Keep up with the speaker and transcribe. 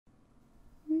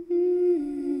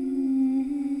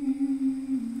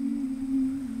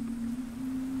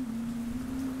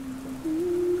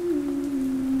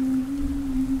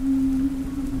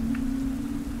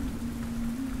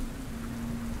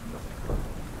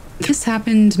This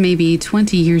happened maybe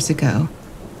 20 years ago,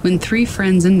 when 3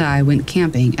 friends and I went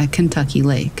camping at Kentucky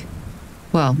Lake.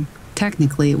 Well,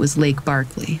 technically it was Lake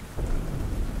Barkley.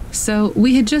 So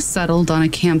we had just settled on a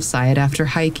campsite after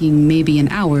hiking maybe an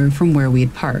hour from where we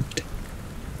had parked.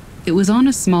 It was on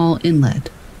a small inlet,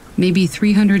 maybe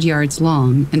 300 yards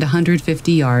long and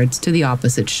 150 yards to the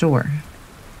opposite shore.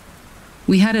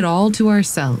 We had it all to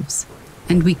ourselves,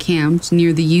 and we camped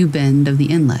near the U-bend of the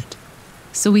inlet,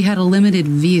 so we had a limited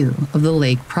view of the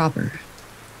lake proper.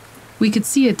 We could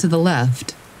see it to the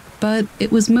left, but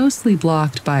it was mostly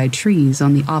blocked by trees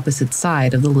on the opposite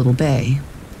side of the little bay.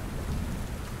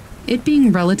 It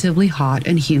being relatively hot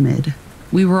and humid,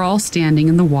 we were all standing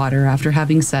in the water after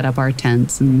having set up our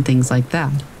tents and things like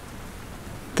that.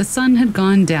 The sun had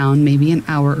gone down maybe an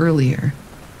hour earlier,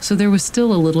 so there was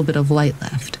still a little bit of light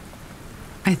left.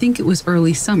 I think it was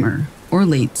early summer or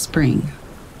late spring.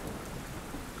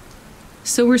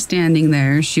 So we're standing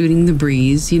there shooting the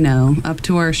breeze, up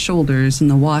to our shoulders in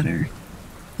the water.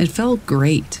 It felt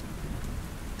great.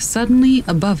 Suddenly,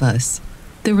 above us,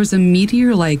 there was a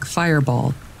meteor-like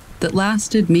fireball that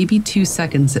lasted maybe 2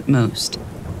 seconds at most.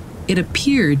 It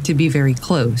appeared to be very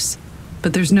close,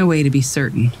 but there's no way to be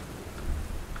certain.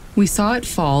 We saw it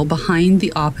fall behind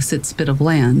the opposite spit of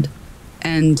land,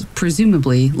 and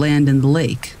presumably land in the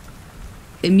lake.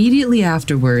 Immediately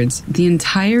afterwards, the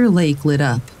entire lake lit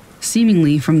up,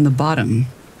 seemingly from the bottom.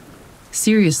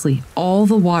 Seriously, all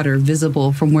the water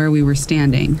visible from where we were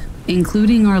standing,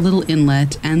 including our little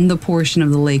inlet and the portion of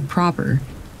the lake proper,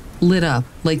 lit up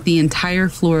like the entire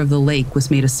floor of the lake was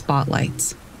made of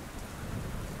spotlights.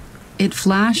 It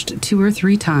flashed 2 or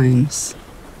 3 times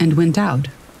and went out.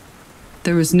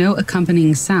 There was no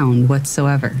accompanying sound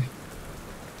whatsoever.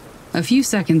 A few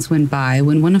seconds went by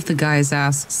when one of the guys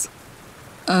asks,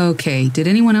 "Okay, did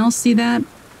anyone else see that?"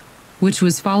 Which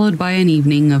was followed by an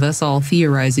evening of us all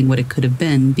theorizing what it could have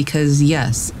been because,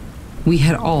 yes, we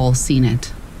had all seen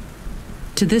it.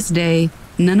 To this day,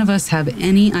 none of us have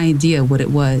any idea what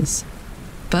it was,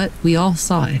 but we all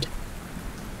saw it.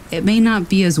 It may not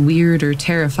be as weird or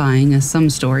terrifying as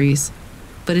some stories,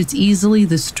 but it's easily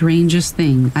the strangest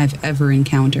thing I've ever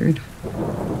encountered.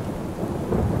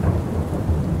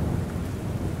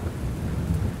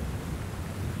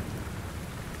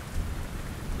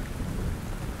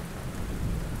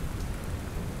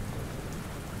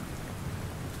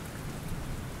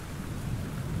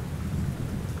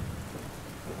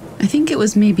 I think it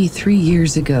was maybe 3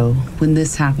 years ago when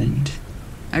this happened.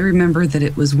 I remember that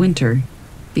it was winter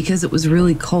because it was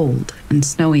really cold and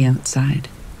snowy outside.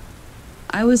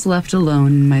 I was left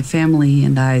alone in my family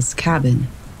and I's cabin,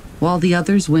 while the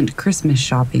others went Christmas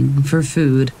shopping for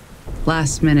food,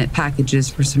 last-minute packages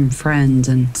for some friends,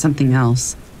 and something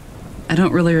else. I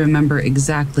don't really remember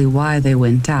exactly why they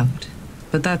went out,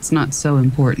 but that's not so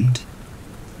important.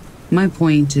 My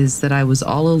point is that I was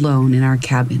all alone in our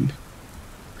cabin.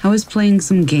 I was playing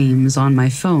some games on my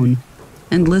phone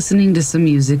and listening to some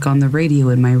music on the radio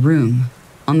in my room,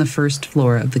 on the first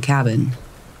floor of the cabin.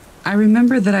 I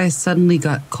remember that I suddenly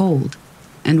got cold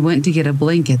and went to get a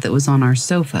blanket that was on our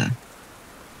sofa.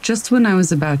 Just when I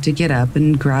was about to get up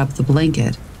and grab the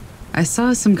blanket, I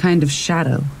saw some kind of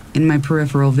shadow in my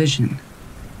peripheral vision.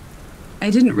 I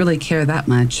didn't really care that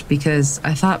much because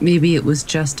I thought maybe it was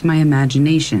just my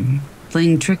imagination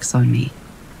playing tricks on me,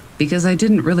 because I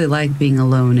didn't really like being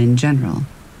alone in general,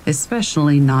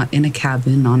 especially not in a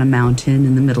cabin on a mountain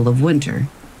in the middle of winter.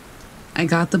 I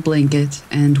got the blanket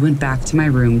and went back to my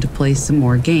room to play some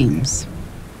more games.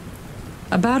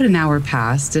 About an hour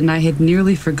passed and I had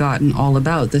nearly forgotten all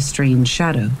about the strange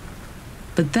shadow.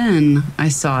 But then I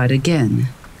saw it again,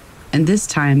 and this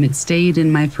time it stayed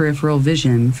in my peripheral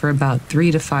vision for about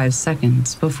 3 to 5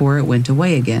 seconds before it went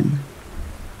away again.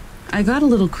 I got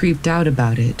a little creeped out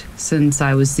about it, since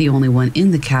I was the only one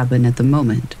in the cabin at the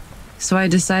moment, so I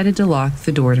decided to lock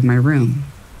the door to my room.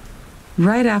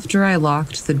 Right after I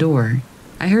locked the door,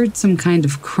 I heard some kind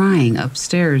of crying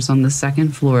upstairs on the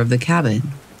second floor of the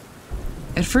cabin.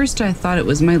 At first I thought it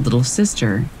was my little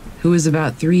sister, who was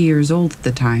about 3 years old at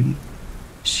the time.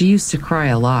 She used to cry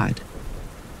a lot.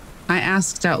 I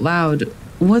asked out loud,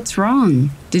 "What's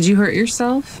wrong? Did you hurt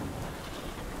yourself?"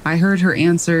 I heard her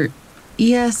answer,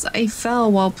 "Yes, I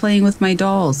fell while playing with my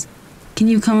dolls. Can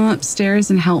you come upstairs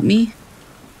and help me?"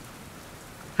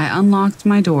 I unlocked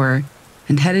my door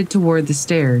and headed toward the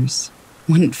stairs.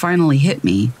 When it finally hit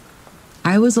me,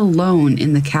 I was alone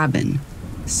in the cabin,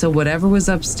 so whatever was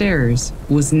upstairs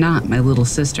was not my little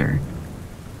sister.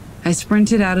 I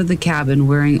sprinted out of the cabin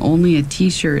wearing only a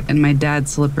t-shirt and my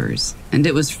dad's slippers, and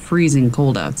it was freezing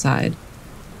cold outside.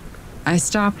 I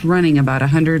stopped running about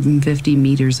 150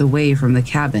 meters away from the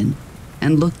cabin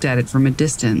and looked at it from a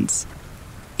distance.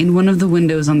 In one of the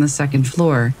windows on the second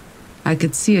floor, I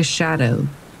could see a shadow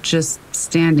just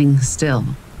standing still.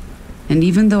 And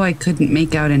even though I couldn't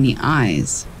make out any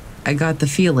eyes, I got the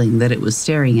feeling that it was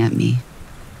staring at me.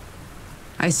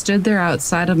 I stood there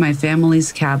outside of my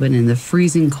family's cabin in the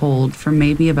freezing cold for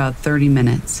maybe about 30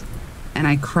 minutes, and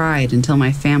I cried until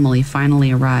my family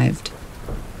finally arrived.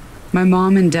 My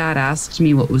mom and dad asked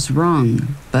me what was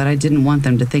wrong, but I didn't want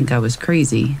them to think I was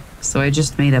crazy, so I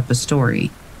just made up a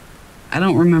story. I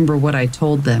don't remember what I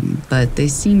told them, but they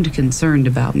seemed concerned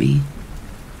about me.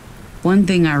 One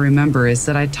thing I remember is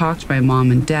that I talked my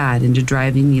mom and dad into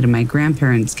driving me to my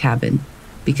grandparents' cabin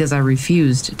because I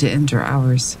refused to enter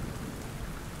ours.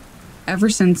 Ever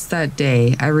since that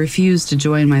day, I refuse to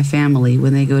join my family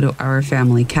when they go to our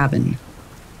family cabin.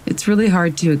 It's really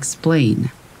hard to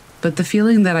explain, but the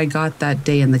feeling that I got that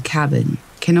day in the cabin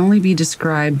can only be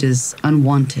described as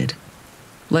unwanted.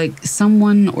 Like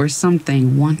someone or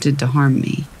something wanted to harm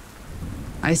me.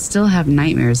 I still have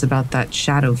nightmares about that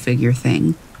shadow figure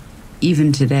thing,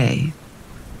 even today.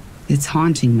 It's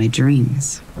haunting my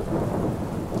dreams.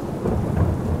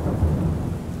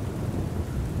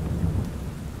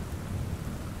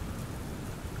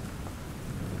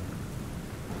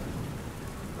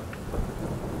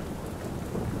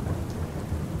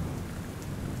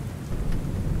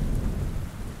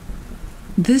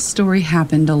 This story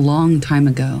happened a long time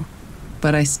ago,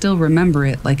 but I still remember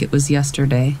it like it was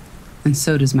yesterday, and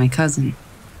so does my cousin.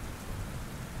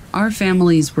 Our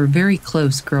families were very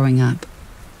close growing up.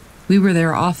 We were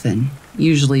there often,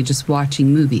 usually just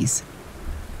watching movies.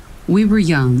 We were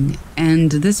young, and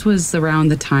this was around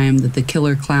the time that the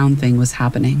killer clown thing was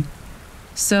happening.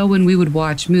 So when we would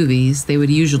watch movies, they would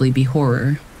usually be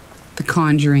horror. The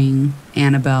Conjuring,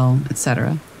 Annabelle,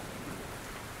 etc.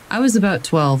 I was about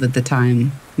 12 at the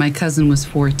time. My cousin was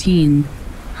 14,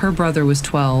 her brother was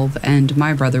 12, and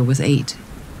my brother was 8.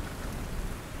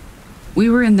 We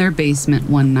were in their basement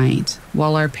one night,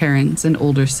 while our parents and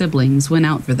older siblings went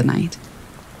out for the night.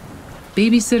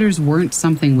 Babysitters weren't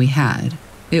something we had.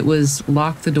 It was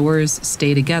lock the doors,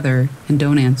 stay together, and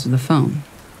don't answer the phone.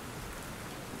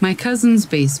 My cousin's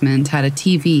basement had a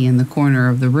TV in the corner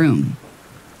of the room,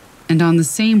 and on the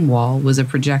same wall was a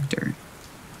projector.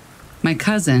 My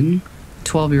cousin,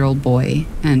 12-year-old boy,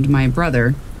 and my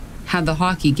brother had the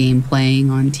hockey game playing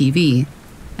on TV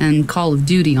and Call of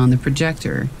Duty on the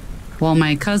projector, while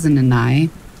my cousin and I,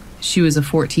 she was a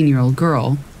 14-year-old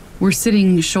girl, were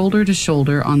sitting shoulder to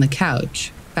shoulder on the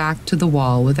couch, back to the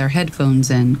wall with our headphones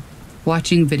in,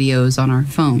 watching videos on our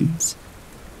phones.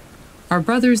 Our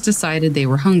brothers decided they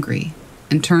were hungry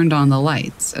and turned on the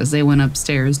lights as they went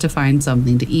upstairs to find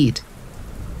something to eat.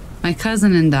 My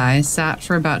cousin and I sat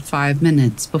for about 5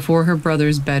 minutes before her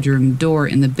brother's bedroom door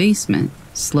in the basement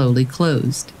slowly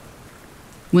closed.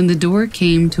 When the door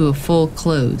came to a full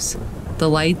close, the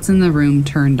lights in the room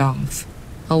turned off,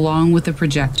 along with the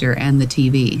projector and the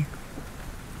TV.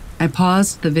 I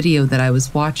paused the video that I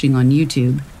was watching on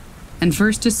YouTube and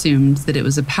first assumed that it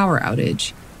was a power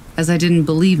outage, as I didn't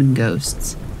believe in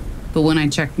ghosts. But when I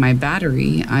checked my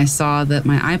battery, I saw that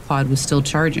my iPod was still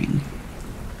charging.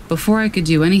 Before I could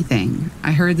do anything,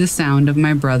 I heard the sound of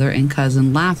my brother and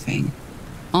cousin laughing,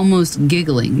 almost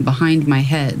giggling behind my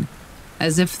head,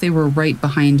 as if they were right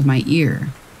behind my ear.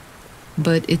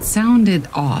 But it sounded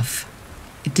off.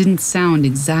 It didn't sound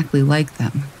exactly like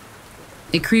them.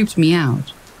 It creeped me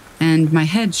out, and my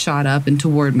head shot up and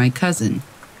toward my cousin,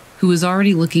 who was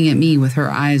already looking at me with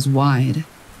her eyes wide.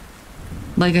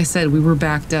 Like I said, we were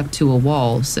backed up to a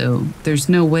wall, so there's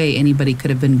no way anybody could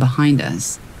have been behind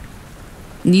us.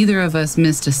 Neither of us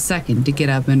missed a second to get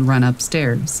up and run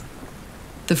upstairs.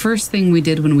 The first thing we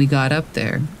did when we got up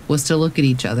there was to look at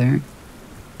each other.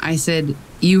 I said,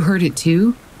 "You heard it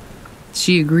too?"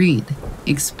 She agreed,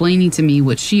 explaining to me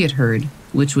what she had heard,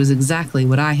 which was exactly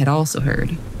what I had also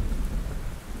heard.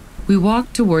 We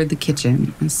walked toward the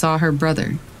kitchen and saw her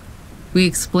brother. We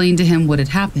explained to him what had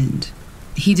happened.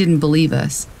 He didn't believe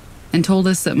us and told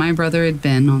us that my brother had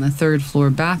been on the third-floor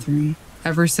bathroom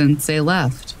ever since they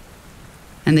left.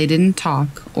 And they didn't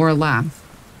talk or laugh.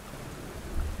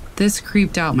 This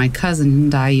creeped out my cousin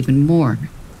and I even more,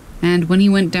 and when he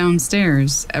went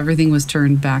downstairs, everything was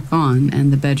turned back on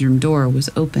and the bedroom door was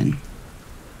open.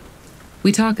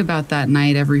 We talk about that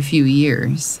night every few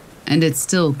years, and it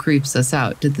still creeps us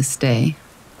out to this day.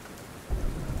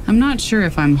 I'm not sure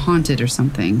if I'm haunted or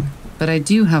something, but I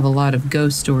do have a lot of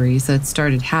ghost stories that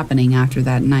started happening after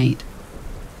that night.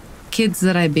 Kids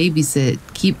that I babysit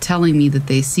keep telling me that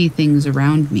they see things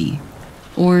around me,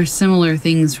 or similar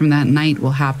things from that night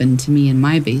will happen to me in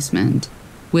my basement,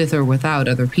 with or without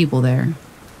other people there.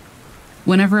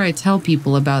 Whenever I tell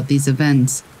people about these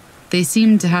events, they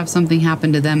seem to have something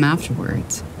happen to them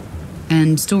afterwards,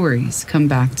 and stories come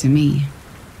back to me.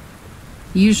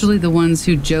 Usually the ones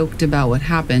who joked about what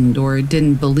happened or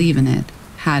didn't believe in it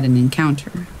had an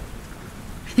encounter.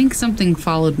 I think something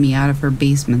followed me out of her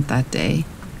basement that day,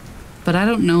 but I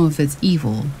don't know if it's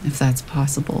evil, if that's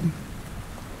possible.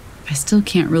 I still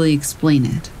can't really explain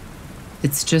it.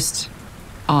 It's just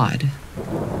odd.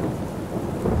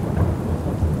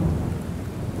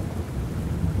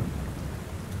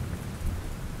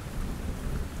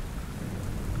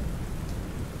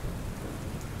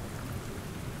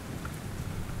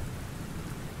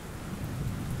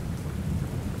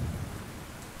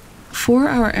 For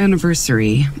our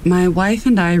anniversary, my wife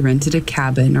and I rented a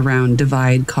cabin around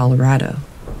Divide, Colorado.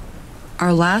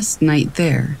 Our last night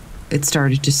there, it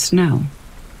started to snow.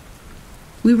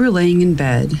 We were laying in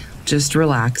bed, just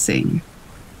relaxing,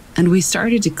 and we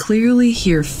started to clearly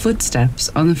hear footsteps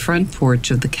on the front porch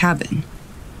of the cabin.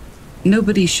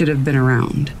 Nobody should have been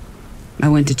around. I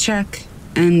went to check,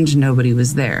 and nobody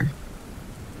was there.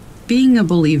 Being a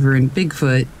believer in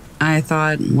Bigfoot, I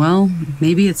thought, well,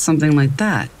 maybe it's something like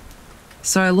that.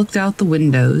 So I looked out the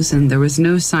windows, and there was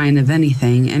no sign of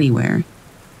anything anywhere.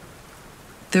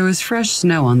 There was fresh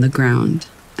snow on the ground,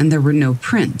 and there were no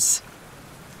prints.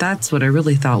 That's what I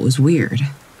really thought was weird.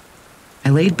 I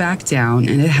laid back down,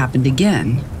 and it happened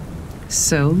again.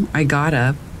 So I got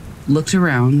up, looked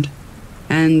around,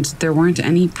 and there weren't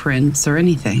any prints or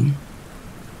anything.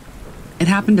 It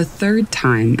happened a third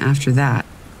time after that.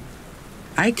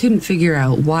 I couldn't figure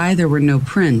out why there were no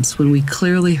prints when we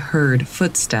clearly heard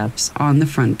footsteps on the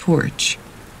front porch.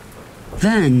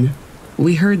 Then,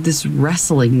 we heard this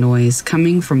wrestling noise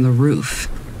coming from the roof.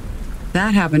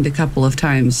 That happened a couple of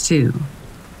times too,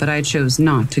 but I chose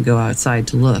not to go outside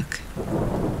to look.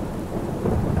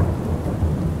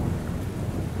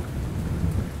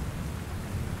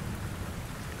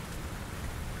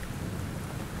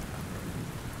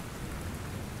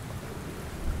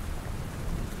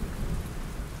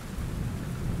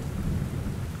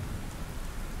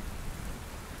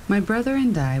 My brother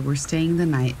and I were staying the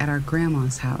night at our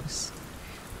grandma's house.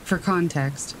 For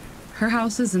context, her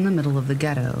house is in the middle of the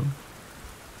ghetto.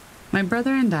 My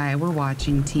brother and I were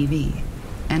watching TV,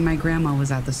 and my grandma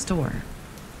was at the store.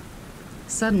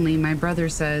 Suddenly, my brother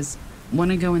says,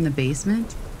 "Want to go in the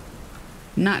basement?"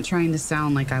 Not trying to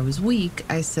sound like I was weak,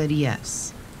 I said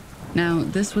yes. Now,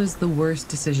 this was the worst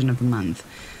decision of the month,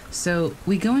 so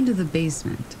we go into the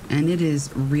basement, and it is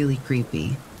really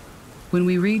creepy. When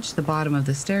we reach the bottom of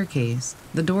the staircase,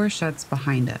 the door shuts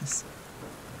behind us.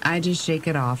 I just shake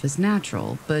it off as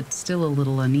natural, but still a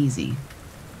little uneasy.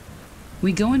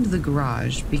 We go into the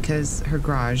garage because her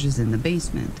garage is in the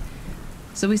basement.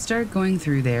 So we start going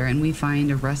through there and we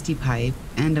find a rusty pipe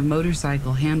and a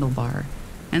motorcycle handlebar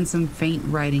and some faint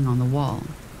writing on the wall.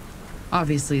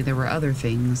 Obviously, there were other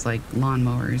things like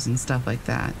lawnmowers and stuff like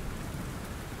that.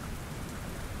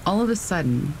 All of a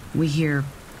sudden, we hear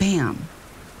bam,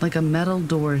 like a metal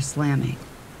door slamming.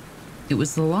 It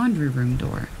was the laundry room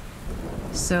door.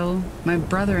 So my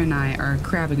brother and I are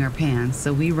crapping our pants,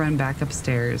 so we run back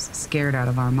upstairs, scared out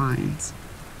of our minds.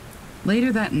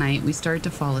 Later that night, we start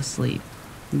to fall asleep.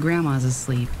 Grandma's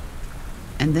asleep.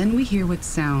 And then we hear what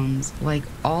sounds like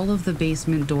all of the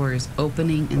basement doors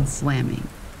opening and slamming.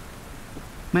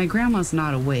 My grandma's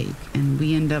not awake, and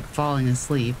we end up falling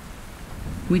asleep.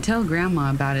 We tell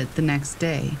Grandma about it the next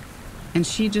day, and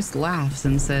she just laughs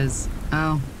and says,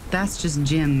 "Oh, that's just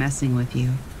Jim messing with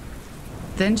you."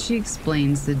 Then she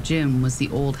explains that Jim was the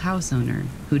old house owner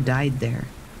who died there.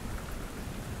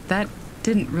 That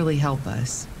didn't really help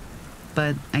us,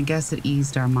 but I guess it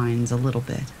eased our minds a little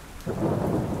bit.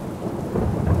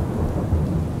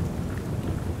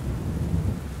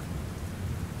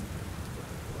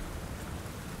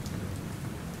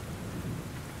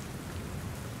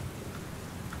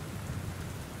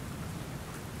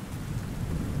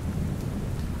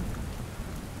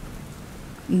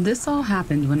 This all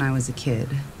happened when I was a kid.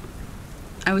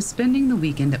 I was spending the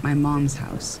weekend at my mom's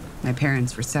house. My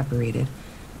parents were separated,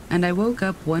 and I woke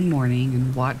up one morning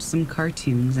and watched some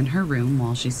cartoons in her room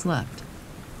while she slept.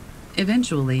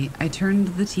 Eventually, I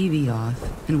turned the TV off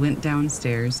and went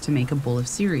downstairs to make a bowl of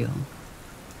cereal.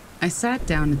 I sat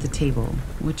down at the table,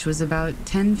 which was about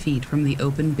 10 feet from the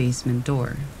open basement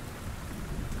door.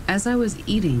 As I was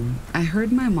eating, I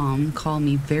heard my mom call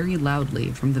me very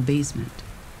loudly from the basement.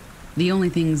 The only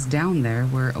things down there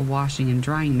were a washing and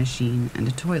drying machine and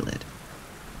a toilet.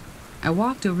 I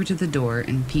walked over to the door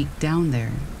and peeked down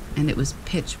there, and it was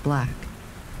pitch black.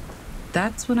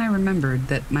 That's when I remembered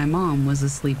that my mom was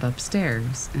asleep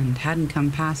upstairs and hadn't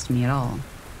come past me at all.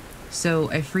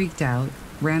 So I freaked out,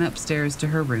 ran upstairs to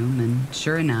her room, and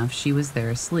sure enough, she was there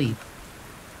asleep.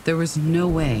 There was no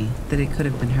way that it could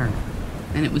have been her,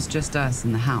 and it was just us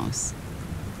in the house.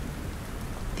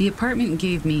 The apartment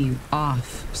gave me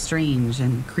off, strange,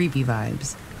 and creepy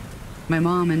vibes. My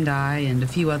mom and I and a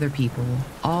few other people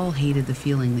all hated the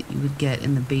feeling that you would get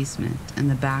in the basement, and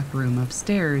the back room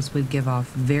upstairs would give off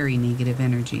very negative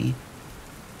energy.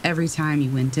 Every time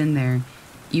you went in there,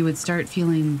 you would start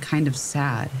feeling kind of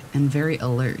sad and very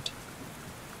alert.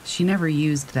 She never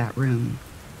used that room.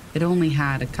 It only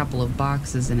had a couple of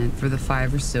boxes in it for the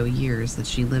 5 or so years that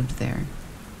she lived there.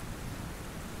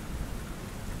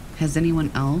 Has anyone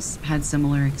else had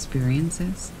similar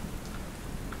experiences?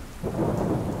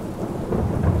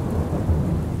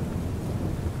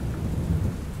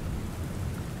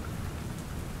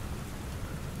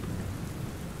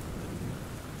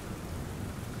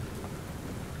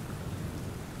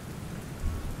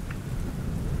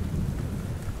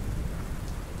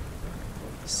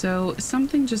 So,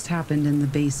 something just happened in the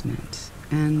basement,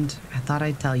 and I thought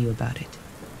I'd tell you about it.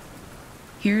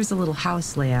 Here's a little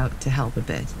house layout to help a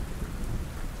bit.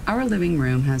 Our living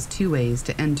room has 2 ways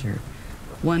to enter,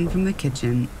 one from the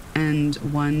kitchen and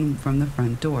one from the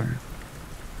front door.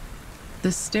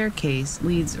 The staircase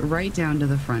leads right down to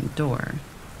the front door.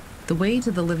 The way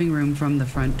to the living room from the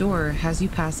front door has you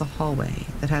pass a hallway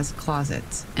that has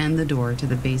closets and the door to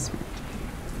the basement.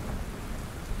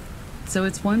 So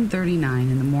it's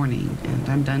 1:39 in the morning, and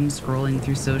I'm done scrolling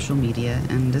through social media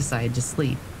and decide to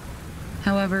sleep.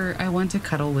 However, I want to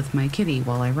cuddle with my kitty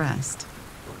while I rest.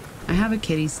 I have a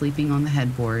kitty sleeping on the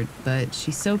headboard, but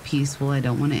she's so peaceful I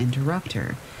don't want to interrupt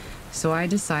her, so I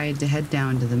decide to head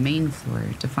down to the main floor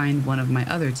to find one of my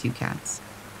other 2 cats.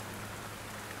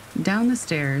 Down the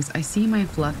stairs, I see my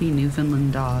fluffy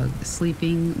Newfoundland dog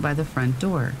sleeping by the front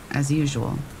door, as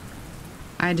usual.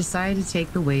 I decide to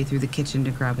take the way through the kitchen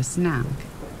to grab a snack.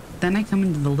 Then I come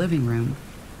into the living room,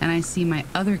 and I see my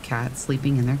other cat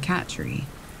sleeping in their cat tree.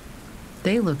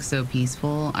 They look so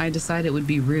peaceful, I decide it would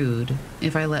be rude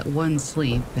if I let one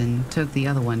sleep and took the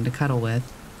other one to cuddle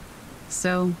with.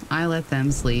 So I let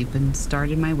them sleep and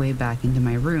started my way back into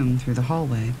my room through the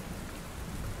hallway.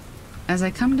 As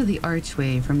I come to the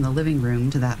archway from the living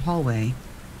room to that hallway,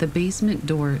 the basement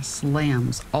door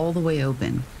slams all the way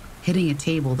open, hitting a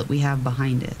table that we have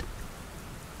behind it.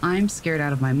 I'm scared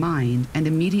out of my mind and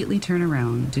immediately turn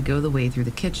around to go the way through the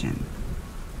kitchen.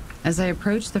 As I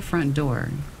approach the front door,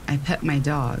 I pet my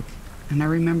dog, and I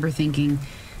remember thinking,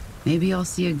 maybe I'll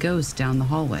see a ghost down the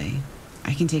hallway.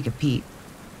 I can take a peek.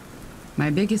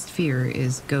 My biggest fear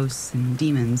is ghosts and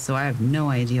demons, so I have no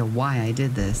idea why I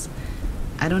did this.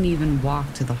 I don't even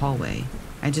walk to the hallway.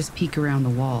 I just peek around the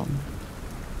wall.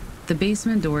 The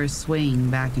basement door is swaying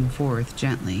back and forth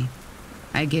gently.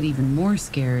 I get even more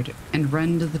scared and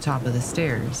run to the top of the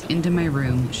stairs, into my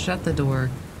room, shut the door,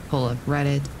 pull up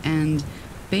Reddit, and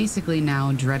basically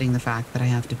now dreading the fact that I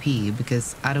have to pee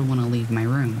because I don't want to leave my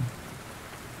room.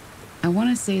 I want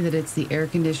to say that it's the air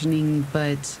conditioning,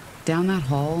 but down that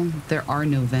hall, there are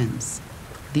no vents.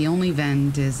 The only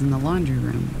vent is in the laundry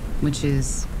room, which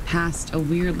is past a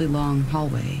weirdly long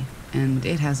hallway, and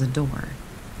it has a door.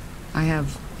 I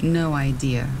have no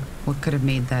idea what could have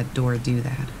made that door do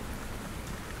that.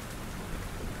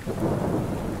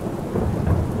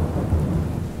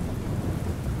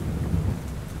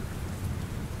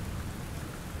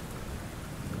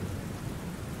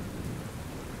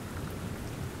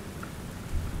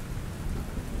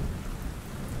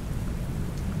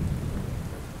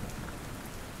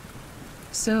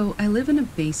 So I live in a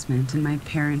basement in my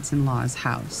parents-in-law's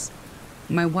house.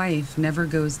 My wife never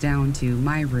goes down to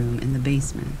my room in the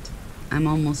basement. I'm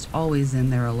almost always in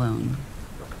there alone.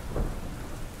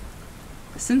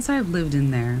 Since I've lived in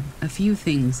there, a few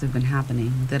things have been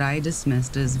happening that I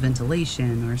dismissed as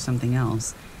ventilation or something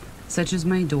else, such as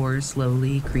my door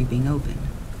slowly creeping open.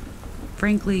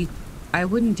 Frankly, I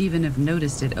wouldn't even have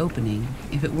noticed it opening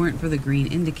if it weren't for the green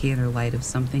indicator light of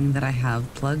something that I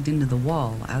have plugged into the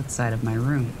wall outside of my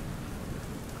room.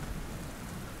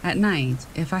 At night,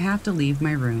 if I have to leave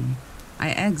my room,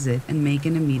 I exit and make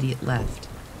an immediate left,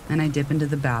 and I dip into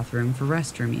the bathroom for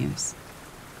restroom use.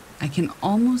 I can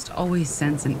almost always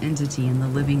sense an entity in the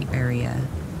living area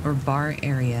or bar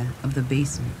area of the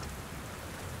basement.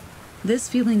 This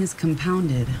feeling is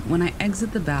compounded when I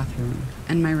exit the bathroom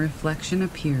and my reflection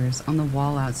appears on the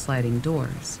wall-out sliding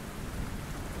doors.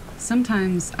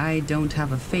 Sometimes I don't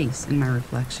have a face in my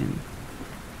reflection.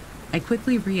 I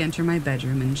quickly re-enter my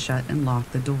bedroom and shut and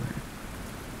lock the door.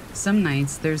 Some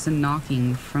nights there's a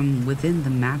knocking from within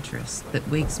the mattress that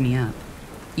wakes me up,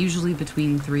 usually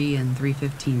between 3 and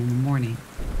 3:15 in the morning.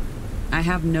 I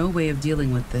have no way of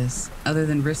dealing with this other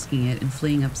than risking it and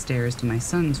fleeing upstairs to my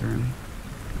son's room.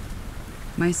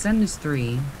 My son is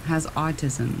 3, has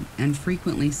autism, and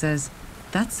frequently says,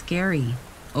 "That's scary,"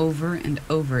 over and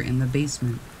over in the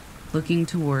basement, looking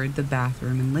toward the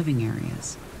bathroom and living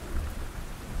areas.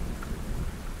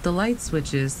 The light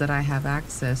switches that I have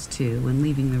access to when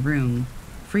leaving the room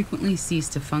frequently cease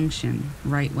to function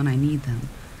right when I need them,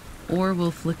 or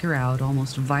will flicker out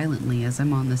almost violently as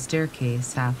I'm on the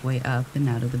staircase halfway up and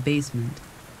out of the basement.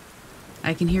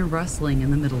 I can hear rustling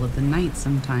in the middle of the night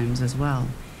sometimes as well,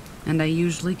 and I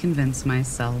usually convince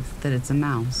myself that it's a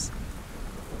mouse.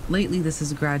 Lately, this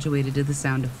has graduated to the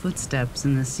sound of footsteps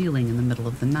in the ceiling in the middle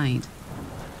of the night.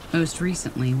 Most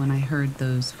recently, when I heard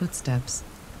those footsteps,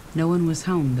 no one was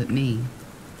home but me,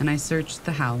 and I searched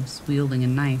the house wielding a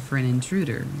knife for an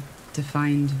intruder to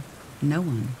find no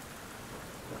one.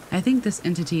 I think this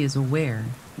entity is aware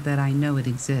that I know it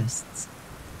exists.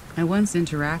 I once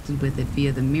interacted with it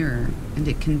via the mirror, and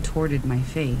it contorted my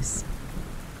face.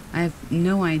 I have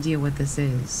no idea what this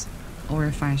is, or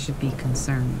if I should be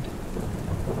concerned.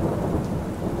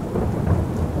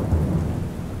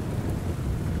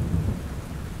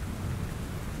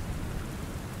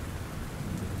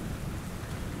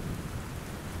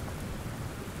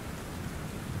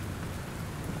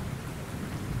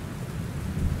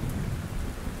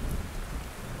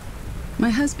 My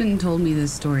husband told me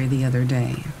this story the other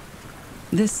day.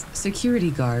 This security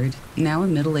guard, now a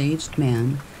middle-aged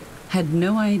man, had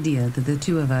no idea that the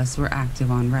two of us were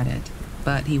active on Reddit,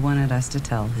 but he wanted us to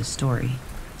tell his story,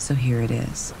 so here it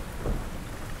is.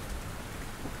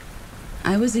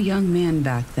 I was a young man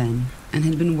back then and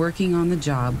had been working on the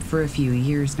job for a few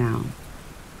years now.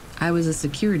 I was a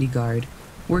security guard,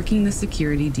 working the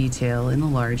security detail in a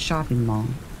large shopping mall.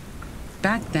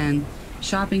 Back then,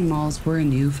 shopping malls were a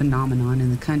new phenomenon in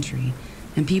the country,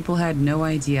 and people had no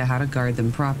idea how to guard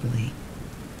them properly.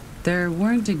 There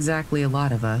weren't exactly a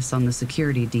lot of us on the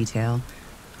security detail.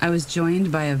 I was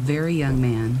joined by a very young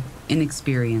man,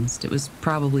 inexperienced. It was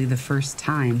probably the first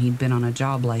time he'd been on a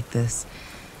job like this,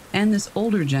 and this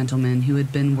older gentleman who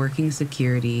had been working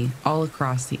security all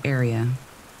across the area.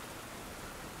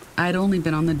 I'd only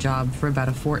been on the job for about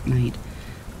a fortnight.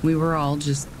 We were all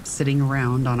just sitting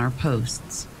around on our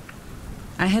posts.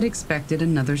 I had expected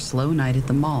another slow night at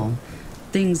the mall.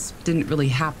 Things didn't really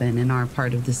happen in our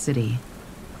part of the city.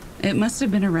 It must have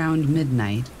been around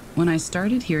midnight when I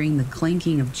started hearing the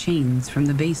clanking of chains from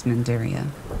the basement area.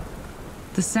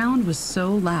 The sound was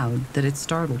so loud that it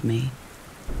startled me.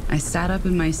 I sat up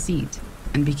in my seat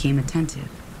and became attentive.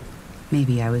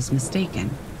 Maybe I was mistaken.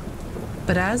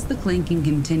 But as the clanking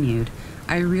continued,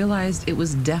 I realized it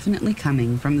was definitely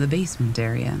coming from the basement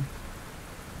area.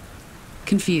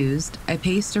 Confused, I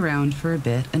paced around for a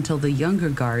bit until the younger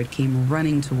guard came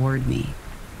running toward me.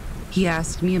 He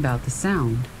asked me about the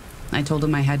sound. I told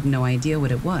him I had no idea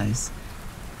what it was.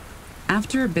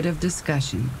 After a bit of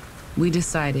discussion, we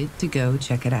decided to go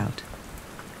check it out.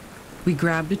 We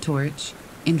grabbed a torch,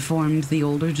 informed the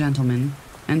older gentleman,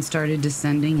 and started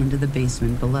descending into the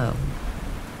basement below.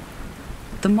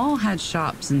 The mall had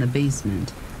shops in the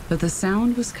basement, but the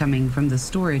sound was coming from the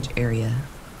storage area,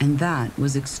 and that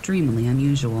was extremely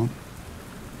unusual.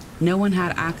 No one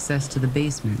had access to the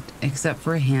basement except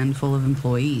for a handful of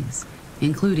employees,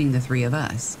 including the 3 of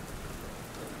us.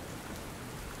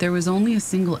 There was only a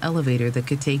single elevator that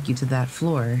could take you to that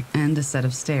floor and a set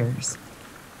of stairs.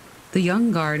 The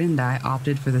young guard and I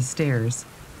opted for the stairs,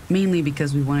 mainly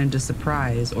because we wanted to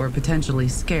surprise or potentially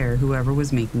scare whoever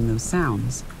was making those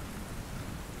sounds.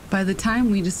 By the time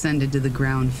we descended to the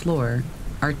ground floor,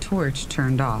 our torch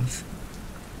turned off.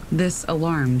 This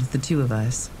alarmed the 2 of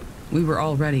us. We were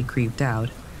already creeped out.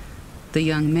 The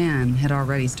young man had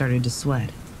already started to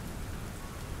sweat.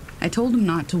 I told him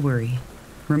not to worry,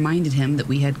 reminded him that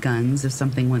we had guns if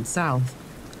something went south,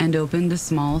 and opened a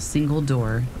small single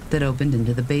door that opened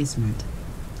into the basement.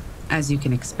 As you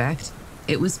can expect,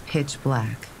 it was pitch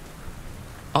black.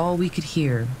 All we could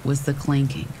hear was the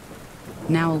clanking,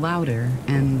 now louder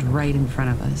and right in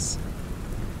front of us.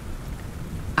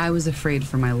 I was afraid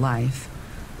for my life.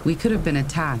 We could have been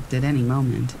attacked at any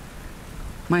moment.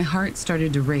 My heart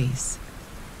started to race.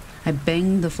 I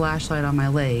banged the flashlight on my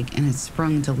leg and it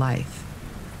sprung to life.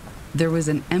 There was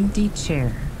an empty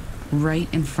chair right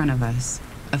in front of us,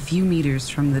 a few meters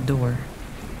from the door.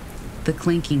 The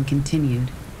clanking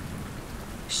continued.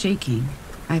 Shaking,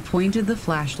 I pointed the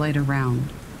flashlight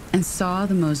around and saw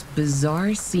the most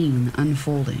bizarre scene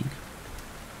unfolding.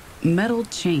 Metal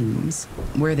chains,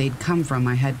 where they'd come from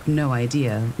I had no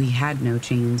idea, we had no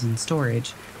chains in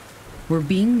storage, were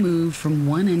being moved from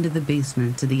one end of the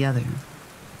basement to the other.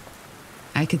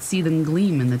 I could see them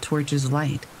gleam in the torch's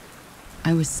light.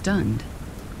 I was stunned.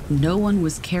 No one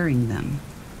was carrying them.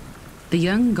 The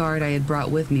young guard I had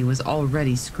brought with me was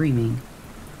already screaming.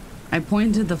 I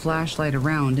pointed the flashlight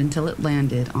around until it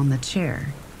landed on the chair.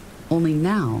 Only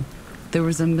now, there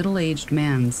was a middle-aged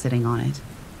man sitting on it.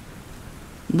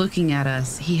 Looking at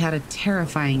us, he had a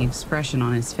terrifying expression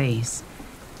on his face.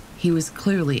 He was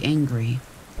clearly angry.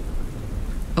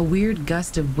 A weird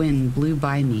gust of wind blew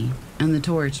by me, and the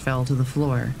torch fell to the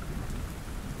floor.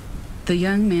 The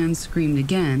young man screamed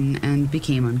again and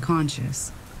became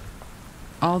unconscious.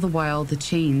 All the while, the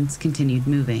chains continued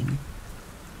moving.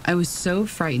 I was so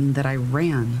frightened that I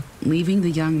ran, leaving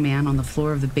the young man on the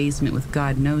floor of the basement with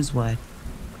God knows what.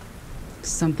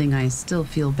 Something I still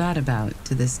feel bad about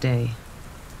to this day.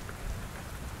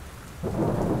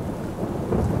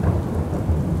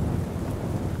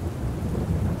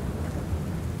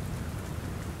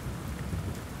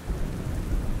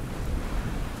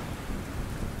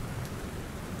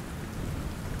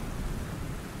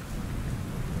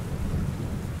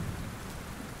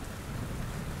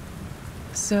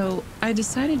 So, I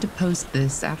decided to post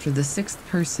this after the 6th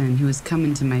person who has come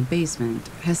into my basement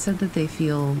has said that they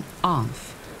feel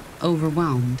off,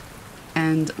 overwhelmed,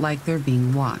 and like they're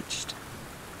being watched.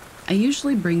 I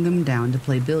usually bring them down to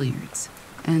play billiards,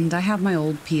 and I have my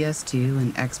old PS2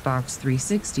 and Xbox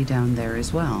 360 down there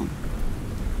as well.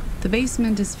 The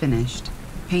basement is finished,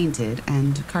 painted,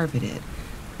 and carpeted,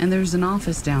 and there's an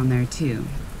office down there too.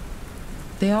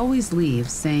 They always leave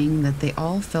saying that they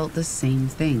all felt the same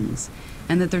things,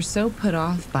 and that they're so put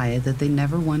off by it that they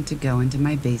never want to go into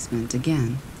my basement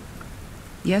again.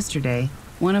 Yesterday,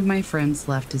 one of my friends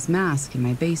left his mask in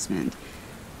my basement,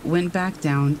 went back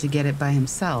down to get it by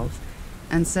himself,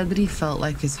 and said that he felt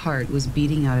like his heart was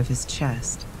beating out of his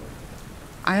chest.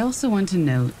 I also want to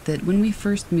note that when we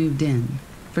first moved in,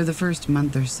 for the first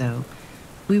month or so,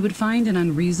 we would find an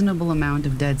unreasonable amount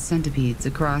of dead centipedes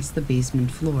across the basement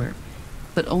floor,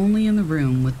 but only in the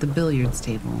room with the billiards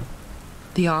table.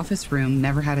 The office room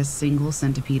never had a single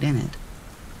centipede in it.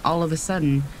 All of a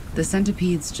sudden, the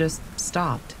centipedes just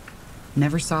stopped.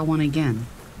 Never saw one again.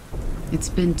 It's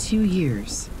been 2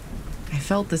 years. I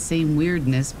felt the same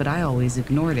weirdness, but I always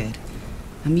ignored it.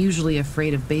 I'm usually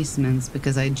afraid of basements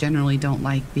because I generally don't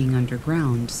like being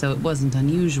underground, so it wasn't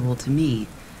unusual to me.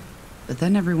 But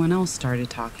then everyone else started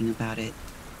talking about it.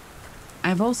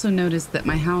 I've also noticed that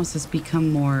my house has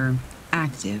become more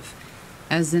active,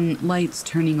 as in lights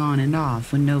turning on and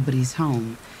off when nobody's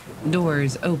home,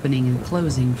 doors opening and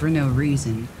closing for no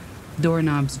reason,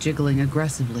 doorknobs jiggling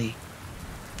aggressively,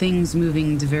 things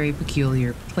moving to very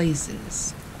peculiar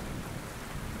places.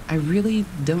 I really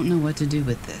don't know what to do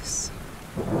with this.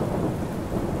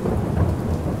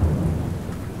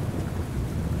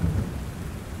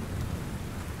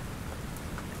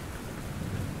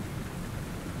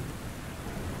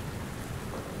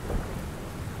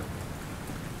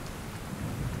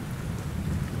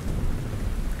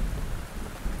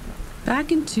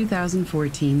 Back in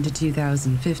 2014 to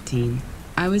 2015,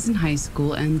 I was in high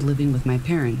school and living with my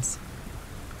parents.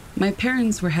 My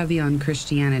parents were heavy on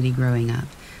Christianity growing up,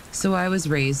 so I was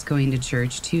raised going to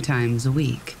church 2 times a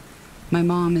week. My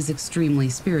mom is extremely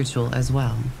spiritual as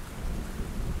well.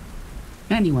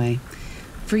 Anyway,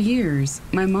 for years,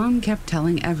 my mom kept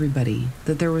telling everybody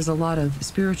that there was a lot of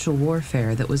spiritual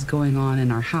warfare that was going on in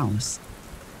our house.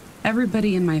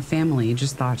 Everybody in my family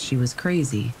just thought she was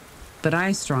crazy, but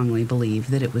I strongly believe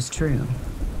that it was true.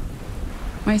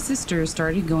 My sister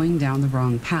started going down the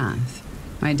wrong path.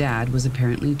 My dad was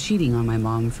apparently cheating on my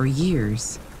mom for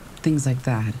years, things like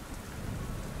that.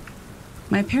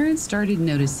 My parents started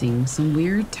noticing some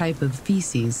weird type of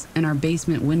feces in our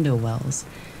basement window wells,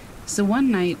 so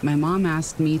one night my mom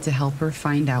asked me to help her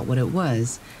find out what it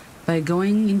was by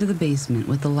going into the basement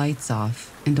with the lights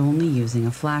off and only using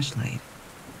a flashlight.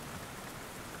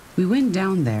 We went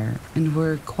down there and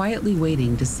were quietly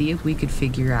waiting to see if we could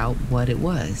figure out what it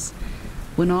was,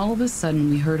 when all of a sudden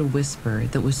we heard a whisper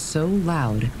that was so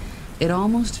loud it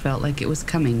almost felt like it was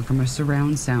coming from a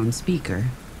surround sound speaker.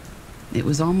 It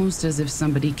was almost as if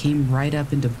somebody came right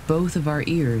up into both of our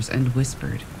ears and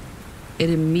whispered. It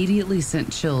immediately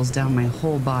sent chills down my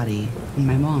whole body, and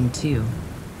my mom too.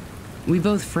 We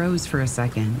both froze for a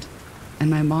second,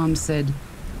 and my mom said,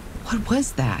 "What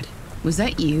was that? Was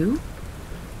that you?"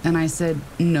 And I said,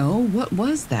 "No, what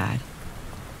was that?"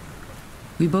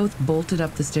 We both bolted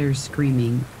up the stairs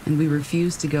screaming, and we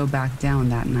refused to go back down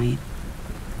that night.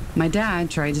 My dad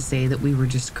tried to say that we were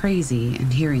just crazy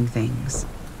and hearing things.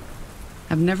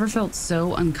 I've never felt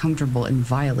so uncomfortable and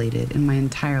violated in my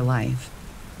entire life.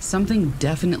 Something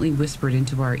definitely whispered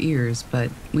into our ears,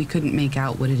 but we couldn't make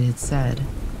out what it had said.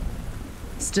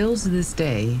 Still to this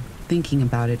day, thinking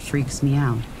about it freaks me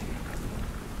out.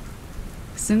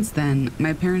 Since then,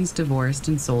 my parents divorced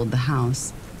and sold the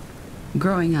house.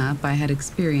 Growing up, I had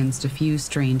experienced a few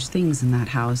strange things in that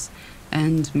house,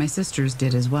 and my sisters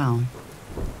did as well.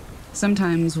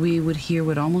 Sometimes we would hear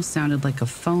what almost sounded like a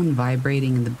phone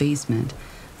vibrating in the basement,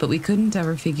 but we couldn't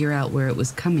ever figure out where it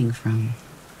was coming from.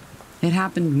 It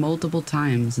happened multiple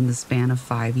times in the span of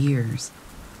 5 years.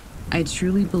 I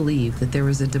truly believe that there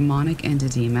was a demonic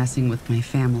entity messing with my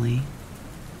family.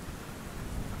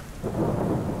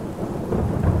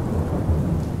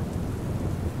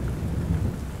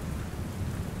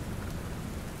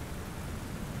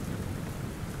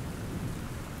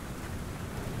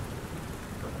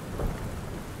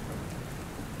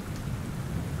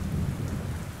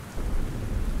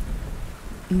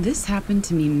 This happened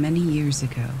to me many years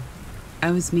ago.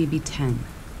 I was maybe 10.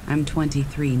 I'm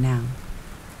 23 now.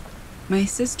 My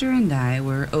sister and I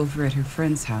were over at her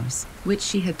friend's house, which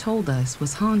she had told us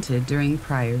was haunted during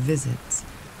prior visits.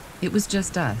 It was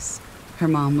just us. Her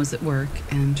mom was at work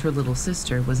and her little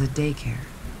sister was at daycare.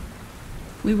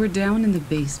 We were down in the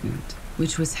basement,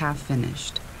 which was half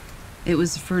finished. It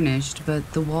was furnished,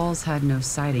 but the walls had no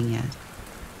siding yet.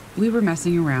 We were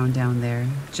messing around down there,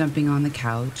 jumping on the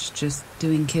couch, just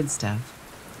doing kid stuff.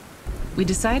 We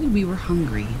decided we were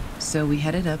hungry, so we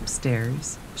headed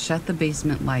upstairs, shut the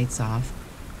basement lights off,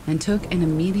 and took an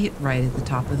immediate right at the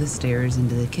top of the stairs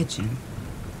into the kitchen.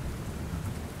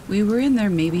 We were in there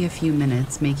maybe a few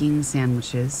minutes making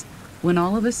sandwiches, when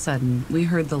all of a sudden we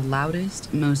heard the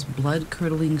loudest, most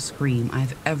blood-curdling scream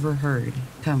I've ever heard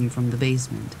come from the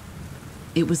basement.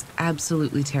 It was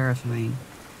absolutely terrifying.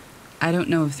 I don't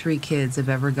know if 3 kids have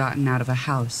ever gotten out of a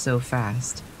house so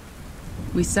fast.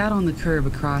 We sat on the curb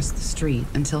across the street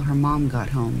until her mom got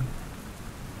home.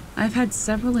 I've had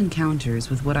several encounters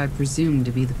with what I presume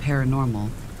to be the paranormal,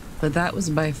 but that was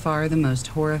by far the most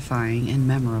horrifying and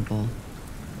memorable.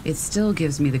 It still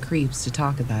gives me the creeps to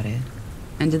talk about it,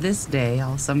 and to this day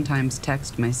I'll sometimes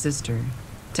text my sister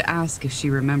to ask if she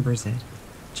remembers it,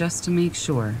 just to make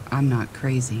sure I'm not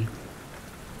crazy.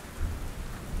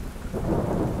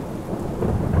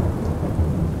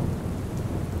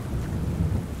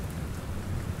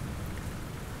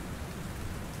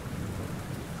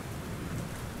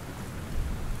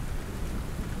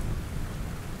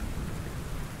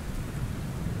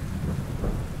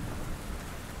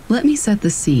 Let me set the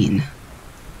scene.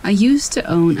 I used to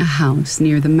own a house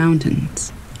near the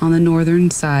mountains on the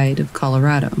northern side of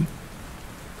Colorado.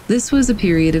 This was a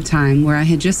period of time where I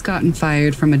had just gotten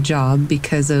fired from a job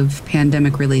because of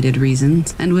pandemic-related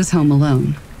reasons and was home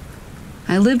alone.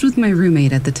 I lived with my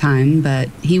roommate at the time, but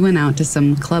he went out to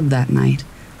some club that night,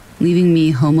 leaving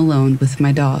me home alone with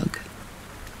my dog.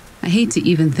 I hate to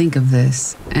even think of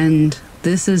this, and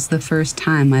this is the first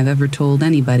time I've ever told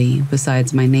anybody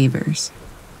besides my neighbors.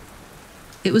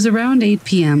 It was around 8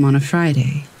 p.m. on a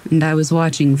Friday, and I was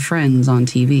watching Friends on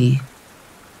TV.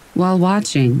 While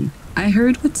watching, I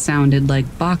heard what sounded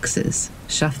like boxes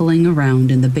shuffling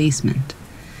around in the basement.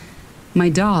 My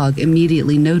dog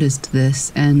immediately noticed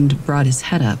this and brought his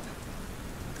head up.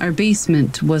 Our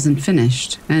basement wasn't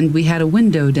finished, and we had a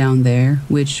window down there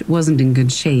which wasn't in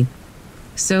good shape,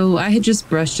 so I had just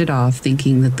brushed it off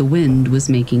thinking that the wind was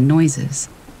making noises.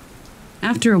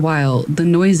 After a while, the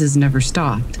noises never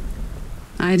stopped.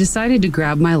 I decided to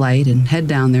grab my light and head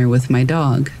down there with my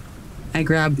dog. I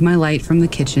grabbed my light from the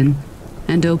kitchen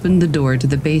and opened the door to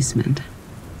the basement.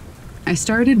 I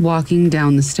started walking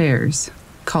down the stairs,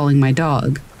 calling my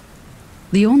dog.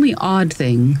 The only odd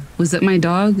thing was that my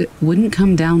dog wouldn't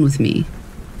come down with me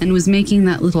and was making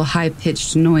that little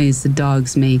high-pitched noise that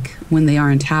dogs make when they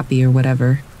aren't happy or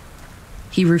whatever.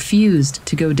 He refused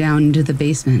to go down into the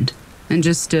basement and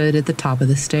just stood at the top of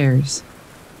the stairs.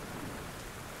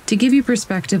 To give you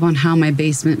perspective on how my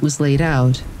basement was laid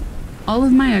out, all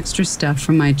of my extra stuff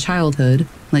from my childhood,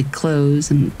 like clothes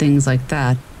and things like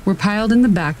that, were piled in the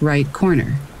back right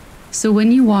corner. So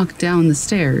when you walked down the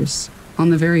stairs,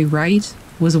 on the very right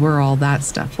was where all that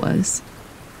stuff was.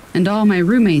 And all my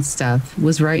roommate's stuff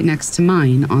was right next to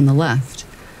mine on the left.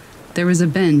 There was a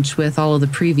bench with all of the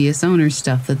previous owner's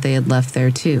stuff that they had left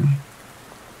there too.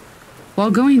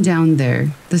 While going down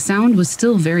there, the sound was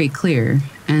still very clear,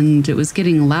 and it was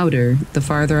getting louder the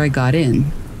farther I got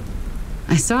in.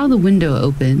 I saw the window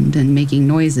opened and making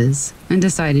noises, and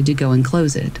decided to go and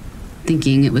close it,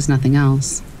 thinking it was nothing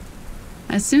else.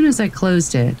 As soon as I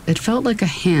closed it, it felt like a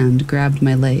hand grabbed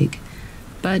my leg,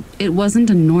 but it wasn't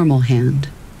a normal hand.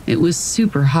 It was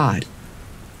super hot.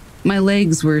 My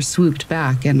legs were swooped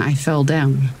back and I fell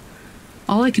down.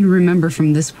 All I can remember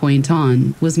from this point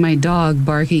on was my dog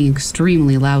barking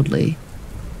extremely loudly.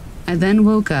 I then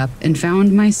woke up and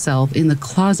found myself in the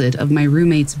closet of my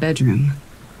roommate's bedroom.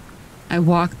 I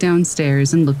walked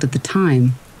downstairs and looked at the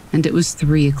time, and it was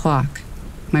 3 o'clock.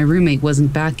 My roommate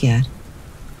wasn't back yet.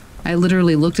 I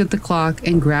literally looked at the clock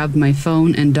and grabbed my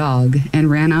phone and dog and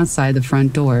ran outside the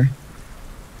front door.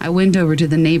 I went over to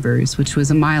the neighbors, which was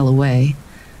a mile away.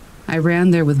 I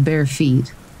ran there with bare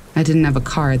feet. I didn't have a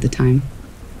car at the time.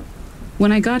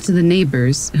 When I got to the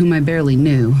neighbors, whom I barely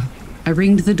knew, I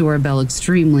ringed the doorbell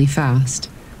extremely fast.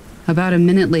 About a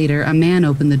minute later, a man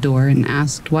opened the door and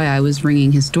asked why I was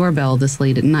ringing his doorbell this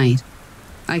late at night.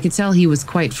 I could tell he was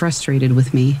quite frustrated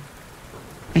with me.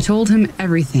 I told him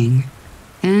everything,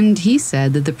 and he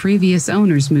said that the previous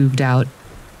owners moved out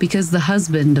because the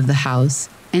husband of the house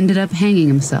ended up hanging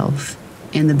himself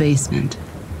in the basement.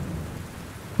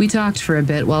 We talked for a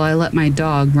bit while I let my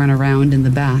dog run around in the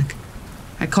back.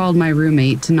 I called my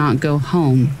roommate to not go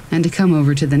home and to come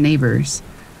over to the neighbors.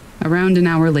 Around an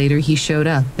hour later, he showed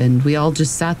up, and we all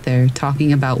just sat there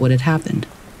talking about what had happened.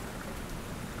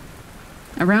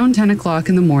 Around 10 o'clock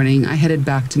in the morning, I headed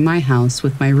back to my house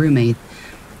with my roommate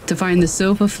to find the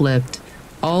sofa flipped,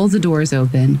 all the doors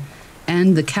open,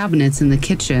 and the cabinets in the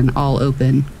kitchen all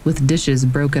open, with dishes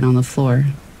broken on the floor.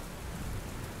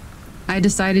 I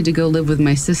decided to go live with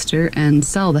my sister and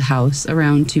sell the house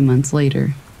around 2 months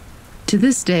later. To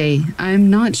this day, I'm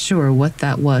not sure what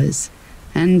that was,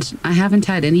 and I haven't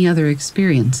had any other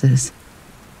experiences.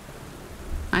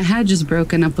 I had just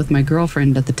broken up with my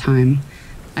girlfriend at the time.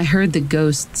 I heard that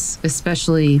ghosts,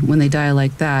 especially when they die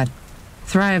like that,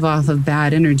 thrive off of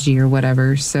bad energy or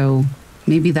whatever, so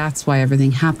maybe that's why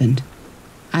everything happened.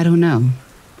 I don't know.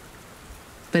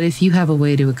 But if you have a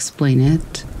way to explain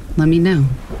it, let me know.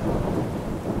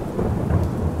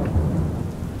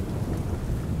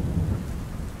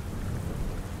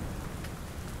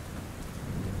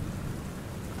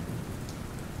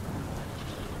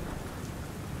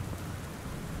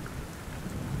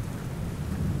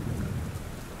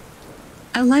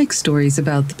 I like stories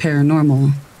about the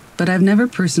paranormal, but I've never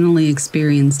personally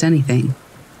experienced anything,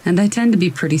 and I tend to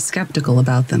be pretty skeptical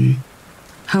about them.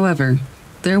 However,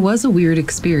 there was a weird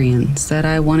experience that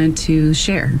I wanted to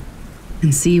share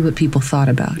and see what people thought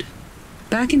about.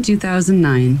 Back in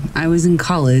 2009, I was in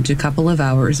college a couple of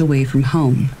hours away from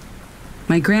home.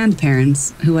 My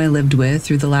grandparents, who I lived with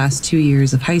through the last 2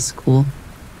 years of high school,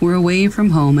 were away from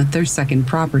home at their second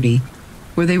property,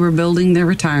 where they were building their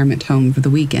retirement home for the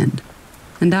weekend,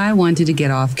 and I wanted to get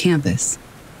off campus.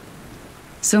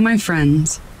 So my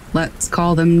friends, let's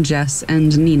call them Jess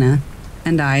and Nina,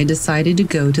 and I decided to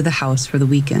go to the house for the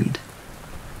weekend.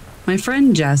 My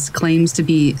friend Jess claims to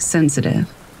be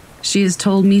sensitive. She has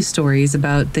told me stories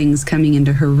about things coming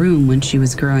into her room when she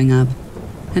was growing up,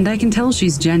 and I can tell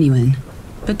she's genuine.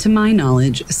 But to my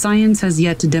knowledge, science has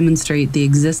yet to demonstrate the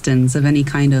existence of any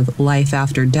kind of life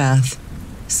after death,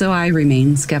 so I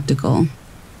remain skeptical.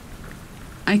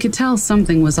 I could tell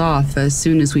something was off as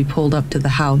soon as we pulled up to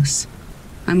the house.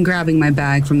 I'm grabbing my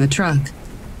bag from the truck,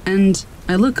 and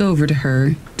I look over to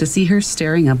her to see her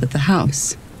staring up at the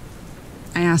house.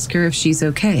 I ask her if she's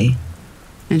okay,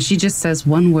 and she just says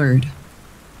one word,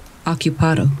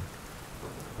 "Occupado,"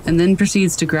 and then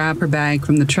proceeds to grab her bag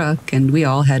from the truck, and we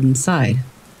all head inside.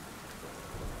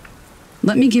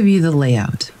 Let me give you the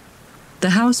layout.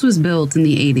 The house was built in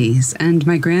the 80s, and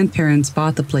my grandparents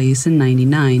bought the place in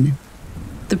 99.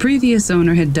 The previous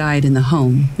owner had died in the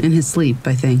home, in his sleep,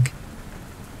 I think.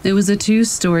 It was a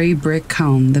 2-story brick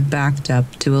home that backed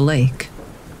up to a lake.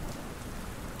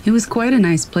 It was quite a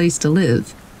nice place to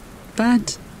live,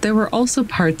 but there were also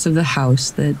parts of the house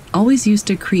that always used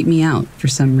to creep me out for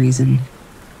some reason.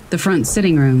 The front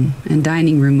sitting room and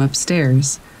dining room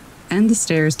upstairs, and the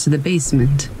stairs to the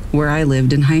basement, where I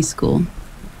lived in high school.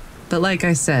 But like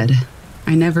I said,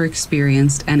 I never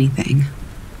experienced anything.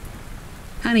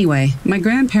 Anyway, my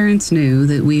grandparents knew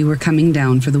that we were coming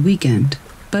down for the weekend,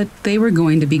 but they were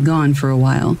going to be gone for a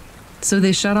while, so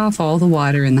they shut off all the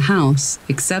water in the house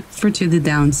except for to the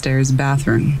downstairs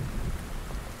bathroom.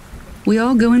 We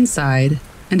all go inside,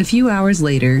 and a few hours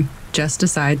later, Jess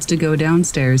decides to go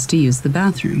downstairs to use the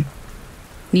bathroom.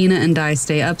 Nina and I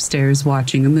stay upstairs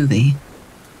watching a movie.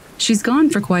 She's gone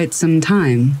for quite some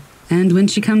time, and when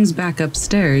she comes back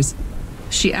upstairs,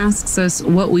 she asks us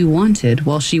what we wanted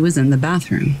while she was in the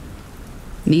bathroom.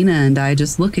 Nina and I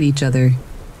just look at each other,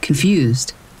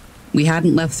 confused. We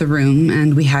hadn't left the room,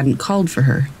 and we hadn't called for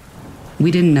her.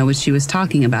 We didn't know what she was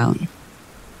talking about.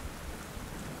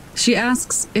 She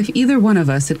asks if either one of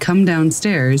us had come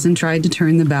downstairs and tried to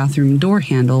turn the bathroom door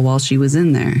handle while she was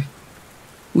in there.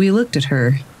 We looked at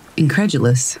her,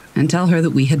 incredulous, and tell her that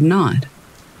we had not.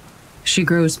 She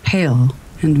grows pale,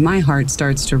 and my heart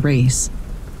starts to race.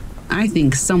 I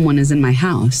think someone is in my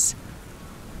house.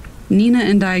 Nina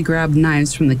and I grab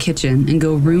knives from the kitchen and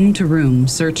go room to room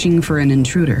searching for an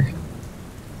intruder.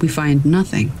 We find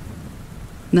nothing.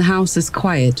 The house is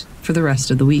quiet for the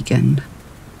rest of the weekend.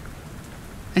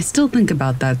 I still think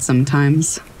about that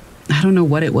sometimes. I don't know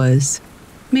what it was.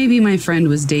 Maybe my friend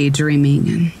was daydreaming,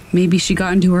 and maybe she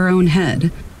got into her own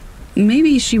head.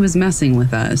 Maybe she was messing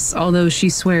with us, although she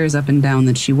swears up and down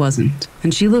that she wasn't,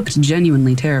 and she looked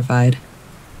genuinely terrified.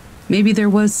 Maybe there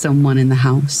was someone in the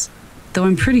house, though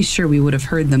I'm pretty sure we would have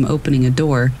heard them opening a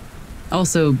door.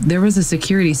 Also, there was a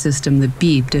security system that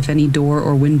beeped if any door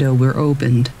or window were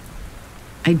opened.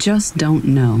 I just don't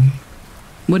know.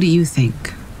 What do you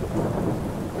think?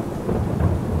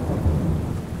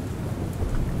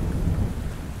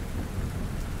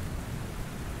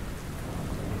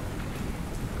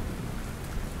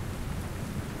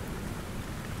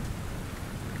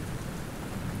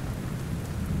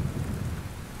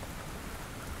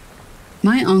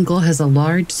 My uncle has a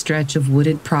large stretch of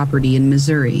wooded property in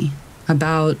Missouri,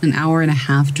 about an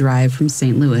hour-and-a-half drive from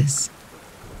St. Louis.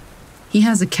 He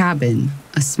has a cabin,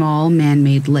 a small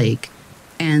man-made lake,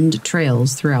 and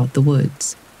trails throughout the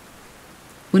woods.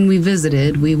 When we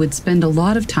visited, we would spend a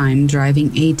lot of time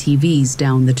driving ATVs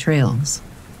down the trails.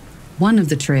 One of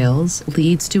the trails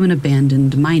leads to an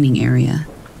abandoned mining area.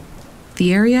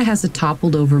 The area has a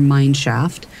toppled-over mine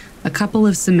shaft, a couple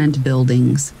of cement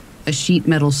buildings, a sheet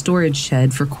metal storage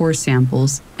shed for core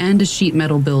samples, and a sheet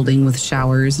metal building with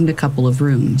showers and a couple of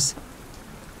rooms.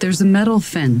 There's a metal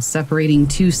fence separating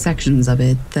two sections of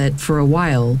it that, for a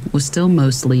while, was still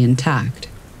mostly intact.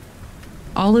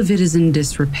 All of it is in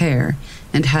disrepair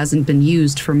and hasn't been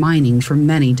used for mining for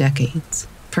many decades,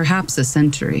 perhaps a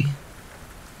century.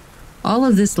 All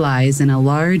of this lies in a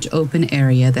large open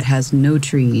area that has no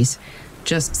trees,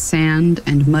 just sand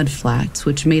and mud flats,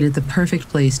 which made it the perfect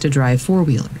place to drive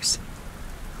four-wheelers.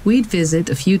 We'd visit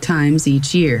a few times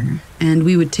each year, and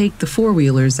we would take the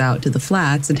four-wheelers out to the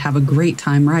flats and have a great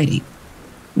time riding.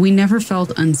 We never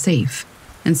felt unsafe,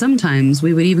 and sometimes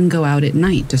we would even go out at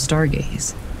night to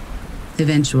stargaze.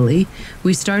 Eventually,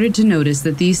 we started to notice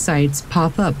that these sights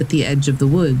pop up at the edge of the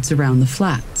woods around the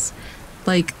flats,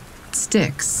 like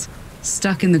sticks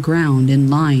stuck in the ground in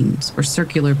lines or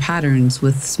circular patterns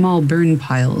with small burn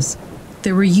piles.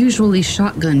 There were usually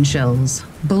shotgun shells,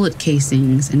 bullet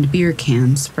casings, and beer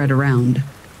cans spread around.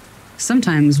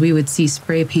 Sometimes we would see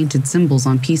spray-painted symbols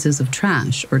on pieces of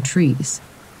trash or trees.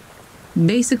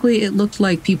 Basically, it looked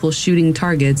like people shooting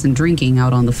targets and drinking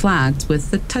out on the flats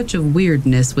with a touch of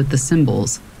weirdness with the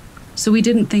symbols. So we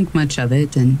didn't think much of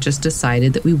it and just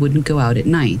decided that we wouldn't go out at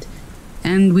night.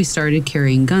 And we started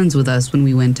carrying guns with us when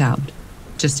we went out,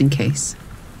 just in case.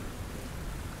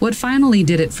 What finally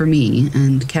did it for me,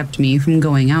 and kept me from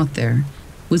going out there,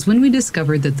 was when we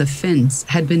discovered that the fence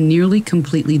had been nearly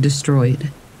completely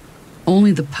destroyed.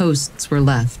 Only the posts were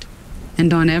left,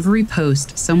 and on every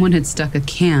post someone had stuck a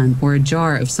can or a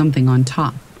jar of something on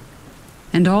top.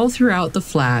 And all throughout the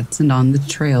flats and on the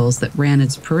trails that ran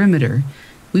its perimeter,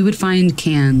 we would find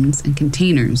cans and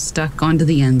containers stuck onto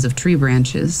the ends of tree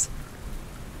branches.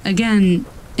 Again,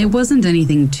 it wasn't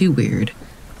anything too weird.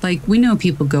 Like, we know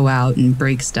people go out and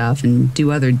break stuff and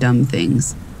do other dumb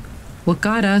things. What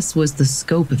got us was the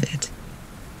scope of it.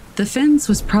 The fence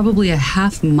was probably a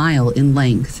half-mile in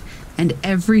length, and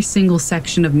every single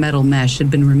section of metal mesh had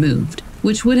been removed,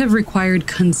 which would have required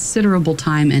considerable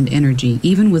time and energy,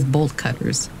 even with bolt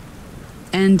cutters.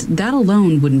 And that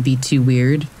alone wouldn't be too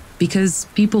weird, because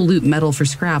people loot metal for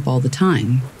scrap all the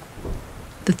time.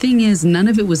 The thing is, none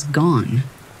of it was gone.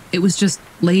 It was just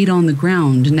laid on the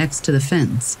ground next to the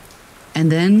fence.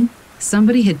 And then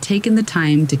somebody had taken the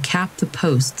time to cap the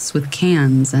posts with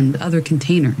cans and other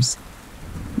containers.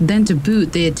 Then to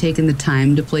boot, they had taken the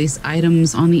time to place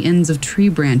items on the ends of tree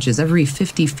branches every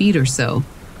 50 feet or so,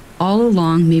 all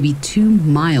along maybe 2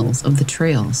 miles of the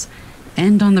trails,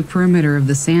 and on the perimeter of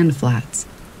the sand flats.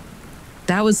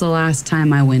 That was the last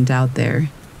time I went out there.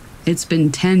 It's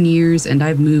been 10 years and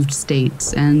I've moved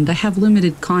states, and I have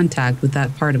limited contact with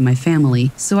that part of my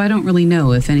family, so I don't really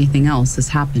know if anything else has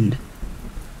happened.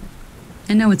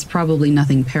 I know it's probably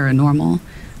nothing paranormal,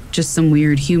 just some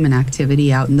weird human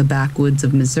activity out in the backwoods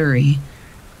of Missouri,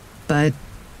 but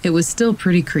it was still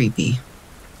pretty creepy.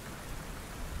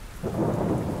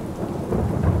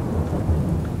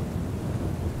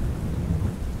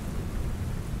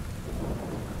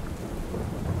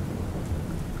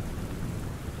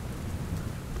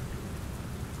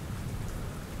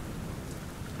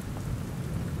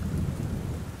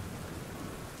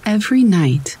 Every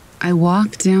night, I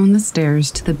walk down the stairs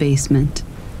to the basement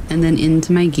and then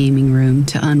into my gaming room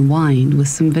to unwind with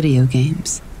some video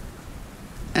games.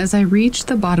 As I reach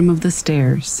the bottom of the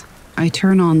stairs, I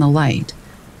turn on the light,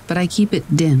 but I keep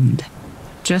it dimmed,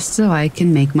 just so I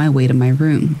can make my way to my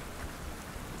room.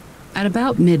 At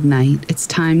about midnight, it's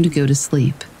time to go to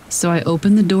sleep, so I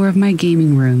open the door of my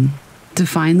gaming room to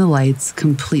find the lights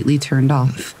completely turned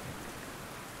off.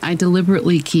 I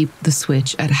deliberately keep the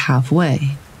switch at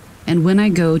halfway, and when I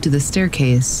go to the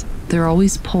staircase, they're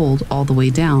always pulled all the way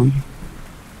down.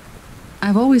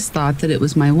 I've always thought that it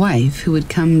was my wife who would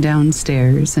come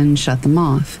downstairs and shut them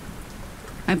off.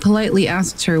 I politely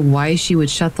asked her why she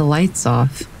would shut the lights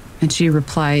off, and she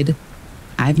replied,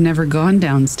 "I've never gone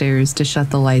downstairs to shut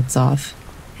the lights off,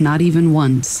 not even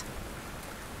once."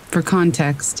 For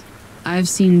context, I've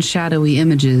seen shadowy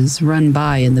images run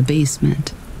by in the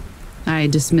basement. I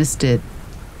dismissed it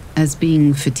as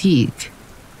being fatigue.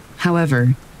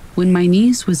 However, when my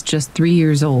niece was just 3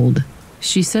 years old,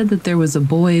 she said that there was a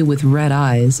boy with red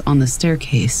eyes on the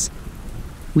staircase.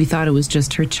 We thought it was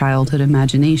just her childhood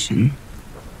imagination.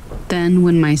 Then,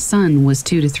 when my son was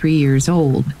 2 to 3 years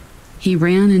old, he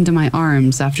ran into my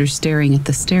arms after staring at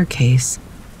the staircase.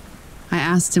 I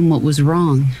asked him what was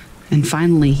wrong, and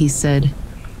finally he said,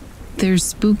 "There's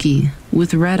Spooky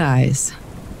with red eyes."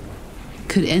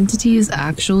 Could entities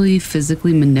actually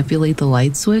physically manipulate the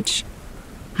light switch?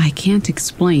 I can't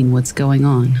explain what's going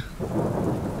on.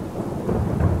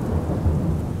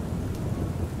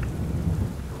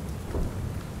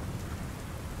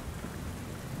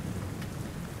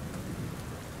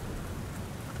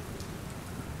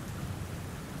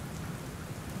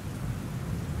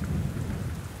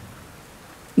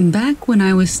 Back when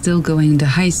I was still going to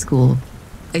high school,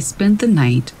 I spent the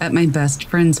night at my best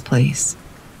friend's place.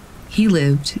 He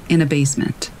lived in a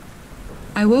basement.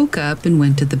 I woke up and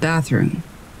went to the bathroom,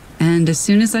 and as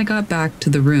soon as I got back to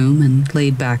the room and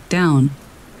laid back down,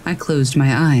 I closed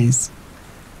my eyes.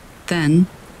 Then,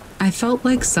 I felt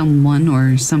like someone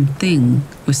or something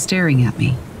was staring at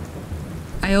me.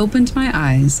 I opened my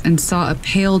eyes and saw a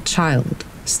pale child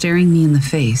staring me in the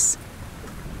face.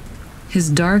 His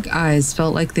dark eyes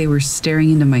felt like they were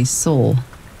staring into my soul.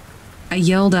 I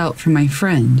yelled out for my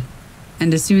friend,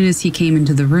 and as soon as he came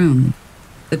into the room,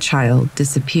 the child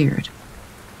disappeared.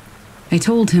 I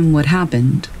told him what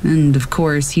happened, and of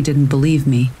course he didn't believe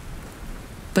me.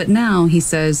 But now he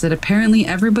says that apparently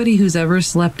everybody who's ever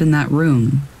slept in that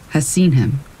room has seen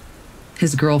him.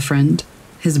 His girlfriend,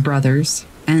 his brothers,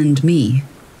 and me.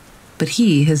 But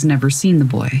he has never seen the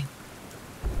boy.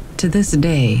 To this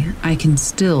day, I can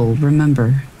still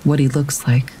remember what he looks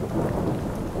like.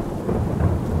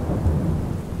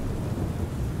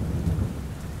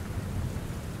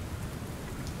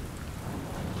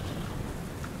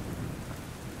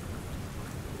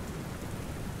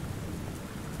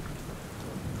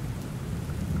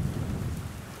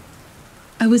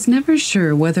 I was never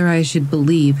sure whether I should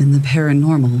believe in the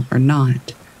paranormal or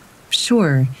not.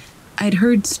 Sure, I'd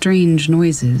heard strange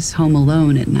noises home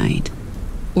alone at night,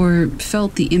 or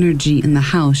felt the energy in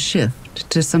the house shift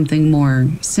to something more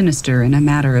sinister in a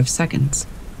matter of seconds.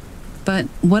 But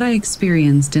what I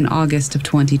experienced in August of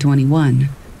 2021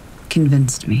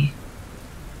 convinced me.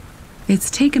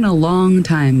 It's taken a long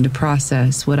time to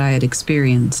process what I had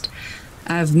experienced.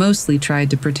 I've mostly tried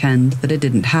to pretend that it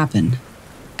didn't happen.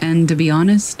 And to be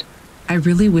honest, I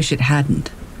really wish it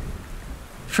hadn't.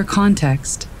 For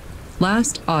context,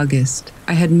 last August,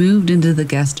 I had moved into the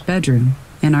guest bedroom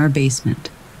in our basement.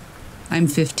 I'm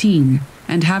 15,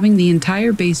 and having the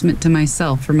entire basement to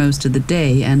myself for most of the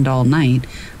day and all night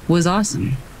was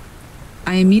awesome.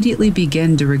 I immediately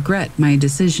began to regret my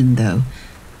decision, though,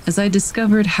 as I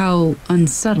discovered how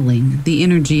unsettling the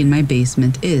energy in my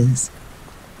basement is.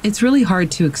 It's really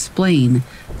hard to explain,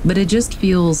 but it just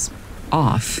feels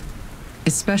off,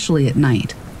 especially at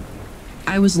night.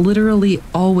 I was literally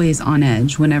always on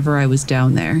edge whenever I was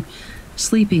down there.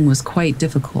 Sleeping was quite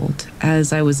difficult,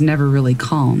 as I was never really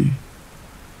calm.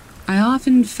 I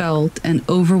often felt an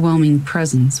overwhelming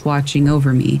presence watching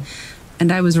over me, and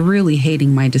I was really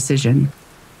hating my decision.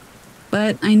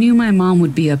 But I knew my mom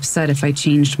would be upset if I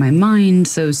changed my mind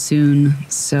so soon,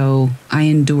 so I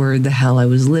endured the hell I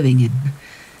was living in.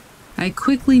 I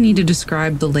quickly need to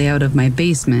describe the layout of my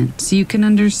basement so you can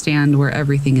understand where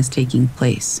everything is taking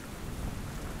place.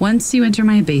 Once you enter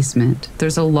my basement,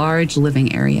 there's a large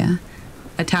living area.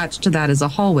 Attached to that is a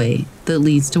hallway that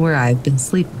leads to where I've been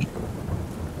sleeping.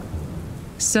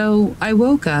 So I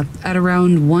woke up at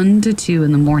around 1 to 2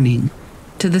 in the morning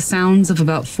to the sounds of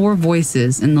about 4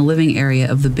 voices in the living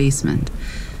area of the basement.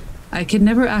 I could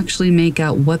never actually make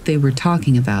out what they were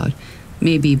talking about,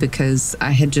 maybe because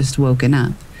I had just woken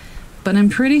up. But I'm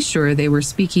pretty sure they were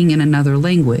speaking in another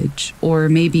language, or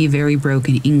maybe very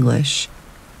broken English.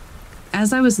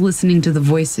 As I was listening to the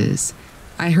voices,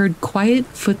 I heard quiet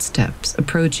footsteps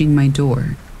approaching my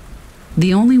door.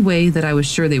 The only way that I was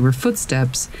sure they were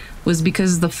footsteps was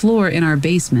because the floor in our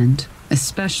basement,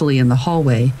 especially in the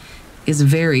hallway, is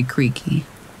very creaky.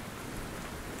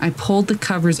 I pulled the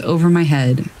covers over my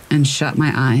head and shut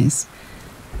my eyes.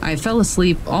 I fell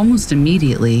asleep almost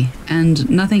immediately, and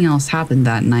nothing else happened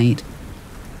that night.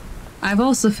 I've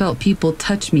also felt people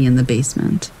touch me in the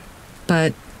basement,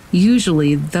 but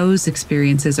usually those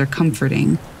experiences are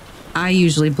comforting. I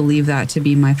usually believe that to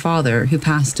be my father, who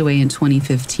passed away in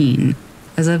 2015,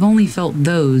 as I've only felt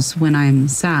those when I'm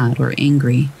sad or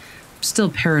angry.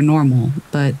 Still paranormal,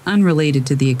 but unrelated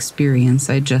to the experience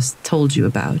I just told you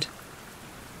about.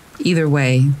 Either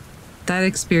way, that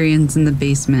experience in the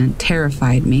basement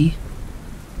terrified me,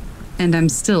 and I'm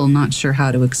still not sure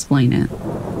how to explain it.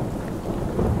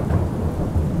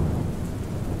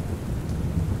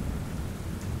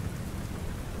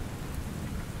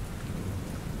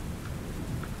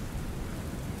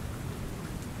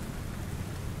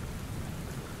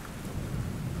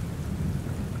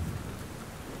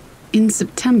 In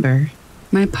September,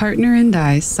 my partner and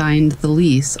I signed the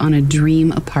lease on a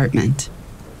dream apartment.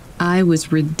 I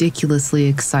was ridiculously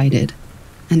excited,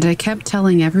 and I kept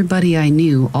telling everybody I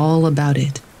knew all about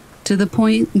it, to the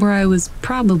point where I was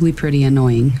probably pretty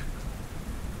annoying.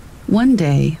 One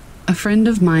day, a friend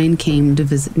of mine came to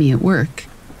visit me at work,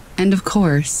 and of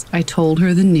course, I told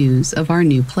her the news of our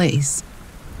new place.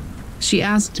 She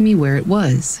asked me where it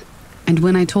was, and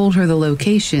when I told her the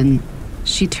location,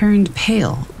 she turned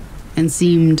pale and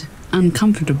seemed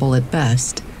uncomfortable at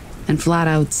best and flat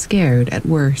out scared at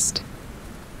worst.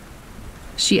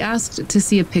 She asked to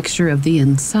see a picture of the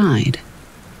inside,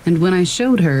 and when I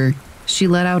showed her, she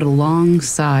let out a long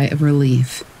sigh of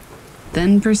relief,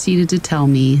 then proceeded to tell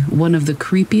me one of the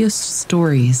creepiest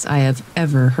stories I have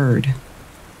ever heard.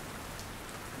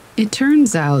 It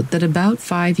turns out that about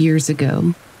 5 years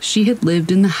ago, she had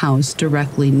lived in the house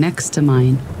directly next to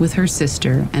mine with her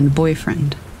sister and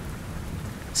boyfriend.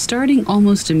 Starting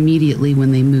almost immediately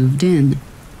when they moved in,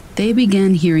 they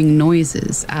began hearing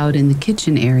noises out in the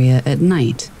kitchen area at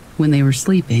night when they were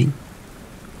sleeping,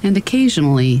 and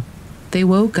occasionally they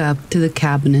woke up to the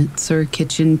cabinets or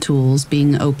kitchen tools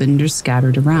being opened or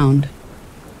scattered around.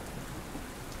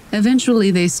 Eventually,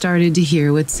 they started to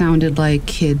hear what sounded like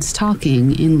kids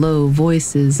talking in low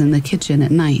voices in the kitchen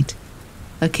at night,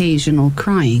 occasional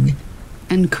crying,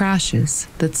 and crashes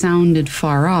that sounded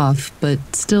far off but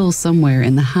still somewhere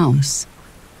in the house.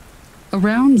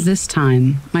 Around this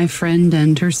time, my friend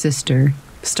and her sister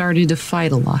started to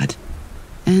fight a lot,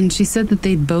 and she said that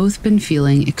they'd both been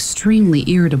feeling extremely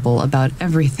irritable about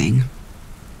everything.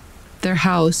 Their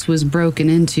house was broken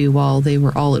into while they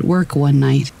were all at work one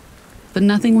night, but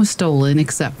nothing was stolen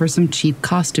except for some cheap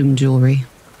costume jewelry.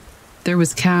 There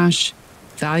was cash,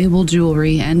 valuable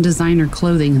jewelry, and designer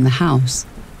clothing in the house,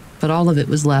 but all of it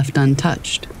was left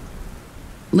untouched.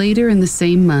 Later in the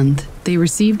same month, they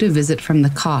received a visit from the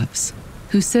cops,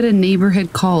 who said a neighbor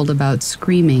had called about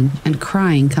screaming and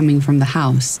crying coming from the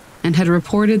house and had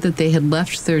reported that they had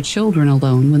left their children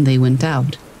alone when they went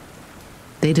out.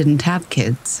 They didn't have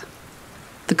kids.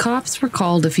 The cops were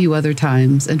called a few other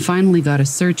times and finally got a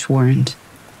search warrant.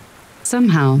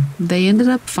 Somehow, they ended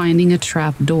up finding a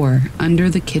trap door under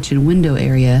the kitchen window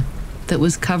area that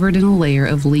was covered in a layer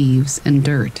of leaves and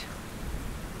dirt.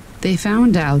 They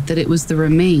found out that it was the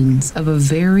remains of a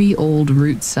very old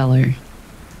root cellar.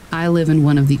 I live in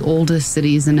one of the oldest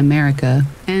cities in America,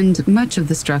 and much of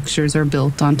the structures are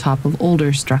built on top of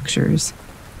older structures.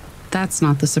 That's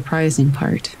not the surprising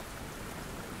part.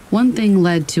 One thing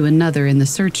led to another in the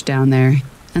search down there,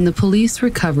 and the police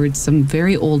recovered some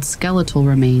very old skeletal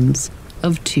remains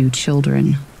of 2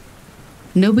 children.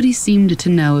 Nobody seemed to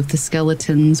know if the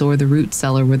skeletons or the root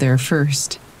cellar were there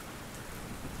first.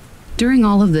 During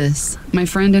all of this, my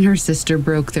friend and her sister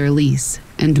broke their lease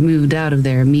and moved out of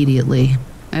there immediately,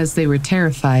 as they were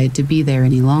terrified to be there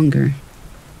any longer.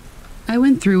 I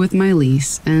went through with my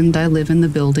lease, and I live in the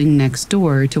building next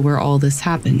door to where all this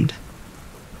happened.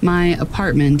 My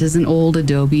apartment is an old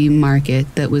adobe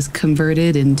market that was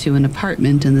converted into an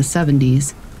apartment in the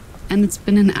 70s, and it's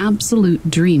been an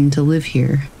absolute dream to live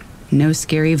here. No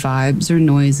scary vibes or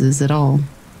noises at all.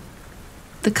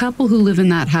 The couple who live in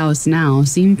that house now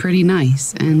seem pretty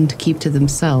nice and keep to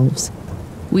themselves.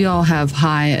 We all have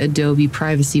high adobe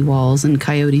privacy walls and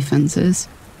coyote fences,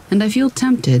 and I feel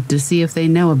tempted to see if they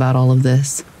know about all of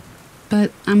this.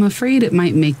 But I'm afraid it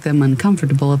might make them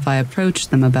uncomfortable if I approach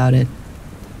them about it.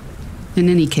 In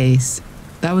any case,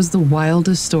 that was the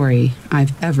wildest story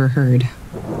I've ever heard.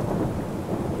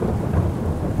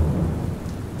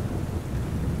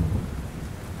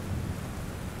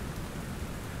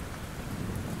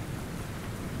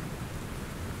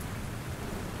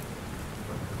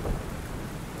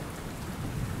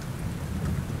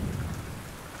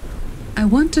 I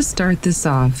want to start this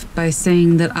off by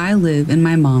saying that I live in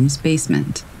my mom's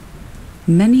basement.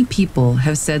 Many people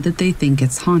have said that they think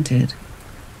it's haunted.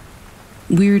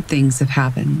 Weird things have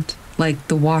happened, like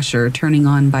the washer turning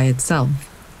on by itself,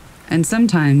 and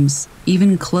sometimes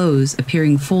even clothes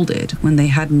appearing folded when they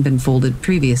hadn't been folded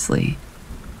previously.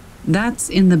 That's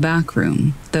in the back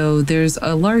room, though there's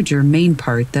a larger main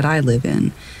part that I live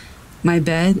in. My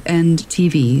bed and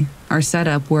TV are set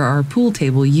up where our pool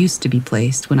table used to be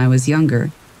placed when I was younger.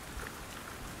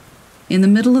 In the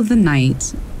middle of the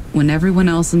night, when everyone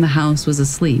else in the house was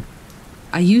asleep,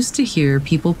 I used to hear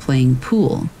people playing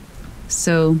pool,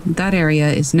 so that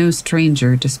area is no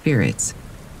stranger to spirits.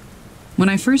 When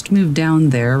I first moved down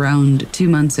there around 2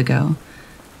 months ago,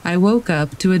 I woke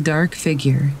up to a dark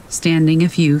figure standing a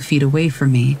few feet away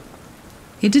from me.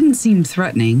 It didn't seem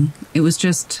threatening, it was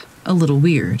just a little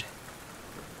weird.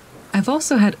 I've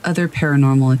also had other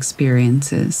paranormal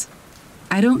experiences.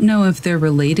 I don't know if they're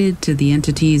related to the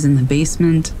entities in the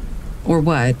basement or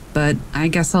what, but I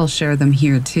guess I'll share them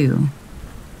here too.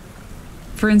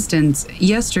 For instance,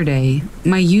 yesterday,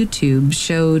 my YouTube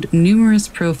showed numerous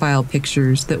profile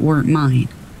pictures that weren't mine,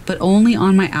 but only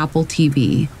on my Apple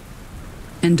TV,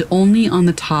 and only on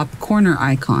the top corner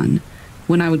icon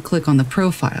when I would click on the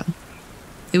profile.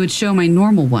 It would show my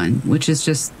normal one, which is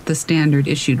just the standard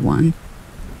issued one.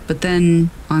 But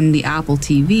then, on the Apple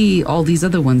TV, all these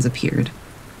other ones appeared.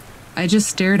 I just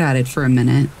stared at it for a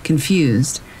minute,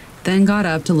 confused, then got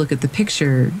up to look at the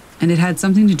picture, and it had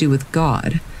something to do with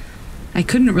God. I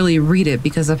couldn't really read it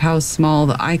because of how small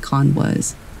the icon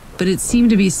was, but it seemed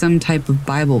to be some type of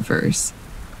Bible verse.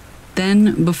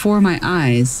 Then, before my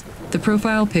eyes, the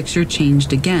profile picture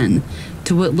changed again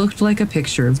to what looked like a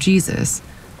picture of Jesus.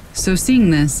 So seeing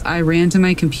this, I ran to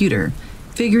my computer,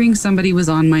 figuring somebody was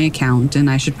on my account and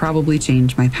I should probably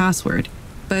change my password.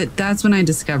 But that's when I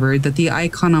discovered that the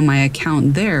icon on my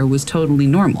account there was totally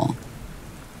normal.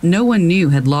 No one new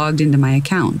had logged into my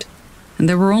account, and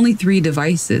there were only 3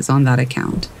 devices on that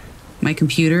account: my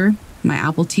computer, my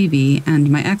Apple TV, and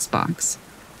my Xbox.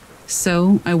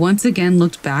 So I once again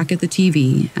looked back at the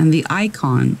TV, and the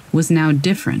icon was now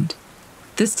different.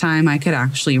 This time I could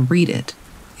actually read it.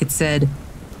 It said,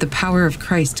 "The power of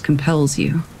Christ compels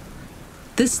you."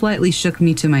 This slightly shook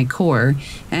me to my core,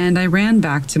 and I ran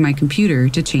back to my computer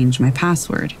to change my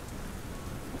password.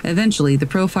 Eventually,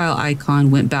 the profile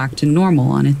icon went back to normal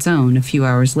on its own a few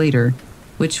hours later,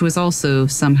 which was also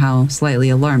somehow slightly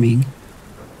alarming.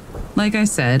 Like I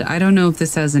said, I don't know if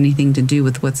this has anything to do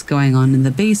with what's going on in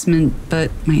the basement, but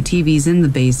my TV's in the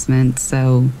basement,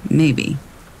 so maybe.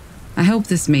 I hope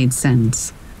this made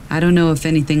sense. I don't know if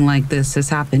anything like this has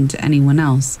happened to anyone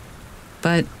else,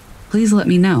 but please let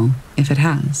me know if it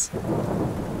has.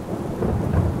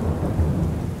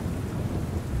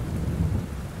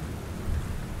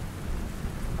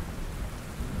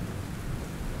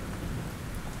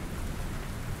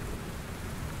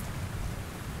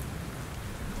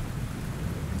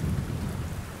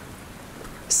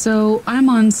 So I'm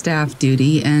on staff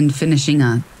duty and finishing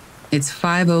up. It's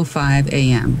 5:05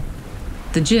 a.m.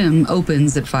 The gym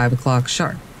opens at 5 o'clock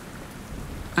sharp.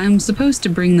 I'm supposed to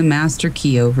bring the master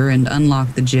key over and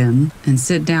unlock the gym and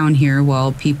sit down here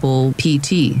while people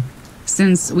PT,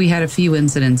 since we had a few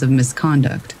incidents of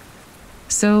misconduct.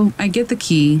 So I get the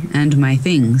key and my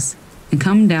things and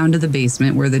come down to the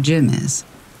basement where the gym is.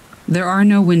 There are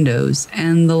no windows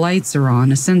and the lights are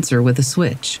on a sensor with a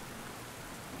switch.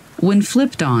 When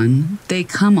flipped on, they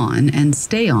come on and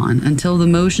stay on until the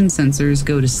motion sensors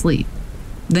go to sleep.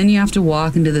 Then you have to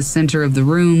walk into the center of the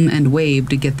room and wave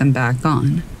to get them back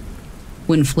on.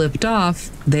 When flipped off,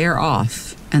 they're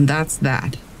off, and that's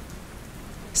that.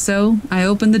 So I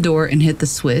open the door and hit the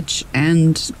switch,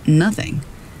 and nothing.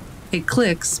 It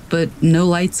clicks, but no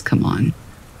lights come on.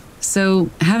 So,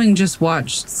 having just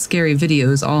watched scary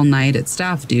videos all night at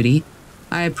staff duty,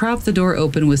 I prop the door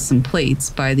open with some plates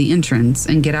by the entrance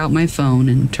and get out my phone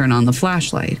and turn on the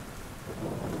flashlight.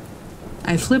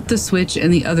 I flip the switch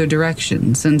in the other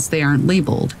direction since they aren't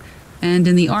labeled, and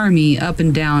in the army, up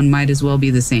and down might as well be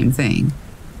the same thing.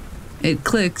 It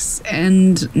clicks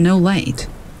and no light.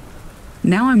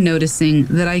 Now I'm noticing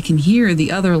that I can hear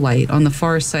the other light on the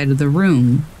far side of the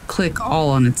room click all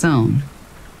on its own.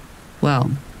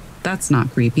 Well, that's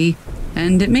not creepy,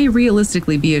 and it may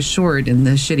realistically be a short in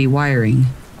the shitty wiring.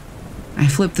 I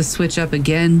flip the switch up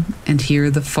again and hear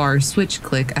the far switch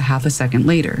click a half a second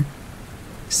later.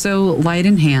 So, light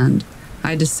in hand,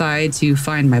 I decide to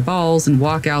find my balls and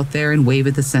walk out there and wave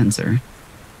at the sensor.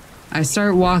 I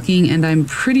start walking and I'm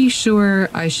pretty sure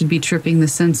I should be tripping the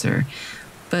sensor,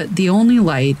 but the only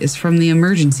light is from the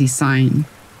emergency sign,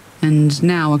 and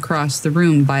now across the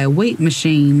room by a weight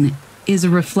machine is a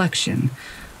reflection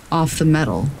off the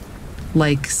metal,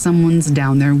 like someone's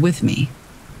down there with me.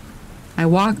 I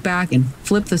walk back and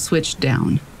flip the switch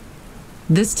down.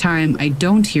 This time, I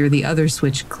don't hear the other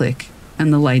switch click,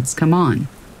 and the lights come on.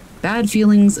 Bad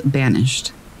feelings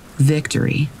banished.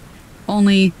 Victory.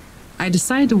 Only, I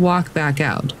decide to walk back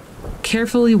out,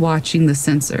 carefully watching the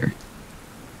sensor.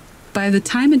 By the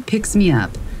time it picks me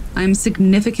up, I'm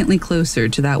significantly closer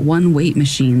to that one weight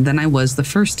machine than I was the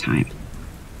first time,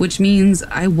 which means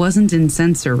I wasn't in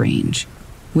sensor range,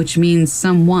 which means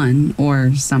someone,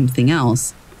 or something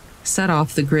else, set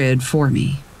off the grid for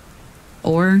me.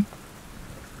 Or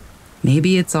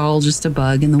maybe it's all just a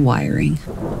bug in the wiring.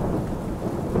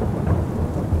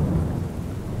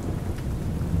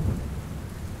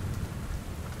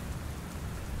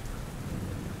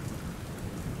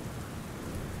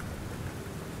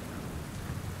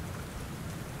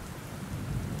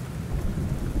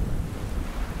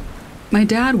 My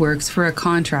dad works for a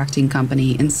contracting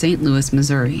company in St. Louis,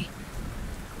 Missouri.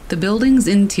 The building's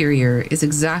interior is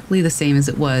exactly the same as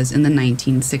it was in the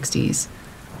 1960s.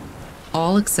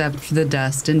 All except for the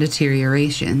dust and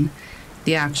deterioration.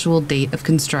 The actual date of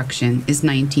construction is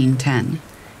 1910.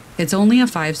 It's only a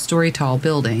 5-story tall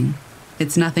building.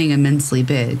 It's nothing immensely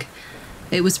big.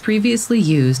 It was previously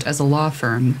used as a law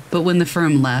firm, but when the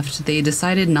firm left, they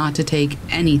decided not to take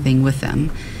anything with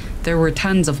them. There were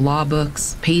tons of law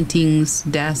books, paintings,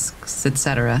 desks,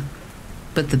 etc.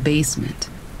 But the basement.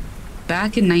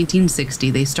 Back in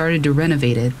 1960, they started to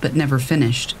renovate it, but never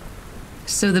finished.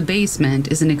 So the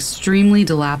basement is an extremely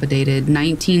dilapidated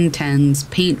 1910s,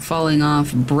 paint falling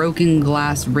off, broken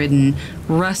glass-ridden,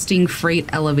 rusting freight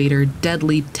elevator,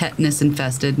 deadly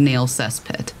tetanus-infested nail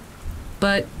cesspit.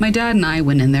 But my dad and I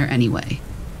went in there anyway.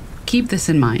 Keep this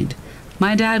in mind.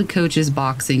 My dad coaches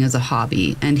boxing as a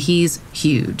hobby, and he's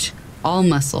huge, all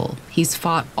muscle. He's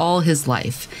fought all his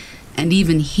life, and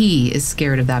even he is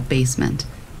scared of that basement.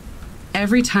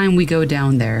 Every time we go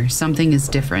down there, something is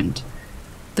different.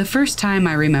 The first time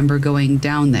I remember going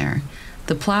down there,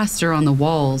 the plaster on the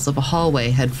walls of a hallway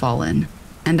had fallen,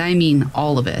 and I mean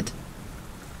all of it.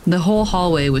 The whole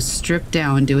hallway was stripped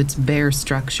down to its bare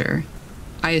structure.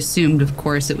 I assumed, of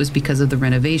course, it was because of the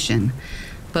renovation,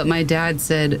 but my dad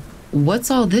said,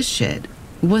 "What's all this shit?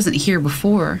 It wasn't here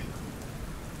before."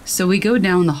 So we go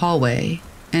down the hallway,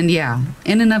 and yeah,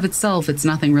 in and of itself, it's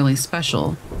nothing really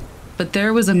special. But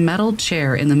there was a metal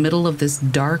chair in the middle of this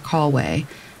dark hallway,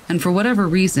 and for whatever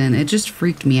reason, it just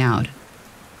freaked me out.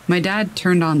 My dad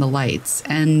turned on the lights,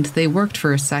 and they worked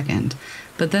for a second,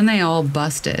 but then they all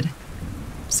busted.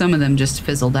 Some of them just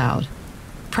fizzled out,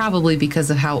 probably because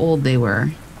of how old they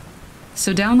were.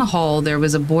 So down the hall, there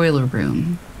was a boiler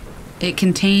room. It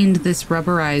contained this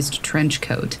rubberized trench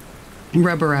coat,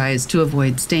 rubberized to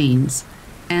avoid stains,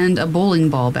 and a bowling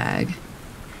ball bag.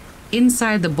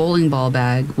 Inside the bowling ball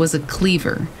bag was a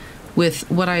cleaver with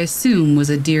what I assume was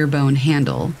a deer bone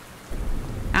handle.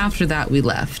 After that, we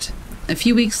left. A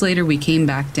few weeks later, we came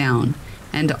back down,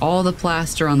 and all the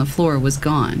plaster on the floor was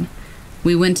gone.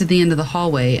 We went to the end of the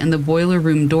hallway, and the boiler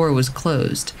room door was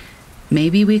closed.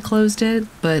 Maybe we closed it,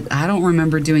 but I don't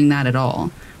remember doing that at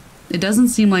all. It doesn't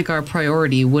seem like our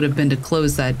priority would have been to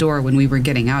close that door when we were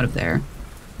getting out of there.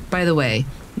 By the way,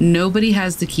 nobody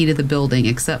has the key to the building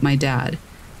except my dad.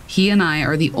 He and I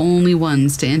are the only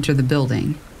ones to enter the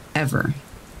building, ever.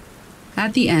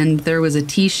 At the end, there was a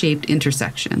T-shaped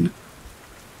intersection.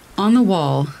 On the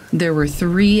wall, there were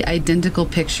 3 identical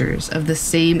pictures of the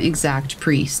same exact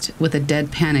priest with a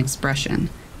deadpan expression.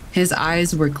 His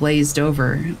eyes were glazed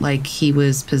over, like he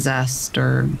was possessed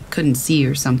or couldn't see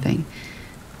or something.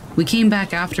 We came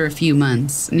back after a few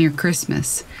months, near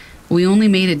Christmas. We only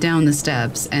made it down the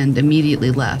steps and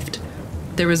immediately left.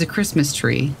 There was a Christmas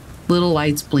tree, little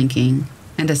lights blinking,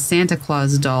 and a Santa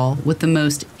Claus doll with the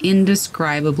most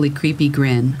indescribably creepy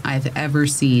grin I've ever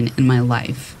seen in my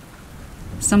life.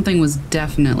 Something was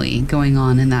definitely going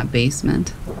on in that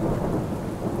basement.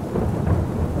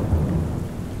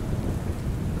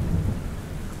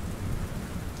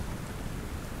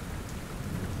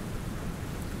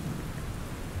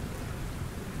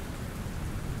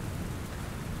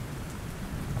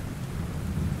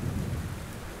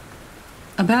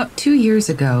 About 2 years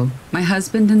ago, my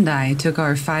husband and I took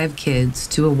our 5 kids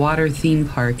to a water theme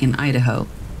park in Idaho.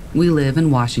 We live in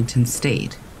Washington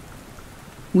State.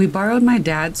 We borrowed my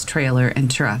dad's trailer and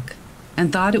truck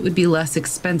and thought it would be less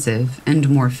expensive and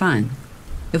more fun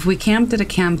if we camped at a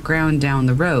campground down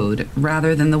the road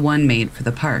rather than the one made for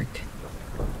the park.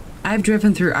 I've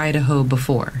driven through Idaho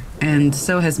before, and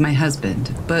so has my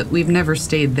husband, but we've never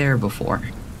stayed there before.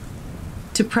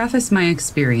 To preface my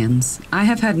experience, I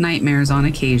have had nightmares on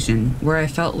occasion where I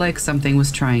felt like something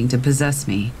was trying to possess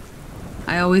me.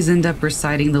 I always end up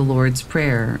reciting the Lord's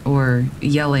Prayer or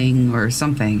yelling or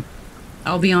something.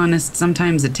 I'll be honest,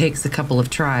 sometimes it takes a couple of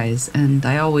tries, and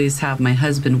I always have my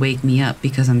husband wake me up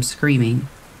because I'm screaming.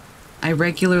 I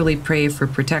regularly pray for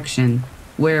protection,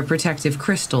 wear protective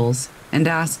crystals, and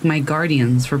ask my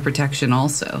guardians for protection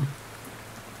also.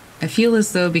 I feel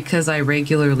as though because I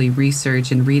regularly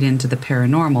research and read into the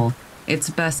paranormal, it's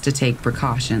best to take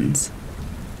precautions.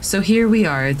 So here we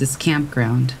are at this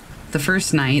campground. The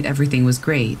first night, everything was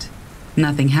great.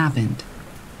 Nothing happened.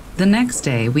 The next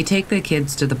day, we take the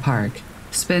kids to the park,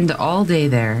 spend all day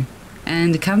there,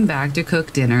 and come back to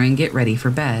cook dinner and get ready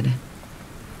for bed.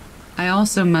 I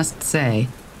also must say,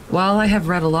 while I have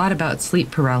read a lot about sleep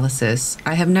paralysis,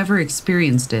 I have never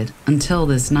experienced it until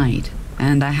this night,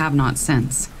 and I have not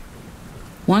since.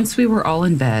 Once we were all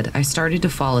in bed, I started to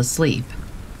fall asleep.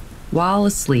 While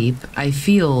asleep, I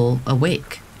feel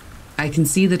awake. I can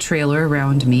see the trailer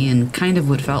around me and kind of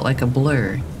what felt like a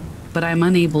blur, but I'm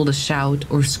unable to shout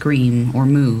or scream or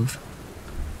move.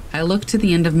 I look to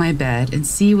the end of my bed and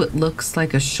see what looks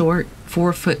like a short,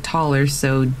 4 foot tall or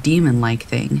so demon-like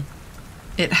thing.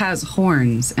 It has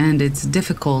horns and it's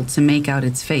difficult to make out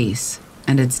its face,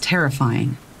 and it's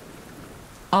terrifying.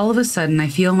 All of a sudden, I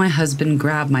feel my husband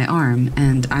grab my arm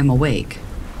and I'm awake.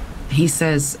 He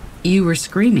says, "You were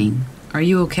screaming. Are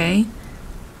you okay?"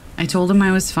 I told him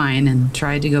I was fine and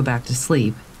tried to go back to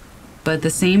sleep. But the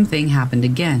same thing happened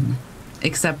again,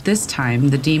 except this time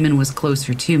the demon was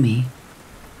closer to me.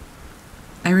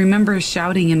 I remember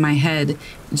shouting in my head,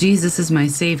 "Jesus is my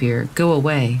savior, go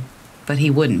away," but he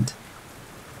wouldn't.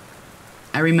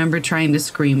 I remember trying to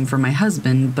scream for my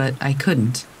husband, but I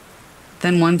couldn't.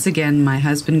 Then once again, my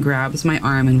husband grabs my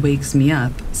arm and wakes me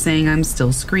up, saying I'm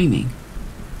still screaming.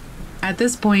 At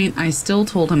this point, I still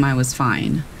told him I was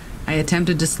fine. I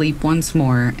attempted to sleep once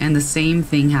more, and the same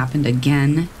thing happened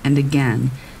again and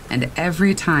again, and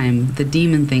every time the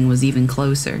demon thing was even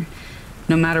closer.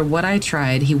 No matter what I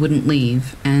tried, he wouldn't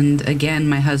leave, and again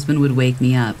my husband would wake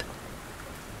me up.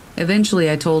 Eventually,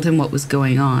 I told him what was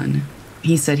going on.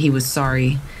 He said he was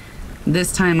sorry.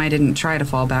 This time I didn't try to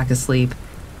fall back asleep.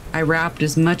 I wrapped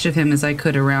as much of him as I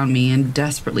could around me and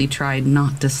desperately tried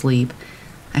not to sleep.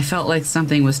 I felt like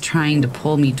something was trying to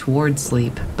pull me towards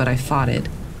sleep, but I fought it.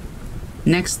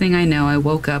 Next thing I know, I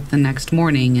woke up the next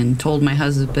morning and told my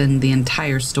husband the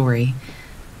entire story.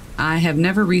 I have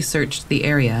never researched the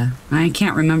area. I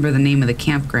can't remember the name of the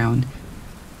campground.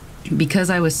 Because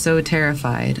I was so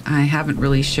terrified, I haven't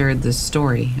really shared this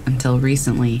story until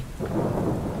recently.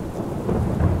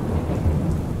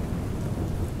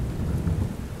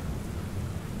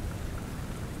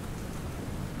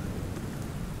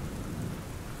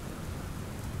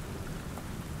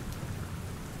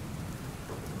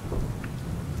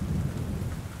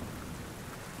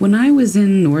 When I was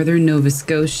in northern Nova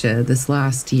Scotia this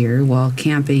last year while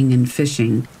camping and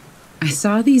fishing, I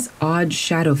saw these odd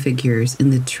shadow figures in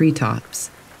the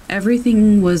treetops.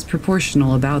 Everything was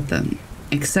proportional about them,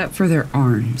 except for their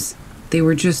arms. They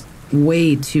were just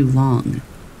way too long.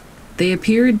 They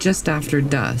appeared just after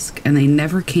dusk, and they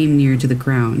never came near to the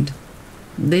ground.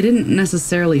 They didn't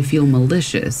necessarily feel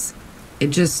malicious. It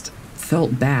just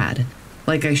felt bad.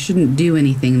 Like I shouldn't do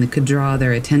anything that could draw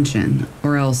their attention,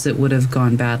 or else it would have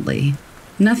gone badly.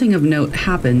 Nothing of note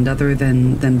happened other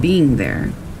than them being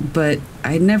there, but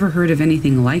I'd never heard of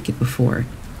anything like it before.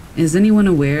 Is anyone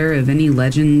aware of any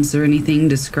legends or anything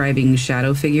describing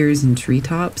shadow figures in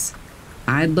treetops?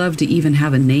 I'd love to even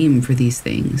have a name for these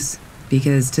things,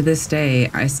 because to this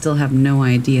day, I still have no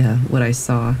idea what I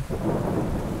saw.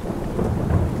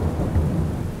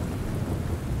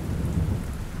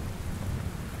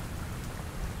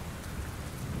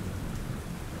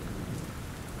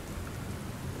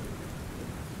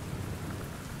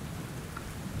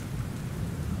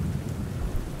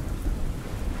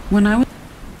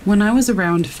 When I was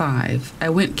around 5, I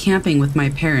went camping with my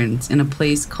parents in a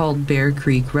place called Bear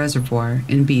Creek Reservoir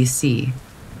in BC.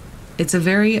 It's a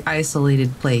very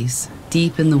isolated place,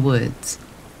 deep in the woods.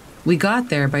 We got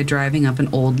there by driving up an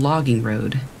old logging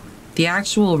road. The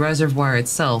actual reservoir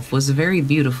itself was very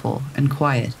beautiful and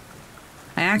quiet.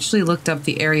 I actually looked up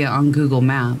the area on Google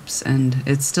Maps, and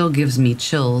it still gives me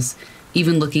chills,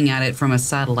 even looking at it from a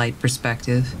satellite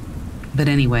perspective. But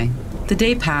anyway, the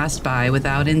day passed by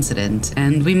without incident,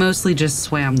 and we mostly just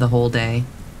swam the whole day.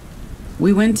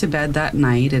 We went to bed that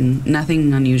night, and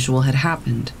nothing unusual had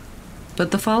happened.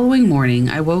 But the following morning,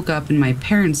 I woke up in my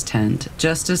parents' tent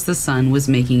just as the sun was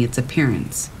making its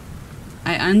appearance.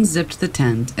 I unzipped the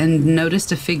tent and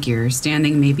noticed a figure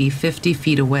standing maybe 50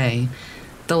 feet away.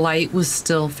 The light was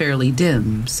still fairly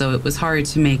dim, so it was hard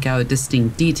to make out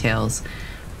distinct details,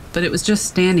 but it was just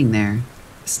standing there,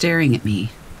 staring at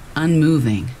me,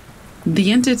 unmoving. The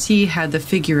entity had the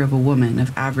figure of a woman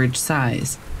of average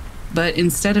size, but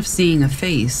instead of seeing a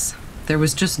face, there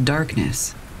was just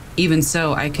darkness. Even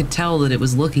so, I could tell that it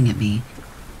was looking at me.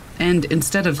 And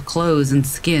instead of clothes and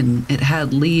skin, it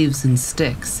had leaves and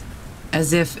sticks,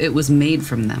 as if it was made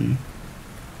from them.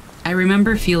 I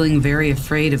remember feeling very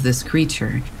afraid of this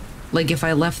creature, like if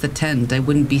I left the tent I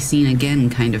wouldn't be seen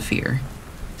again kind of fear.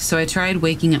 So I tried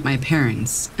waking up my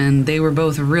parents, and they were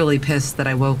both really pissed that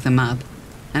I woke them up,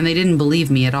 and they didn't believe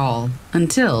me at all,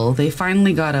 until they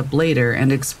finally got up later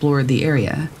and explored the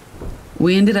area.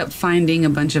 We ended up finding a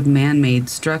bunch of man-made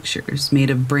structures made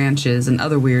of branches and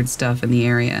other weird stuff in the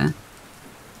area.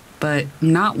 But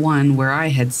not one where I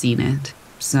had seen it,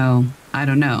 so I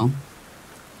don't know.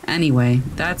 Anyway,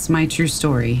 that's my true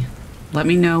story. Let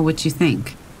me know what you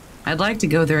think. I'd like to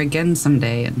go there again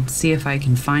someday and see if I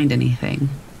can find anything.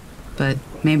 But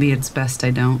maybe it's best I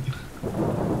don't.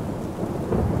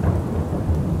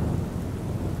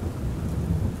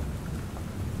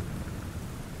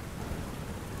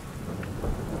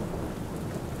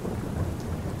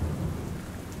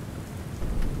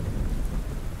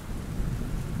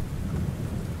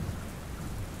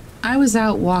 I was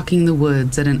out walking the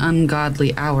woods at an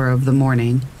ungodly hour of the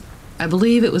morning. I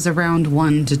believe it was around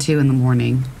 1 to 2 in the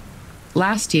morning.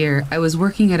 Last year, I was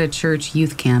working at a church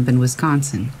youth camp in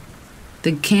Wisconsin.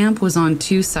 The camp was on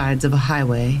 2 sides of a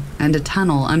highway, and a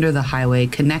tunnel under the highway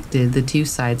connected the 2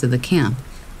 sides of the camp,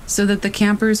 so that the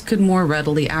campers could more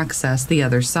readily access the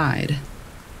other side.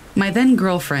 My then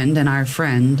girlfriend and our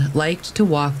friend liked to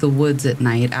walk the woods at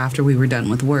night after we were done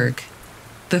with work.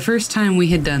 The first time we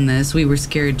had done this, we were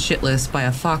scared shitless by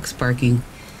a fox barking.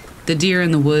 The deer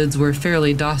in the woods were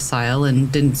fairly docile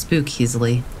and didn't spook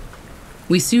easily.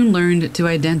 We soon learned to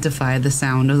identify the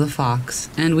sound of the fox,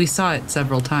 and we saw it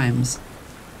several times.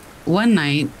 One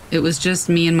night, it was just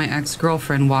me and my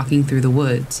ex-girlfriend walking through the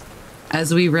woods.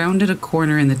 As we rounded a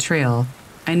corner in the trail,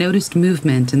 I noticed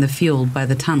movement in the field by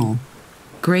the tunnel.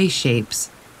 Gray shapes.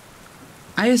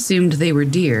 I assumed they were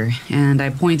deer, and I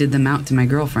pointed them out to my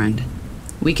girlfriend.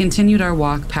 We continued our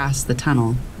walk past the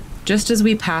tunnel. Just as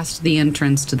we passed the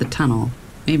entrance to the tunnel,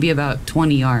 maybe about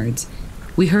 20 yards,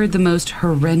 we heard the most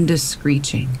horrendous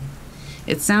screeching.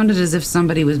 It sounded as if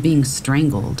somebody was being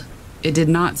strangled. It did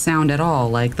not sound at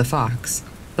all like the fox,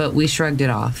 but we shrugged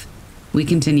it off. We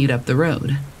continued up the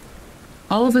road.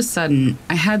 All of a sudden,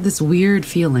 I had this weird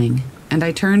feeling, and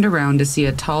I turned around to see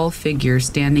a tall figure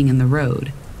standing in the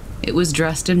road. It was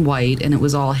dressed in white, and it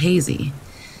was all hazy.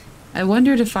 I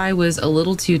wondered if I was a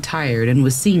little too tired and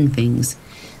was seeing things,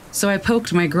 so I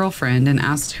poked my girlfriend and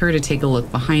asked her to take a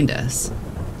look behind us.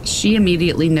 She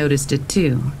immediately noticed it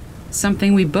too.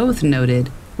 Something we both noted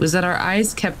was that our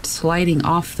eyes kept sliding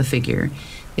off the figure.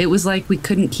 It was like we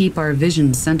couldn't keep our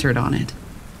vision centered on it.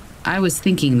 I was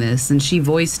thinking this, and she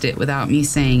voiced it without me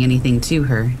saying anything to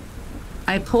her.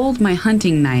 I pulled my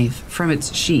hunting knife from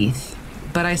its sheath,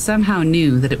 but I somehow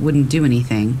knew that it wouldn't do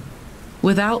anything.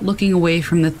 Without looking away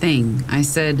from the thing, I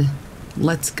said,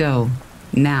 "Let's go,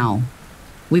 now."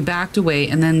 We backed away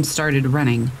and then started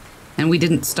running, and we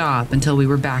didn't stop until we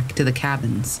were back to the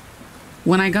cabins.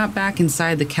 When I got back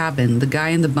inside the cabin, the guy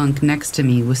in the bunk next to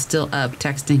me was still up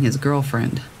texting his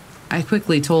girlfriend. I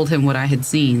quickly told him what I had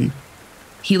seen.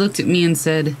 He looked at me and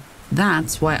said,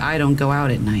 "That's why I don't go out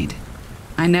at night."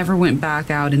 I never went back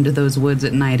out into those woods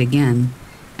at night again.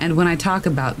 And when I talk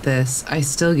about this, I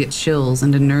still get chills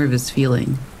and a nervous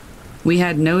feeling. We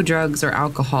had no drugs or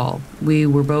alcohol. We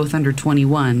were both under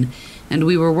 21, and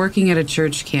we were working at a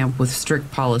church camp with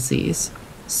strict policies.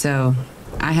 So,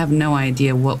 I have no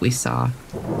idea what we saw.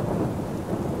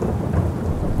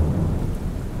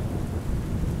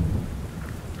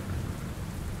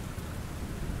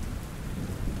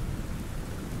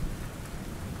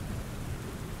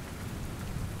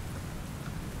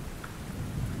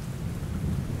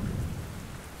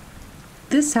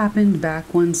 This happened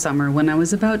back one summer when I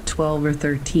was about 12 or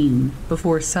 13,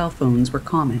 before cell phones were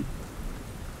common.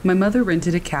 My mother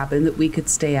rented a cabin that we could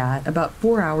stay at about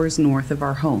 4 hours north of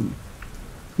our home.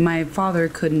 My father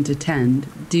couldn't attend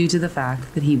due to the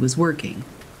fact that he was working,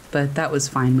 but that was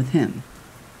fine with him.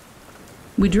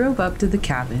 We drove up to the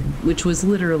cabin, which was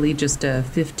literally just a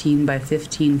 15 by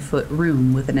 15 foot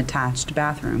room with an attached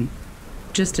bathroom,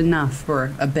 just enough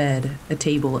for a bed, a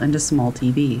table, and a small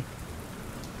TV.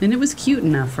 And it was cute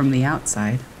enough from the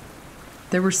outside.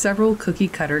 There were several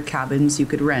cookie-cutter cabins you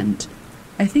could rent,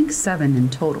 I think 7 in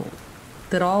total,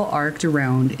 that all arced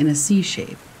around in a C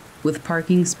shape, with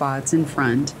parking spots in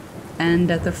front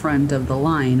and at the front of the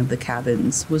line of the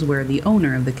cabins was where the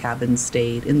owner of the cabin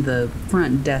stayed, in the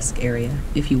front desk area,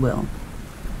 if you will.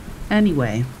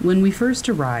 Anyway, when we first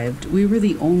arrived, we were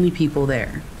the only people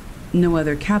there. No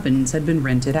other cabins had been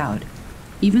rented out,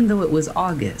 even though it was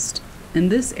August,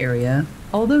 and this area,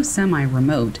 although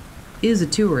semi-remote, is a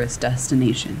tourist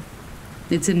destination.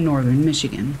 It's in northern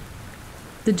Michigan.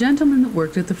 The gentleman that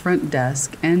worked at the front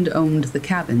desk and owned the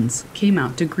cabins came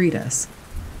out to greet us.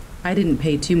 I didn't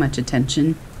pay too much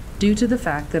attention, due to the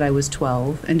fact that I was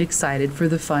 12 and excited for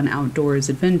the fun outdoors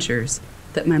adventures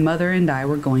that my mother and I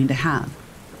were going to have.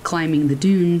 Climbing the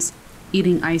dunes,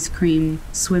 eating ice cream,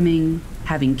 swimming,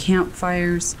 having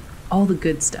campfires, all the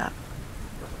good stuff.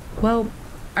 Well,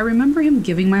 I remember him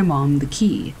giving my mom the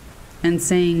key and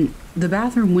saying, "The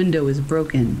bathroom window is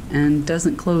broken and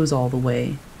doesn't close all the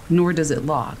way, nor does it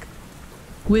lock."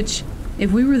 Which,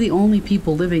 if we were the only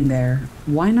people living there,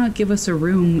 why not give us a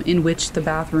room in which the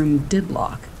bathroom did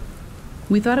lock?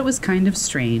 We thought it was kind of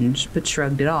strange, but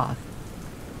shrugged it off.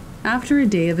 After a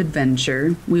day of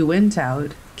adventure, we went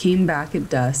out, came back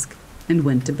at dusk, and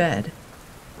went to bed.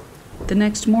 The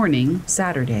next morning,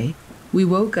 Saturday, we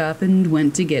woke up and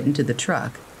went to get into the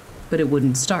truck, but it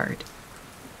wouldn't start.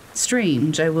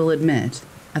 Strange, I will admit.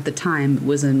 At the time, it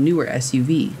was a newer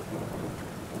SUV.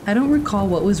 I don't recall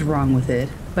what was wrong with it,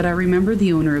 but I remember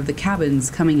the owner of the cabins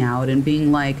coming out and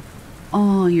being like,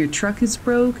 "Oh, your truck is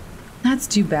broke? That's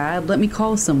too bad, let me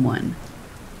call someone."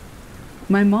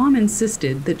 My mom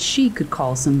insisted that she could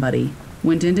call somebody,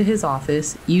 went into his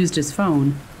office, used his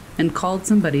phone, and called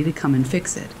somebody to come and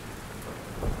fix it.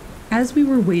 As we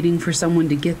were waiting for someone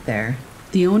to get there,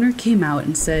 the owner came out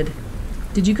and said,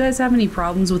 "Did you guys have any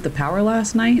problems with the power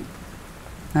last night?"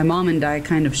 My mom and I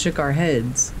kind of shook our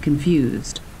heads,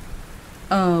 confused.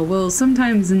 "Oh, well,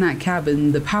 sometimes in that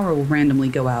cabin the power will randomly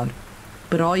go out,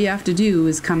 but all you have to do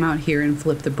is come out here and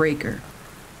flip the breaker."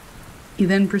 He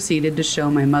then proceeded to show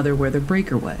my mother where the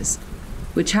breaker was,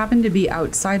 which happened to be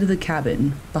outside of the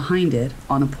cabin, behind it,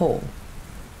 on a pole.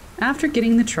 After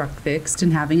getting the truck fixed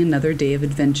and having another day of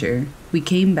adventure, we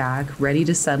came back ready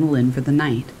to settle in for the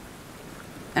night.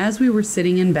 As we were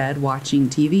sitting in bed watching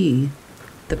TV,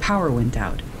 the power went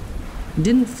out. It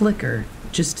didn't flicker,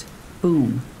 just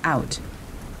boom, out.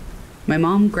 My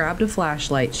mom grabbed a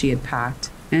flashlight she had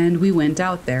packed, and we went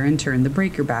out there and turned the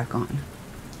breaker back on.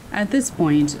 At this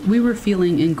point, we were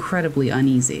feeling incredibly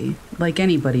uneasy, like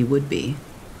anybody would be.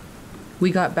 We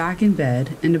got back in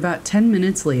bed, and about 10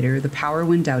 minutes later, the power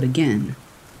went out again.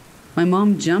 My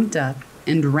mom jumped up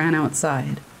and ran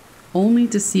outside, only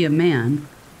to see a man,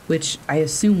 which I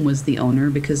assume was the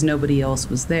owner because nobody else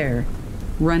was there,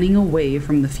 running away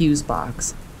from the fuse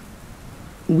box.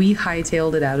 We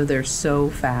hightailed it out of there so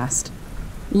fast.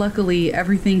 Luckily,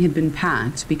 everything had been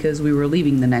packed because we were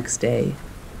leaving the next day,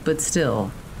 but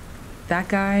still, that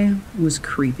guy was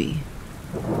creepy.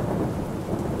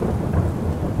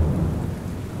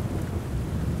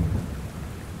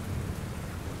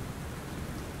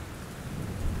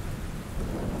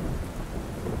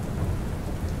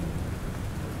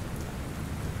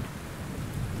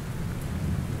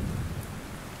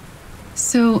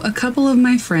 So, a couple of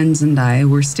my friends and I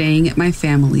were staying at my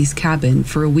family's cabin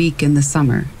for a week in the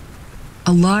summer.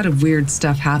 A lot of weird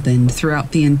stuff happened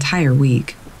throughout the entire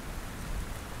week.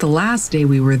 The last day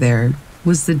we were there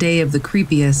was the day of the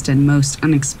creepiest and most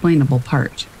unexplainable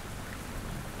part.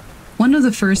 One of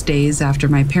the first days after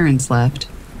my parents left,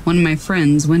 one of my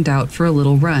friends went out for a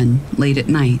little run late at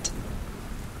night.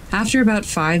 After about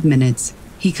 5 minutes,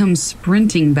 he comes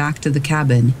sprinting back to the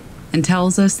cabin and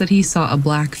tells us that he saw a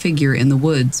black figure in the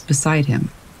woods beside him.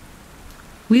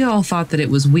 We all thought that it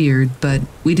was weird, but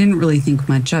we didn't really think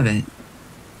much of it.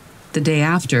 The day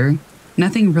after,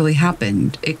 nothing really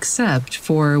happened, except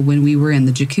for when we were in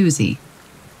the jacuzzi.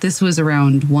 This was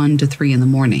around 1 to 3 in the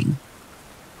morning.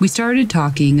 We started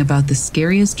talking about the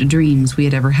scariest dreams we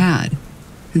had ever had,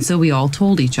 and so we all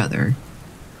told each other.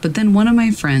 But then one of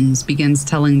my friends begins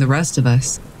telling the rest of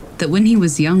us that when he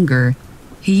was younger,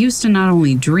 he used to not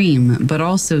only dream, but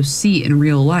also see in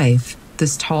real life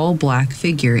this tall black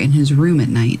figure in his room at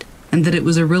night, and that it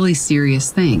was a really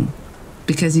serious thing,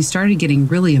 because he started getting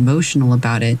really emotional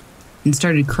about it and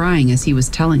started crying as he was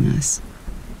telling us.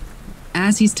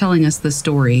 As he's telling us the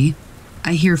story,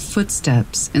 I hear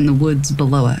footsteps in the woods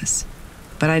below us,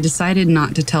 but I decided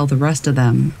not to tell the rest of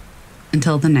them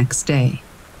until the next day.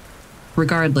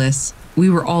 Regardless,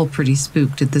 we were all pretty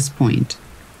spooked at this point.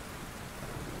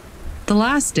 The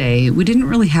last day, we didn't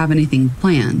really have anything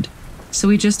planned, so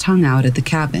we just hung out at the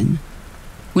cabin.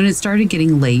 When it started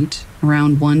getting late,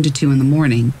 around 1 to 2 in the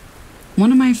morning,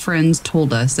 one of my friends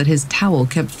told us that his towel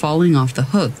kept falling off the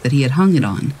hook that he had hung it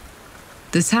on.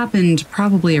 This happened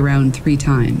probably around 3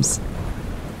 times.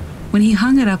 When he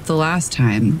hung it up the last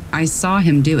time, I saw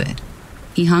him do it.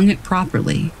 He hung it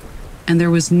properly, and there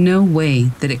was no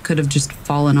way that it could have just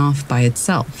fallen off by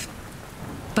itself.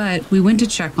 But we went to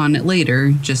check on it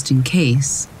later, just in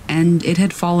case, and it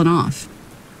had fallen off.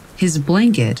 His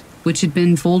blanket, which had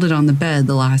been folded on the bed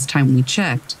the last time we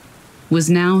checked, was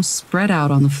now spread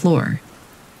out on the floor.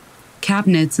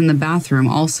 Cabinets in the bathroom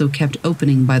also kept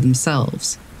opening by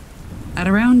themselves. At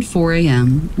around 4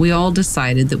 a.m., we all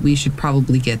decided that we should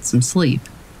probably get some sleep,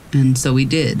 and so we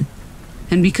did.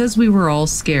 And because we were all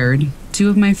scared, 2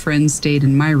 of my friends stayed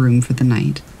in my room for the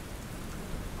night.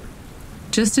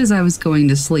 Just as I was going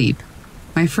to sleep,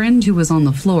 my friend who was on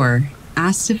the floor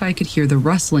asked if I could hear the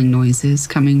rustling noises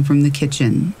coming from the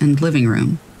kitchen and living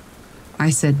room. I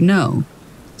said no,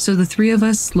 so the 3 of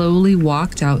us slowly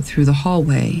walked out through the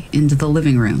hallway into the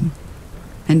living room.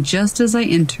 And just as I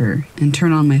enter and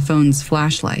turn on my phone's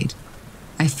flashlight,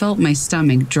 I felt my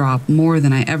stomach drop more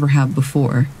than I ever have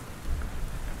before.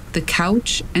 The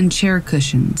couch and chair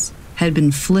cushions had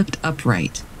been flipped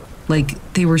upright,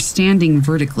 like they were standing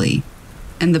vertically,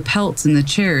 and the pelts in the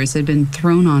chairs had been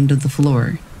thrown onto the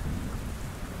floor.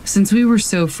 Since we were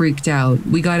so freaked out,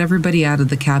 we got everybody out of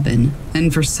the cabin,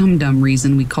 and for some dumb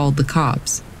reason we called the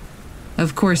cops.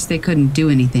 Of course, they couldn't do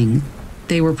anything.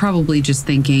 They were probably just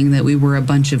thinking that we were a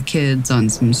bunch of kids on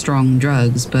some strong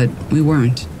drugs, but we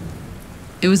weren't.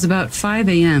 It was about 5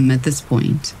 a.m. at this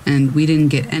point, and we didn't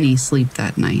get any sleep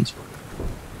that night.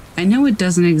 I know it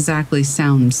doesn't exactly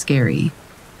sound scary,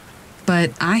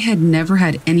 but I had never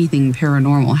had anything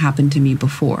paranormal happen to me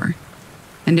before,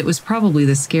 and it was probably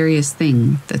the scariest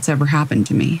thing that's ever happened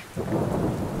to me.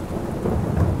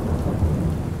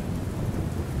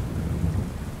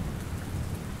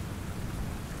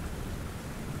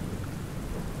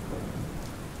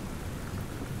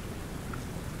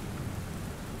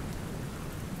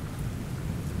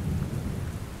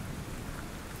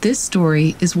 This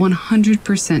story is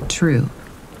 100% true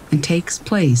and takes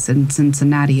place in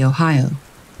Cincinnati, Ohio,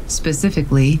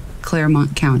 specifically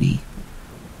Claremont County.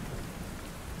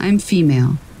 I'm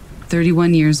female,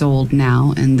 31 years old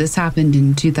now, and this happened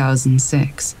in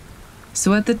 2006.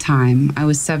 So at the time, I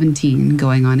was 17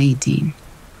 going on 18.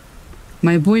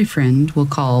 My boyfriend we'll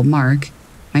call Mark,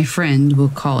 my friend we'll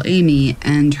call Amy,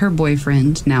 and her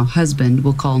boyfriend, now husband,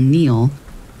 we'll call Neil,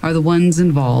 are the ones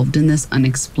involved in this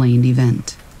unexplained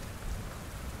event.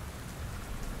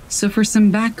 So for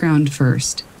some background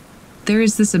first, there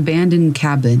is this abandoned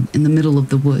cabin in the middle of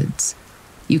the woods.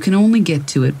 You can only get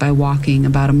to it by walking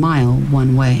about a mile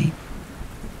one way.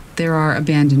 There are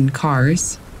abandoned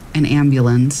cars, an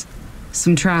ambulance,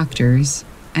 some tractors,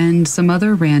 and some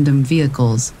other random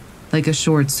vehicles, like a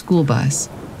short school bus,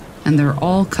 and they're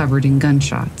all covered in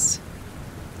gunshots.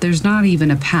 There's not even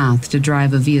a path to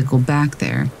drive a vehicle back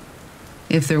there.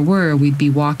 If there were, we'd be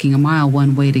walking a mile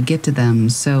one way to get to them,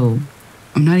 so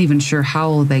I'm not even sure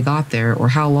how they got there or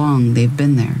how long they've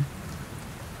been there.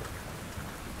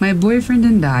 My boyfriend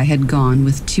and I had gone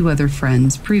with 2 other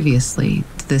friends previously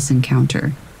to this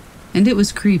encounter, and it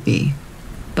was creepy,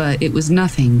 but it was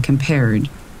nothing compared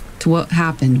to what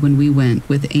happened when we went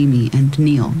with Amy and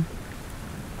Neil.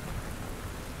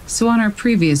 So on our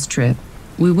previous trip,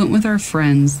 we went with our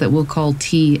friends that we'll call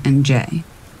T and J.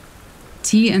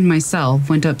 T and myself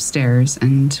went upstairs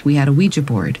and we had a Ouija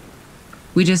board.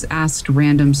 We just asked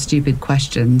random stupid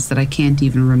questions that I can't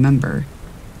even remember.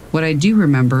 What I do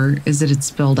remember is that it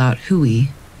spelled out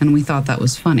hooey, and we thought that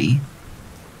was funny.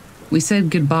 We said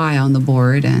goodbye on the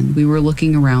board and we were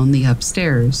looking around the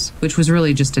upstairs, which was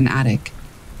really just an attic.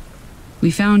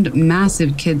 We found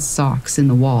massive kids' socks in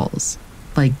the walls,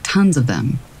 like tons of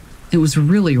them. It was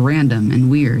really random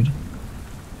and weird.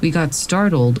 We got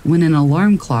startled when an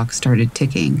alarm clock started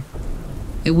ticking.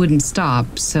 It wouldn't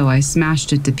stop, so I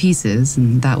smashed it to pieces,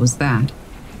 and that was that.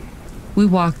 We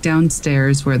walked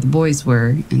downstairs where the boys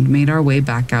were and made our way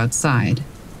back outside.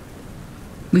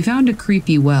 We found a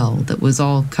creepy well that was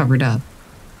all covered up.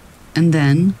 And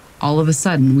then, all of a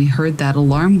sudden, we heard that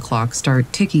alarm clock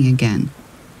start ticking again.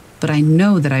 But I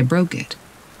know that I broke it,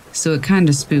 so it kind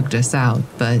of spooked us out,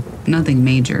 but nothing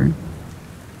major.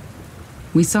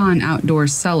 We saw an outdoor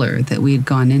cellar that we had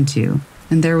gone into,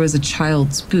 and there was a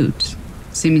child's boot,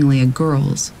 seemingly a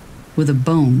girl's, with a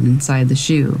bone inside the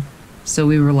shoe. So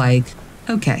we were like,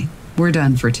 okay, we're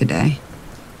done for today.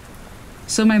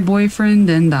 So my boyfriend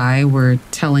and I were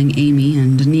telling Amy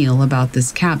and Neil about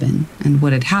this cabin and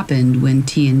what had happened when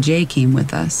T and J came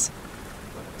with us.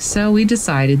 So we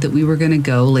decided that we were going to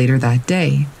go later that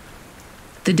day.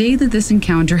 The day that this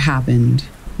encounter happened,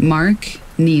 Mark,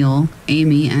 Neil,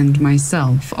 Amy, and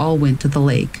myself all went to the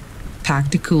lake.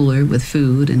 packed a cooler with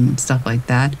food and stuff like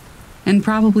that, and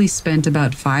probably spent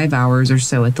about 5 hours or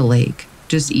so at the lake,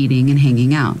 just eating and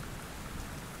hanging out.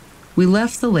 We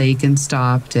left the lake and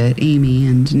stopped at Amy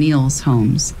and Neil's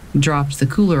homes, dropped the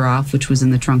cooler off, which was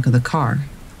in the trunk of the car,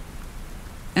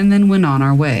 and then went on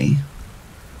our way.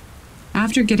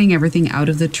 After getting everything out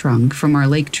of the trunk from our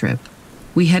lake trip,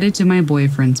 we headed to my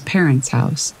boyfriend's parents'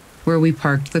 house, where we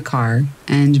parked the car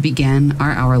and began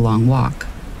our hour-long walk.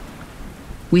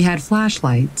 We had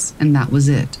flashlights, and that was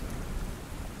it.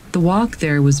 The walk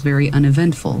there was very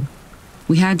uneventful.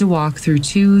 We had to walk through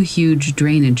 2 huge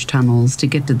drainage tunnels to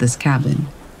get to this cabin.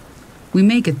 We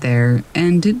make it there,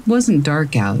 and it wasn't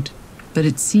dark out, but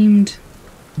it seemed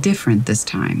different this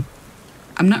time.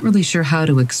 I'm not really sure how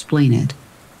to explain it,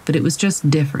 but it was just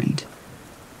different.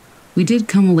 We did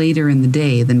come later in the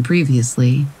day than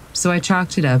previously, so I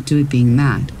chalked it up to it being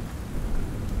that.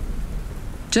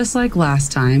 Just like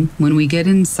last time, when we get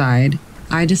inside,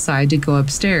 I decide to go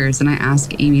upstairs and I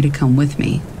ask Amy to come with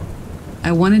me.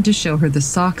 I wanted to show her the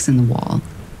socks in the wall,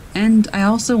 and I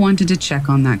also wanted to check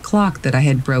on that clock that I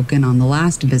had broken on the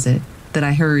last visit that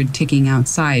I heard ticking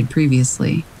outside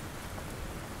previously.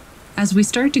 As we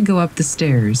start to go up the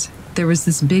stairs, there was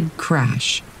this big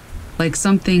crash, like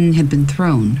something had been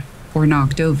thrown or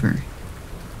knocked over.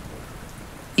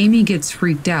 Amy gets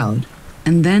freaked out,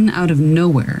 and then out of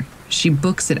nowhere, she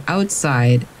books it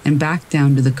outside and back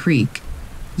down to the creek,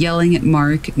 yelling at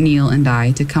Mark, Neil, and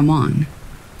I to come on.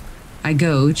 I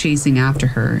go chasing after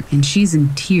her, and she's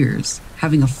in tears,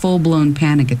 having a full-blown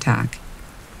panic attack.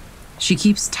 She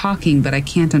keeps talking, but I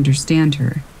can't understand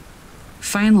her.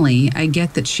 Finally, I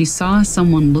get that she saw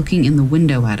someone looking in the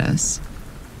window at us.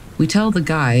 We tell the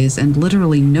guys, and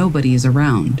literally nobody is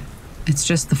around. It's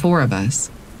just the 4 of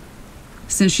us.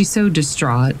 Since she's so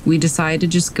distraught, we decide to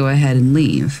just go ahead and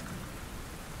leave.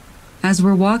 As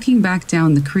we're walking back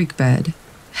down the creek bed,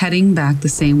 heading back the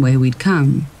same way we'd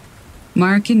come,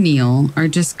 Mark and Neil are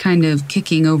just kind of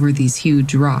kicking over these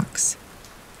huge rocks.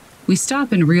 We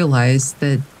stop and realize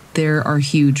that there are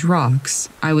huge rocks,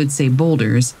 I would say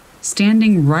boulders,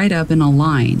 standing right up in a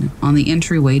line on the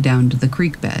entryway down to the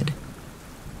creek bed.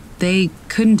 They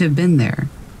couldn't have been there,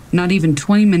 not even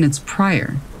 20 minutes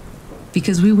prior,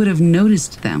 because we would have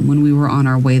noticed them when we were on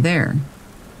our way there.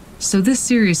 So this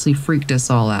seriously freaked us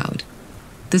all out.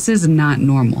 This is not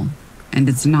normal, and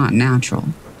it's not natural.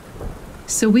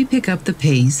 So we pick up the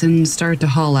pace and start to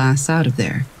haul ass out of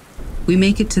there. We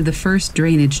make it to the first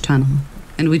drainage tunnel,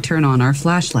 and we turn on our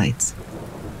flashlights.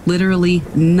 Literally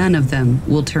none of them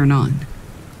will turn on.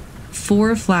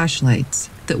 4 flashlights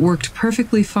that worked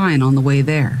perfectly fine on the way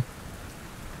there.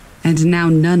 And now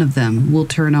none of them will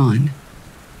turn on.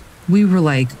 We were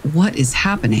like, what is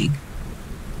happening?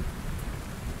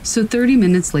 So 30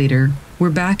 minutes later, we're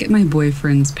back at my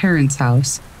boyfriend's parents'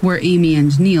 house, where Amy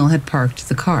and Neil had parked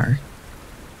the car.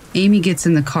 Amy gets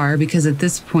in the car because at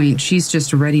this point she's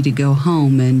just ready to go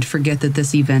home and forget that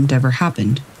this event ever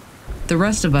happened. The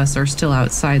rest of us are still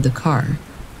outside the car.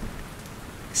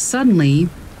 Suddenly,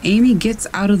 Amy gets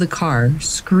out of the car,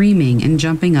 screaming and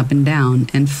jumping up and down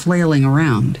and flailing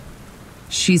around.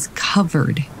 She's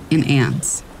covered in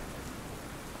ants.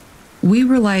 We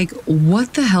were like,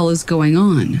 what the hell is going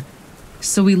on?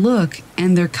 So we look,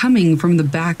 and they're coming from the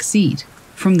back seat,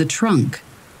 from the trunk.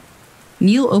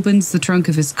 Neil opens the trunk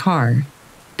of his car,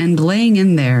 and laying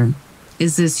in there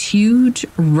is this huge,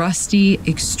 rusty,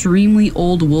 extremely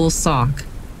old wool sock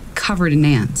covered in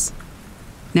ants.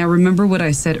 Now remember what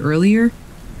I said earlier?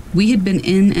 We had been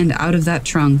in and out of that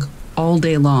trunk all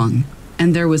day long,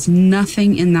 and there was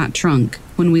nothing in that trunk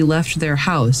when we left their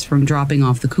house from dropping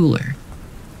off the cooler.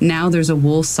 Now there's a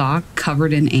wool sock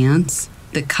covered in ants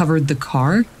that covered the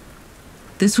car?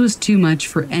 This was too much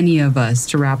for any of us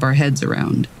to wrap our heads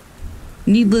around.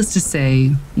 Needless to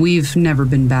say, we've never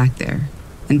been back there,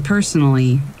 and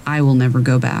personally, I will never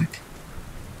go back.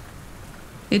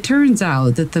 It turns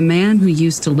out that the man who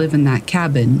used to live in that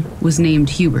cabin was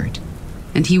named Hubert,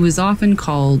 and he was often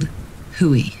called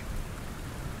Huey.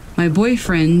 My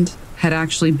boyfriend had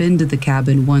actually been to the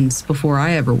cabin once before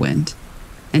I ever went,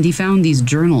 and he found these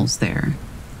journals there.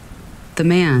 The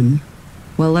man,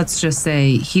 well, let's just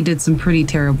say he did some pretty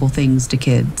terrible things to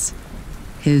kids.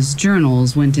 His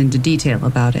journals went into detail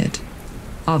about it.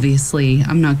 Obviously,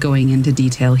 I'm not going into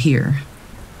detail here.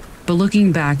 But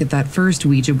looking back at that first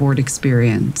Ouija board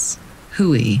experience,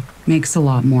 Huey makes a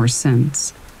lot more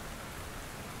sense.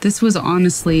 This was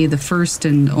honestly the first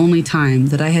and only time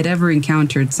that I had ever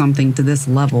encountered something to this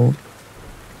level.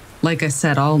 Like I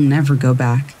said, I'll never go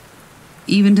back.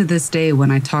 Even to this day, when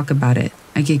I talk about it,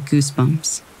 I get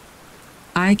goosebumps.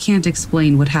 I can't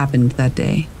explain what happened that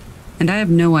day, and I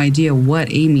have no idea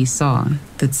what Amy saw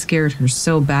that scared her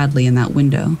so badly in that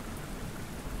window.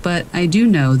 But I do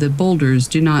know that boulders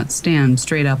do not stand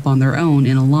straight up on their own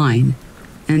in a line,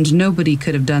 and nobody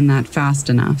could have done that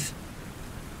fast enough.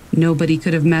 Nobody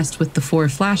could have messed with the 4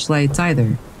 flashlights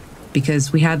either,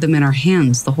 because we had them in our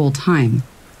hands the whole time,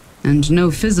 and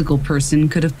no physical person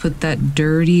could have put that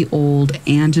dirty, old,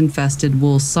 ant-infested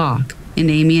wool sock in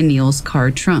Amy and Neil's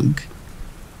car trunk.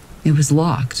 It was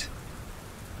locked.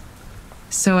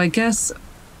 So I guess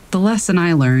the lesson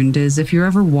I learned is if you're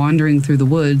ever wandering through the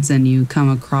woods and you come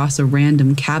across a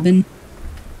random cabin,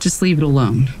 just leave it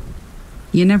alone.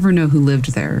 You never know who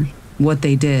lived there, what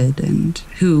they did, and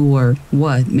who or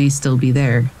what may still be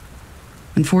there.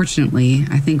 Unfortunately,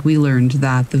 I think we learned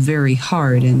that the very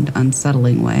hard and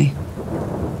unsettling way.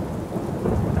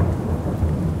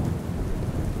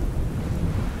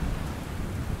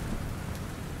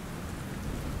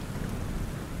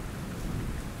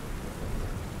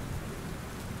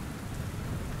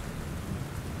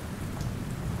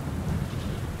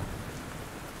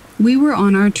 We were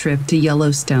on our trip to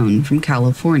Yellowstone from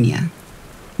California.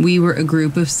 We were a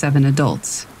group of 7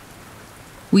 adults.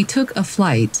 We took a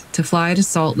flight to fly to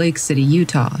Salt Lake City,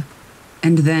 Utah,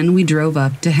 and then we drove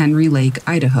up to Henry Lake,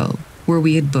 Idaho, where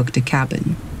we had booked a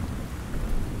cabin.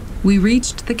 We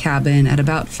reached the cabin at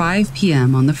about 5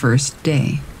 p.m. on the first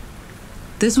day.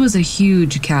 This was a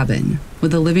huge cabin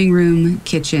with a living room,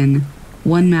 kitchen,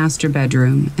 1 master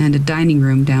bedroom, and a dining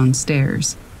room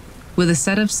downstairs, with a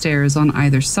set of stairs on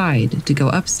either side to go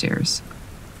upstairs.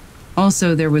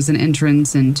 Also, there was an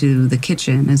entrance into the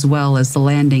kitchen as well as the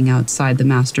landing outside the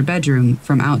master bedroom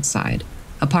from outside,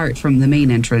 apart from the main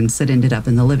entrance that ended up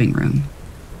in the living room.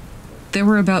 There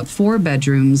were about 4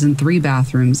 bedrooms and 3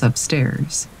 bathrooms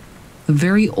upstairs. A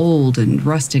very old and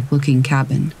rustic-looking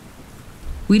cabin.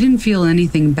 We didn't feel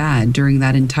anything bad during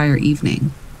that entire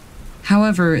evening.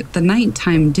 However, the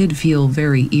nighttime did feel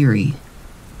very eerie.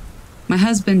 My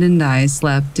husband and I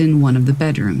slept in one of the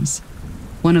bedrooms.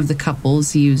 One of the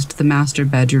couples used the master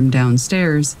bedroom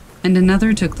downstairs, and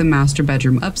another took the master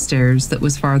bedroom upstairs that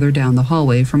was farther down the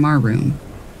hallway from our room.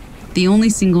 The only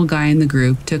single guy in the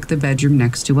group took the bedroom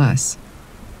next to us.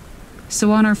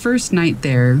 So on our first night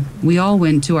there, we all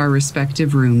went to our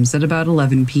respective rooms at about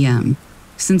 11 p.m.,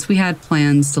 since we had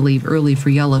plans to leave early for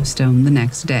Yellowstone the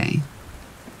next day.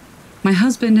 My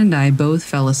husband and I both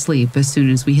fell asleep as soon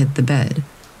as we hit the bed.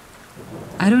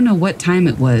 I don't know what time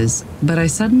it was, but I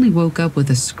suddenly woke up with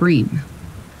a scream.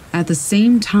 At the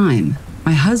same time,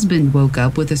 my husband woke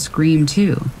up with a scream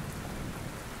too.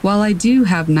 While I do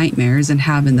have nightmares and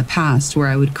have in the past where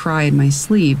I would cry in my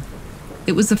sleep,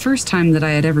 it was the first time that I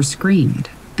had ever screamed,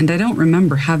 and I don't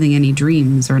remember having any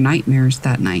dreams or nightmares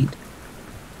that night.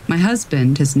 My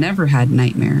husband has never had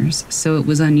nightmares, so it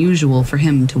was unusual for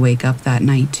him to wake up that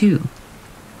night too.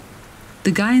 The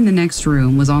guy in the next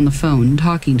room was on the phone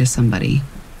talking to somebody.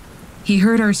 He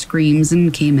heard our screams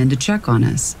and came in to check on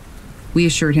us. We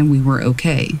assured him we were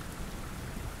okay.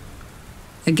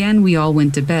 Again, we all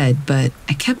went to bed, but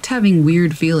I kept having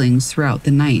weird feelings throughout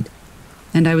the night,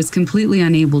 and I was completely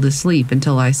unable to sleep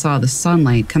until I saw the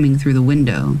sunlight coming through the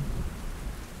window.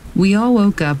 We all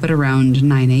woke up at around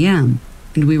 9 a.m.,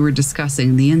 and we were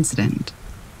discussing the incident.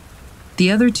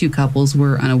 The other 2 couples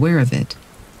were unaware of it,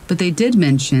 but they did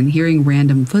mention hearing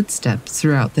random footsteps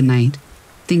throughout the night,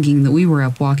 thinking that we were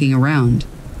up walking around.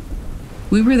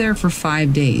 We were there for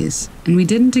 5 days, and we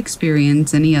didn't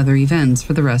experience any other events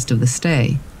for the rest of the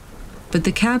stay. But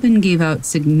the cabin gave out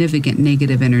significant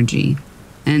negative energy,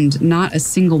 and not a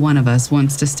single one of us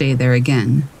wants to stay there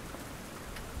again.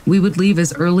 We would leave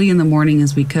as early in the morning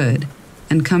as we could,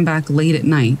 and come back late at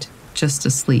night just to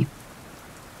sleep.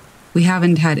 We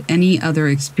haven't had any other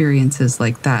experiences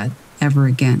like that ever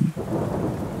again.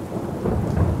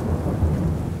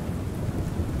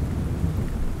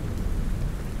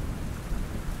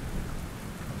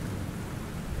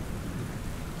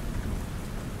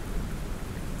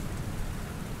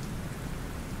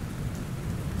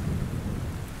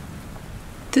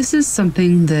 This is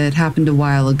something that happened a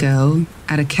while ago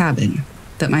at a cabin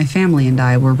that my family and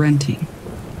I were renting.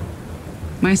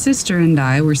 My sister and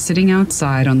I were sitting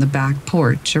outside on the back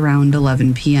porch around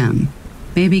 11 p.m.,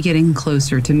 maybe getting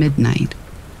closer to midnight.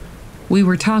 We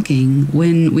were talking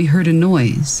when we heard a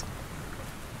noise.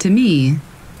 To me,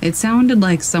 it sounded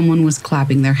like someone was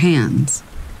clapping their hands,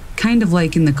 kind of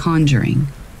like in The Conjuring.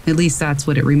 At least that's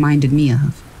what it reminded me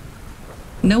of.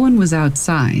 No one was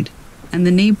outside, and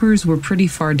the neighbors were pretty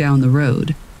far down the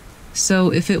road.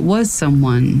 So if it was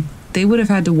someone, they would have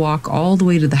had to walk all the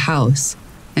way to the house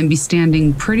and be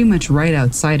standing pretty much right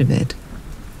outside of it.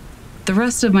 The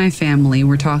rest of my family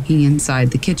were talking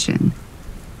inside the kitchen.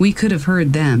 We could have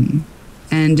heard them,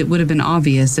 and it would have been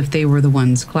obvious if they were the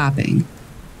ones clapping.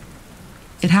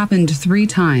 It happened 3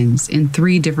 times in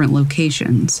 3 different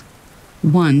locations.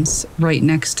 Once right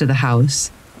next to the house,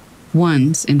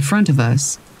 once in front of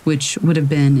us, which would have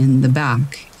been in the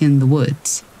back, in the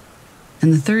woods,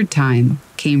 and the 3rd time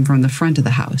came from the front of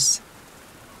the house.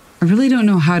 I really don't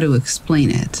know how to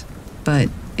explain it, but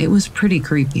it was pretty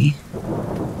creepy.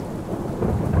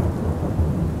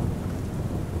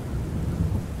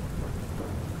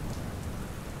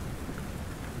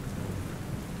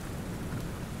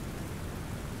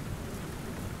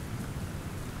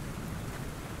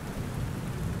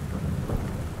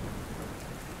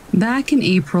 Back in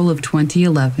April of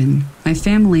 2011, my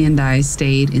family and I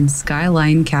stayed in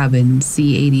Skyline Cabin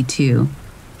C82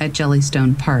 at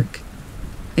Jellystone Park.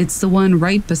 It's the one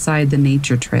right beside the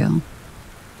nature trail.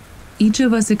 Each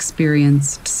of us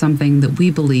experienced something that we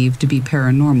believed to be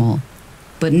paranormal,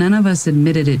 but none of us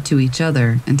admitted it to each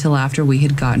other until after we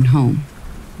had gotten home.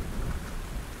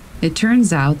 It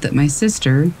turns out that my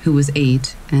sister, who was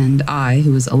 8, and I,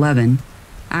 who was 11,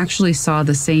 actually saw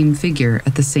the same figure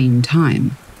at the same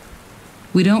time.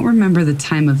 We don't remember the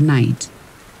time of night,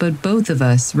 but both of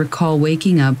us recall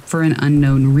waking up for an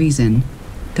unknown reason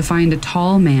to find a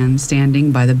tall man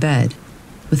standing by the bed,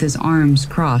 with his arms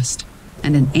crossed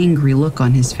and an angry look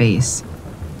on his face.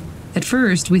 At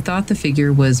first, we thought the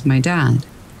figure was my dad,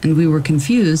 and we were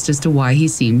confused as to why he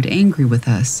seemed angry with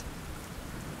us.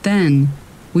 Then,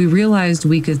 we realized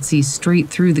we could see straight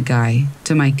through the guy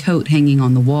to my coat hanging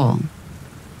on the wall.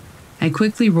 I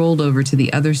quickly rolled over to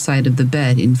the other side of the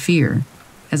bed in fear,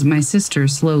 as my sister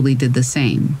slowly did the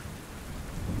same.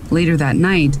 Later that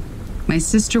night, my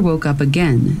sister woke up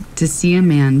again to see a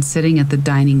man sitting at the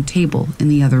dining table in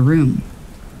the other room.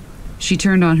 She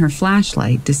turned on her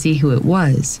flashlight to see who it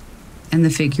was, and the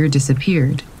figure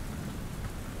disappeared.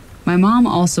 My mom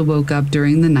also woke up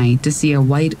during the night to see a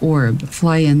white orb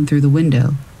fly in through the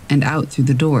window and out through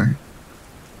the door.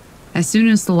 As soon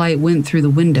as the light went through the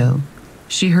window,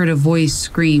 she heard a voice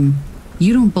scream,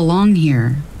 "You don't belong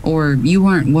here," or "You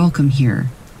aren't welcome here,"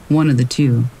 one of the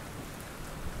two.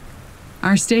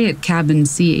 Our stay at Cabin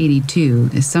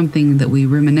C82 is something that we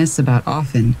reminisce about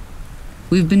often.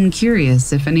 We've been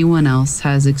curious if anyone else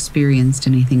has experienced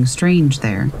anything strange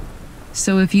there.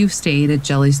 So if you've stayed at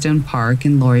Jellystone Park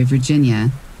in Laurie,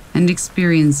 Virginia, and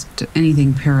experienced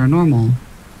anything paranormal,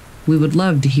 we would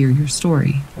love to hear your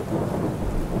story.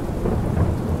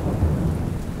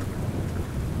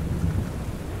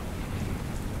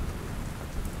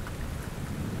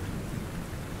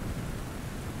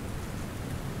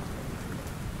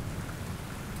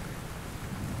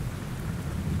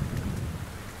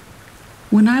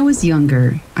 When I was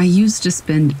younger, I used to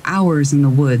spend hours in the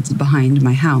woods behind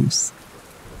my house.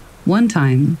 One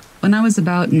time, when I was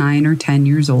about 9 or 10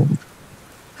 years old,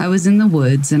 I was in the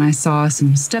woods and I saw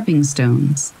some stepping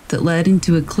stones that led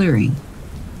into a clearing.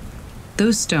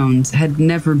 Those stones had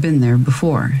never been there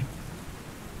before.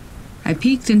 I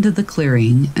peeked into the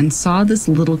clearing and saw this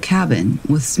little cabin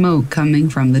with smoke coming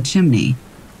from the chimney.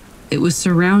 It was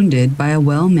surrounded by a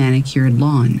well-manicured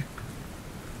lawn.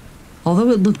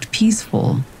 Although it looked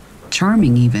peaceful,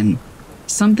 charming even,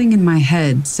 something in my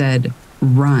head said,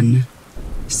 "Run."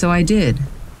 So I did.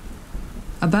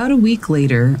 About a week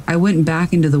later, I went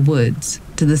back into the woods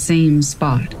to the same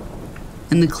spot,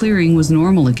 and the clearing was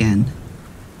normal again.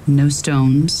 No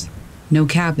stones, no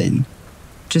cabin,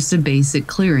 just a basic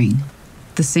clearing,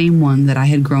 the same one that I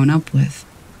had grown up with.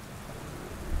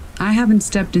 I haven't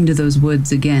stepped into those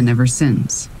woods again ever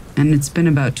since, and it's been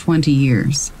about 20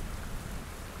 years.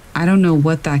 I don't know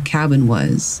what that cabin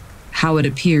was, how it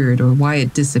appeared, or why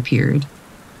it disappeared.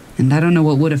 And I don't know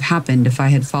what would have happened if I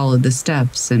had followed the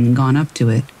steps and gone up to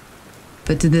it.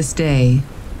 But to this day,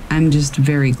 I'm just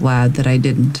very glad that I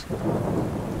didn't.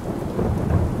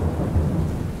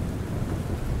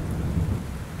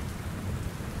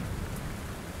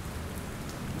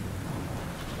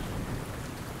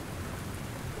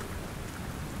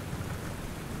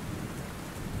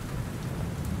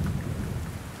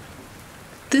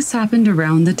 This happened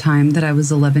around the time that I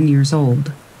was 11 years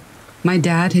old. My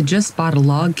dad had just bought a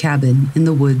log cabin in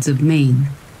the woods of Maine.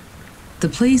 The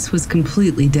place was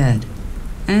completely dead,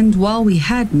 and while we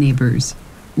had neighbors,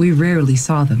 we rarely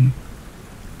saw them.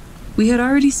 We had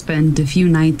already spent a few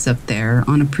nights up there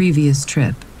on a previous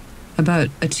trip, about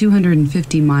a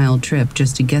 250-mile trip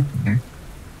just to get there.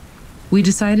 We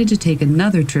decided to take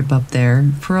another trip up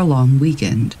there for a long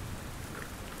weekend.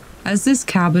 As this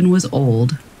cabin was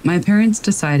old, my parents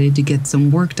decided to get some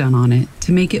work done on it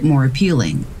to make it more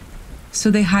appealing,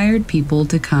 so they hired people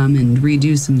to come and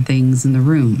redo some things in the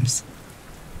rooms.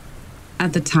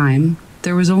 At the time,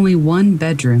 There was only one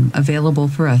bedroom available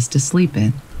for us to sleep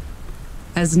in.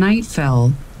 As night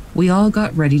fell, we all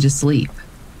got ready to sleep.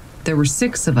 There were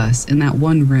 6 of us in that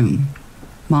one room: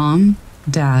 Mom,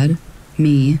 Dad,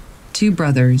 me, 2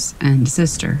 brothers, and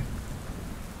sister.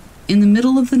 In the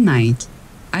middle of the night,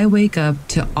 I wake up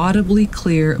to audibly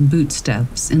clear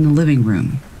footsteps in the living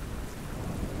room.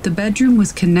 The bedroom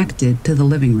was connected to the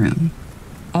living room.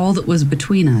 All that was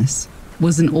between us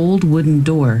was an old wooden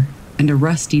door and a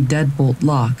rusty deadbolt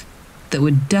lock that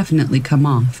would definitely come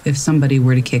off if somebody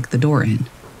were to kick the door in.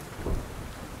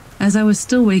 As I was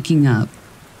still waking up,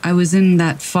 I was in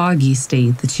that foggy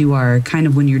state that you are kind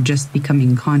of when you're just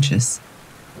becoming conscious.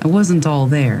 I wasn't all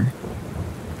there.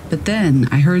 But then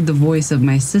I heard the voice of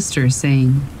my sister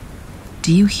saying,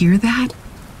 "Do you hear that?"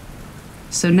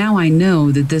 So now I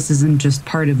know that this isn't just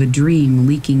part of a dream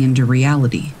leaking into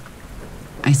reality.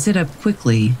 I sit up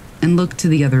quickly and look to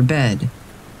the other bed,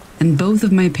 and both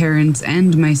of my parents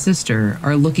and my sister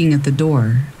are looking at the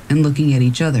door and looking at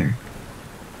each other.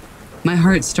 My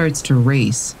heart starts to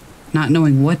race, not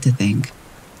knowing what to think.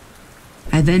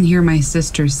 I then hear my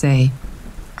sister say,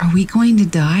 "Are we going to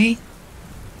die?"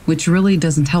 Which really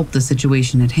doesn't help the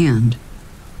situation at hand.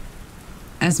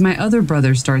 As my other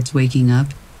brother starts waking up,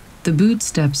 the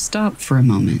footsteps stop for a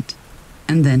moment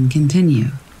and then continue.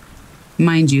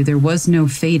 Mind you, there was no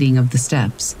fading of the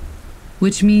steps,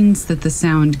 which means that the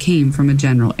sound came from a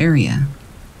general area.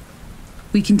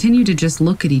 We continue to just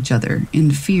look at each other in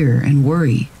fear and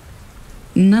worry,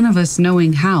 none of us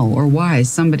knowing how or why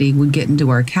somebody would get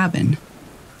into our cabin.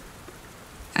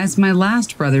 As my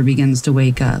last brother begins to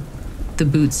wake up, the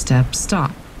footsteps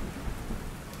stop.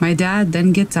 My dad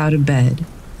then gets out of bed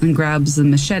and grabs the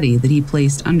machete that he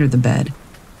placed under the bed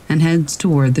and heads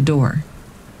toward the door.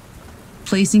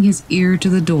 Placing his ear to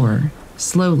the door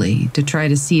slowly to try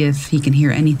to see if he can hear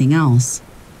anything else,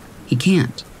 he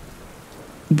can't.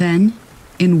 Then,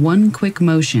 in one quick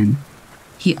motion,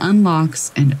 he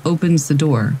unlocks and opens the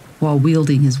door while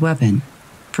wielding his weapon,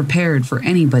 prepared for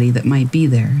anybody that might be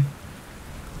there.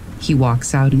 He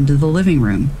walks out into the living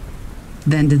room,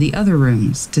 then to the other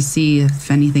rooms to see if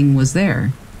anything was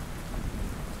there.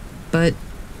 But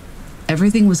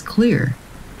everything was clear.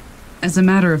 As a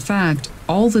matter of fact,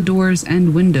 all the doors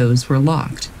and windows were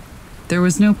locked. There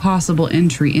was no possible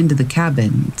entry into the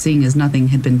cabin, seeing as nothing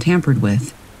had been tampered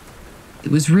with.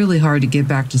 It was really hard to get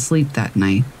back to sleep that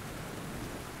night.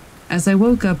 As I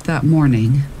woke up that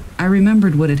morning, I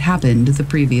remembered what had happened the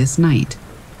previous night.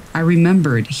 I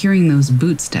remembered hearing those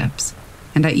footsteps,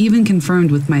 and I even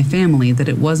confirmed with my family that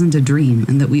it wasn't a dream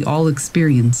and that we all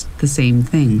experienced the same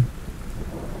thing.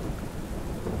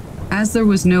 As there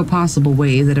was no possible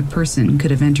way that a person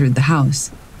could have entered the house,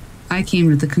 I came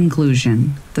to the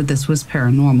conclusion that this was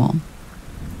paranormal.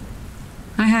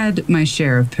 I had my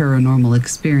share of paranormal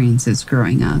experiences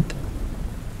growing up.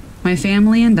 My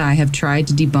family and I have tried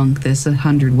to debunk this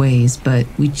 100 ways, but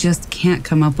we just can't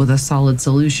come up with a solid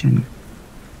solution.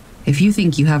 If you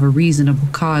think you have a reasonable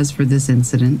cause for this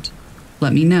incident,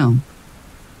 let me know.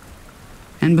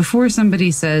 And before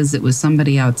somebody says it was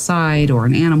somebody outside or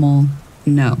an animal,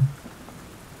 no.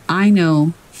 I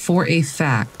know for a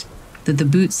fact that the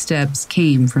footsteps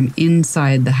came from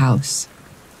inside the house.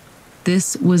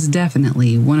 This was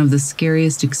definitely one of the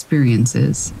scariest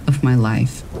experiences of my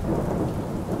life.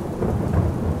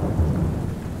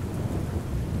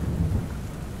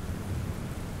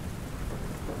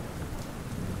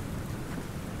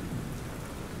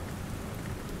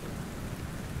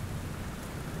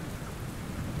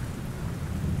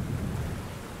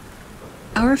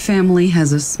 Our family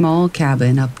has a small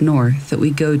cabin up north that we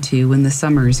go to when the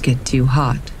summers get too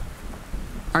hot.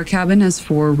 Our cabin has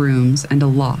 4 rooms and a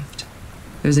loft.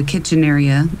 There's a kitchen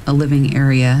area, a living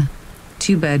area,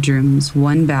 2 bedrooms,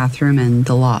 1 bathroom, and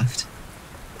the loft.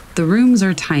 The rooms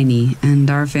are tiny and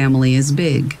our family is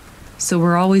big, so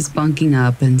we're always bunking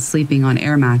up and sleeping on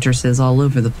air mattresses all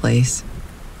over the place.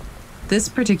 This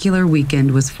particular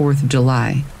weekend was 4th of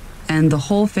July, and the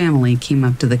whole family came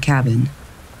up to the cabin.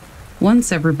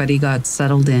 Once everybody got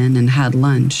settled in and had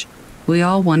lunch, we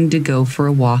all wanted to go for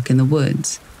a walk in the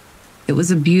woods. It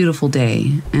was a beautiful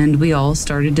day, and we all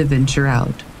started to venture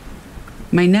out.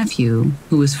 My nephew,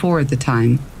 who was 4 at the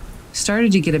time,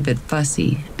 started to get a bit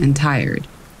fussy and tired,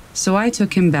 so I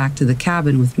took him back to the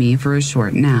cabin with me for a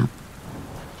short nap.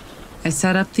 I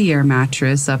set up the air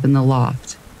mattress up in the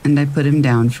loft, and I put him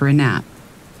down for a nap.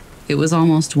 It was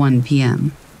almost 1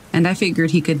 p.m., and I figured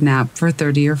he could nap for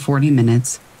 30 or 40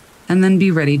 minutes and then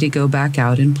be ready to go back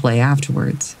out and play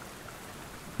afterwards.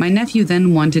 My nephew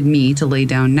then wanted me to lay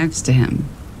down next to him,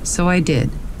 so I did,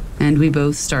 and we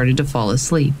both started to fall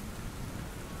asleep.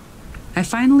 I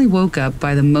finally woke up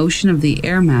by the motion of the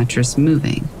air mattress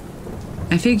moving.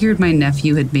 I figured my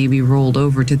nephew had maybe rolled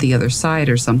over to the other side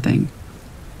or something.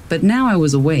 But now I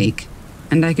was awake,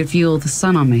 and I could feel the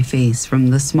sun on my face from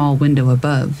the small window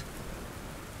above.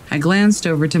 I glanced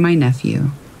over to my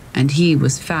nephew, and he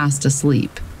was fast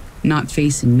asleep, not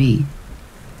facing me.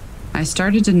 I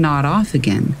started to nod off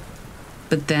again,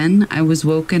 but then I was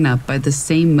woken up by the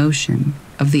same motion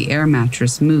of the air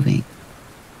mattress moving.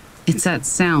 It's that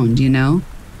sound, you know?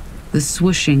 The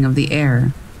swooshing of the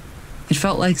air. It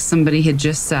felt like somebody had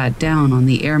just sat down on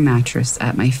the air mattress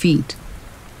at my feet.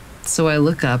 So I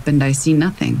look up and I see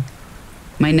nothing.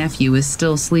 My nephew is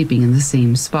still sleeping in the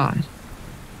same spot.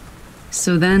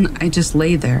 So then I just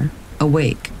lay there,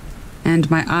 awake,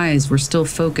 and my eyes were still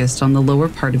focused on the lower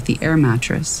part of the air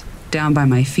mattress, down by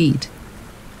my feet,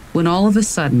 when all of a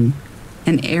sudden,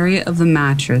 an area of the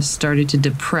mattress started to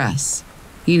depress,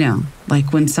 you know,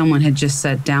 like when someone had just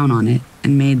sat down on it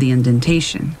and made the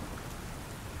indentation.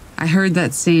 I heard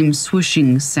that same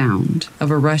swooshing sound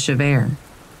of a rush of air,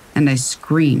 and I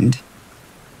screamed.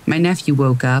 My nephew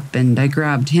woke up, and I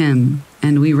grabbed him,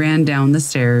 and we ran down the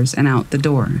stairs and out the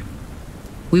door.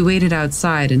 We waited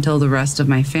outside until the rest of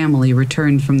my family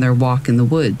returned from their walk in the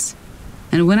woods,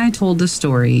 and when I told the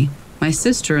story, my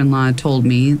sister-in-law told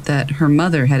me that her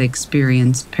mother had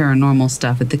experienced paranormal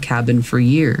stuff at the cabin for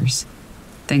years.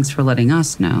 Thanks for letting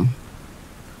us know.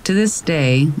 To this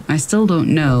day, I still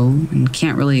don't know and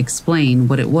can't really explain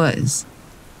what it was,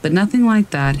 but nothing like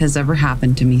that has ever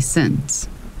happened to me since.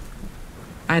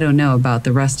 I don't know about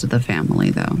the rest of the family,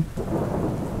 though.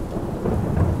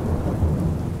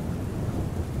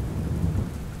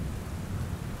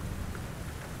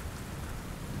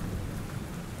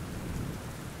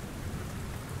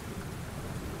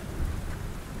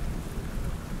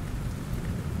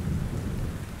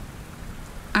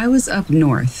 I was up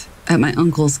north at my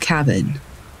uncle's cabin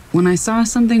when I saw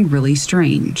something really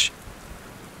strange.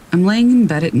 I'm laying in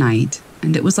bed at night,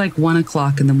 and it was like 1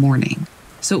 o'clock in the morning,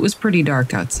 so it was pretty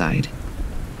dark outside.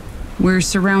 We're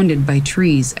surrounded by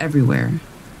trees everywhere.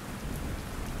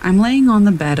 I'm laying on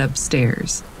the bed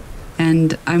upstairs,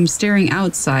 and I'm staring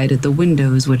outside at the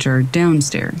windows which are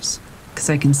downstairs,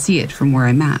 because I can see it from where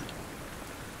I'm at.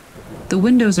 The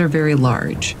windows are very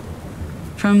large.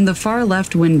 From the far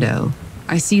left window,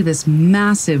 I see this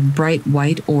massive bright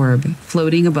white orb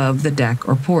floating above the deck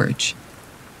or porch.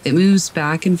 It moves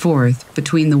back and forth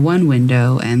between the one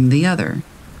window and the other.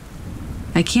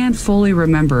 I can't fully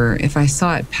remember if I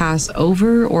saw it pass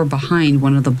over or behind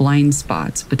one of the blind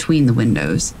spots between the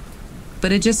windows,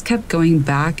 but it just kept going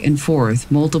back and forth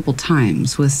multiple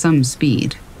times with some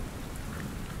speed.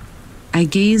 I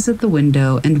gaze at the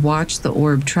window and watch the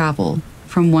orb travel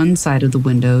from one side of the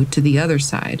window to the other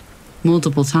side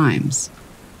multiple times.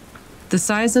 The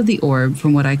size of the orb,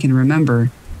 from what I can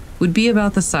remember, would be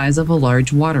about the size of a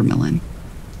large watermelon.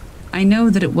 I know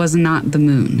that it was not the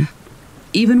moon.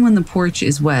 Even when the porch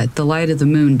is wet, the light of the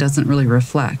moon doesn't really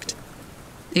reflect.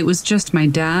 It was just my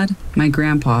dad, my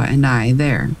grandpa, and I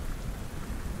there.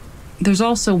 There's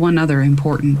also one other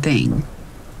important thing.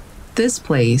 This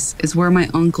place is where my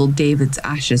Uncle David's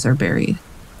ashes are buried.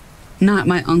 Not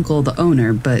my uncle, the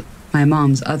owner, but my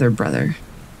mom's other brother.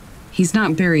 He's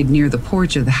not buried near the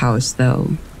porch of the house,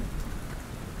 though.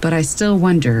 But I still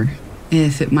wonder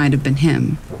if it might have been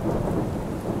him.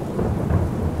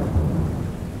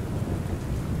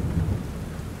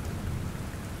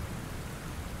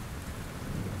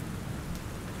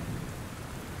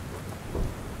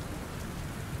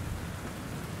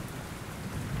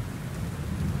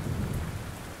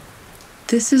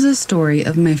 This is a story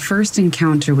of my first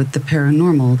encounter with the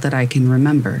paranormal that I can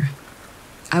remember.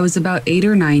 I was about 8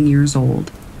 or 9 years old,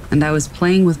 and I was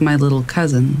playing with my little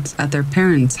cousins at their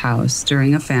parents' house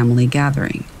during a family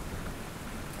gathering.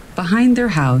 Behind their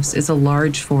house is a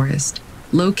large forest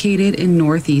located in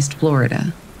northeast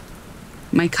Florida.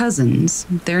 My cousins,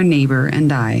 their neighbor,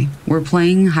 and I were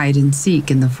playing hide and seek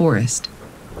in the forest.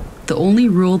 The only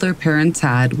rule their parents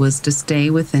had was to stay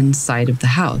within sight of the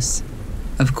house.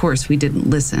 Of course, we didn't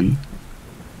listen.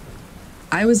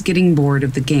 I was getting bored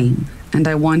of the game, and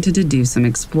I wanted to do some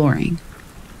exploring.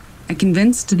 I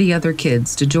convinced the other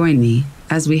kids to join me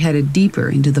as we headed deeper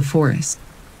into the forest.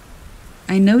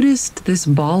 I noticed this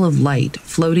ball of light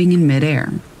floating in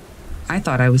midair. I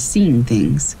thought I was seeing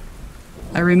things.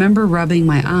 I remember rubbing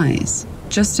my eyes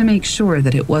just to make sure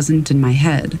that it wasn't in my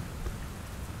head.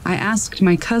 I asked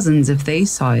my cousins if they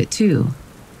saw it too,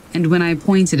 and when I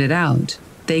pointed it out,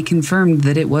 they confirmed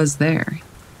that it was there.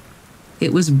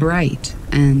 It was bright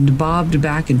and bobbed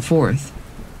back and forth,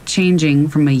 changing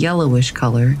from a yellowish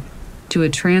color to a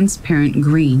transparent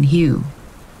green hue.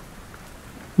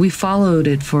 We followed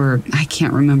it for I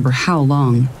can't remember how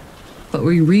long, but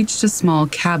we reached a small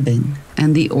cabin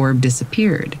and the orb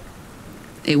disappeared.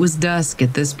 It was dusk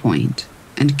at this point,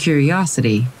 and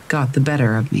curiosity got the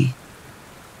better of me.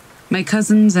 My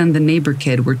cousins and the neighbor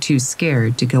kid were too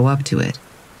scared to go up to it,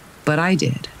 but I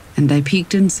did, and I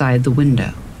peeked inside the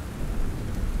window.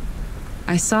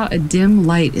 I saw a dim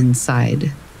light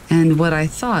inside, and what I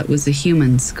thought was a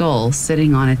human skull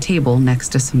sitting on a table next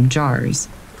to some jars.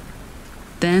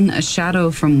 Then a shadow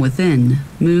from within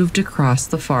moved across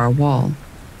the far wall.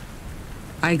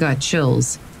 I got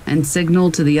chills and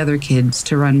signaled to the other kids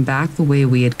to run back the way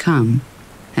we had come,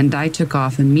 and I took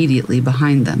off immediately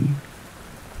behind them.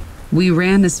 We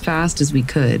ran as fast as we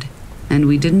could, and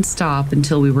we didn't stop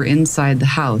until we were inside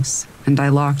the house, and I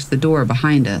locked the door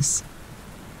behind us.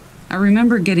 I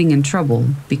remember getting in trouble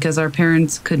because our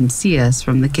parents couldn't see us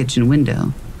from the kitchen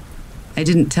window. I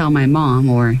didn't tell my mom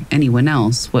or anyone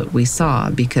else what we saw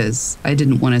because I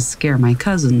didn't want to scare my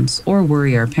cousins or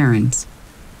worry our parents.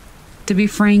 To be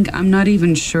frank, I'm not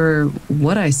even sure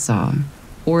what I saw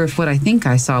or if what I think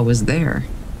I saw was there.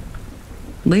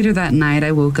 Later that night,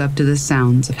 I woke up to the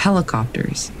sounds of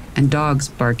helicopters and dogs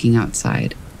barking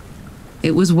outside.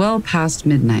 It was well past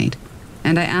midnight,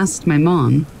 and I asked my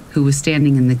mom, who was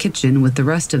standing in the kitchen with the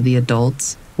rest of the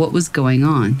adults, what was going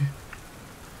on.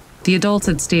 The adults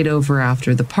had stayed over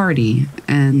after the party,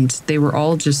 and they were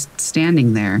all just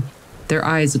standing there, their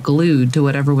eyes glued to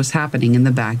whatever was happening in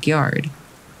the backyard.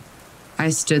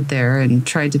 I stood there and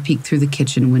tried to peek through the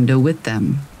kitchen window with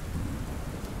them.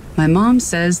 My mom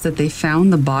says that they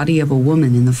found the body of a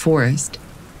woman in the forest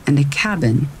and a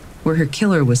cabin where her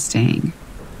killer was staying.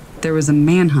 There was a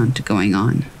manhunt going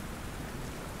on.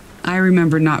 I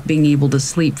remember not being able to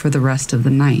sleep for the rest of the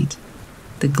night.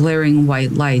 The glaring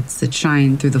white lights that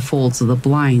shine through the folds of the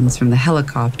blinds from the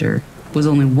helicopter was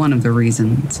only one of the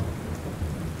reasons.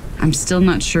 I'm still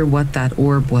not sure what that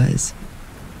orb was.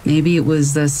 Maybe it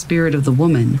was the spirit of the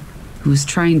woman who was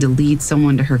trying to lead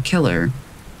someone to her killer,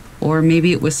 or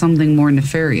maybe it was something more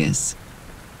nefarious.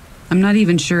 I'm not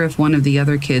even sure if one of the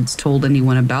other kids told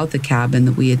anyone about the cabin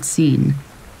that we had seen.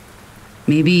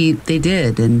 Maybe they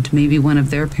did, and maybe one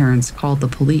of their parents called the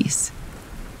police.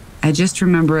 I just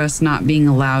remember us not being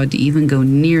allowed to even go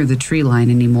near the tree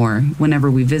line anymore whenever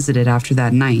we visited after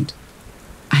that night.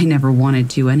 I never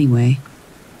wanted to anyway.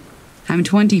 I'm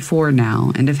 24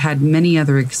 now and have had many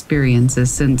other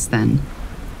experiences since then,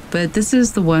 but this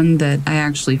is the one that I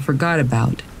actually forgot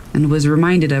about and was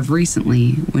reminded of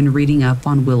recently when reading up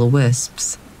on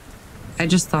will-o-wisps. I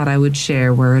just thought I would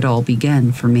share where it all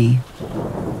began for me.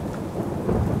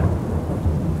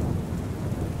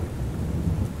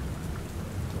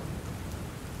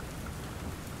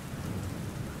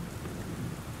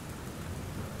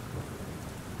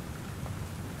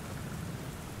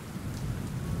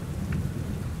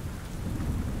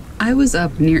 I was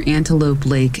up near Antelope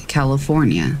Lake,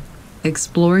 California,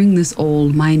 exploring this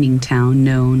old mining town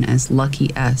known as Lucky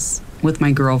S with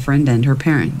my girlfriend and her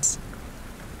parents.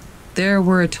 There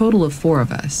were a total of 4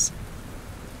 of us.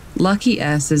 Lucky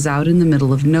S is out in the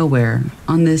middle of nowhere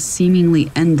on this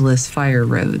seemingly endless fire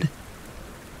road.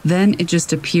 Then it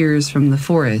just appears from the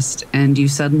forest and you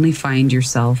suddenly find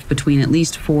yourself between at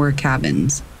least 4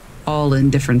 cabins, all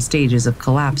in different stages of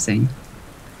collapsing.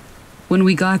 When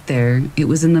we got there, it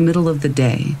was in the middle of the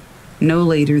day, no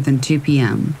later than 2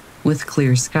 p.m., with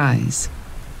clear skies.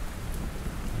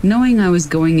 Knowing I was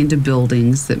going into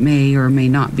buildings that may or may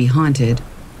not be haunted,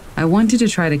 I wanted to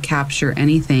try to capture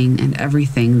anything and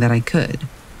everything that I could.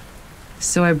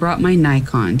 So I brought my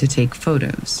Nikon to take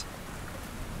photos.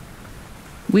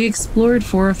 We explored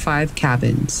 4 or 5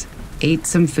 cabins, ate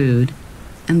some food,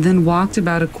 and then walked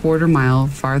about a quarter mile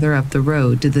farther up the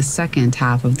road to the second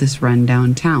half of this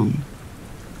rundown town.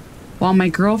 While my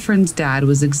girlfriend's dad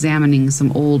was examining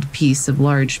some old piece of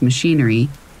large machinery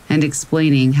and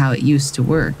explaining how it used to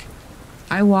work,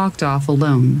 I walked off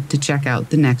alone to check out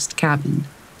the next cabin.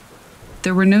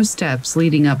 There were no steps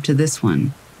leading up to this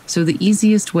one, so the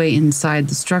easiest way inside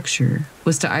the structure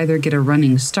was to either get a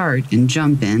running start and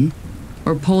jump in,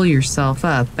 or pull yourself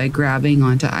up by grabbing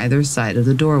onto either side of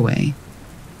the doorway.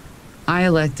 I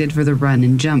elected for the run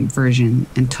and jump version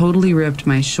and totally ripped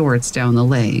my shorts down the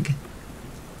leg.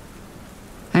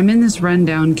 I'm in this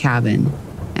rundown cabin,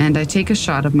 and I take a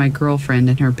shot of my girlfriend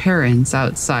and her parents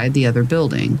outside the other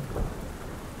building.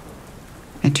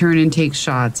 I turn and take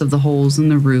shots of the holes in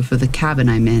the roof of the cabin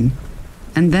I'm in,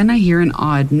 and then I hear an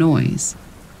odd noise,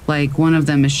 like one of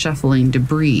them is shuffling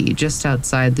debris just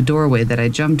outside the doorway that I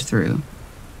jumped through.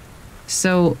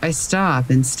 So I stop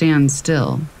and stand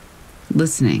still,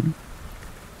 listening.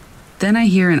 Then I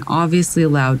hear an obviously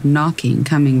loud knocking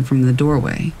coming from the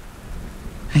doorway.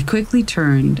 I quickly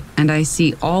turned and I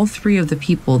see all three of the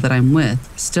people that I'm with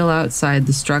still outside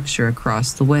the structure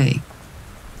across the way.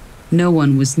 No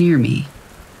one was near me,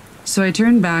 so I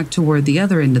turned back toward the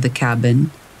other end of the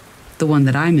cabin, the one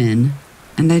that I'm in,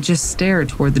 and I just stare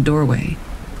toward the doorway.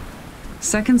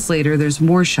 Seconds later, there's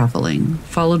more shuffling,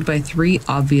 followed by 3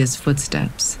 obvious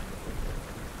footsteps.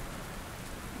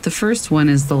 The first one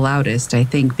is the loudest, I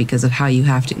think, because of how you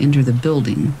have to enter the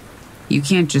building. You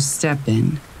can't just step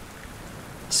in.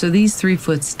 So these 3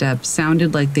 footsteps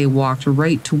sounded like they walked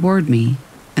right toward me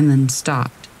and then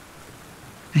stopped.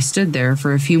 I stood there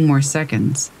for a few more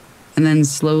seconds and then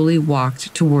slowly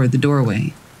walked toward the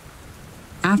doorway.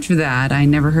 After that, I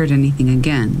never heard anything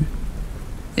again.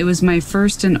 It was my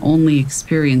first and only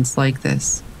experience like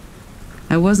this.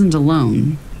 I wasn't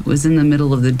alone. It was in the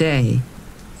middle of the day.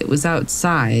 It was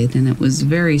outside and it was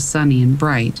very sunny and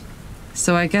bright.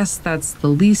 So I guess that's the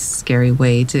least scary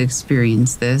way to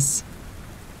experience this.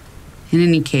 In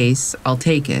any case, I'll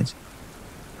take it.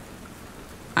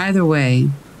 Either way,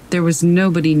 there was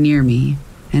nobody near me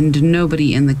and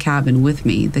nobody in the cabin with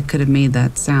me that could have made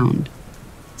that sound.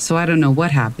 So I don't know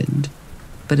what happened,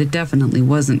 but it definitely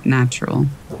wasn't natural.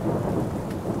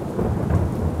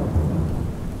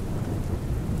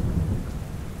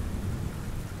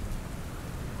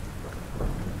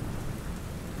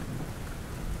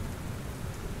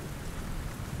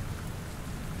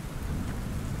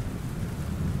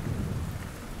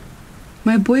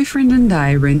 My boyfriend and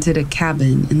I rented a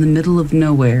cabin in the middle of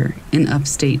nowhere in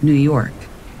upstate New York.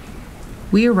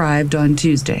 We arrived on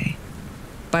Tuesday.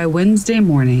 By Wednesday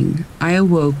morning, I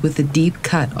awoke with a deep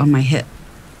cut on my hip.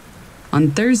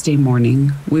 On Thursday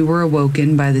morning, we were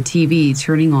awoken by the TV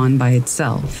turning on by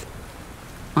itself.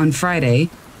 On Friday,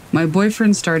 my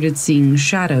boyfriend started seeing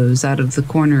shadows out of the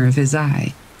corner of his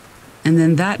eye. And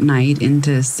then that night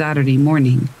into Saturday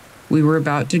morning, we were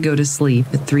about to go to sleep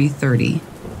at 3:30.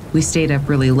 We stayed up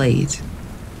really late.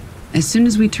 As soon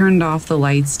as we turned off the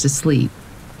lights to sleep,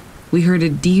 we heard a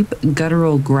deep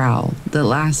guttural growl that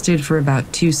lasted for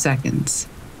about 2 seconds.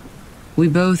 We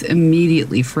both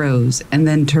immediately froze and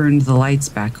then turned the lights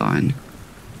back on.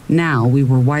 Now we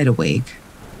were wide awake.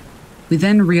 We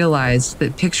then realized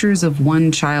that pictures of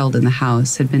one child in the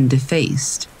house had been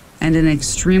defaced and an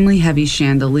extremely heavy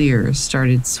chandelier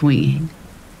started swinging.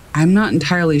 I'm not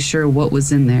entirely sure what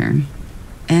was in there,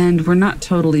 and we're not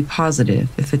totally positive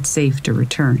if it's safe to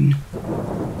return.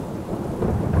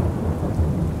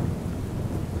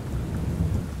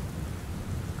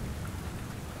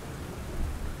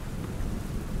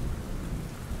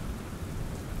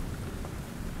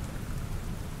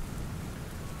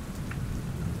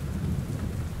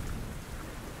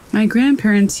 My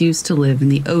grandparents used to live in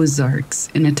the Ozarks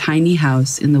in a tiny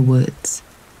house in the woods.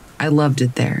 I loved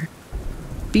it there.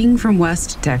 Being from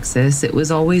West Texas, it was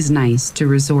always nice to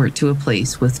resort to a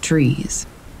place with trees.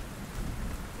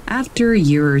 After a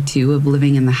year or 2 of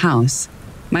living in the house,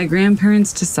 my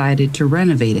grandparents decided to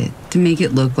renovate it to make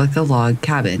it look like a log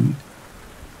cabin.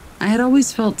 I had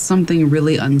always felt something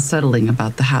really unsettling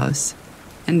about the house,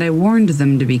 and I warned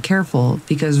them to be careful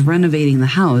because renovating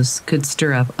the house could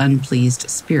stir up unpleased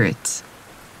spirits.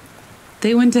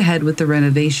 They went ahead with the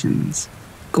renovations.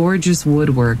 Gorgeous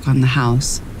woodwork on the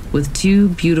house, with 2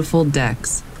 beautiful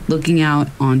decks looking out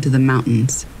onto the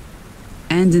mountains,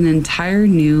 and an entire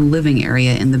new living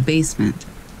area in the basement.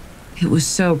 It was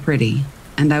so pretty,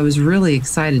 and I was really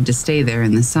excited to stay there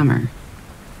in the summer.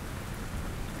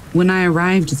 When I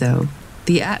arrived, though,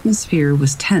 the atmosphere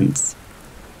was tense.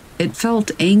 It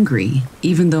felt angry,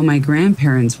 even though my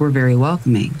grandparents were very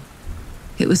welcoming.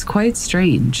 It was quite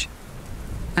strange.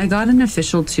 I got an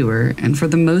official tour, and for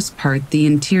the most part, the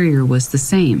interior was the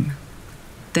same.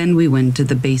 Then we went to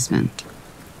the basement.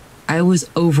 I was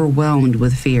overwhelmed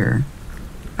with fear.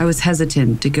 I was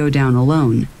hesitant to go down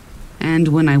alone, and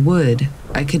when I would,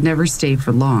 I could never stay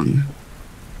for long.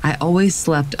 I always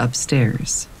slept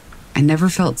upstairs. I never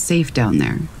felt safe down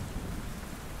there.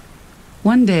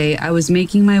 One day, I was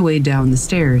making my way down the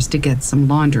stairs to get some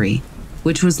laundry,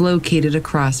 which was located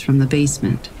across from the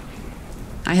basement.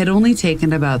 I had only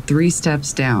taken about 3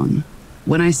 steps down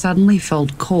when I suddenly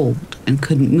felt cold and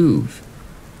couldn't move.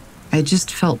 I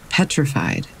just felt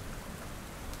petrified.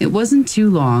 It wasn't too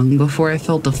long before I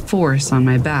felt a force on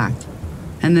my back,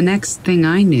 and the next thing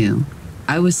I knew,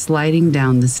 I was sliding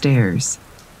down the stairs.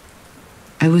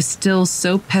 I was still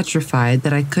so petrified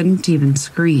that I couldn't even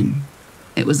scream.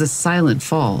 It was a silent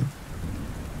fall.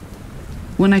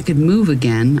 When I could move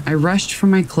again, I rushed for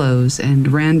my clothes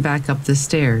and ran back up the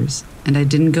stairs, and I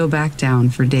didn't go back down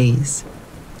for days.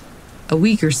 A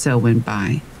week or so went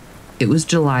by. It was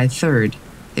July 3rd.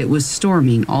 It was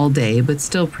storming all day, but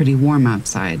still pretty warm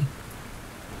outside.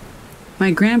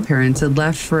 My grandparents had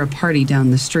left for a party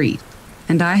down the street,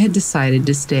 and I had decided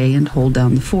to stay and hold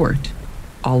down the fort,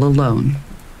 all alone.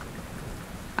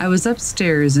 I was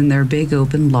upstairs in their big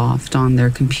open loft on their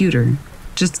computer,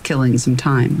 just killing some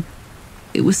time.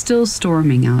 It was still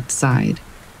storming outside,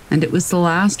 and it was the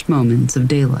last moments of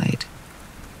daylight.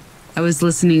 I was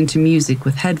listening to music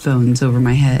with headphones over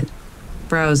my head,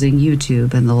 browsing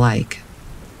YouTube and the like.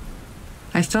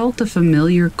 I felt a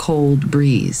familiar cold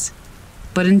breeze,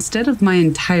 but instead of my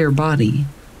entire body,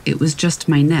 it was just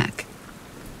my neck.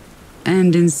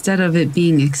 And instead of it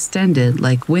being extended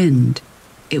like wind,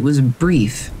 it was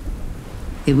brief.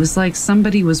 It was like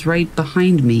somebody was right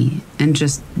behind me and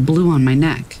just blew on my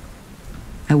neck.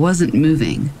 I wasn't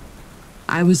moving.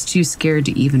 I was too scared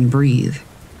to even breathe.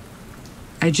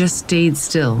 I just stayed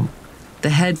still, the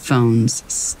headphones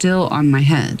still on my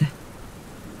head.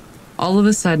 All of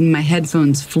a sudden, my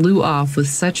headphones flew off with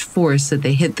such force that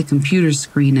they hit the computer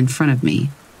screen in front of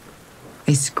me.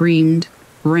 I screamed,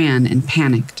 ran, and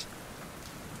panicked.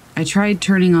 I tried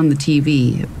turning on the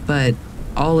TV, but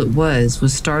all it was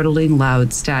startling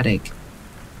loud static.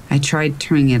 I tried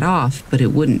turning it off, but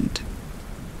it wouldn't.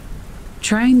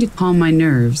 Trying to calm my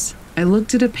nerves, I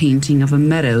looked at a painting of a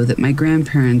meadow that my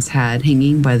grandparents had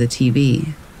hanging by the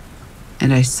TV,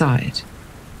 and I saw it.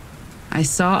 I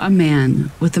saw a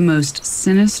man with the most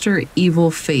sinister,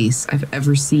 evil face I've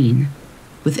ever seen,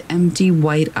 with empty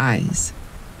white eyes.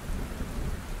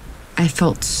 I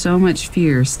felt so much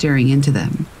fear staring into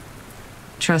them.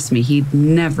 Trust me, he'd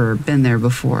never been there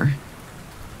before.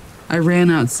 I ran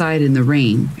outside in the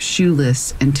rain,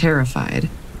 shoeless and terrified.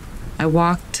 I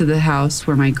walked to the house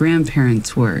where my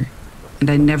grandparents were, and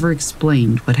I never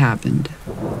explained what happened.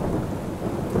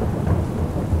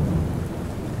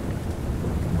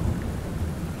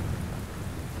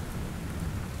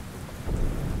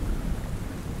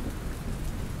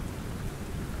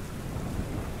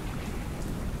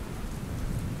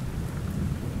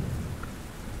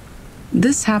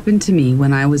 This happened to me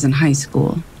when I was in high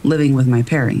school, living with my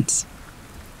parents.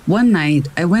 One night,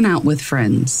 I went out with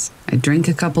friends. I drank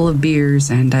a couple of beers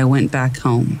and I went back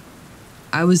home.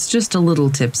 I was just a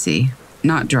little tipsy,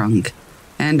 not drunk,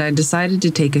 and I decided to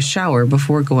take a shower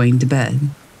before going to bed.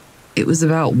 It was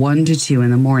about 1 to 2 in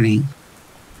the morning.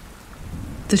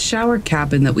 The shower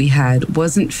cabin that we had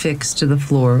wasn't fixed to the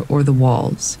floor or the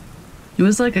walls. It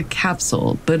was like a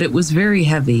capsule, but it was very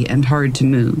heavy and hard to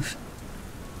move.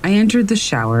 I entered the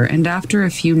shower, and after a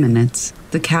few minutes,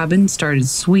 the cabin started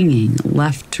swinging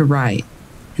left to right,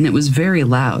 and it was very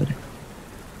loud.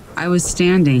 I was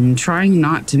standing, trying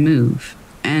not to move,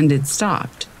 and it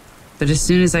stopped. But as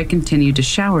soon as I continued to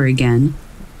shower again,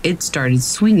 it started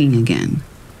swinging again.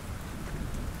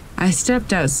 I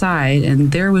stepped outside,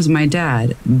 and there was my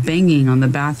dad banging on the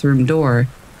bathroom door,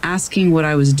 asking what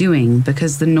I was doing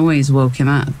because the noise woke him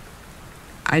up.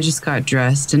 I just got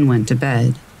dressed and went to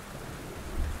bed.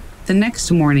 The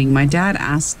next morning, my dad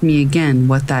asked me again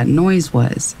what that noise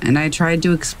was, and I tried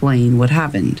to explain what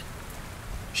happened.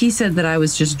 He said that I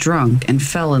was just drunk and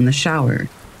fell in the shower,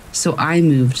 so I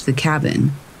moved the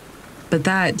cabin. But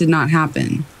that did not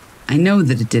happen. I know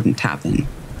that it didn't happen.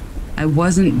 I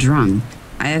wasn't drunk.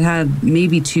 I had had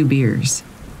maybe 2 beers.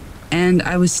 And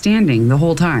I was standing the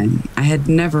whole time. I had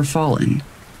never fallen.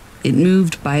 It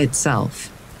moved by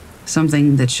itself,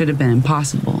 something that should have been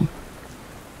impossible.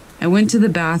 I went to the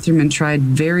bathroom and tried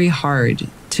very hard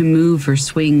to move or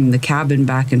swing the cabin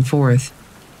back and forth,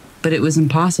 but it was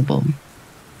impossible.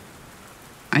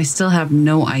 I still have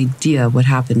no idea what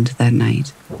happened that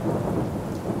night.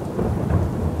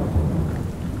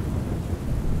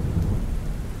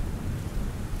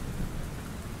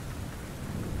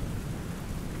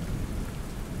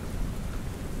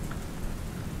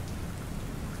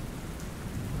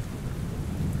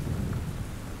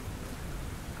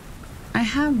 I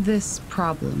have this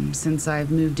problem since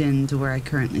I've moved into where I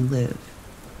currently live.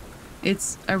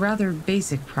 It's a rather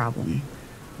basic problem.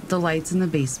 The lights in the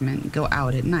basement go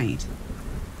out at night.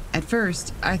 At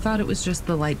first, I thought it was just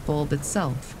the light bulb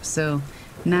itself, so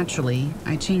naturally,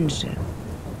 I changed it.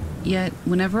 Yet,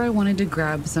 whenever I wanted to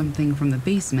grab something from the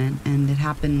basement, and it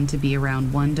happened to be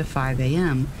around 1 to 5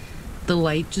 a.m., the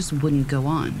light just wouldn't go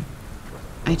on.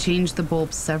 I changed the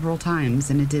bulb several times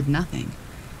and it did nothing.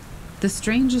 The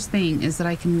strangest thing is that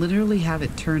I can literally have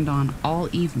it turned on all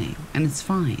evening, and it's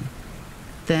fine.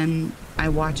 Then I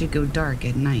watch it go dark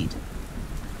at night.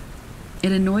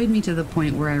 It annoyed me to the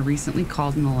point where I recently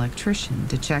called an electrician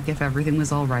to check if everything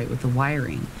was all right with the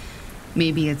wiring.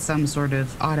 Maybe it's some sort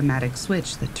of automatic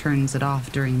switch that turns it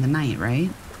off during the night, right?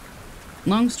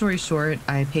 Long story short,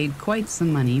 I paid quite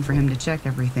some money for him to check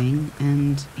everything,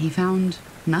 and he found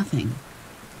nothing.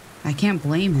 I can't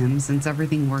blame him since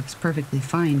everything works perfectly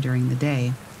fine during the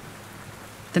day.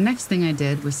 The next thing I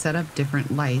did was set up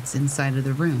different lights inside of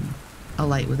the room, a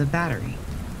light with a battery.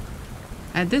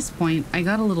 At this point, I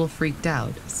got a little freaked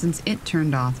out since it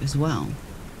turned off as well.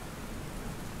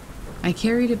 I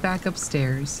carried it back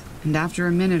upstairs, and after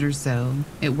a minute or so,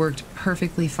 it worked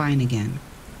perfectly fine again.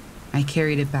 I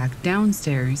carried it back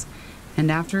downstairs,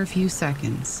 and after a few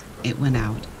seconds, it went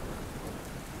out.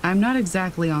 I'm not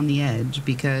exactly on the edge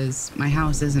because my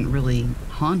house isn't really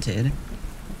haunted.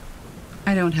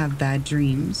 I don't have bad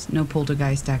dreams, no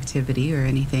poltergeist activity or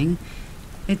anything.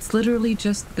 It's literally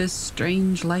just this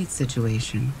strange light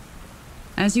situation.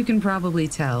 As you can probably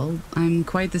tell, I'm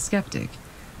quite the skeptic.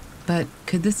 But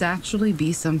could this actually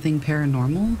be something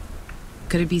paranormal?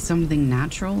 Could it be something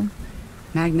natural?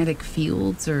 Magnetic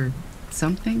fields or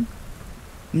something?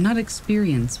 I'm not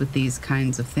experienced with these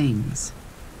kinds of things.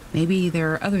 Maybe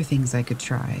there are other things I could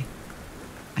try.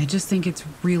 I just think it's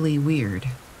really weird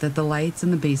that the lights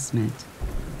in the basement,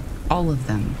 all of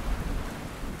them,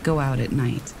 go out at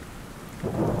night.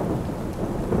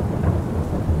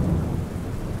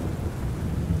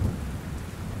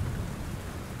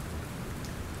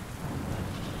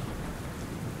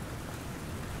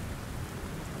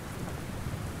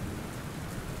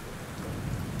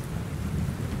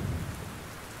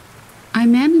 I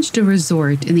managed a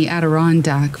resort in the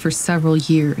Adirondack for several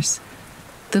years.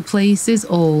 The place is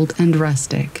old and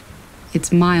rustic.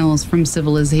 It's miles from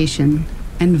civilization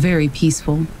and very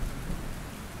peaceful.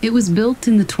 It was built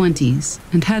in the 1920s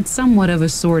and had somewhat of a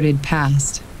sordid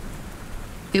past.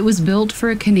 It was built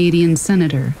for a Canadian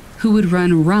senator who would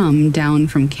run rum down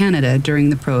from Canada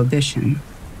during the Prohibition.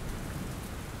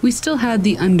 We still had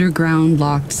the underground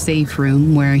locked safe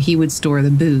room where he would store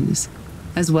the booze,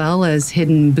 as well as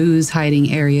hidden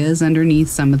booze-hiding areas underneath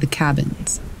some of the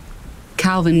cabins.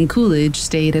 Calvin Coolidge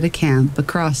stayed at a camp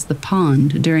across the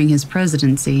pond during his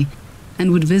presidency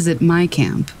and would visit my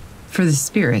camp, for the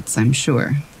spirits, I'm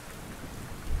sure.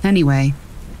 Anyway,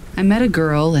 I met a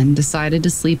girl and decided to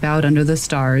sleep out under the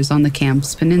stars on the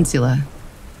camp's peninsula.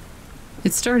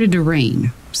 It started to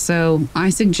rain, so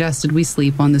I suggested we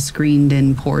sleep on the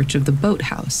screened-in porch of the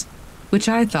boathouse, which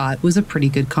I thought was a pretty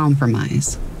good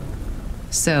compromise.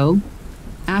 So,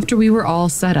 after we were all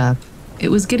set up, it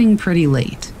was getting pretty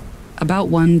late, about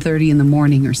 1:30 in the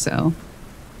morning or so.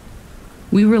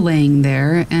 We were laying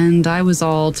there, and I was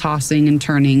all tossing and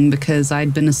turning because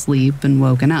I'd been asleep and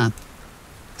woken up.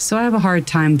 So I have a hard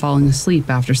time falling asleep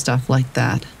after stuff like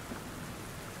that.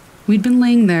 We'd been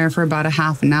laying there for about a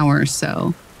half an hour or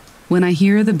so when I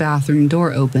hear the bathroom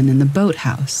door open in the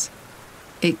boathouse.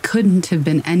 It couldn't have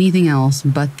been anything else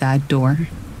but that door.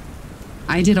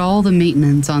 I did all the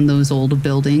maintenance on those old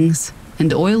buildings,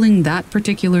 and oiling that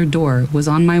particular door was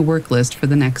on my work list for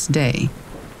the next day.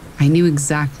 I knew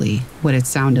exactly what it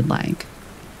sounded like.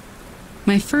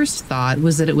 My first thought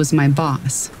was that it was my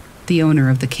boss, the owner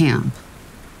of the camp.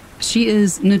 She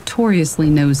is notoriously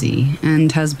nosy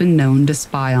and has been known to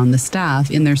spy on the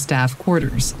staff in their staff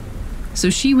quarters, so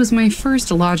she was my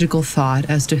first logical thought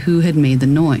as to who had made the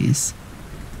noise.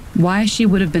 Why she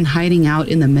would have been hiding out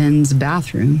in the men's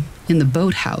bathroom in the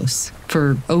boathouse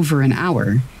for over an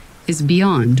hour is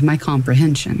beyond my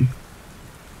comprehension.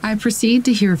 I proceed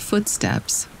to hear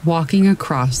footsteps walking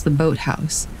across the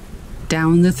boathouse,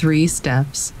 down the 3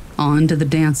 steps, onto the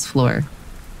dance floor,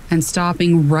 and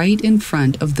stopping right in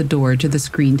front of the door to the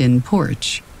screened-in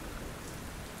porch.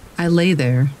 I lay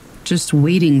there, just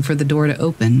waiting for the door to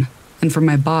open and for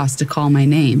my boss to call my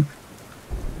name.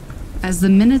 As the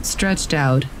minutes stretched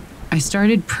out, I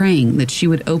started praying that she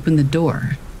would open the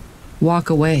door, walk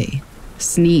away,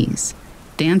 sneeze,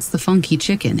 dance the funky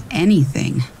chicken,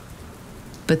 anything.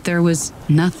 But there was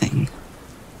nothing.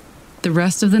 The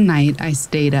rest of the night I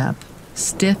stayed up,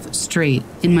 stiff straight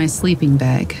in my sleeping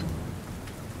bag.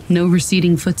 No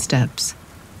receding footsteps,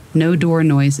 no door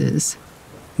noises,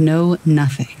 no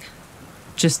nothing.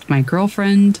 Just my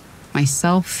girlfriend,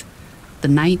 myself, the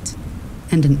night,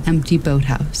 and an empty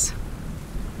boathouse.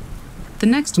 The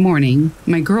next morning,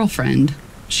 my girlfriend,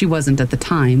 she wasn't at the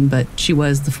time, but she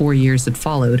was the 4 years that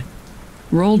followed,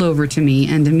 rolled over to me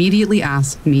and immediately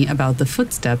asked me about the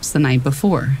footsteps the night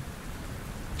before.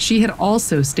 She had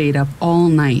also stayed up all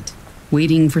night,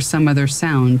 waiting for some other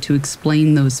sound to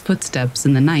explain those footsteps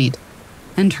in the night,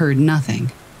 and heard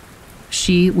nothing.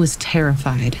 She was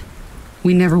terrified.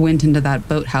 We never went into that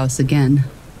boathouse again.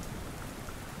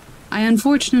 I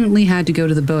unfortunately had to go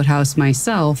to the boathouse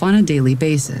myself on a daily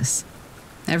basis.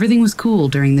 Everything was cool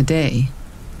during the day.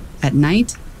 At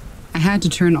night, I had to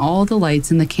turn all the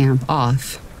lights in the camp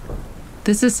off.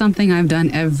 This is something I've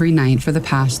done every night for the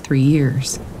past 3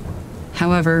 years.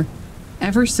 However,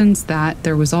 ever since that,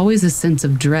 there was always a sense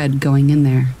of dread going in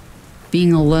there,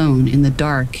 being alone in the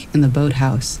dark in the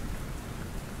boathouse.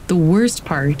 The worst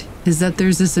part is that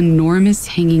there's this enormous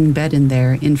hanging bed in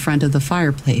there in front of the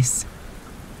fireplace.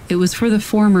 It was for the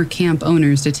former camp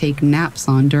owners to take naps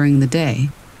on during the day,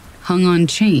 hung on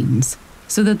chains,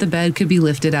 so that the bed could be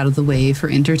lifted out of the way for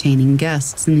entertaining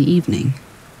guests in the evening.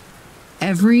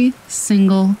 Every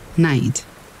single night,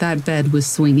 that bed was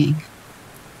swinging.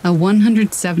 A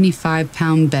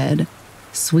 175-pound bed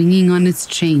swinging on its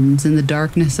chains in the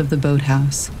darkness of the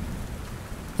boathouse.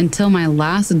 Until my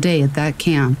last day at that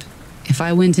camp, if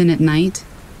I went in at night,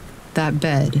 that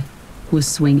bed was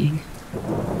swinging.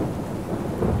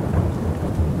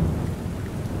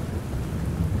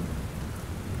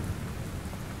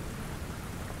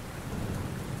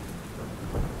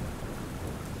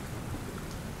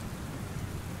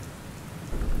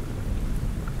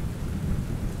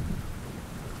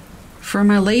 For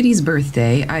my lady's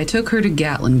birthday, I took her to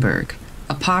Gatlinburg,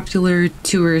 a popular,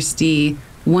 touristy,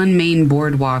 one-main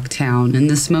boardwalk town in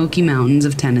the Smoky Mountains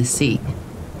of Tennessee.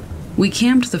 We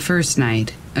camped the first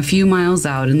night, a few miles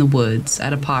out in the woods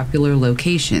at a popular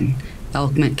location,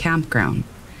 Elkmont Campground.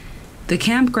 The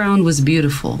campground was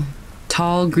beautiful.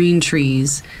 Tall green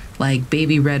trees, like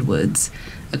baby redwoods,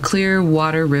 a clear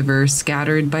water river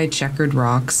scattered by checkered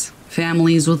rocks,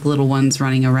 families with little ones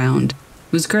running around.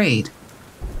 It was great.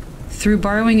 Through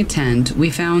borrowing a tent, we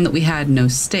found that we had no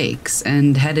stakes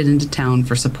and headed into town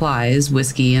for supplies,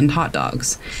 whiskey, and hot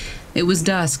dogs. It was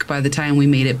dusk by the time we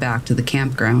made it back to the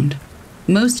campground.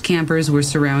 Most campers were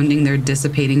surrounding their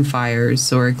dissipating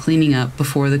fires or cleaning up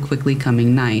before the quickly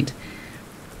coming night.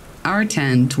 Our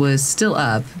tent was still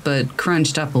up, but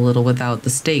crunched up a little without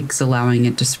the stakes allowing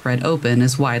it to spread open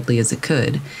as widely as it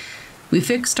could. We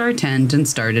fixed our tent and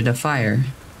started a fire.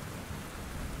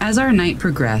 As our night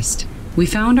progressed, we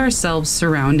found ourselves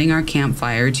surrounding our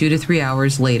campfire 2 to 3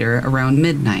 hours later around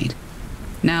midnight.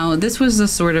 Now, this was the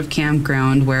sort of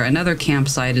campground where another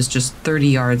campsite is just 30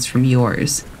 yards from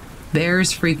yours.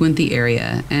 Bears frequent the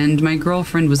area, and my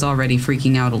girlfriend was already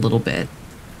freaking out a little bit,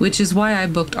 which is why I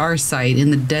booked our site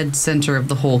in the dead center of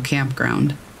the whole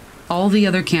campground. All the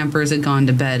other campers had gone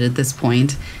to bed at this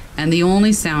point, and the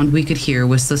only sound we could hear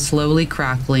was the slowly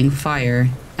crackling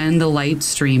fire and the light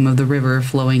stream of the river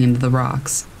flowing into the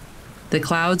rocks. The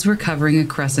clouds were covering a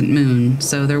crescent moon,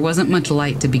 so there wasn't much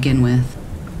light to begin with.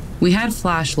 We had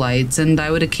flashlights, and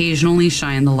I would occasionally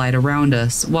shine the light around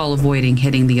us while avoiding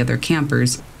hitting the other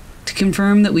campers to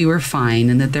confirm that we were fine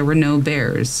and that there were no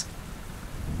bears.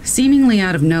 Seemingly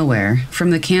out of nowhere,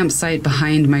 from the campsite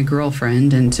behind my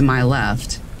girlfriend and to my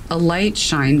left, a light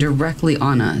shined directly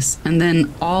on us, and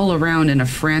then all around in a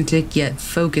frantic yet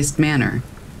focused manner,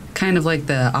 kind of like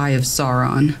the Eye of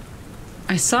Sauron.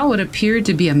 I saw what appeared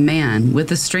to be a man with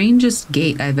the strangest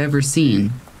gait I've ever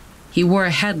seen. He wore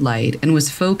a headlight and was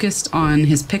focused on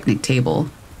his picnic table.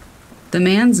 The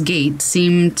man's gait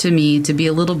seemed to me to be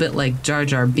a little bit like Jar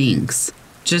Jar Binks,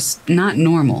 just not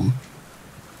normal.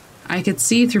 I could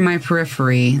see through my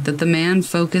periphery that the man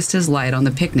focused his light on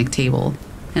the picnic table,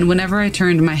 and whenever I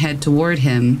turned my head toward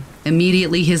him,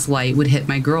 immediately his light would hit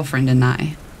my girlfriend and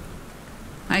I.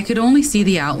 I could only see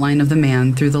the outline of the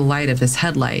man through the light of his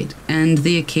headlight, and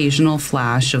the occasional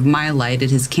flash of my light at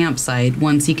his campsite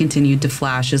once he continued to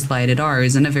flash his light at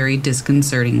ours in a very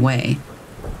disconcerting way.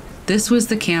 This was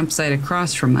the campsite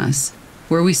across from us,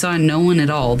 where we saw no one at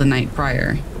all the night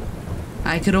prior.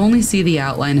 I could only see the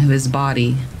outline of his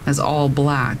body as all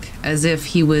black, as if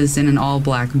he was in an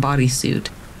all-black bodysuit.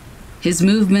 His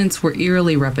movements were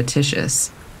eerily repetitious.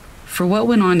 For what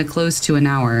went on to close to an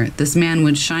hour, this man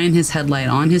would shine his headlight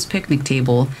on his picnic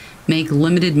table, make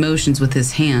limited motions with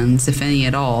his hands, if any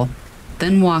at all,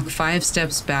 then walk 5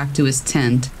 steps back to his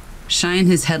tent, shine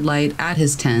his headlight at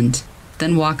his tent,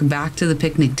 then walk back to the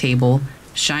picnic table,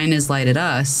 shine his light at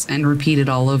us, and repeat it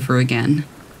all over again.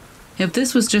 If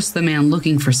this was just the man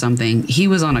looking for something, he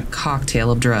was on a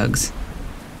cocktail of drugs.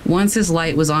 Once his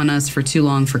light was on us for too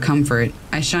long for comfort,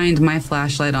 I shined my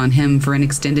flashlight on him for an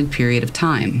extended period of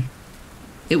time.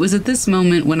 It was at this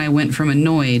moment when I went from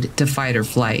annoyed to fight or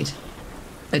flight.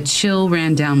 A chill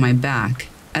ran down my back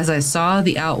as I saw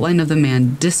the outline of the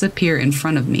man disappear in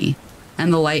front of me,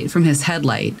 and the light from his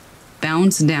headlight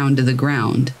bounce down to the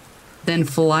ground, then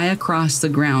fly across the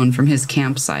ground from his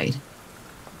campsite.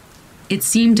 It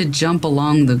seemed to jump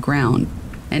along the ground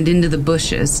and into the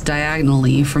bushes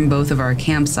diagonally from both of our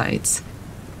campsites.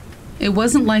 It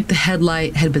wasn't like the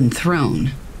headlight had been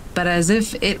thrown, but as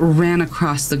if it ran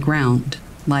across the ground,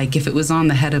 like if it was on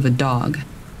the head of a dog.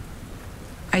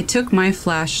 I took my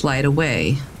flashlight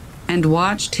away and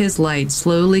watched his light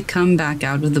slowly come back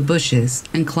out of the bushes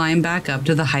and climb back up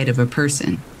to the height of a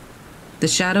person. The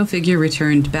shadow figure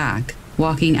returned back,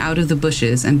 walking out of the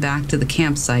bushes and back to the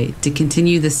campsite to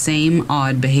continue the same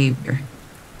odd behavior.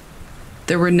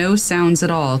 There were no sounds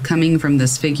at all coming from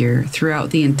this figure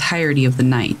throughout the entirety of the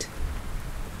night.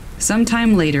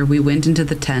 Sometime later, we went into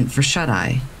the tent for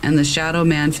shut-eye, and the shadow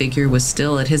man figure was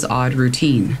still at his odd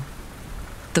routine.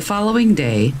 The following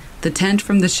day, the tent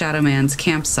from the shadow man's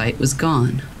campsite was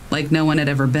gone, like no one had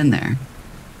ever been there.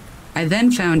 I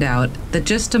then found out that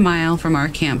just a mile from our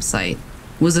campsite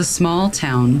was a small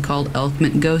town called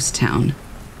Elkmont Ghost Town,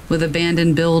 with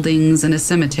abandoned buildings and a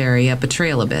cemetery up a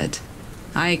trail a bit.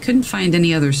 I couldn't find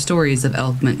any other stories of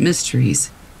Elkmont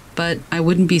mysteries, but I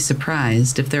wouldn't be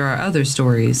surprised if there are other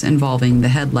stories involving the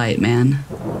Headlight Man.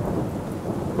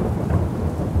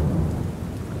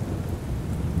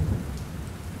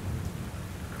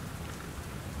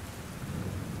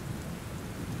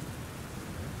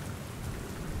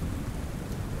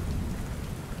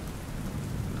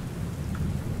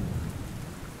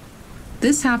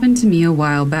 This happened to me a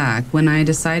while back when I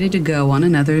decided to go on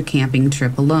another camping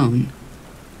trip alone.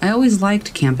 I always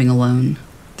liked camping alone.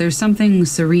 There's something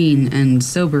serene and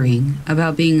sobering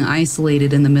about being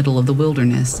isolated in the middle of the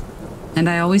wilderness, and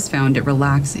I always found it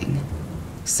relaxing.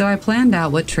 So I planned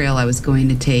out what trail I was going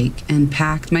to take and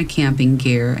packed my camping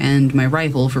gear and my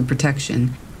rifle for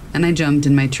protection, and I jumped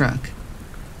in my truck.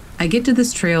 I get to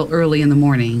this trail early in the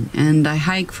morning, and I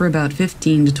hike for about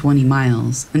 15 to 20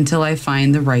 miles until I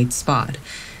find the right spot,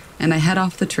 and I head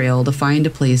off the trail to find a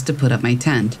place to put up my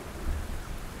tent.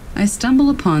 I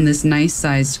stumble upon this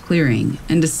nice-sized clearing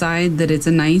and decide that it's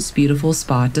a nice, beautiful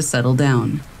spot to settle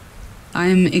down.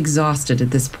 I'm exhausted at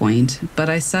this point, but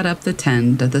I set up the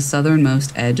tent at the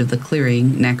southernmost edge of the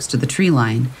clearing next to the tree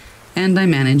line, and I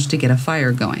manage to get a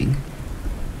fire going.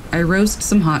 I roast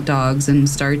some hot dogs and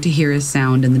start to hear a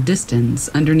sound in the distance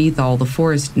underneath all the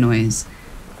forest noise.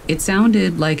 It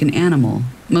sounded like an animal,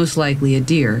 most likely a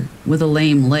deer, with a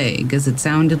lame leg, as it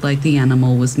sounded like the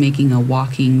animal was making a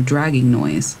walking, dragging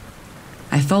noise.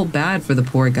 I felt bad for the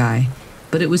poor guy,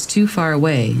 but it was too far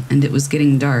away and it was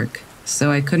getting dark,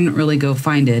 so I couldn't really go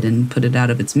find it and put it out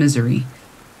of its misery.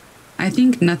 I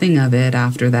think nothing of it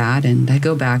after that, and I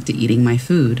go back to eating my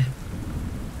food.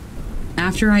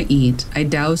 After I eat, I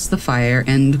douse the fire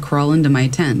and crawl into my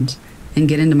tent and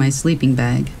get into my sleeping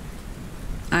bag.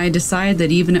 I decide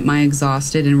that even at my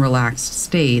exhausted and relaxed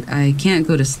state, I can't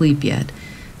go to sleep yet,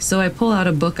 so I pull out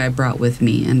a book I brought with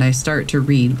me and I start to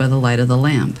read by the light of the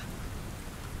lamp.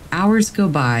 Hours go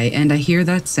by and I hear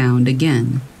that sound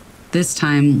again, this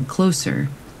time closer,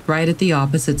 right at the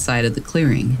opposite side of the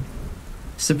clearing.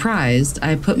 Surprised,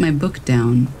 I put my book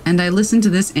down and I listen to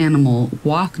this animal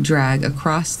drag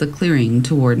across the clearing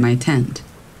toward my tent.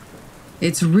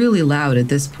 It's really loud at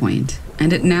this point,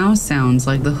 and it now sounds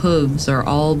like the hooves are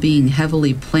all being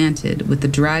heavily planted with the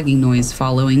dragging noise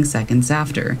following seconds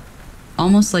after,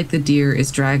 almost like the deer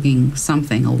is dragging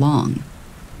something along.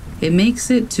 It makes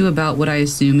it to about what I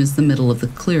assume is the middle of the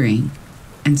clearing,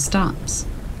 and stops,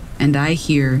 and I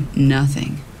hear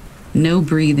nothing. No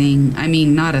breathing,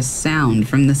 not a sound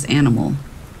from this animal.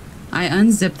 I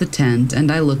unzip the tent and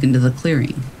I look into the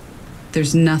clearing.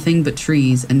 There's nothing but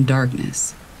trees and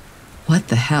darkness. What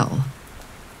the hell?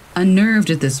 Unnerved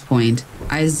at this point,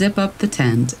 I zip up the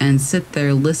tent and sit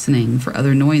there listening for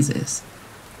other noises.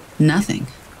 Nothing.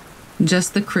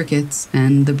 Just the crickets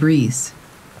and the breeze.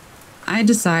 I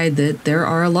decide that there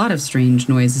are a lot of strange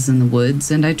noises in the woods,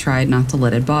 and I tried not to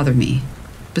let it bother me.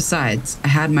 Besides, I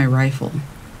had my rifle.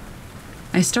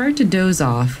 I start to doze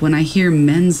off when I hear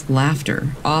men's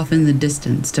laughter off in the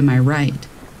distance to my right,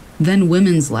 then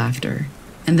women's laughter,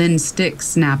 and then sticks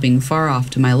snapping far off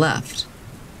to my left.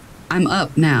 I'm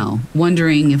up now,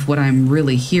 wondering if what I'm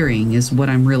really hearing is what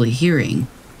I'm really hearing,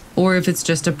 or if it's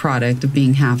just a product of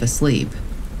being half asleep.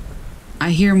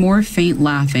 I hear more faint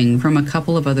laughing from a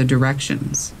couple of other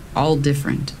directions, all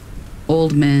different.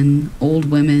 Old men, old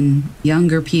women,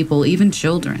 younger people, even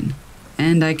children,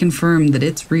 and I confirm that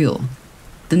it's real.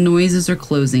 The noises are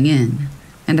closing in,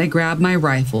 and I grab my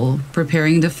rifle,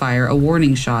 preparing to fire a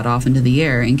warning shot off into the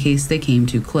air in case they came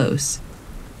too close.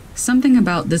 Something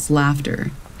about this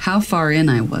laughter, how far in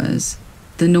I was,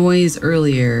 the noise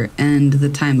earlier, and the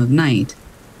time of night,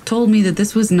 told me that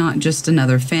this was not just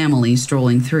another family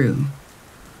strolling through.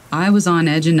 I was on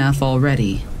edge enough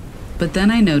already, but then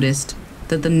I noticed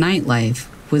that the nightlife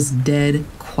was dead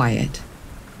quiet.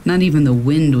 Not even the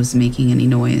wind was making any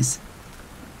noise.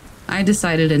 I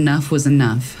decided enough was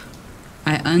enough.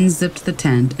 I unzipped the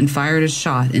tent and fired a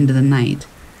shot into the night.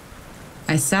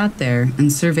 I sat there and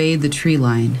surveyed the tree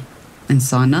line and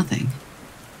saw nothing.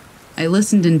 I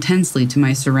listened intensely to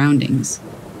my surroundings.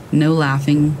 No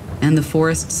laughing, and the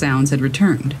forest sounds had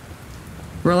returned.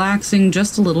 Relaxing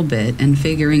just a little bit and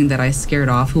figuring that I scared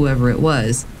off whoever it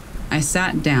was, I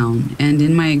sat down and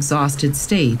in my exhausted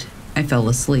state, I fell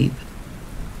asleep.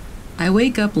 I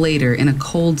wake up later in a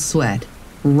cold sweat,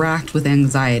 racked with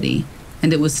anxiety,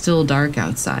 and it was still dark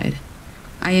outside.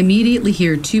 I immediately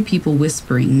hear two people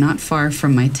whispering not far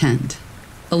from my tent.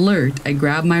 Alert, I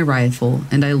grab my rifle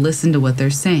and I listen to what they're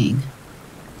saying.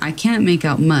 I can't make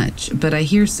out much, but I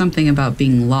hear something about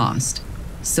being lost.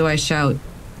 So I shout,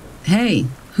 "Hey,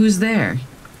 who's there?"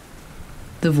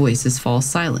 The voices fall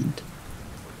silent.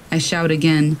 I shout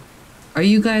again, "Are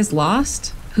you guys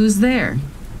lost? Who's there?"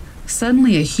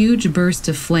 Suddenly a huge burst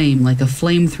of flame like a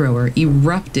flamethrower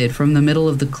erupted from the middle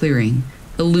of the clearing,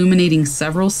 illuminating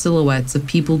several silhouettes of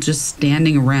people just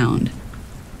standing around.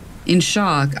 In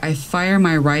shock, I fire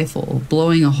my rifle,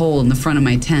 blowing a hole in the front of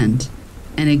my tent,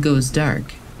 and it goes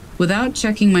dark. Without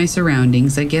checking my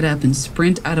surroundings, I get up and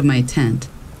sprint out of my tent,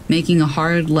 making a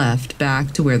hard left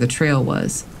back to where the trail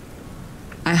was.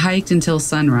 I hiked until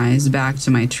sunrise back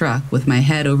to my truck with my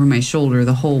head over my shoulder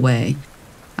the whole way.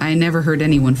 I never heard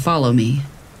anyone follow me.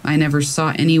 I never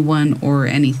saw anyone or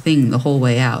anything the whole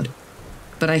way out.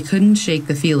 But I couldn't shake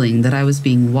the feeling that I was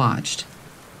being watched.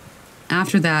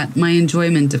 After that, my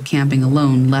enjoyment of camping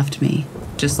alone left me,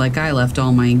 just like I left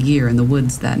all my gear in the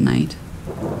woods that night.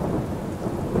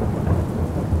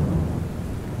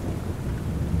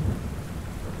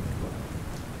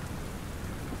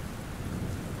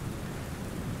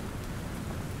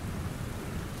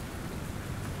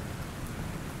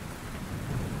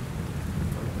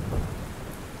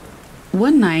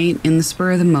 One night, in the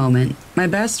spur of the moment, my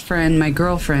best friend, my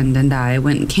girlfriend, and I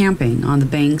went camping on the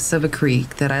banks of a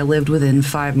creek that I lived within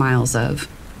 5 miles of.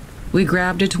 We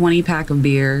grabbed a 20-pack of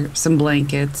beer, some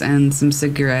blankets, and some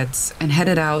cigarettes, and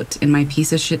headed out in my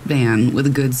piece-of-shit van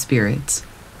with good spirits.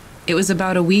 It was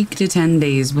about a week to 10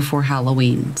 days before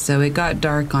Halloween, so it got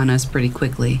dark on us pretty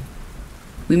quickly.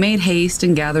 We made haste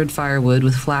and gathered firewood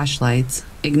with flashlights,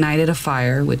 ignited a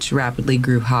fire, which rapidly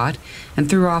grew hot, and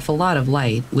threw off a lot of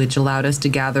light, which allowed us to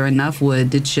gather enough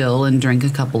wood to chill and drink a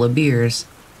couple of beers.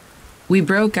 We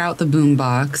broke out the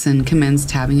boombox and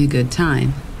commenced having a good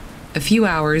time. A few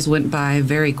hours went by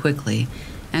very quickly,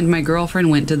 and my girlfriend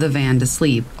went to the van to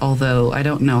sleep, although I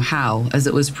don't know how, as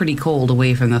it was pretty cold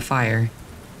away from the fire.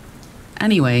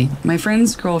 Anyway, my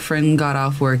friend's girlfriend got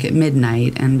off work at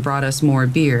midnight and brought us more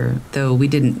beer, though we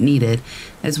didn't need it,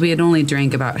 as we had only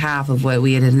drank about half of what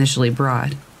we had initially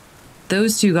brought.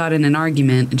 Those two got in an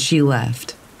argument and she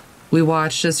left. We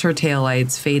watched as her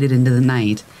taillights faded into the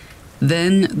night.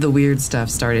 Then the weird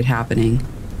stuff started happening.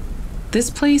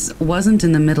 This place wasn't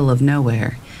in the middle of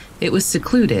nowhere. It was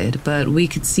secluded, but we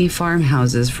could see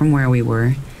farmhouses from where we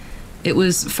were. It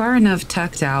was far enough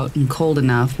tucked out and cold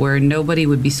enough where nobody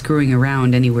would be screwing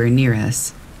around anywhere near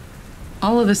us.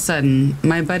 All of a sudden,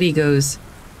 my buddy goes,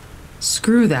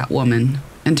 "Screw that woman,"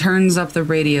 and turns up the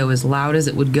radio as loud as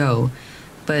it would go,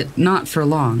 but not for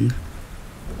long.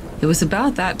 It was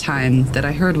about that time that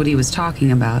I heard what he was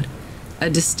talking about. A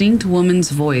distinct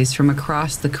woman's voice from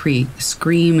across the creek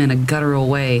scream in a guttural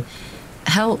way,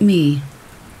 "Help me."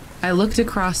 I looked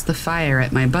across the fire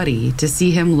at my buddy to see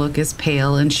him look as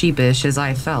pale and sheepish as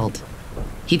I felt.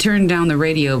 He turned down the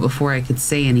radio before I could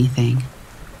say anything.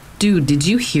 "Dude, did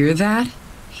you hear that?"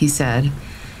 he said.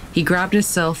 He grabbed his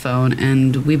cell phone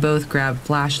and we both grabbed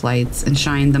flashlights and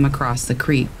shined them across the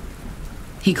creek.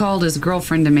 He called his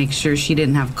girlfriend to make sure she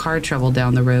didn't have car trouble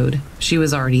down the road. She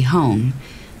was already home.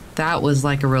 That was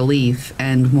like a relief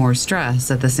and more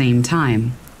stress at the same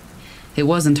time. It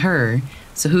wasn't her,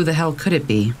 so who the hell could it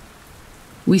be?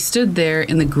 We stood there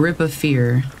in the grip of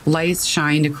fear. Lights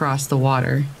shined across the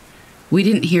water. We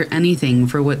didn't hear anything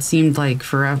for what seemed like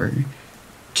forever.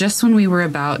 Just when we were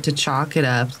about to chalk it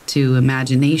up to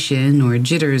imagination or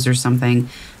jitters or something,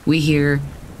 we hear,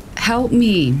 "Help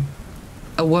me!"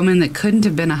 A woman that couldn't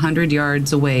have been 100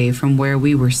 yards away from where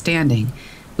we were standing,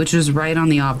 which was right on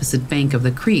the opposite bank of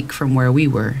the creek from where we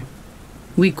were.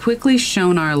 We quickly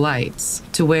shone our lights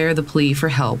to where the plea for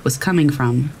help was coming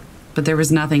from, but there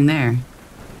was nothing there.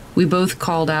 We both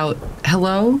called out,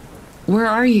 "Hello? Where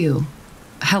are you?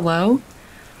 Hello?"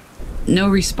 No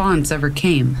response ever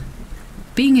came.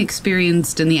 Being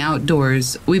experienced in the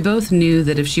outdoors, we both knew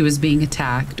that if she was being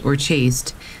attacked or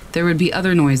chased, there would be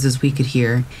other noises we could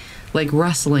hear, like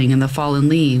rustling in the fallen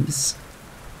leaves.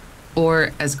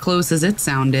 Or, as close as it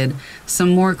sounded,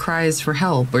 some more cries for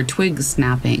help or twigs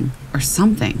snapping, or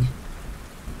something.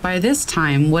 By this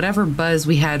time, whatever buzz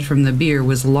we had from the beer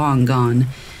was long gone.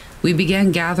 We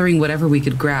began gathering whatever we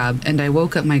could grab, and I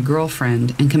woke up my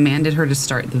girlfriend and commanded her to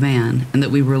start the van and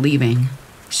that we were leaving.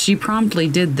 She promptly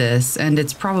did this, and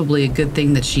it's probably a good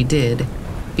thing that she did,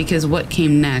 because what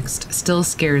came next still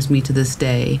scares me to this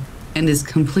day and is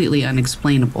completely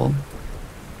unexplainable.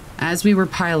 As we were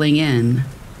piling in,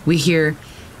 we hear,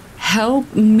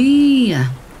 "Help me!"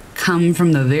 come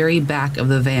from the very back of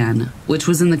the van, which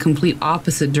was in the complete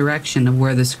opposite direction of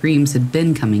where the screams had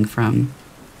been coming from.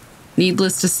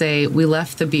 Needless to say, we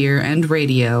left the beer and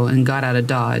radio and got out of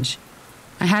Dodge.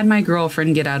 I had my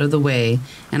girlfriend get out of the way,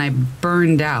 and I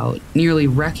burned out, nearly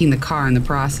wrecking the car in the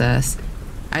process.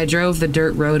 I drove the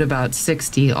dirt road about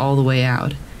 60 all the way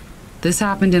out. This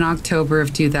happened in October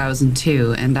of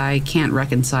 2002, and I can't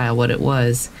reconcile what it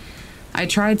was. I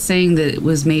tried saying that it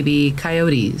was maybe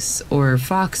coyotes or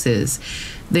foxes.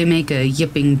 They make a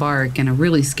yipping bark and a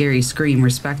really scary scream,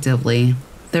 respectively.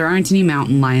 There aren't any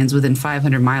mountain lions within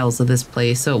 500 miles of this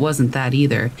place, so it wasn't that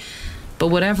either. But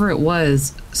whatever it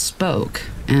was, spoke,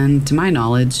 and to my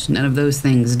knowledge, none of those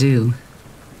things do.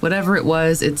 Whatever it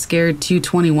was, it scared two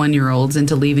 21-year-olds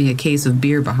into leaving a case of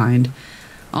beer behind.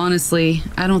 Honestly,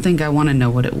 I don't think I want to know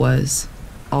what it was,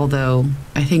 although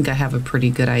I think I have a pretty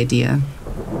good idea.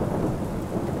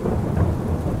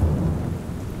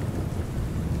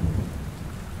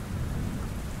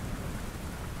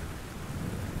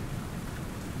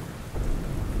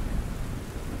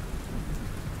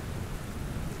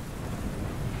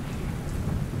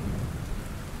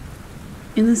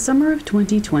 In the summer of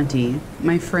 2020,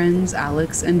 my friends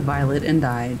Alex and Violet and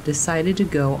I decided to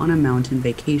go on a mountain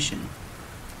vacation.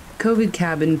 COVID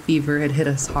cabin fever had hit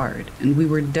us hard, and we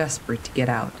were desperate to get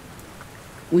out.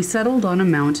 We settled on a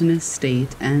mountainous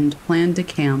state and planned to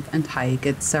camp and hike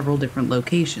at several different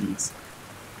locations.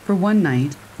 For one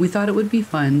night, we thought it would be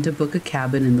fun to book a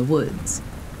cabin in the woods.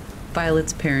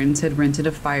 Violet's parents had rented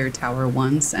a fire tower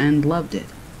once and loved it,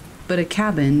 but a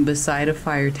cabin beside a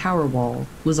fire tower wall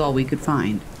was all we could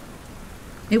find.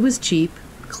 It was cheap,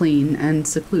 clean, and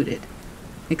secluded.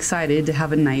 Excited to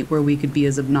have a night where we could be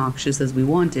as obnoxious as we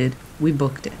wanted, we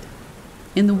booked it.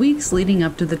 In the weeks leading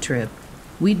up to the trip,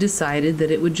 we decided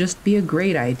that it would just be a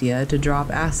great idea to drop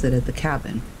acid at the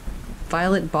cabin.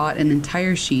 Violet bought an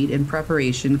entire sheet in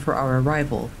preparation for our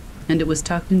arrival, and it was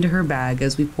tucked into her bag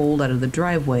as we pulled out of the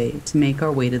driveway to make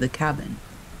our way to the cabin.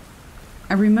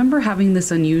 I remember having this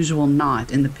unusual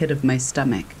knot in the pit of my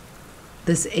stomach,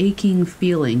 this aching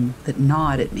feeling that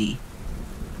gnawed at me.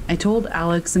 I told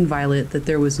Alex and Violet that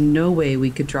there was no way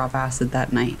we could drop acid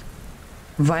that night.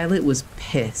 Violet was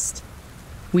pissed.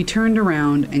 We turned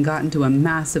around and got into a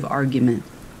massive argument,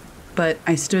 but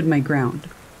I stood my ground.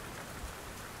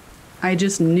 I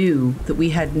just knew that we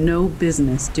had no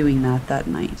business doing that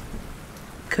night.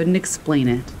 Couldn't explain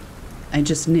it. I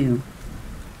just knew.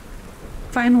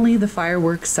 Finally, the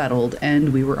fireworks settled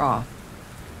and we were off.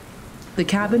 The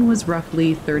cabin was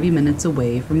roughly 30 minutes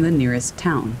away from the nearest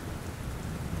town.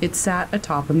 It sat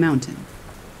atop a mountain.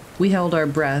 We held our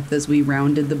breath as we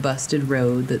rounded the busted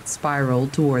road that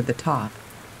spiraled toward the top.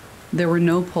 There were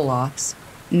no pull-offs,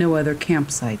 no other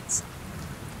campsites.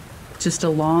 Just a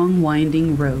long,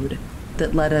 winding road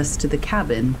that led us to the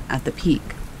cabin at the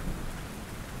peak.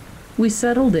 We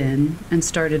settled in and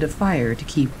started a fire to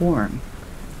keep warm.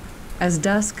 As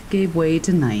dusk gave way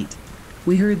to night,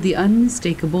 we heard the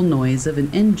unmistakable noise of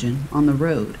an engine on the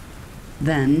road,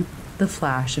 then the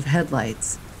flash of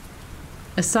headlights.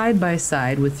 A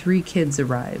side-by-side with 3 kids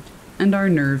arrived, and our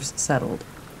nerves settled.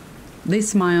 They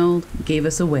smiled, gave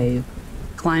us a wave,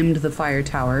 climbed the fire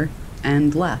tower,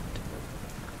 and left.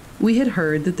 We had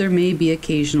heard that there may be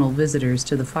occasional visitors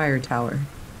to the fire tower,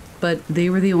 but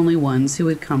they were the only ones who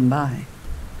had come by.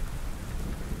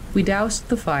 We doused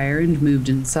the fire and moved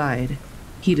inside,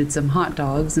 heated some hot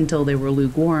dogs until they were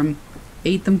lukewarm,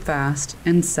 ate them fast,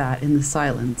 and sat in the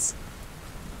silence.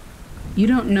 You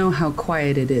don't know how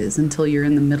quiet it is until you're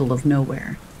in the middle of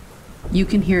nowhere. You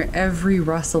can hear every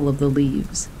rustle of the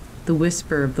leaves, the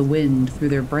whisper of the wind through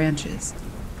their branches.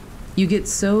 You get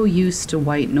so used to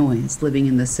white noise living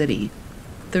in the city.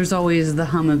 There's always the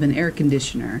hum of an air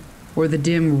conditioner or the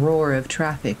dim roar of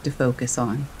traffic to focus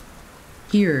on.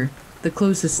 Here, the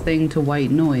closest thing to white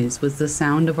noise was the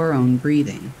sound of our own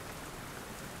breathing.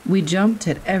 We jumped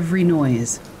at every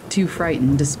noise, too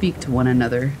frightened to speak to one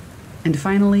another, and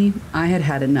finally, I had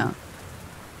had enough.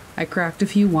 I cracked a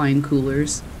few wine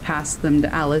coolers, passed them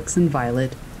to Alex and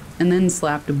Violet, and then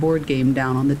slapped a board game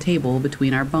down on the table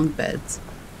between our bunk beds.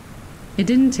 It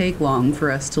didn't take long for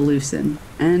us to loosen,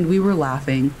 and we were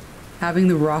laughing, having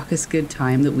the raucous good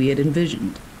time that we had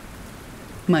envisioned.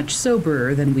 Much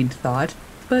soberer than we'd thought,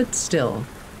 but still,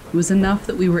 it was enough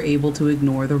that we were able to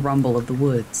ignore the rumble of the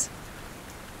woods.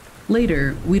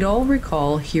 Later, we'd all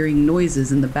recall hearing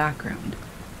noises in the background.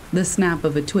 The snap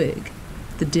of a twig,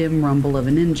 the dim rumble of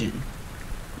an engine.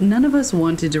 None of us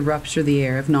wanted to rupture the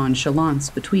air of nonchalance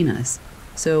between us,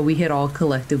 so we had all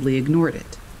collectively ignored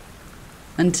it.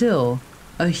 Until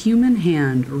a human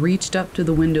hand reached up to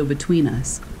the window between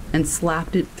us and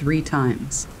slapped it 3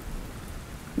 times.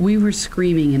 We were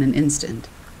screaming in an instant.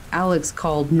 Alex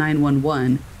called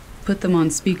 911, put them on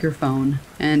speakerphone,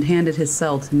 and handed his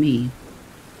cell to me.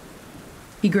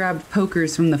 He grabbed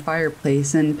pokers from the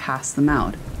fireplace and passed them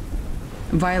out.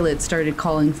 Violet started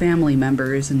calling family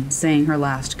members and saying her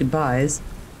last goodbyes.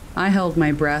 I held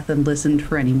my breath and listened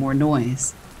for any more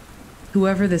noise.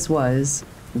 Whoever this was,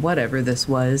 whatever this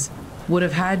was, would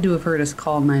have had to have heard us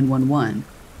call 911,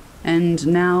 and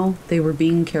now they were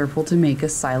being careful to make a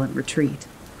silent retreat.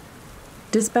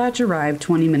 Dispatch arrived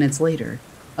 20 minutes later,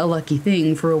 a lucky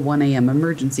thing for a 1 a.m.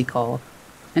 emergency call,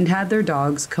 and had their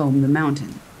dogs comb the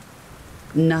mountain.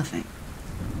 Nothing.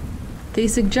 They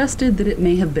suggested that it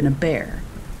may have been a bear,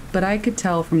 but I could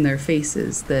tell from their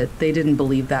faces that they didn't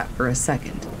believe that for a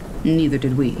second. Neither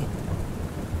did we.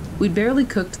 We'd barely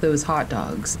cooked those hot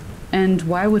dogs, and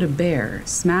why would a bear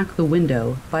smack the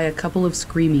window by a couple of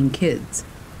screaming kids,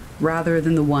 rather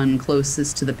than the one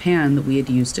closest to the pan that we had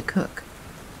used to cook?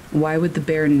 Why would the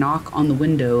bear knock on the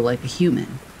window like a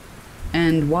human?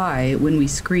 And why, when we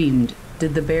screamed,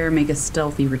 did the bear make a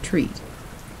stealthy retreat?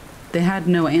 They had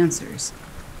no answers,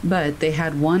 but they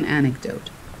had one anecdote.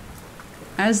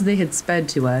 As they had sped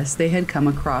to us, they had come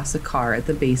across a car at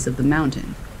the base of the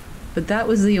mountain, but that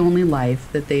was the only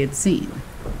life that they had seen.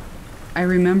 I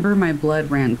remember my blood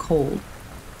ran cold,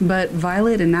 but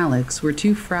Violet and Alex were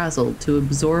too frazzled to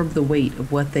absorb the weight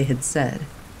of what they had said.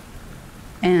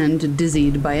 And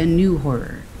dizzied by a new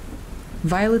horror.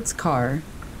 Violet's car,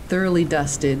 thoroughly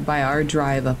dusted by our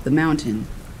drive up the mountain,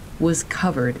 was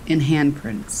covered in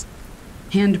handprints.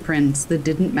 Handprints that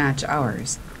didn't match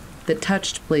ours, that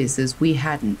touched places we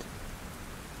hadn't.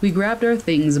 We grabbed our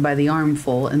things by the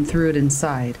armful and threw it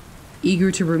inside, eager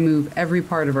to remove every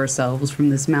part of ourselves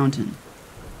from this mountain.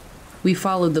 We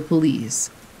followed the police,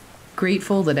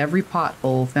 grateful that every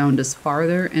pothole found us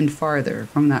farther and farther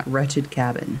from that wretched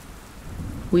cabin.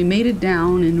 We made it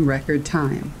down in record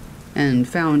time, and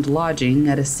found lodging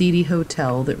at a seedy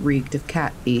hotel that reeked of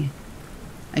cat pee.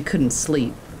 I couldn't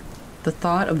sleep. The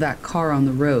thought of that car on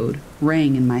the road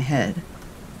rang in my head.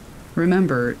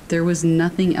 Remember, there was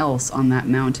nothing else on that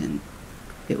mountain.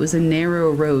 It was a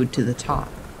narrow road to the top.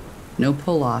 No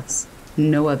pull-offs,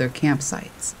 no other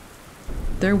campsites.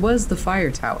 There was the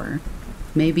fire tower.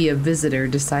 Maybe a visitor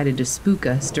decided to spook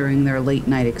us during their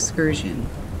late-night excursion.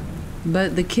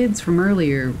 But the kids from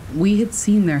earlier, we had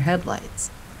seen their headlights.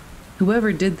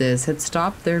 Whoever did this had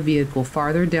stopped their vehicle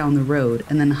farther down the road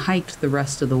and then hiked the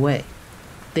rest of the way.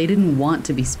 They didn't want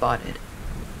to be spotted.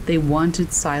 They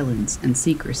wanted silence and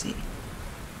secrecy.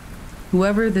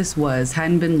 Whoever this was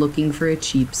hadn't been looking for a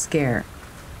cheap scare.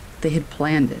 They had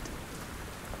planned it.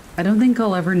 I don't think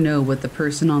I'll ever know what the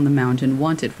person on the mountain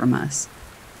wanted from us.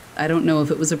 I don't know if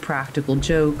it was a practical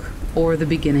joke or the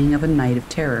beginning of a night of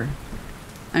terror.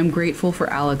 I'm grateful for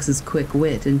Alex's quick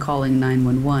wit in calling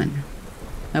 911.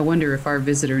 I wonder if our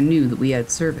visitor knew that we had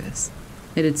service.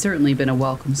 It had certainly been a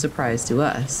welcome surprise to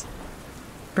us.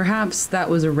 Perhaps that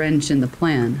was a wrench in the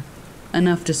plan,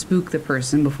 enough to spook the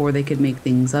person before they could make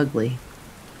things ugly.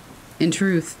 In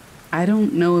truth, I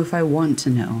don't know if I want to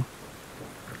know.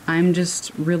 I'm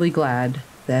just really glad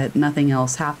that nothing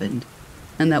else happened,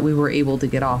 and that we were able to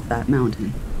get off that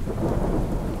mountain.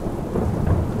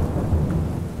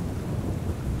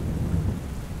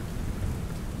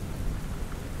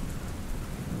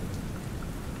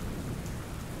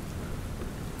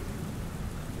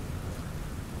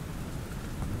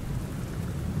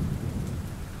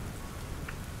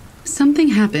 Something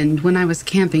happened when I was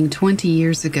camping 20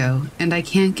 years ago, and I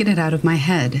can't get it out of my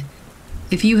head.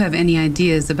 If you have any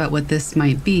ideas about what this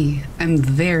might be, I'm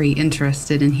very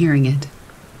interested in hearing it.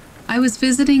 I was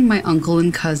visiting my uncle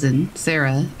and cousin,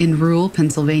 Sarah, in rural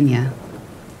Pennsylvania.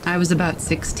 I was about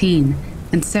 16,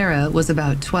 and Sarah was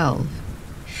about 12.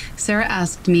 Sarah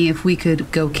asked me if we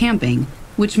could go camping,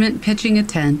 which meant pitching a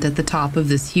tent at the top of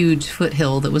this huge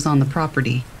foothill that was on the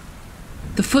property.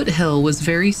 The foothill was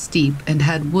very steep and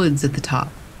had woods at the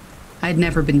top. I'd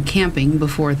never been camping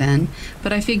before then,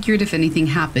 but I figured if anything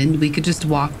happened, we could just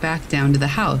walk back down to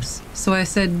the house. So I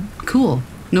said, cool,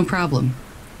 no problem.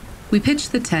 We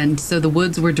pitched the tent so the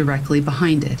woods were directly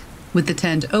behind it, with the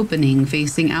tent opening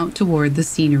facing out toward the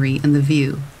scenery and the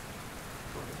view.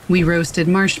 We roasted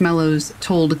marshmallows,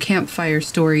 told campfire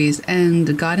stories,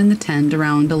 and got in the tent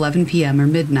around 11 p.m. or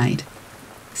midnight.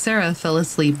 Sarah fell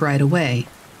asleep right away,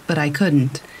 but I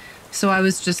couldn't. so I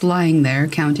was just lying there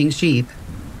counting sheep.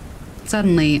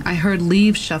 Suddenly, I heard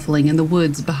leaves shuffling in the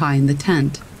woods behind the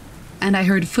tent, and I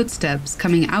heard footsteps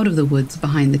coming out of the woods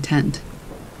behind the tent.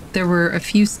 There were a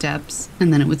few steps,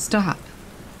 and then it would stop.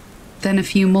 Then a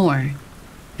few more,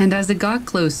 and as it got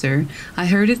closer, I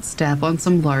heard it step on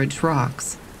some large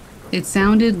rocks. It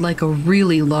sounded like a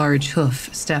really large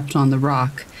hoof stepped on the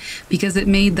rock, because it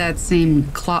made that same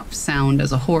clop sound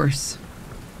as a horse.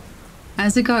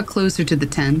 As it got closer to the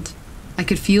tent, I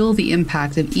could feel the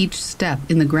impact of each step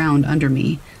in the ground under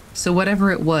me, so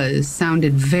whatever it was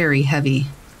sounded very heavy.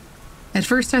 At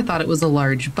first I thought it was a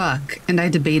large buck, and I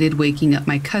debated waking up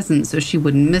my cousin so she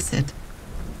wouldn't miss it.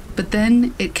 But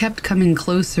then it kept coming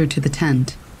closer to the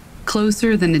tent,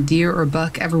 closer than a deer or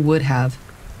buck ever would have,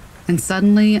 and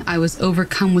suddenly I was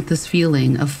overcome with this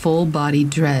feeling of full-body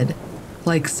dread,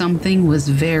 like something was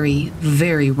very,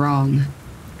 very wrong.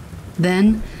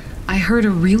 Then I heard a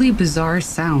really bizarre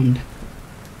sound.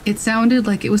 It sounded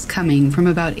like it was coming from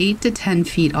about 8 to 10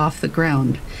 feet off the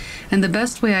ground, and the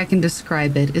best way I can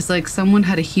describe it is like someone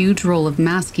had a huge roll of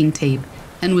masking tape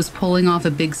and was pulling off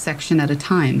a big section at a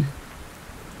time.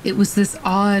 It was this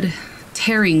odd,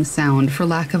 tearing sound, for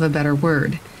lack of a better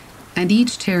word, and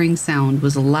each tearing sound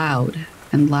was loud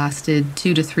and lasted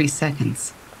 2 to 3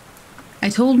 seconds. I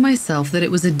told myself that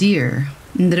it was a deer,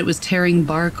 and that it was tearing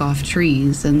bark off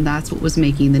trees, and that's what was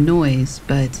making the noise,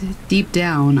 but deep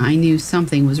down I knew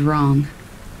something was wrong.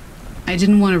 I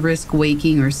didn't want to risk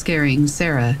waking or scaring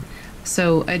Sarah,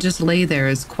 so I just lay there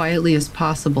as quietly as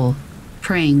possible,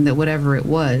 praying that whatever it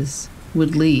was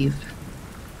would leave.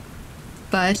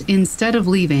 But instead of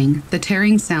leaving, the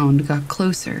tearing sound got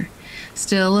closer,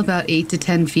 still about 8 to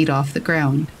 10 feet off the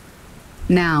ground.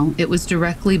 Now it was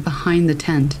directly behind the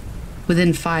tent,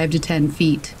 within 5 to 10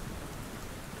 feet.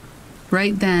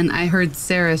 Right then, I heard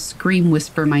Sarah scream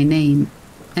whisper my name,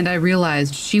 and I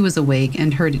realized she was awake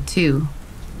and heard it too.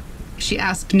 She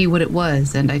asked me what it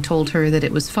was, and I told her that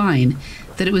it was fine,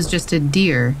 that it was just a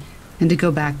deer, and to go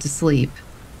back to sleep.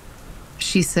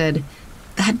 She said,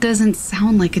 "That doesn't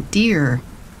sound like a deer."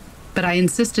 But I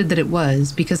insisted that it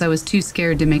was, because I was too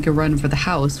scared to make a run for the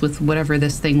house with whatever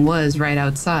this thing was right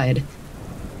outside.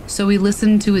 So we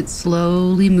listened to it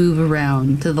slowly move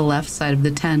around to the left side of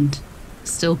the tent,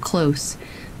 still close,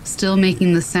 still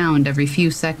making the sound every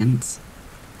few seconds.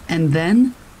 And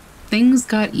then, things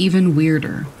got even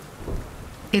weirder.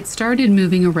 It started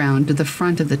moving around to the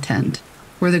front of the tent,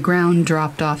 where the ground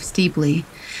dropped off steeply,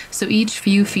 so each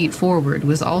few feet forward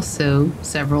was also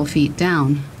several feet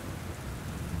down.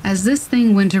 As this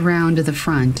thing went around to the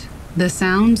front, the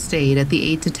sound stayed at the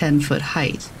 8 to 10 foot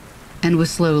height, and was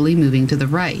slowly moving to the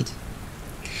right.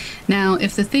 Now,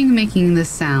 if the thing making this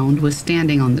sound was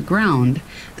standing on the ground,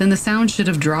 then the sound should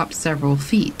have dropped several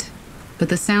feet, but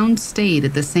the sound stayed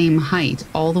at the same height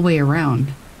all the way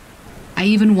around. I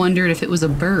even wondered if it was a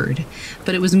bird,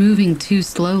 but it was moving too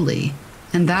slowly,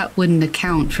 and that wouldn't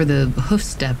account for the hoof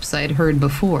steps I'd heard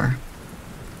before.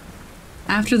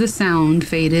 After the sound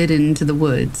faded into the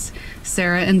woods,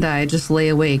 Sarah and I just lay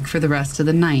awake for the rest of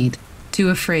the night, too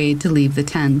afraid to leave the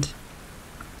tent.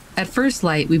 At first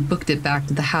light, we booked it back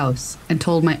to the house and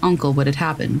told my uncle what had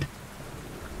happened.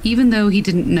 Even though he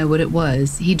didn't know what it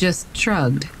was, he just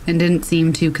shrugged and didn't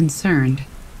seem too concerned.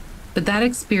 But that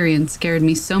experience scared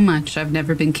me so much I've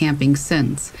never been camping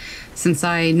since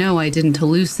I know I didn't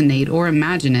hallucinate or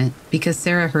imagine it because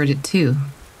Sarah heard it too.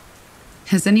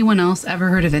 Has anyone else ever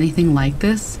heard of anything like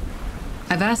this?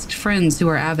 I've asked friends who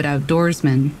are avid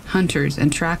outdoorsmen, hunters,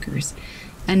 and trackers,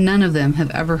 and none of them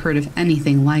have ever heard of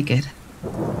anything like it.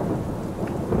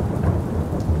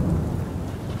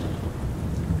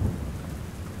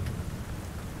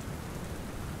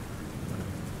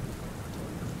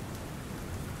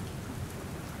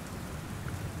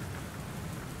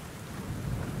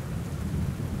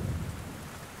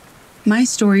 My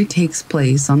story takes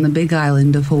place on the Big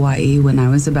Island of Hawaii when I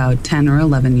was about 10 or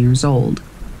 11 years old.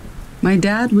 My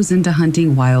dad was into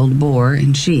hunting wild boar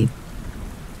and sheep.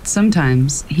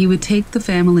 Sometimes he would take the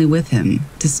family with him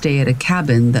to stay at a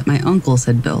cabin that my uncles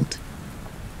had built.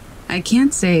 I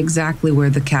can't say exactly where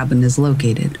the cabin is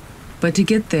located, but to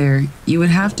get there, you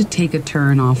would have to take a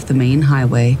turn off the main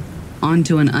highway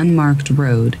onto an unmarked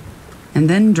road, and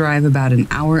then drive about an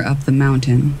hour up the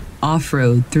mountain,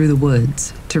 off-road through the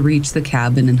woods to reach the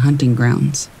cabin and hunting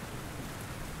grounds.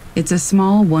 It's a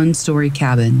small one-story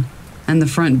cabin, and the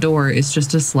front door is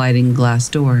just a sliding glass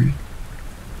door.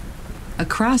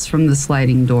 Across from the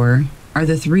sliding door are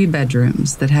the 3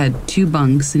 bedrooms that had 2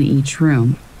 bunks in each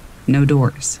room, no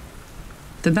doors.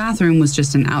 The bathroom was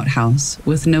just an outhouse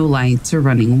with no lights or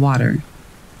running water.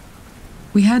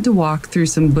 We had to walk through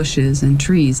some bushes and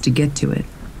trees to get to it.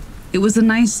 It was a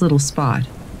nice little spot,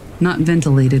 not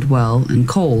ventilated well and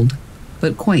cold,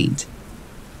 but quaint.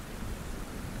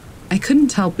 I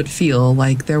couldn't help but feel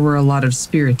like there were a lot of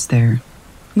spirits there,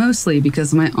 mostly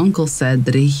because my uncle said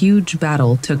that a huge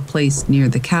battle took place near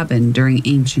the cabin during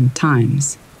ancient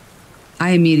times.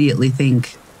 I immediately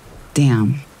think,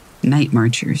 damn, night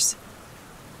marchers.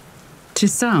 To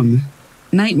some,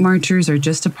 night marchers are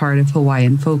just a part of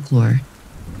Hawaiian folklore,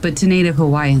 but to Native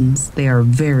Hawaiians, they are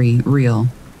very real.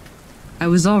 I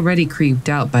was already creeped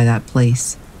out by that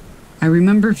place. I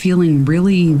remember feeling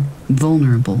really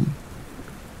vulnerable.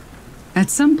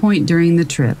 At some point during the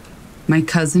trip, my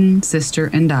cousin, sister,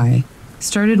 and I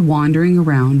started wandering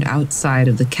around outside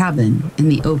of the cabin in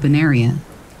the open area.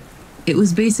 It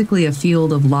was basically a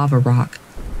field of lava rock,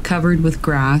 covered with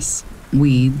grass,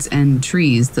 weeds, and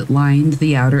trees that lined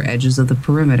the outer edges of the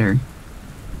perimeter.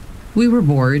 We were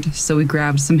bored, so we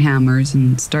grabbed some hammers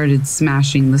and started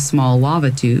smashing the small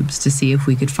lava tubes to see if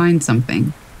we could find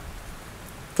something.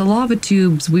 The lava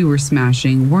tubes we were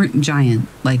smashing weren't giant,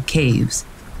 like caves,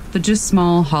 but just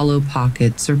small hollow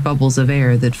pockets or bubbles of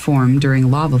air that formed during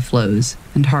lava flows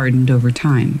and hardened over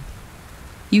time.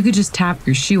 You could just tap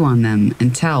your shoe on them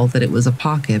and tell that it was a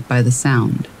pocket by the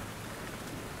sound.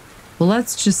 Well,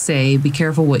 let's just say be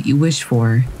careful what you wish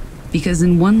for, because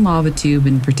in one lava tube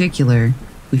in particular,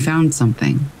 we found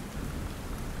something.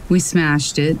 We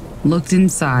smashed it, looked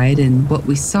inside, and what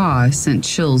we saw sent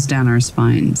chills down our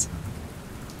spines.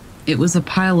 It was a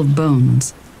pile of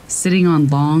bones, sitting on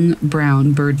long,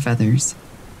 brown bird feathers.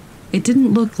 It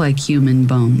didn't look like human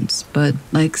bones, but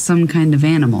like some kind of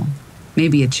animal,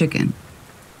 maybe a chicken.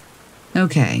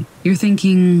 Okay, you're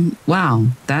thinking, wow,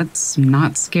 that's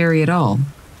not scary at all.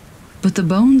 But the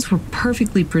bones were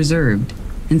perfectly preserved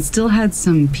and still had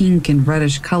some pink and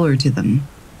reddish color to them.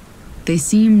 They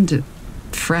seemed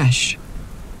fresh.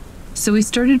 So we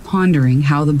started pondering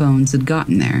how the bones had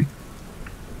gotten there.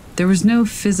 There was no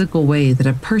physical way that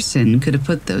a person could have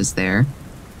put those there.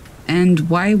 And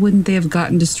why wouldn't they have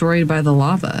gotten destroyed by the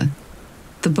lava?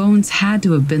 The bones had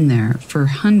to have been there for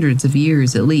hundreds of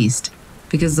years at least,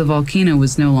 because the volcano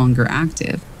was no longer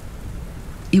active.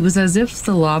 It was as if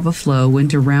the lava flow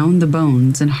went around the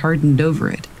bones and hardened over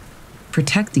it,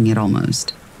 protecting it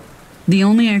almost. The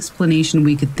only explanation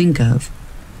we could think of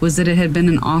was that it had been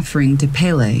an offering to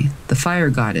Pele, the fire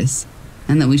goddess,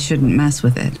 and that we shouldn't mess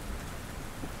with it.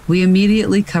 We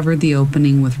immediately covered the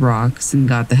opening with rocks and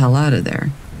got the hell out of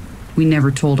there. We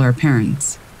never told our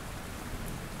parents.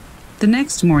 The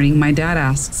next morning, my dad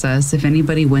asks us if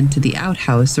anybody went to the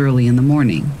outhouse early in the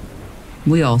morning.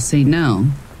 We all say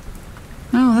no.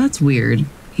 "Oh, that's weird,"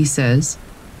 he says.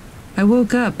 "I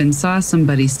woke up and saw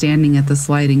somebody standing at the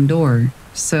sliding door,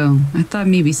 so I thought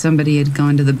maybe somebody had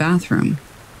gone to the bathroom."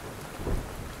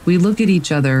 We look at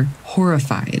each other,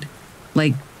 horrified.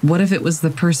 Like, what if it was the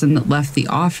person that left the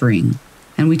offering,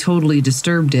 and we totally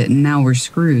disturbed it and now we're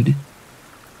screwed?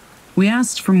 We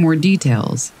asked for more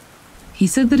details. He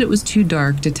said that it was too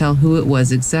dark to tell who it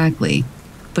was exactly,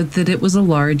 but that it was a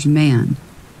large man,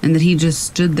 and that he just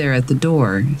stood there at the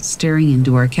door, staring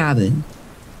into our cabin.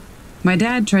 My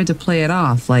dad tried to play it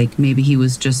off like maybe he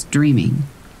was just dreaming,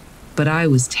 but I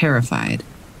was terrified,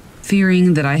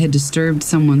 fearing that I had disturbed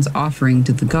someone's offering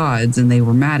to the gods and they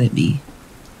were mad at me.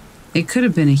 It could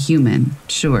have been a human,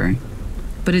 sure,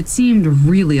 but it seemed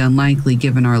really unlikely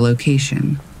given our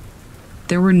location.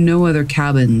 There were no other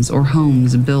cabins or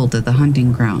homes built at the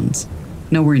hunting grounds,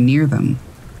 nowhere near them.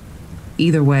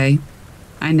 Either way,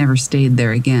 I never stayed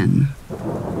there again.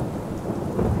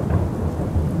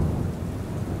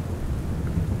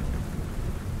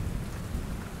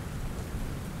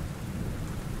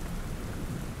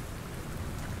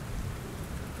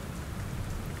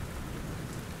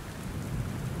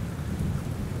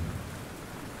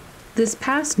 This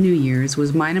past New Year's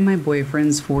was mine and my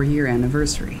boyfriend's 4-year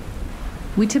anniversary.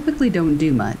 We typically don't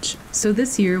do much, so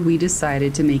this year we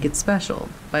decided to make it special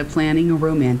by planning a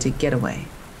romantic getaway.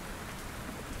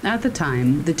 At the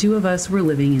time, the two of us were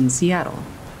living in Seattle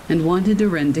and wanted to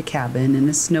rent a cabin in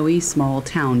a snowy small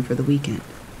town for the weekend.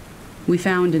 We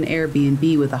found an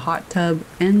Airbnb with a hot tub,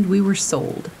 and we were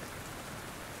sold.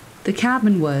 The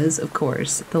cabin was, of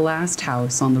course, the last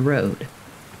house on the road.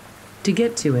 To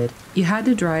get to it, you had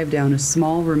to drive down a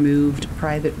small removed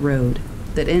private road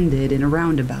that ended in a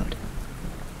roundabout.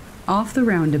 Off the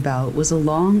roundabout was a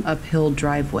long uphill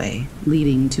driveway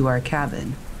leading to our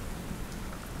cabin.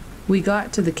 We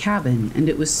got to the cabin and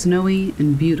it was snowy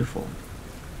and beautiful.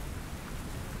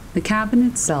 The cabin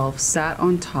itself sat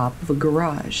on top of a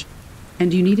garage,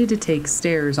 and you needed to take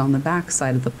stairs on the back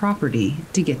side of the property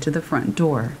to get to the front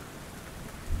door.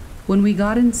 When we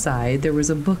got inside, there was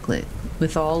a booklet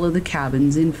with all of the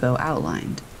cabin's info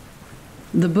outlined.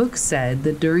 The book said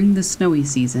that during the snowy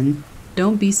season,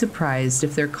 don't be surprised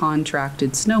if their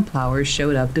contracted snowplowers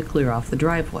showed up to clear off the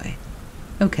driveway.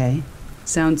 Okay,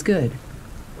 sounds good.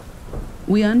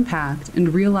 We unpacked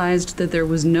and realized that there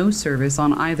was no service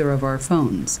on either of our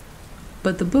phones,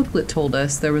 but the booklet told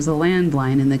us there was a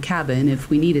landline in the cabin if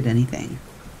we needed anything.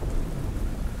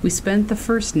 We spent the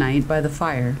first night by the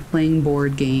fire, playing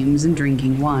board games and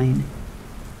drinking wine.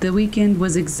 The weekend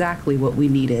was exactly what we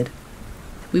needed.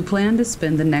 We planned to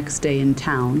spend the next day in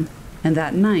town, and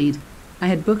that night, I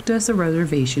had booked us a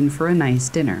reservation for a nice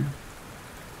dinner.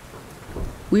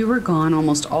 We were gone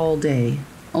almost all day,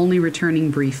 only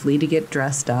returning briefly to get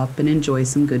dressed up and enjoy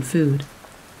some good food.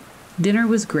 Dinner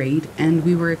was great, and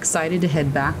we were excited to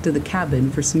head back to the cabin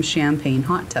for some champagne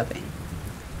hot tubbing.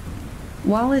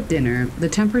 While at dinner, the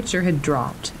temperature had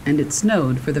dropped, and it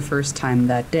snowed for the first time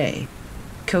that day,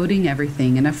 coating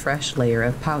everything in a fresh layer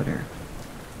of powder.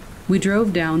 We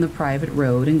drove down the private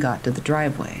road and got to the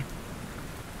driveway.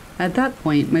 At that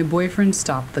point, my boyfriend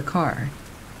stopped the car,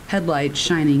 headlights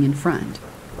shining in front,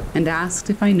 and asked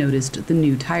if I noticed the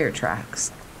new tire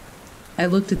tracks. I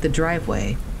looked at the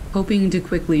driveway, hoping to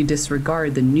quickly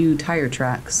disregard the new tire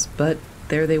tracks, but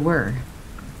there they were.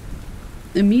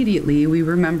 Immediately, we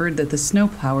remembered that the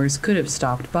snowplowers could have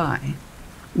stopped by.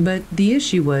 But the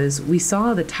issue was we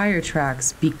saw the tire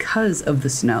tracks because of the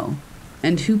snow,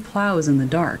 and who plows in the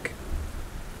dark?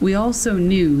 We also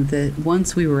knew that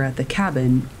once we were at the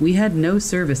cabin, we had no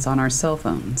service on our cell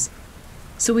phones.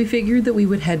 So we figured that we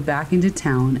would head back into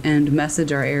town and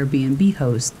message our Airbnb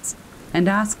hosts and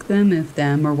ask them if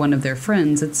them or one of their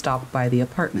friends had stopped by the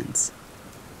apartments.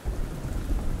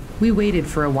 We waited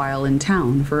for a while in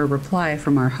town for a reply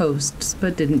from our hosts,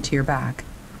 but didn't hear back.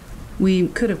 We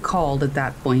could have called at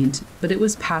that point, but it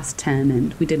was past 10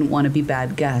 and we didn't want to be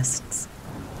bad guests.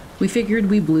 We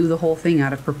figured we blew the whole thing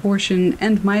out of proportion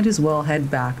and might as well head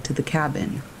back to the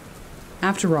cabin.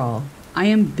 After all, I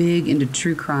am big into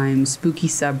true crime, spooky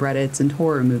subreddits, and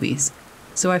horror movies,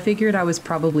 so I figured I was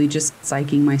probably just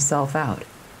psyching myself out.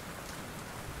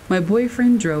 My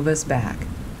boyfriend drove us back,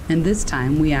 and this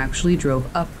time we actually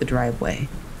drove up the driveway.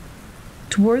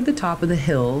 Toward the top of the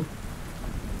hill,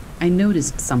 I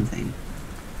noticed something.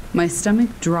 My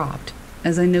stomach dropped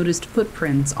as I noticed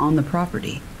footprints on the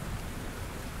property.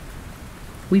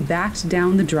 We backed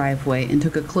down the driveway and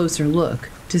took a closer look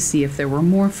to see if there were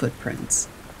more footprints.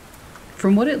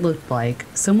 From what it looked like,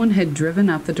 someone had driven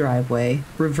up the driveway,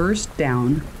 reversed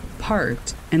down,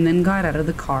 parked, and then got out of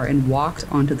the car and walked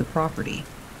onto the property.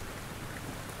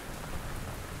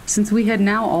 Since we had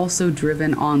now also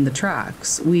driven on the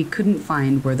tracks, we couldn't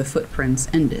find where the footprints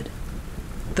ended.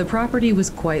 The property was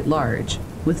quite large,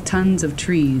 with tons of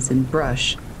trees and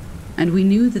brush, and we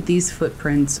knew that these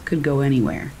footprints could go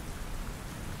anywhere.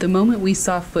 The moment we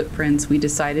saw footprints, we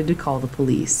decided to call the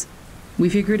police. We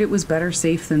figured it was better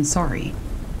safe than sorry.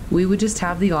 We would just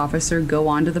have the officer go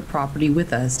onto the property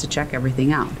with us to check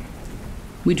everything out.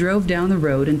 We drove down the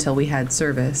road until we had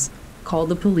service, called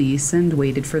the police, and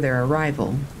waited for their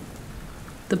arrival.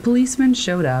 The policeman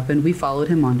showed up and we followed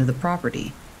him onto the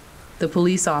property. The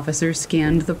police officer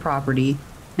scanned the property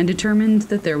and determined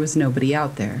that there was nobody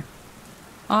out there.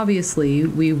 Obviously,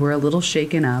 we were a little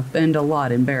shaken up and a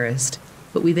lot embarrassed,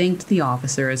 but we thanked the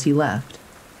officer as he left.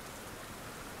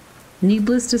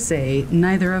 Needless to say,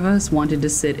 neither of us wanted to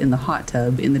sit in the hot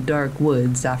tub in the dark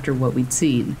woods after what we'd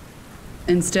seen.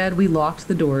 Instead, we locked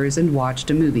the doors and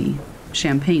watched a movie,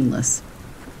 champagneless.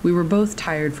 We were both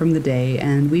tired from the day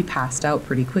and we passed out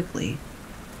pretty quickly.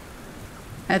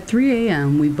 At 3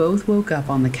 a.m., we both woke up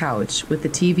on the couch with the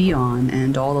TV on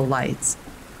and all the lights,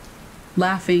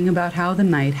 laughing about how the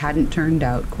night hadn't turned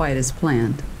out quite as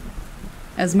planned.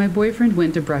 As my boyfriend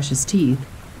went to brush his teeth,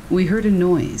 we heard a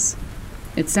noise.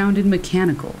 It sounded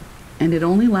mechanical, and it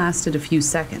only lasted a few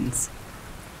seconds.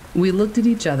 We looked at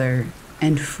each other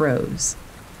and froze.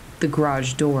 The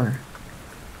garage door.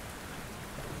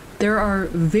 There are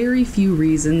very few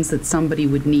reasons that somebody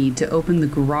would need to open the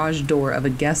garage door of a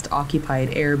guest-occupied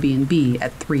Airbnb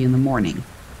at 3 in the morning.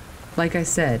 Like I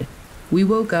said, we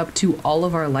woke up to all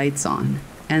of our lights on,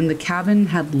 and the cabin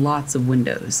had lots of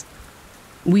windows.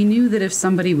 We knew that if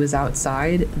somebody was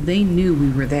outside, they knew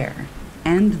we were there,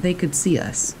 and they could see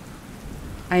us.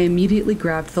 I immediately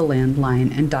grabbed the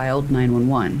landline and dialed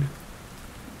 911.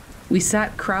 We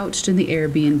sat crouched in the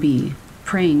Airbnb,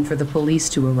 praying for the police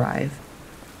to arrive.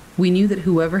 We knew that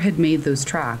whoever had made those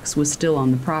tracks was still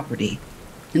on the property,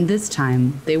 and this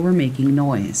time they were making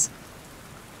noise.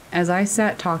 As I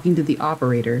sat talking to the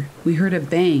operator, we heard a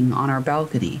bang on our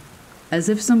balcony, as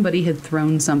if somebody had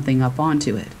thrown something up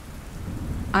onto it.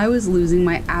 I was losing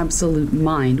my absolute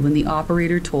mind when the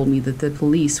operator told me that the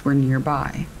police were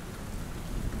nearby.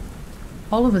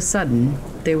 All of a sudden,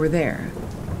 they were there.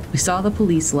 We saw the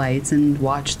police lights and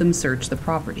watched them search the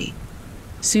property.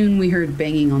 Soon we heard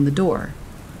banging on the door.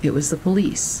 It was the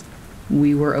police.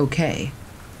 We were okay.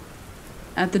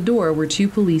 At the door were 2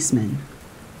 policemen,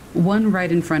 one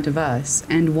right in front of us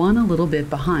and one a little bit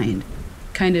behind,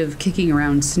 kind of kicking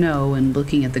around snow and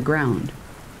looking at the ground.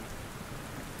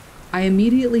 I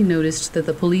immediately noticed that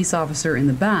the police officer in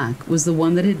the back was the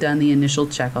one that had done the initial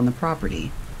check on the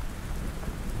property.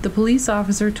 The police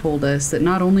officer told us that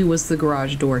not only was the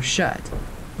garage door shut,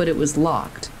 but it was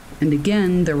locked, and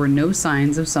again there were no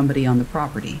signs of somebody on the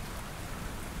property.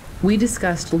 We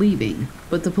discussed leaving,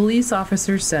 but the police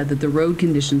officer said that the road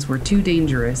conditions were too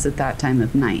dangerous at that time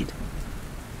of night.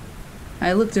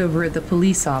 I looked over at the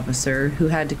police officer who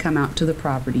had to come out to the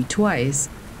property twice,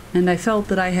 and I felt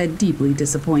that I had deeply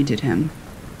disappointed him.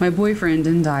 My boyfriend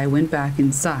and I went back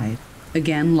inside,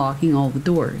 again locking all the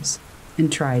doors,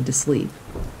 and tried to sleep.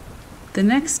 The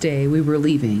next day we were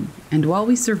leaving, and while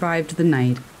we survived the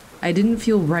night, I didn't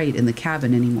feel right in the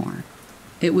cabin anymore.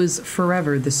 It was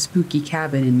forever the spooky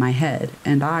cabin in my head,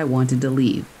 and I wanted to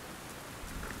leave.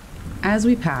 As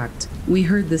we packed, we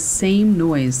heard the same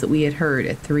noise that we had heard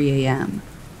at 3 a.m.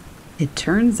 It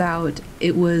turns out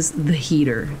it was the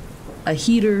heater. A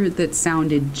heater that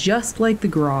sounded just like the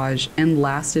garage and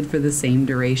lasted for the same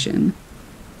duration.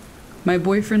 My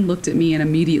boyfriend looked at me and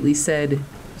immediately said,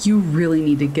 "You really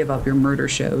need to give up your murder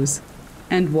shows,"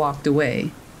 and walked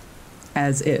away.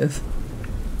 As if.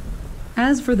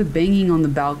 As for the banging on the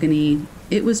balcony,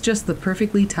 it was just the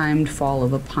perfectly timed fall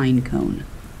of a pine cone.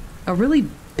 A really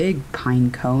big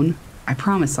pine cone. I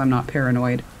promise I'm not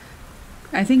paranoid.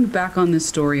 I think back on this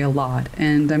story a lot,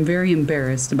 and I'm very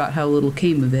embarrassed about how little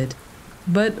came of it,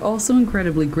 but also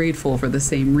incredibly grateful for the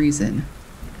same reason.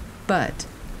 But,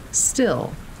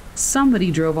 still,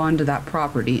 somebody drove onto that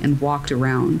property and walked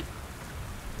around.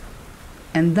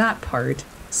 And that part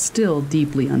still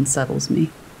deeply unsettles me.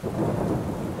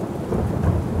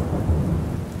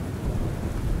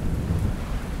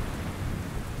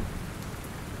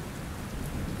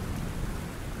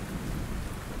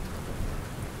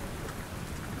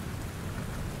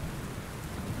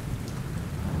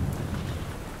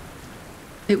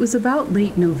 It was about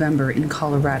late November in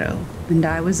Colorado, and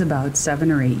I was about 7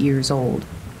 or 8 years old.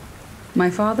 My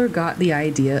father got the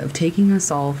idea of taking us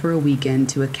all for a weekend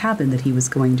to a cabin that he was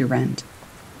going to rent.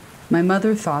 My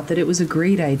mother thought that it was a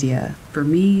great idea for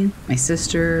me, my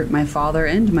sister, my father,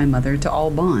 and my mother to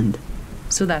all bond,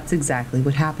 so that's exactly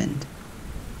what happened.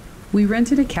 We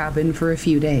rented a cabin for a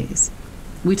few days.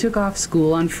 We took off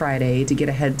school on Friday to get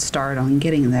a head start on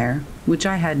getting there, which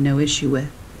I had no issue with.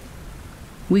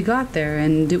 We got there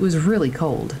and it was really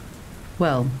cold.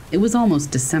 Well, it was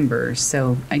almost December,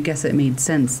 so I guess it made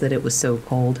sense that it was so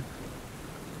cold.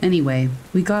 Anyway,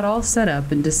 we got all set up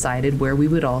and decided where we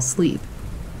would all sleep.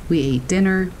 We ate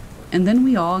dinner, and then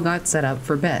we all got set up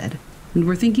for bed, and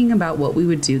were thinking about what we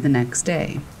would do the next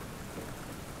day.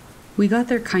 We got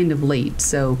there kind of late,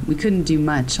 so we couldn't do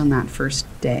much on that first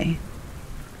day.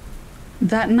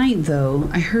 That night, though,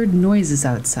 I heard noises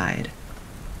outside.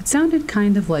 It sounded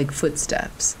kind of like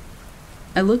footsteps.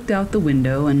 I looked out the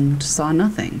window and saw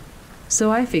nothing,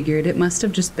 so I figured it must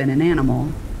have just been an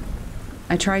animal.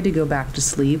 I tried to go back to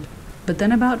sleep, but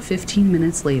then about 15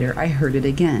 minutes later I heard it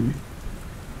again.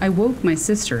 I woke my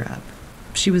sister up.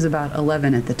 She was about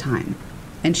 11 at the time,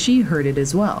 and she heard it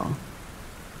as well.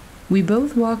 We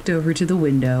both walked over to the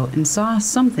window and saw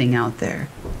something out there,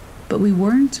 but we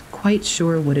weren't quite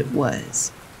sure what it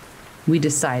was. We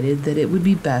decided that it would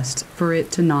be best for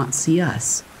it to not see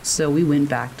us, so we went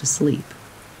back to sleep.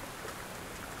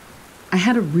 I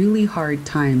had a really hard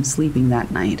time sleeping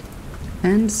that night,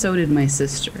 and so did my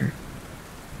sister.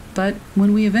 But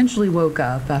when we eventually woke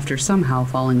up after somehow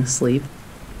falling asleep,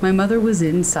 my mother was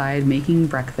inside making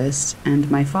breakfast and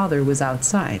my father was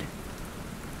outside.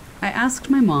 I asked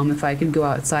my mom if I could go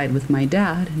outside with my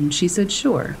dad, and she said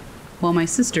sure, while my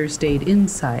sister stayed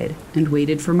inside and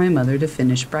waited for my mother to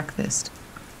finish breakfast.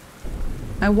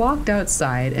 I walked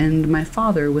outside and my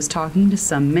father was talking to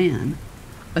some man,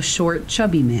 a short,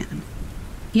 chubby man.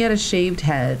 He had a shaved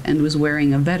head and was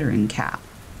wearing a veteran cap.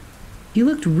 He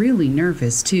looked really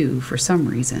nervous too, for some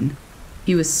reason.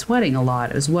 He was sweating a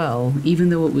lot as well, even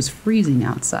though it was freezing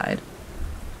outside.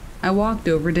 I walked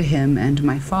over to him and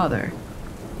my father.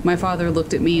 My father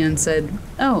looked at me and said,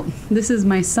 "Oh, this is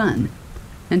my son,"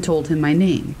 and told him my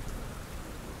name.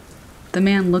 The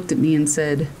man looked at me and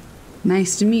said,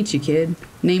 "Nice to meet you, kid.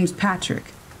 Name's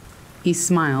Patrick." He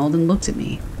smiled and looked at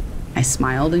me. I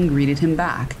smiled and greeted him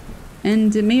back.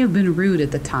 And it may have been rude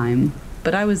at the time,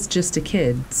 but I was just a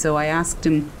kid, so I asked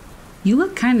him, "You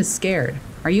look kind of scared.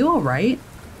 Are you all right?"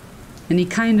 And he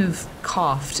kind of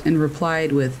coughed and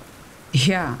replied with,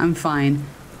 "Yeah, I'm fine.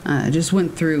 Just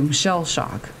went through shell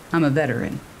shock. I'm a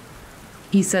veteran."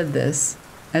 He said this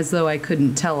as though I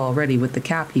couldn't tell already with the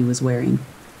cap he was wearing,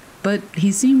 but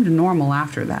he seemed normal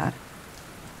after that.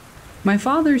 My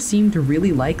father seemed to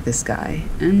really like this guy,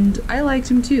 and I liked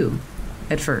him too,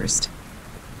 at first.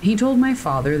 He told my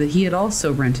father that he had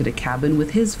also rented a cabin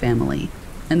with his family,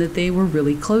 and that they were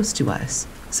really close to us,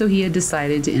 so he had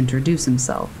decided to introduce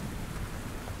himself.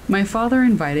 My father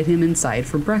invited him inside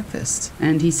for breakfast,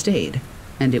 and he stayed,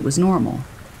 and it was normal.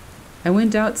 I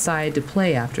went outside to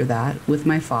play after that with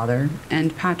my father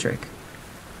and Patrick.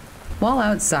 While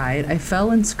outside, I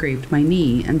fell and scraped my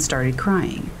knee and started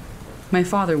crying. My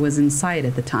father was inside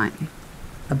at the time.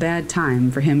 A bad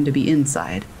time for him to be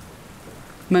inside.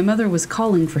 My mother was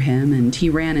calling for him, and he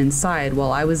ran inside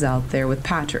while I was out there with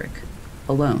Patrick,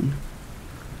 alone.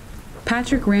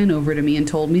 Patrick ran over to me and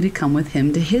told me to come with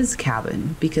him to his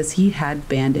cabin because he had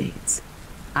band-aids.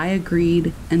 I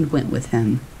agreed and went with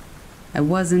him. I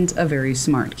wasn't a very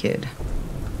smart kid.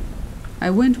 I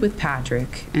went with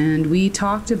Patrick, and we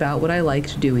talked about what I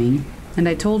liked doing, and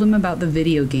I told him about the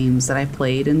video games that I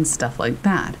played and stuff like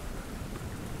that.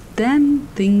 Then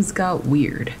things got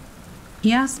weird.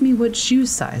 He asked me what shoe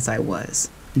size I was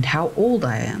and how old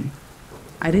I am.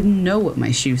 I didn't know what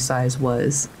my shoe size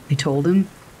was, I told him,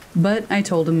 but I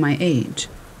told him my age.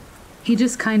 He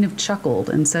just kind of chuckled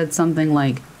and said something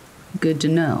like, "Good to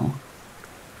know."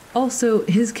 Also,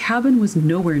 his cabin was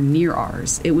nowhere near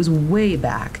ours. It was way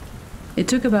back. It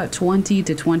took about 20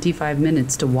 to 25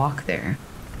 minutes to walk there.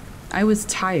 I was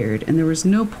tired and there was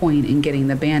no point in getting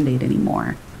the Band-Aid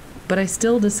anymore, but I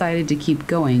still decided to keep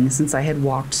going since I had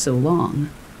walked so long.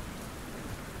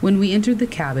 When we entered the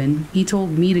cabin, he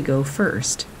told me to go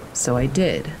first, so I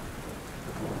did.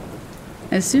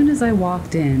 As soon as I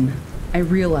walked in, I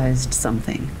realized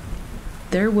something.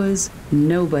 There was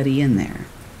nobody in there.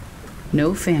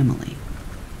 No family.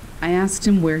 I asked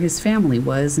him where his family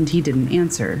was and he didn't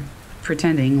answer,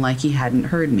 pretending like he hadn't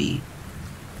heard me.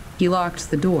 He locked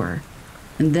the door,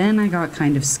 and then I got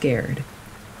kind of scared.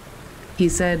 He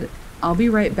said, "I'll be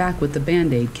right back with the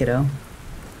Band-Aid, kiddo."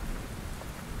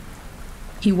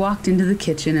 He walked into the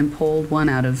kitchen and pulled one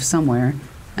out of somewhere,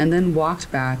 and then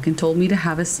walked back and told me to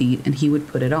have a seat and he would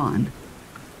put it on.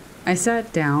 I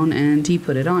sat down and he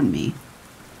put it on me.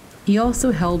 He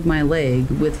also held my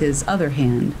leg with his other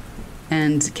hand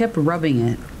and kept rubbing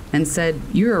it and said,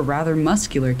 "You're a rather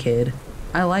muscular kid.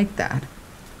 I like that."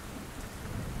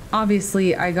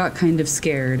 Obviously, I got kind of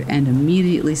scared and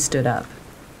immediately stood up.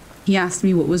 He asked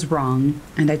me what was wrong,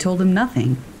 and I told him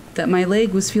nothing, that my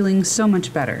leg was feeling so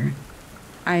much better.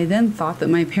 I then thought that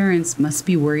my parents must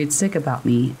be worried sick about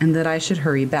me and that I should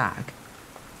hurry back.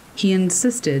 He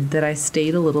insisted that I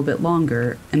stayed a little bit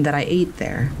longer and that I ate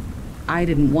there. I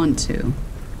didn't want to,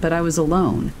 but I was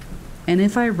alone, and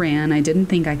if I ran, I didn't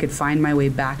think I could find my way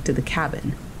back to the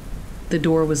cabin. The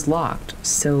door was locked,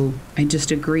 so I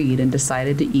just agreed and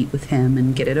decided to eat with him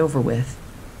and get it over with.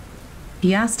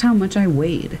 He asked how much I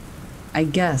weighed. I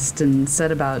guessed and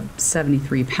said about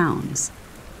 73 pounds.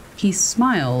 He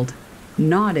smiled,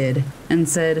 nodded, and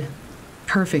said,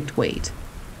 "Perfect weight."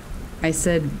 I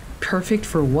said, "Perfect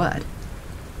for what?"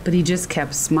 But he just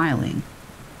kept smiling.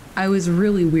 I was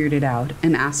really weirded out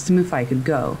and asked him if I could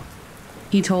go.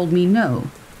 He told me no,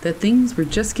 that things were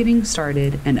just getting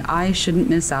started and I shouldn't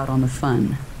miss out on the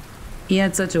fun. He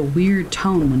had such a weird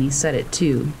tone when he said it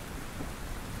too.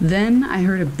 Then I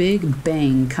heard a big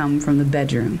bang come from the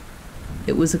bedroom.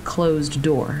 It was a closed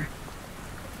door.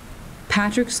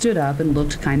 Patrick stood up and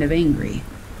looked kind of angry.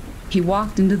 He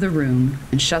walked into the room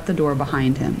and shut the door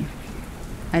behind him.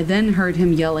 I then heard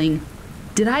him yelling,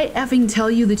 "Did I effing tell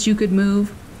you that you could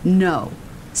move? No.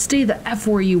 Stay the F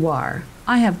where you are.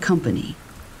 I have company."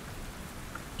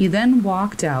 He then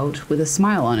walked out with a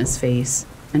smile on his face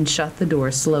and shut the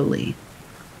door slowly.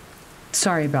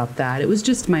 "Sorry about that. It was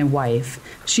just my wife.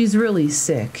 She's really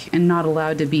sick and not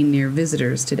allowed to be near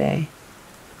visitors today."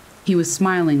 He was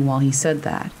smiling while he said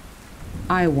that.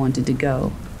 I wanted to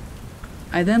go.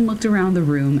 I then looked around the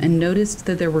room and noticed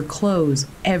that there were clothes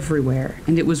everywhere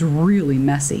and it was really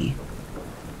messy.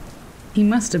 He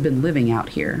must have been living out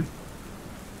here.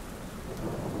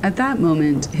 At that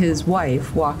moment, his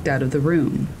wife walked out of the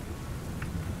room.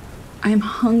 "I'm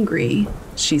hungry,"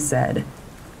 she said.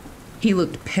 He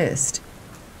looked pissed.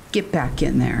 "Get back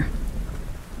in there."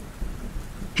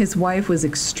 His wife was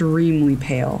extremely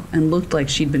pale and looked like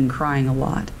she'd been crying a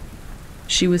lot.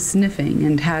 She was sniffing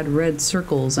and had red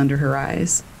circles under her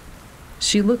eyes.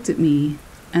 She looked at me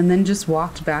and then just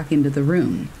walked back into the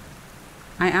room.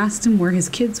 I asked him where his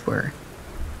kids were.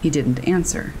 He didn't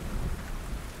answer.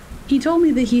 He told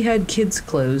me that he had kids'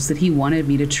 clothes that he wanted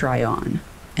me to try on,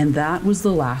 and that was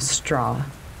the last straw.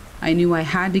 I knew I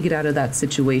had to get out of that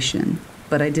situation,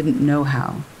 but I didn't know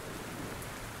how.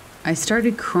 I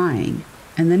started crying,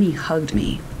 and then he hugged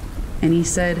me, and he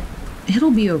said,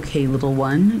 "It'll be okay, little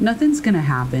one. Nothing's gonna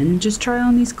happen. Just try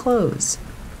on these clothes."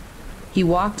 He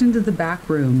walked into the back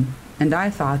room, and I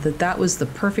thought that that was the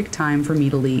perfect time for me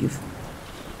to leave.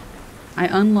 I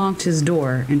unlocked his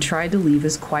door and tried to leave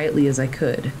as quietly as I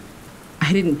could.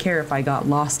 I didn't care if I got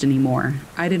lost anymore.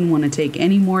 I didn't want to take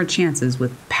any more chances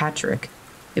with Patrick,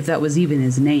 if that was even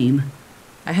his name.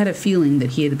 I had a feeling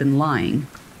that he had been lying.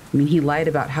 I mean, he lied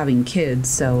about having kids,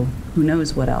 so who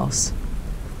knows what else.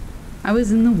 I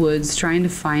was in the woods trying to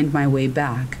find my way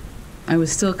back. I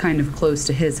was still kind of close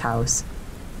to his house,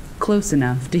 close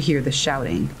enough to hear the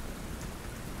shouting.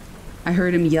 I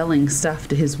heard him yelling stuff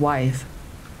to his wife,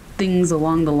 things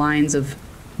along the lines of,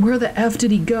 "Where the F did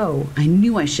he go? I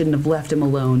knew I shouldn't have left him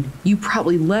alone. You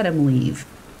probably let him leave."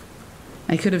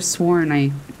 I could have sworn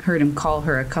I heard him call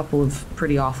her a couple of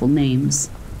pretty awful names.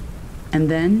 And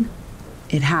then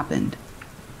it happened.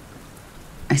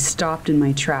 I stopped in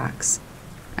my tracks.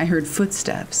 I heard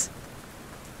footsteps.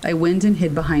 I went and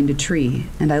hid behind a tree,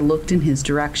 and I looked in his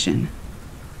direction.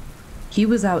 He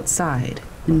was outside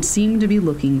and seemed to be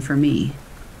looking for me.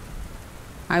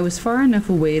 I was far enough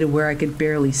away to where I could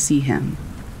barely see him,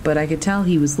 but I could tell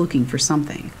he was looking for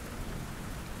something.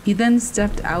 He then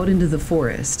stepped out into the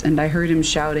forest, and I heard him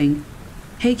shouting,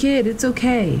 "Hey kid, it's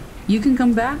okay. You can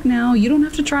come back now. You don't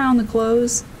have to try on the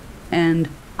clothes. And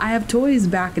I have toys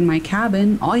back in my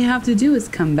cabin. All you have to do is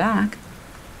come back."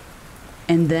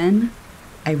 And then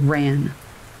I ran.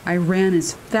 I ran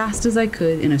as fast as I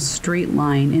could in a straight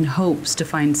line in hopes to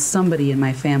find somebody in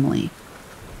my family.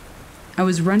 I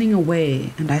was running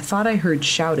away, and I thought I heard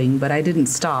shouting, but I didn't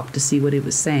stop to see what it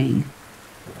was saying.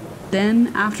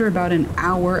 Then, after about an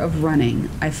hour of running,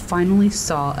 I finally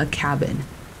saw a cabin.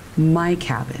 My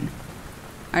cabin.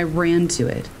 I ran to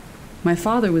it. My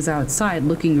father was outside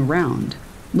looking around,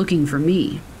 looking for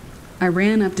me. I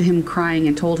ran up to him crying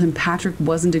and told him Patrick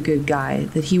wasn't a good guy,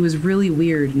 that he was really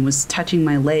weird and was touching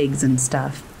my legs and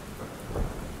stuff.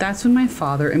 That's when my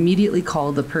father immediately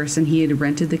called the person he had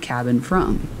rented the cabin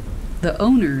from. The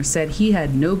owner said he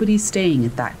had nobody staying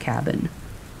at that cabin.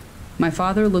 My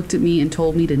father looked at me and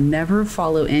told me to never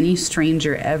follow any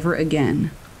stranger ever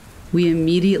again. We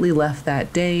immediately left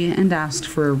that day and asked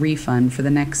for a refund for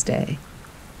the next day.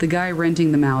 The guy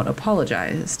renting them out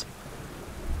apologized.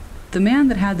 The man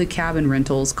that had the cabin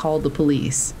rentals called the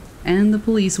police, and the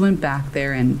police went back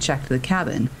there and checked the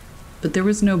cabin, but there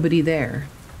was nobody there,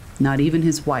 not even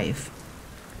his wife.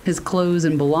 His clothes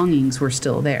and belongings were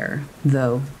still there,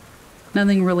 though.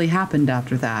 Nothing really happened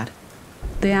after that.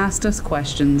 They asked us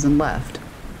questions and left.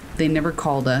 They never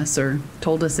called us or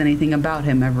told us anything about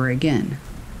him ever again.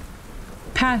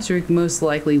 Patrick most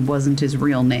likely wasn't his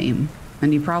real name,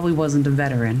 and he probably wasn't a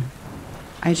veteran.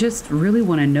 I just really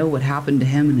want to know what happened to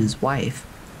him and his wife,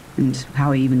 and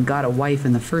how he even got a wife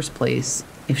in the first place,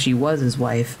 if she was his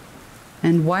wife,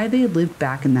 and why they had lived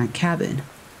back in that cabin.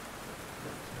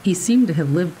 He seemed to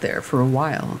have lived there for a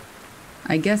while.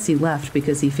 I guess he left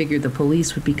because he figured the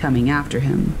police would be coming after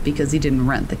him because he didn't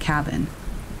rent the cabin.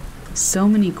 So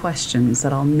many questions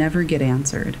that I'll never get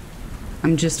answered.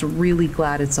 I'm just really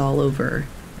glad it's all over,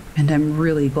 and I'm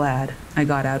really glad I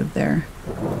got out of there.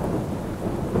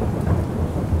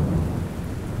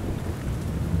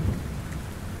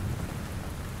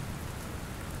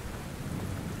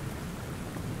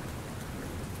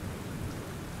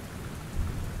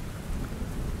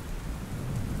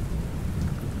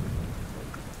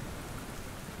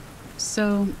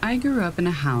 So, I grew up in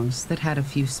a house that had a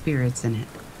few spirits in it.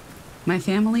 My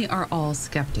family are all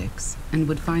skeptics and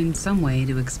would find some way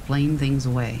to explain things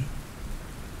away.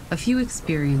 A few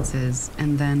experiences,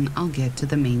 and then I'll get to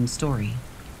the main story.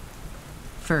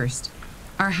 First,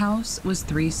 our house was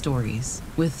 3 stories,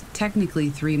 with technically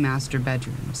 3 master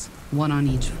bedrooms, one on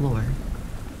each floor.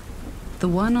 The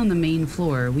one on the main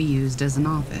floor we used as an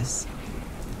office.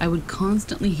 I would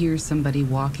constantly hear somebody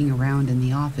walking around in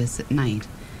the office at night,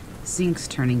 sinks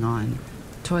turning on,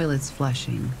 toilets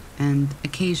flushing, and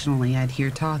occasionally I'd hear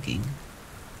talking.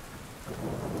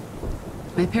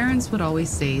 My parents would always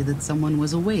say that someone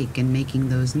was awake and making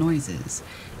those noises,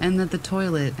 and that the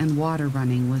toilet and water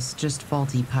running was just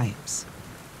faulty pipes.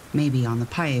 Maybe on the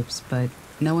pipes, but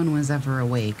no one was ever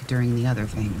awake during the other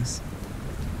things.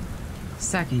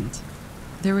 Second,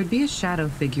 there would be a shadow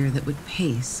figure that would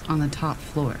pace on the top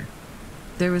floor.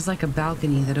 There was like a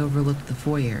balcony that overlooked the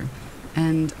foyer,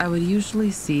 and I would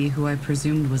usually see who I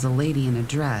presumed was a lady in a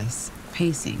dress,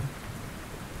 pacing.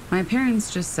 My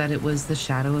parents just said it was the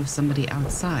shadow of somebody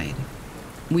outside.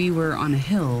 We were on a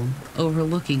hill,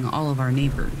 overlooking all of our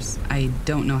neighbors. I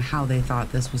don't know how they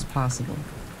thought this was possible.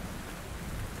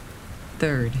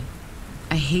 Third,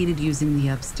 I hated using the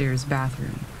upstairs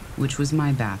bathroom, which was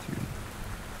my bathroom.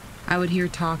 I would hear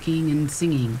talking and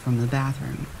singing from the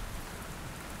bathroom.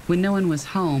 When no one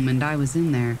was home and I was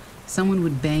in there, someone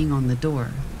would bang on the door.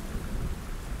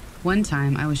 One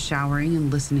time I was showering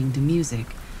and listening to music.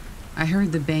 I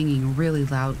heard the banging really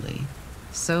loudly,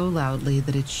 so loudly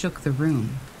that it shook the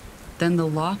room. Then the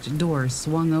locked door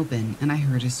swung open and I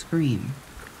heard a scream.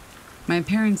 My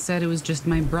parents said it was just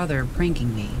my brother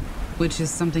pranking me, which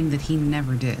is something that he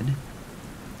never did.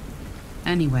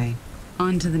 Anyway,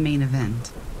 on to the main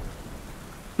event.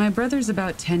 My brother's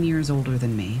about 10 years older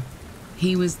than me.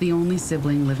 He was the only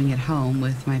sibling living at home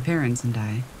with my parents and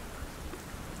I.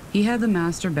 He had the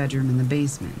master bedroom in the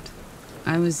basement.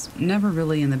 I was never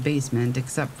really in the basement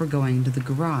except for going to the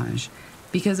garage,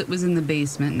 because it was in the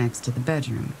basement next to the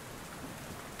bedroom.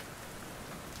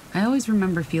 I always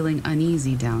remember feeling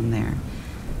uneasy down there,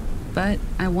 but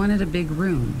I wanted a big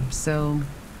room, so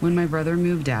when my brother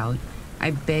moved out,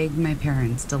 I begged my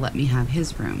parents to let me have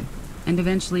his room, and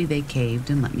eventually they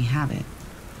caved and let me have it.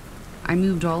 I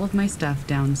moved all of my stuff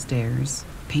downstairs,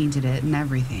 painted it and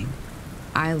everything.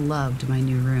 I loved my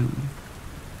new room.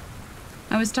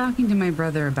 I was talking to my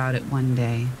brother about it one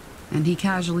day, and he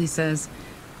casually says,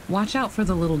 "Watch out for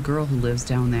the little girl who lives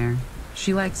down there.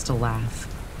 She likes to laugh."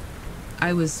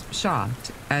 I was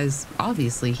shocked, as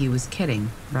obviously he was kidding,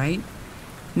 right?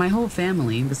 My whole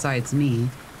family, besides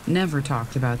me, never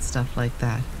talked about stuff like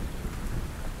that.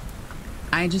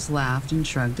 I just laughed and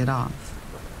shrugged it off.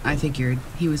 I figured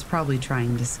he was probably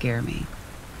trying to scare me.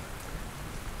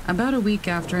 About a week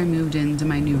after I moved into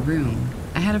my new room,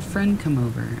 I had a friend come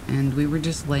over, and we were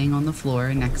just laying on the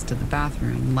floor next to the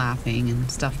bathroom, laughing and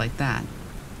stuff like that.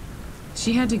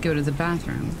 She had to go to the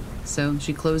bathroom, so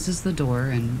she closes the door,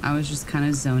 and I was just kind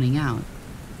of zoning out.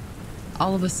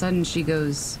 All of a sudden, she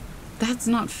goes, "That's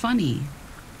not funny."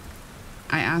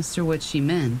 I asked her what she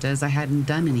meant, as I hadn't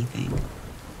done anything.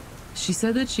 She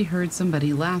said that she heard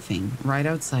somebody laughing right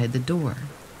outside the door,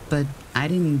 but I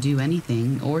didn't do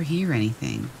anything or hear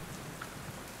anything.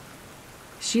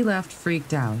 She left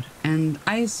freaked out, and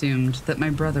I assumed that my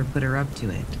brother put her up to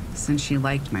it, since she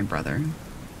liked my brother.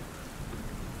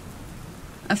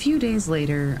 A few days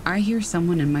later, I hear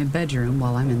someone in my bedroom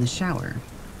while I'm in the shower.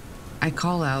 I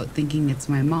call out thinking it's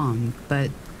my mom, but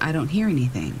I don't hear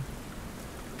anything.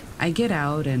 I get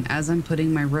out, and as I'm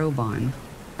putting my robe on,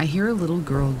 I hear a little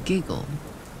girl giggle,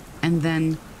 and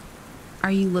then, "Are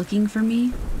you looking for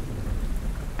me?"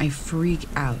 I freak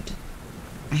out.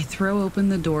 I throw open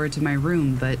the door to my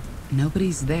room, but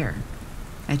nobody's there.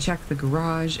 I checked the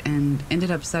garage and ended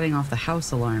up setting off the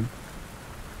house alarm,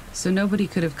 so nobody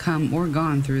could have come or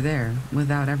gone through there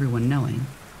without everyone knowing.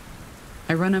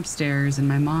 I run upstairs, and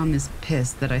my mom is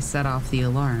pissed that I set off the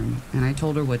alarm, and I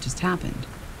told her what just happened.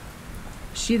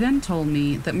 She then told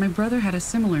me that my brother had a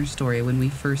similar story when we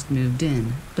first moved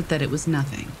in, but that it was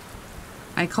nothing.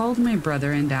 I called my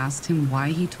brother and asked him why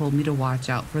he told me to watch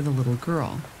out for the little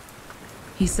girl.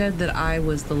 He said that I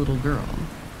was the little girl.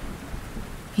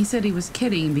 He said he was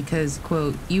kidding because,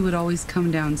 quote, "you would always come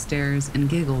downstairs and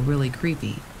giggle really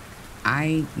creepy."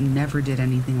 I never did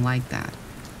anything like that.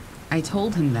 I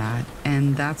told him that,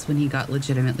 and that's when he got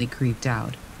legitimately creeped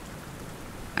out.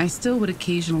 I still would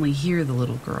occasionally hear the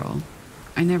little girl.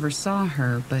 I never saw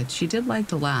her, but she did like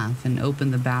to laugh and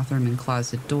open the bathroom and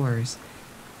closet doors.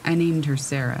 I named her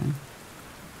Sarah.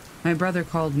 My brother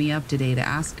called me up today to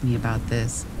ask me about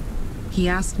this. He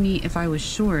asked me if I was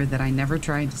sure that I never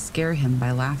tried to scare him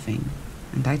by laughing,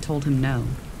 and I told him no.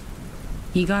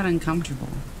 He got uncomfortable.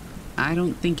 I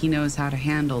don't think he knows how to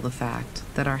handle the fact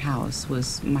that our house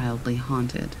was mildly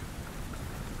haunted.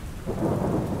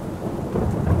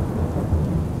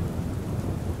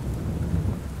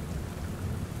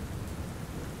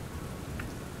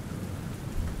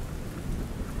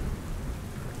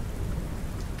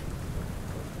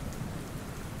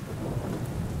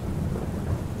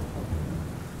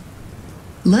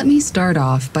 Let me start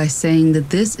off by saying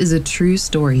that this is a true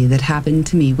story that happened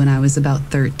to me when I was about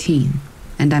 13,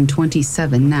 and I'm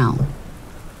 27 now.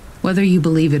 Whether you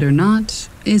believe it or not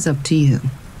is up to you.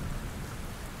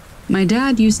 My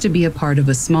dad used to be a part of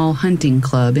a small hunting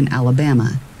club in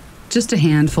Alabama, just a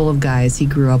handful of guys he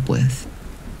grew up with.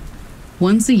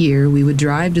 Once a year, we would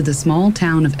drive to the small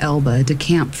town of Elba to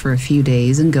camp for a few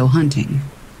days and go hunting.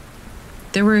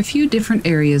 There were a few different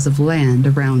areas of land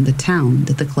around the town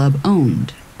that the club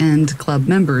owned, and club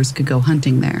members could go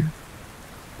hunting there.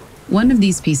 One of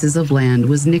these pieces of land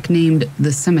was nicknamed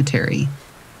the cemetery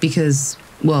because,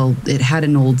 well, it had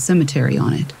an old cemetery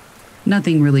on it.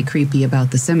 Nothing really creepy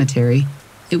about the cemetery.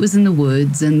 It was in the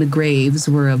woods, and the graves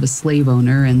were of a slave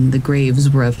owner, and the graves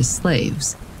were of his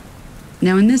slaves.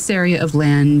 Now, in this area of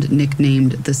land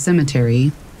nicknamed the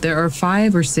cemetery, there are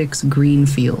 5 or 6 green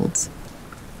fields.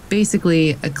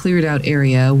 Basically, a cleared out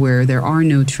area where there are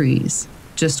no trees,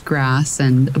 just grass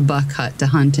and a buck hut to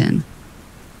hunt in.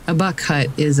 A buck hut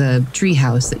is a tree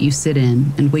house that you sit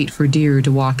in and wait for deer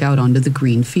to walk out onto the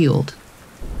green field.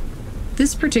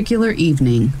 This particular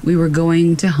evening, we were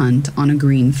going to hunt on a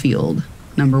green field,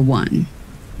 number 1,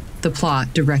 the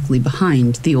plot directly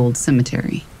behind the old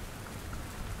cemetery.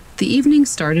 The evening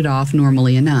started off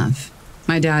normally enough.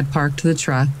 My dad parked the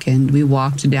truck and we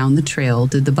walked down the trail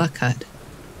to the buck hut.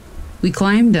 We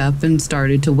climbed up and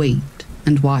started to wait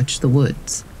and watch the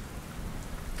woods.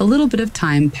 A little bit of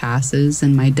time passes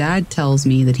and my dad tells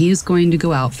me that he is going to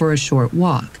go out for a short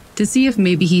walk to see if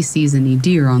maybe he sees any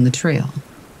deer on the trail.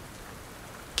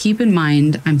 Keep in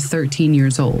mind, I'm 13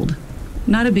 years old.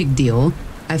 Not a big deal.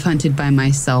 I've hunted by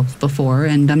myself before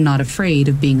and I'm not afraid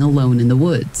of being alone in the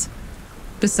woods.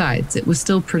 Besides, it was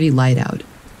still pretty light out.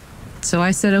 So I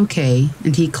said okay,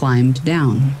 and he climbed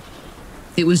down.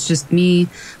 It was just me,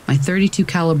 my .32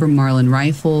 caliber Marlin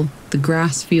rifle, the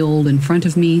grass field in front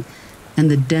of me,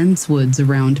 and the dense woods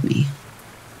around me.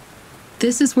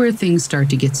 This is where things start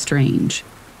to get strange.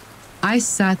 I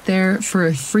sat there for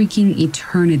a freaking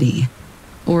eternity,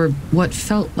 or what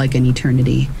felt like an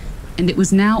eternity, and it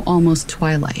was now almost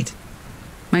twilight.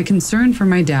 My concern for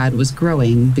my dad was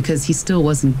growing because he still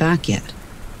wasn't back yet.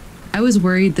 I was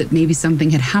worried that maybe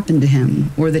something had happened to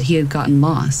him or that he had gotten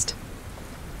lost.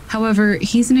 However,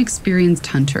 he's an experienced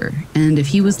hunter, and if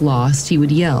he was lost, he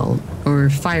would yell or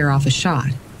fire off a shot.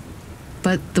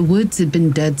 But the woods had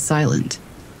been dead silent.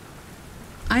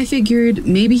 I figured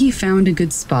maybe he found a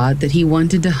good spot that he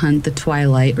wanted to hunt the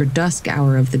twilight or dusk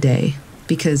hour of the day,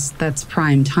 because that's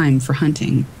prime time for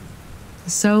hunting.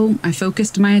 So I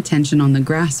focused my attention on the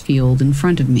grass field in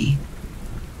front of me,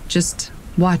 just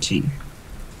watching,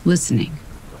 listening,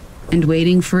 and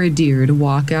waiting for a deer to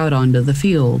walk out onto the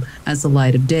field as the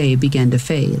light of day began to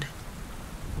fade.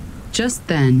 Just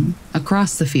then,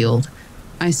 across the field,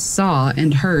 I saw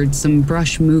and heard some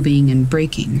brush moving and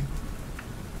breaking.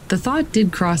 The thought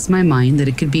did cross my mind that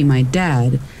it could be my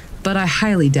dad, but I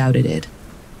highly doubted it.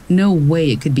 No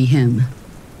way it could be him.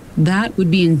 That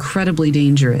would be incredibly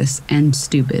dangerous and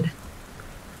stupid.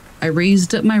 I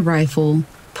raised up my rifle,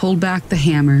 pulled back the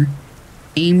hammer,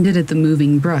 aimed it at the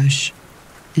moving brush,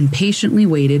 and patiently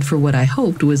waited for what I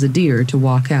hoped was a deer to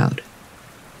walk out.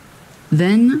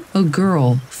 Then a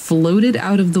girl floated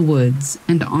out of the woods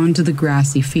and onto the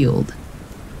grassy field.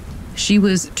 She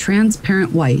was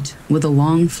transparent white with a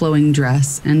long flowing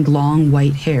dress and long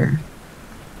white hair.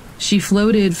 She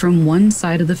floated from one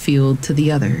side of the field to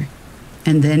the other,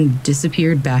 and then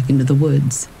disappeared back into the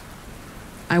woods.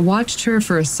 I watched her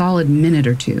for a solid minute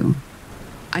or two.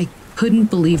 I couldn't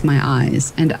believe my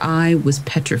eyes, and I was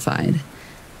petrified.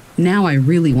 Now I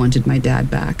really wanted my dad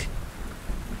back.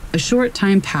 A short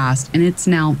time passed, and it's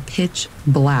now pitch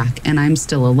black, and I'm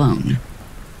still alone.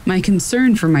 My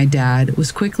concern for my dad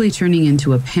was quickly turning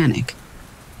into a panic.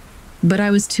 But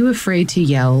I was too afraid to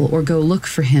yell or go look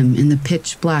for him in the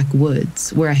pitch black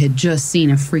woods where I had just seen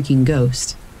a freaking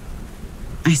ghost.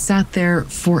 I sat there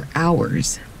for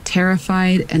hours,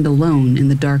 terrified and alone in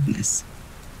the darkness.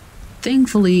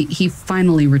 Thankfully, he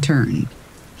finally returned.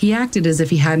 He acted as if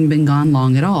he hadn't been gone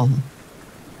long at all.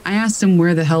 I asked him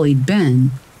where the hell he'd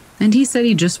been, and he said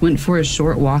he just went for a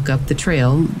short walk up the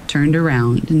trail, turned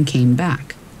around, and came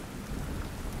back.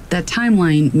 That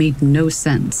timeline made no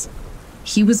sense.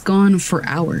 He was gone for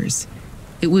hours.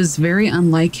 It was very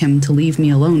unlike him to leave me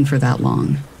alone for that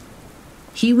long.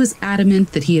 He was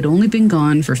adamant that he had only been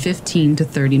gone for 15 to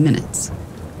 30 minutes.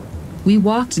 We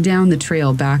walked down the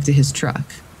trail back to his truck.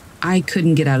 I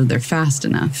couldn't get out of there fast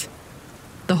enough.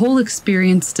 The whole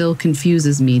experience still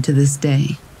confuses me to this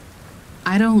day.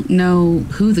 I don't know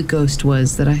who the ghost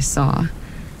was that I saw.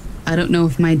 I don't know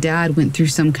if my dad went through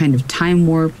some kind of time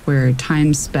warp where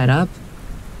time sped up.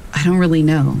 I don't really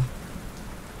know.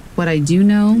 What I do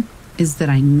know is that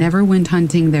I never went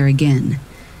hunting there again,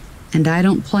 and I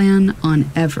don't plan on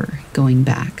ever going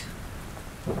back.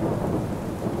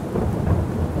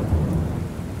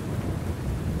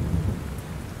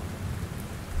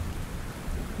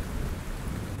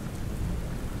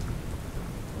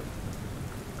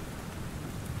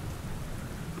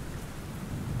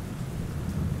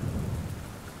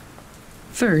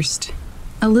 First,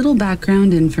 a little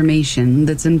background information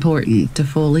that's important to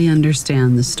fully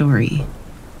understand the story.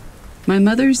 My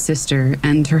mother's sister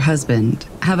and her husband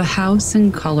have a house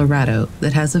in Colorado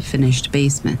that has a finished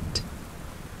basement.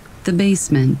 The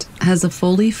basement has a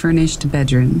fully furnished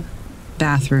bedroom,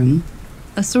 bathroom,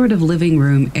 a sort of living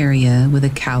room area with a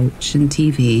couch and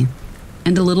TV,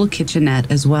 and a little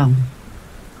kitchenette as well.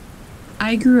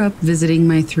 I grew up visiting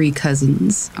my 3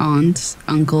 cousins, aunts,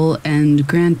 uncle, and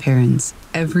grandparents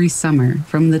every summer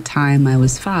from the time I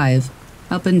was 5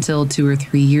 up until 2 or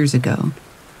 3 years ago.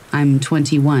 I'm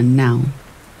 21 now.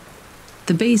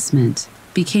 The basement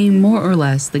became more or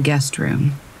less the guest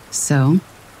room, so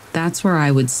that's where I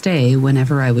would stay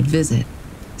whenever I would visit,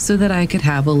 so that I could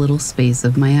have a little space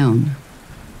of my own.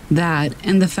 That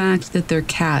and the fact that their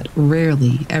cat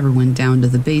rarely ever went down to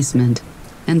the basement,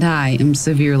 and I am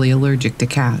severely allergic to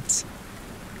cats.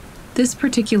 This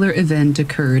particular event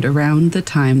occurred around the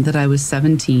time that I was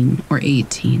 17 or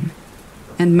 18,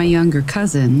 and my younger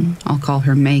cousin, I'll call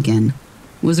her Megan,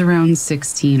 was around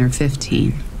 16 or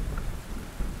 15.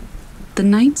 The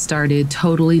night started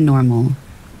totally normal.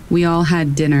 We all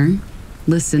had dinner,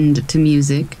 listened to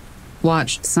music,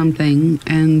 watched something,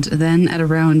 and then at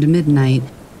around midnight,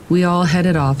 we all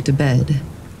headed off to bed.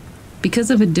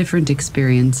 Because of a different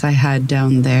experience I had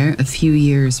down there a few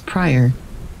years prior,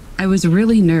 I was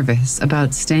really nervous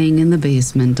about staying in the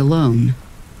basement alone.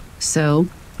 So,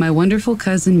 my wonderful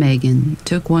cousin Megan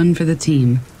took one for the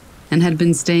team and had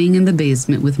been staying in the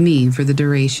basement with me for the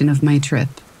duration of my trip.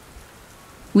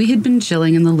 We had been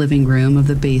chilling in the living room of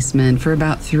the basement for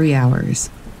about 3 hours,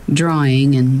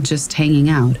 drawing and just hanging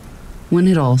out, when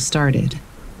it all started.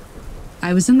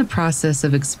 I was in the process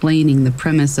of explaining the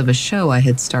premise of a show I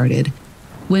had started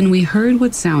when we heard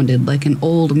what sounded like an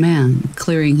old man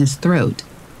clearing his throat,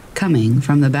 coming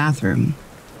from the bathroom.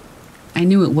 I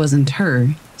knew it wasn't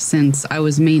her, since I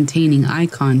was maintaining eye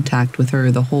contact with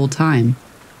her the whole time,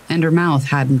 and her mouth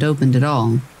hadn't opened at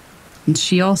all. And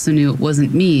she also knew it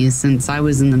wasn't me, since I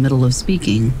was in the middle of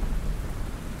speaking.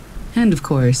 And of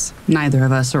course, neither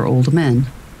of us are old men.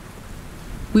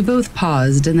 We both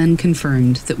paused and then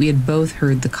confirmed that we had both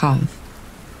heard the cough.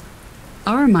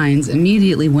 Our minds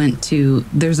immediately went to,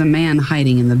 there's a man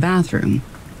hiding in the bathroom,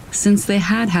 since they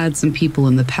had had some people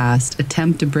in the past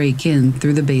attempt to break in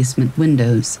through the basement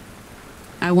windows.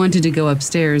 I wanted to go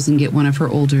upstairs and get one of her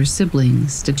older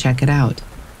siblings to check it out,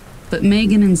 but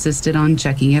Megan insisted on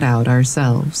checking it out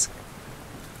ourselves.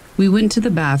 We went to the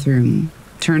bathroom,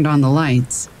 turned on the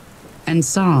lights, and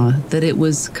saw that it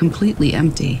was completely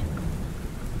empty.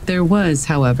 There was,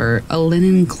 however, a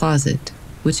linen closet,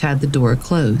 which had the door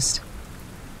closed.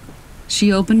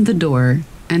 She opened the door,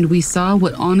 and we saw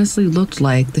what honestly looked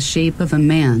like the shape of a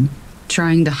man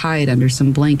trying to hide under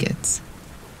some blankets.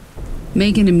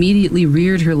 Megan immediately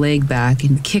reared her leg back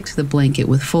and kicked the blanket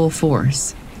with full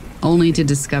force, only to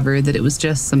discover that it was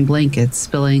just some blankets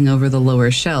spilling over the lower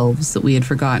shelves that we had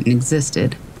forgotten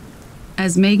existed.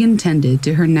 As Megan tended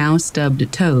to her now stubbed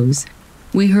toes,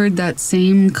 we heard that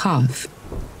same cough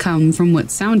come from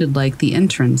what sounded like the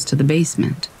entrance to the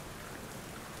basement.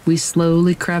 We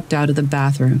slowly crept out of the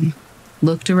bathroom,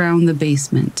 looked around the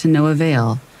basement to no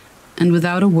avail, and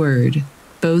without a word,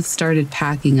 both started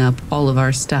packing up all of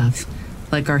our stuff,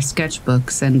 like our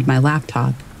sketchbooks and my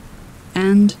laptop.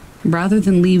 And rather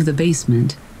than leave the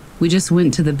basement, we just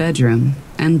went to the bedroom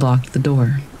and locked the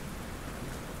door.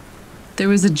 There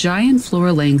was a giant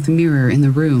floor-length mirror in the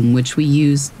room which we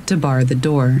used to bar the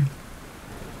door.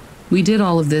 We did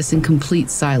all of this in complete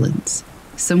silence,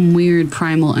 some weird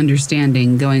primal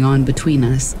understanding going on between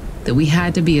us that we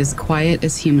had to be as quiet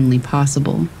as humanly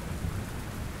possible.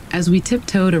 As we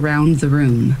tiptoed around the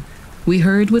room, we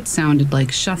heard what sounded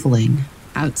like shuffling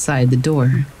outside the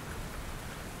door.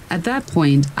 At that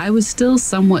point, I was still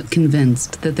somewhat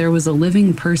convinced that there was a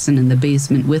living person in the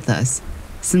basement with us,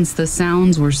 since the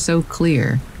sounds were so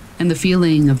clear and the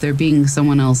feeling of there being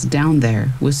someone else down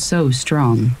there was so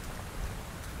strong.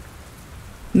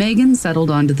 Megan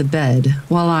settled onto the bed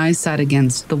while I sat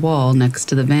against the wall next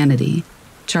to the vanity,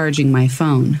 charging my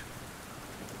phone.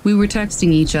 We were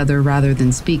texting each other rather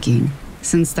than speaking,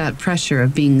 since that pressure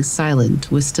of being silent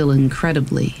was still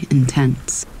incredibly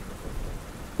intense.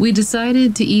 We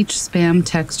decided to each spam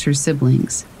text her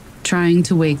siblings, trying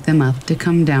to wake them up to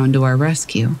come down to our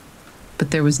rescue,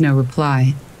 but there was no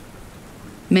reply.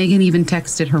 Megan even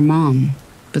texted her mom,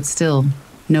 but still,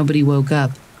 nobody woke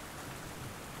up.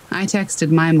 I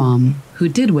texted my mom, who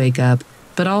did wake up,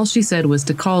 but all she said was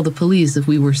to call the police if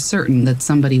we were certain that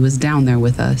somebody was down there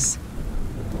with us.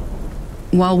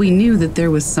 While we knew that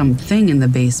there was something in the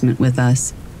basement with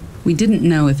us, we didn't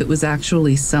know if it was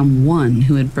actually someone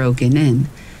who had broken in,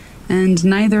 and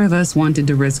neither of us wanted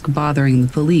to risk bothering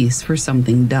the police for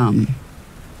something dumb.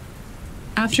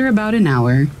 After about an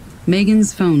hour,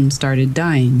 Megan's phone started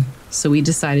dying, so we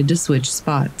decided to switch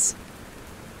spots.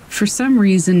 For some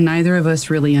reason neither of us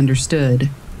really understood,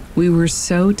 we were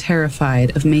so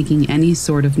terrified of making any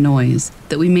sort of noise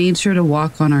that we made sure to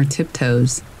walk on our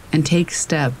tiptoes and take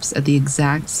steps at the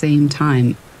exact same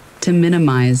time to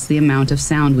minimize the amount of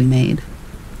sound we made.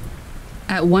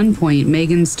 At one point,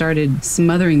 Megan started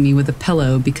smothering me with a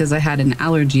pillow because I had an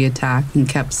allergy attack and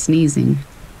kept sneezing.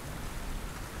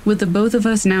 With the both of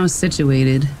us now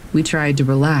situated, we tried to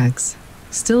relax,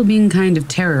 still being kind of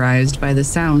terrorized by the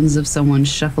sounds of someone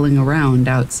shuffling around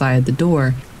outside the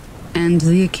door and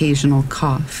the occasional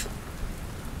cough.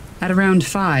 At around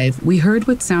 5, we heard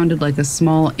what sounded like a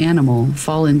small animal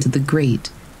fall into the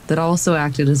grate that also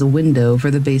acted as a window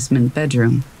for the basement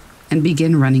bedroom and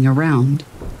begin running around.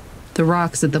 The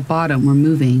rocks at the bottom were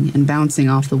moving and bouncing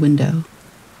off the window,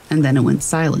 and then it went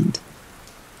silent.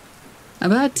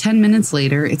 About 10 minutes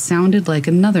later, it sounded like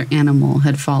another animal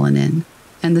had fallen in,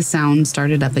 and the sound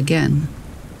started up again.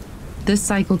 This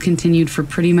cycle continued for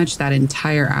pretty much that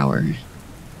entire hour.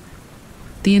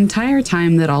 The entire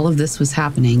time that all of this was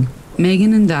happening,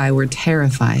 Megan and I were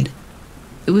terrified.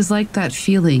 It was like that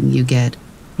feeling you get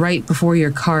right before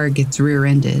your car gets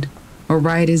rear-ended, or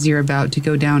right as you're about to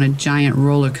go down a giant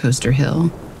roller coaster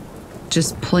hill.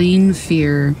 Just plain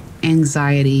fear,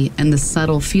 anxiety, and the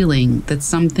subtle feeling that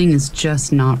something is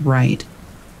just not right.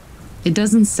 It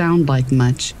doesn't sound like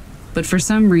much, but for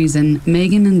some reason,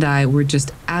 Megan and I were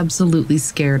just absolutely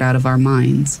scared out of our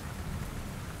minds.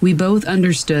 We both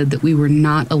understood that we were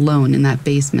not alone in that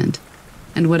basement,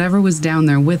 and whatever was down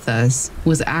there with us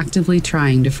was actively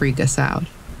trying to freak us out.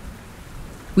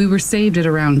 We were saved at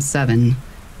around 7.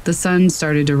 The sun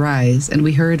started to rise, and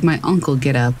we heard my uncle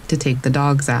get up to take the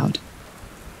dogs out.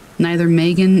 Neither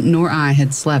Megan nor I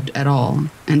had slept at all,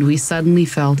 and we suddenly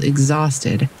felt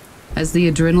exhausted as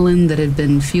the adrenaline that had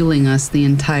been fueling us the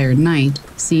entire night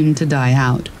seemed to die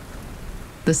out.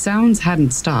 The sounds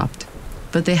hadn't stopped,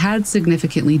 but they had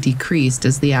significantly decreased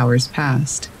as the hours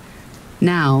passed.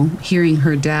 Now, hearing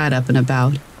her dad up and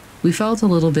about, we felt a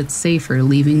little bit safer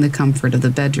leaving the comfort of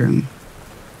the bedroom.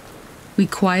 We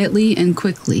quietly and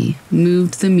quickly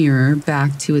moved the mirror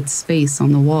back to its space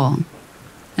on the wall,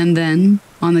 and then,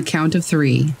 on the count of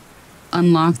 3,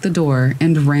 unlocked the door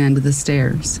and ran to the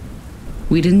stairs.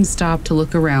 We didn't stop to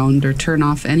look around or turn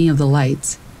off any of the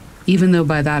lights, even though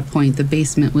by that point the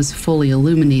basement was fully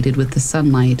illuminated with the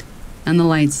sunlight and the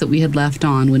lights that we had left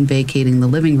on when vacating the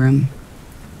living room.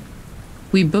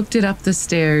 We booked it up the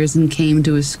stairs and came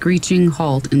to a screeching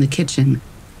halt in the kitchen,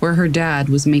 where her dad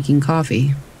was making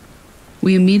coffee.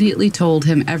 We immediately told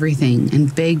him everything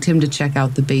and begged him to check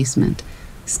out the basement,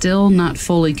 still not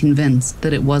fully convinced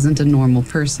that it wasn't a normal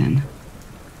person.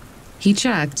 He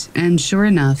checked, and sure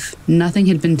enough, nothing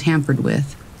had been tampered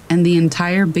with, and the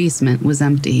entire basement was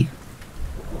empty.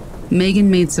 Megan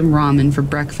made some ramen for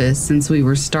breakfast since we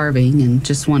were starving and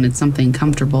just wanted something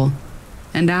comfortable,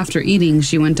 and after eating,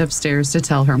 she went upstairs to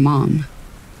tell her mom.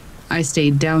 I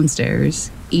stayed downstairs,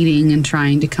 eating and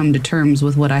trying to come to terms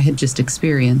with what I had just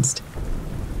experienced.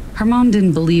 Her mom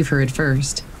didn't believe her at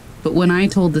first, but when I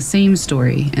told the same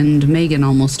story and Megan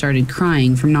almost started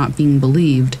crying from not being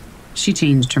believed, she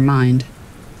changed her mind.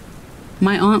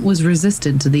 My aunt was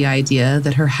resistant to the idea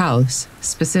that her house,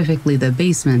 specifically the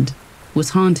basement,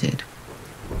 was haunted.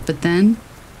 But then,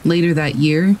 later that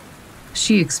year,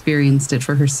 she experienced it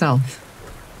for herself.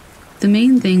 The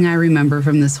main thing I remember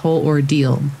from this whole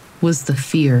ordeal was the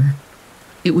fear.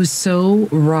 It was so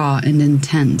raw and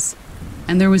intense,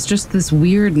 and there was just this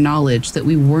weird knowledge that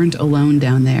we weren't alone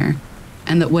down there,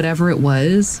 and that whatever it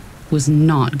was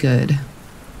not good.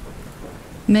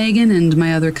 Megan and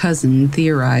my other cousin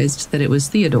theorized that it was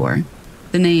Theodore,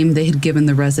 the name they had given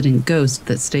the resident ghost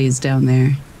that stays down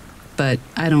there, but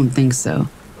I don't think so.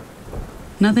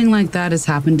 Nothing like that has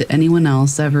happened to anyone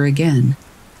else ever again,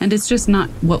 and it's just not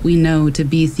what we know to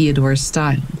be Theodore's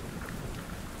style.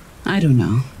 I don't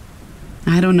know.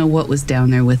 I don't know what was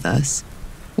down there with us,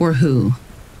 or who.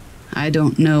 I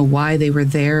don't know why they were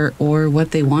there or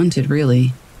what they wanted,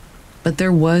 really. But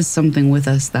there was something with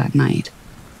us that night,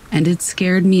 and it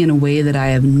scared me in a way that I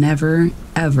have never,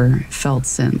 ever felt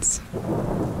since.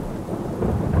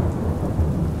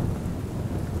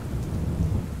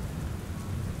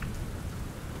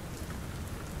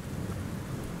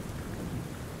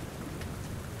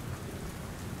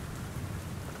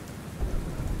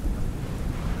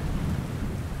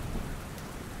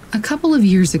 A couple of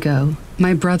years ago,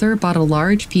 my brother bought a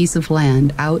large piece of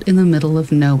land out in the middle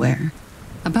of nowhere,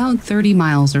 about 30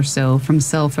 miles or so from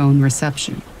cell phone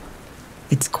reception.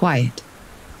 It's quiet.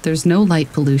 There's no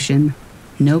light pollution,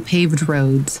 no paved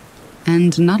roads,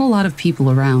 and not a lot of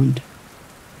people around.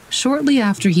 Shortly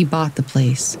after he bought the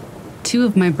place, two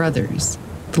of my brothers,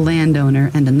 the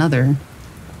landowner and another,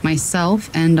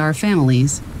 myself and our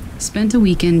families, spent a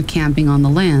weekend camping on the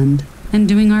land and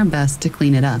doing our best to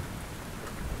clean it up.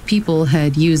 People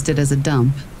had used it as a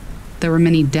dump. There were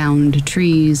many downed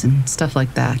trees and stuff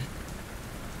like that.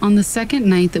 On the second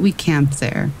night that we camped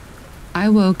there, I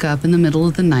woke up in the middle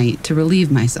of the night to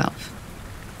relieve myself.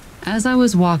 As I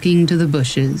was walking to the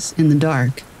bushes in the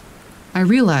dark, I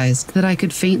realized that I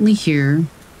could faintly hear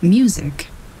music.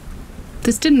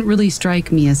 This didn't really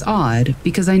strike me as odd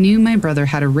because I knew my brother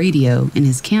had a radio in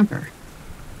his camper.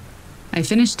 I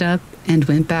finished up and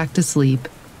went back to sleep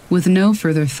with no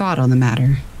further thought on the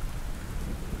matter.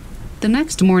 The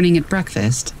next morning at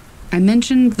breakfast, I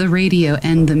mentioned the radio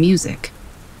and the music.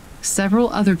 Several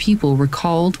other people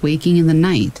recalled waking in the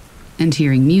night and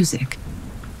hearing music.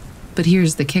 But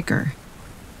here's the kicker.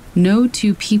 No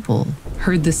two people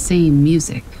heard the same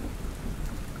music.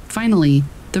 Finally,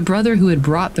 the brother who had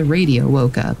brought the radio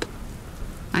woke up.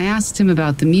 I asked him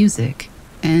about the music,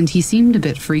 and he seemed a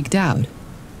bit freaked out.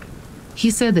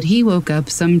 He said that he woke up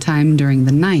sometime during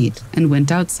the night and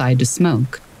went outside to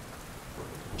smoke.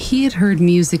 He had heard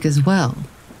music as well,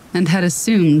 and had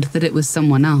assumed that it was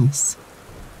someone else.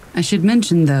 I should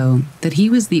mention, though, that he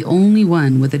was the only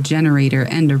one with a generator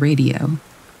and a radio.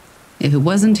 If it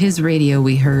wasn't his radio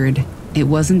we heard, it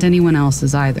wasn't anyone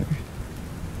else's either.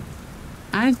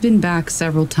 I've been back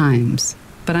several times,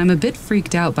 but I'm a bit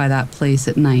freaked out by that place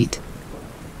at night.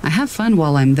 I have fun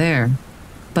while I'm there,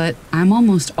 but I'm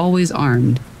almost always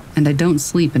armed, and I don't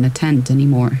sleep in a tent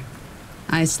anymore.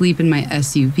 I sleep in my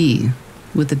SUV,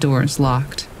 with the doors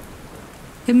locked.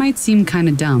 It might seem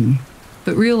kinda dumb,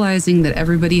 but realizing that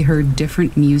everybody heard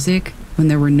different music when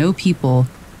there were no people,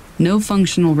 no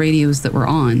functional radios that were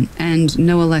on, and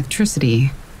no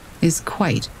electricity is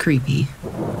quite creepy.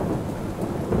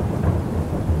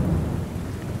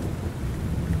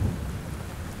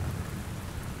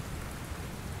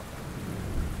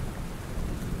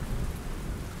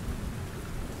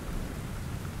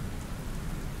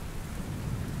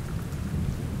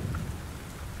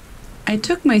 I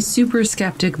took my super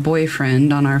skeptic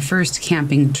boyfriend on our first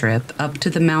camping trip up to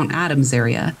the Mount Adams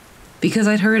area because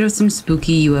I'd heard of some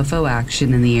spooky UFO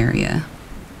action in the area.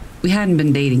 We hadn't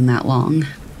been dating that long.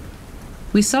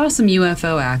 We saw some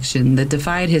UFO action that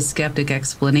defied his skeptic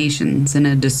explanations in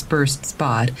a dispersed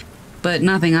spot, but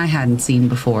nothing I hadn't seen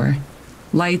before.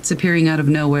 Lights appearing out of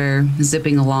nowhere,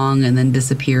 zipping along and then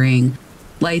disappearing.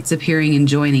 Lights appearing and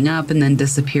joining up and then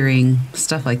disappearing,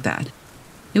 stuff like that.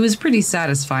 It was pretty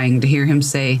satisfying to hear him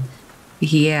say,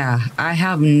 "Yeah, I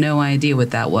have no idea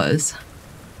what that was."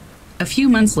 A few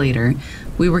months later,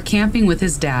 we were camping with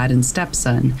his dad and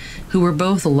stepson, who were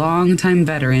both longtime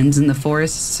veterans in the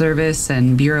Forest Service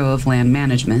and Bureau of Land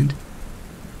Management.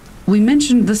 We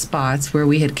mentioned the spots where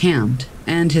we had camped,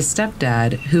 and his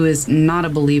stepdad, who is not a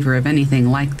believer of anything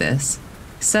like this,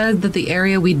 said that the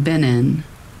area we'd been in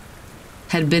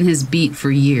had been his beat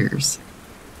for years.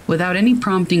 Without any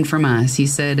prompting from us, he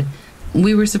said,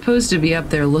 "We were supposed to be up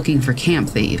there looking for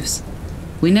camp thieves.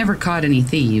 We never caught any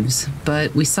thieves,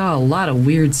 but we saw a lot of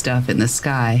weird stuff in the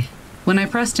sky." When I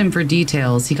pressed him for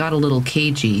details, he got a little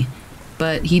cagey,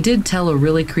 but he did tell a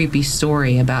really creepy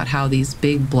story about how these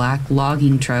big black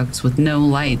logging trucks with no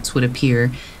lights would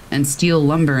appear and steal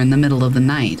lumber in the middle of the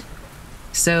night.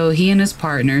 So he and his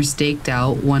partner staked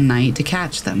out one night to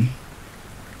catch them.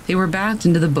 They were backed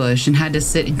into the bush and had to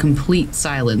sit in complete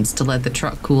silence to let the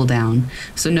truck cool down,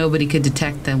 so nobody could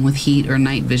detect them with heat or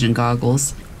night vision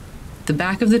goggles. The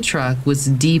back of the truck was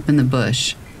deep in the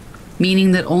bush,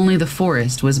 meaning that only the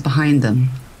forest was behind them.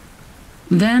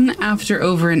 Then, after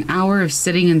over an hour of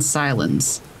sitting in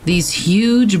silence, these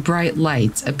huge bright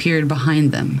lights appeared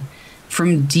behind them,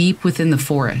 from deep within the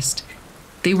forest.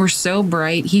 They were so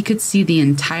bright he could see the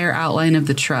entire outline of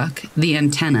the truck, the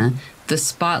antenna, the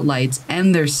spotlights,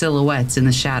 and their silhouettes in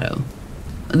the shadow.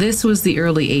 This was the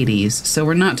early 80s, so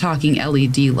we're not talking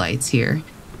LED lights here.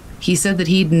 He said that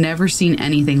he'd never seen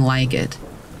anything like it.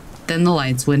 Then the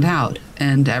lights went out,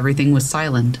 and everything was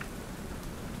silent.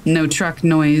 No truck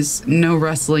noise, no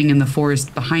rustling in the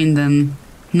forest behind them,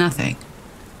 nothing.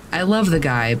 I love the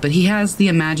guy, but he has the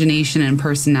imagination and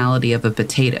personality of a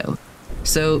potato,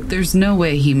 so there's no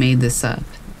way he made this up.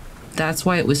 That's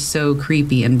why it was so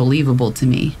creepy and believable to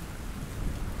me.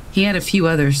 He had a few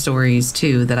other stories,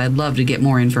 too, that I'd love to get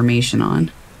more information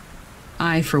on.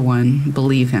 I, for one,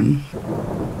 believe him.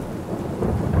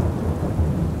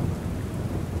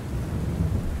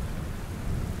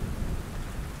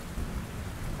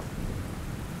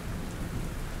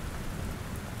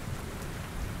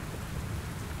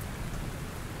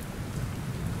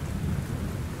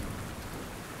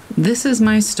 This is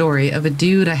my story of a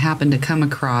dude I happened to come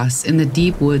across in the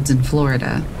deep woods in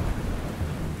Florida.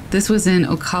 This was in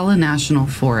Ocala National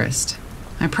Forest.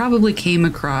 I probably came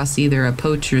across either a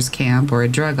poacher's camp or a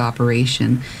drug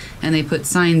operation, and they put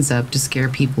signs up to scare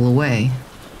people away.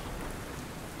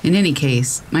 In any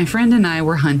case, my friend and I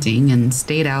were hunting and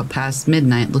stayed out past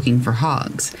midnight looking for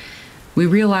hogs. We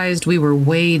realized we were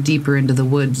way deeper into the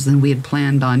woods than we had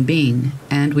planned on being,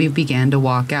 and we began to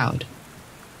walk out.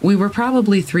 We were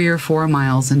probably 3 or 4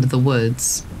 miles into the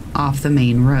woods, off the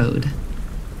main road.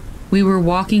 We were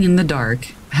walking in the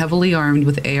dark, heavily armed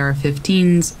with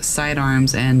AR-15s,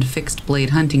 sidearms, and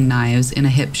fixed-blade hunting knives in a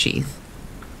hip sheath.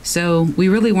 So we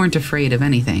really weren't afraid of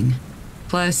anything.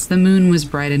 Plus, the moon was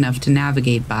bright enough to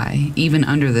navigate by, even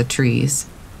under the trees.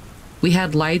 We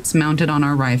had lights mounted on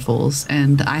our rifles,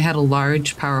 and I had a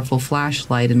large, powerful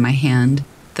flashlight in my hand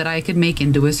that I could make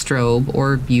into a strobe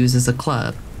or use as a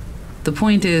club. The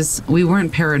point is, we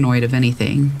weren't paranoid of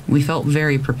anything. We felt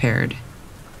very prepared.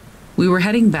 We were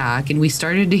heading back, and we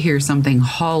started to hear something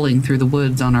hauling through the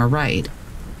woods on our right.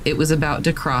 It was about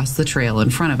to cross the trail in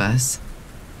front of us.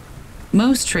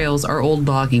 Most trails are old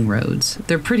logging roads.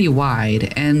 They're pretty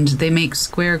wide, and they make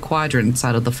square quadrants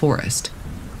out of the forest.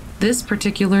 This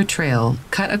particular trail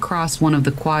cut across one of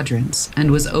the quadrants and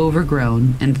was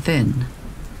overgrown and thin.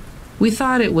 We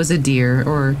thought it was a deer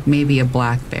or maybe a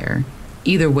black bear.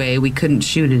 Either way, we couldn't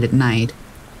shoot it at night.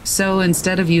 So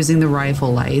instead of using the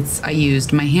rifle lights, I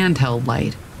used my handheld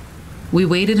light. We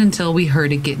waited until we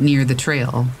heard it get near the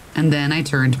trail, and then I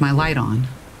turned my light on.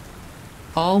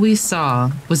 All we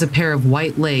saw was a pair of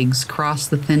white legs cross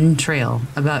the thin trail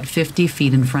about 50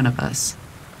 feet in front of us.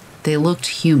 They looked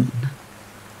human.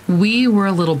 We were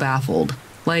a little baffled.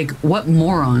 Like, what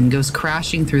moron goes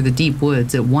crashing through the deep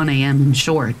woods at 1 a.m. in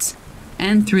shorts?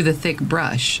 And through the thick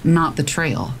brush, not the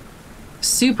trail.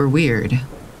 Super weird.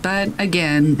 But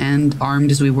again, and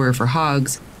armed as we were for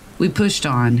hogs, we pushed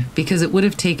on because it would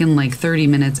have taken like 30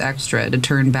 minutes extra to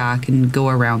turn back and go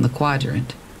around the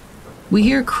quadrant. We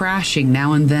hear crashing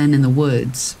now and then in the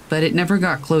woods, but it never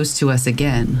got close to us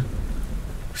again.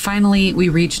 Finally, we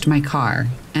reached my car,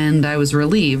 and I was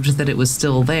relieved that it was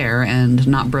still there and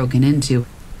not broken into.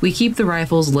 We keep the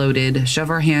rifles loaded, shove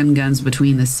our handguns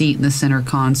between the seat and the center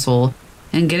console,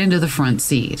 and get into the front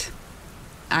seat.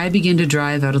 I begin to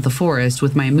drive out of the forest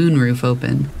with my moonroof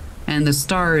open, and the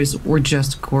stars were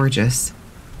just gorgeous.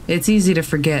 It's easy to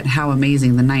forget how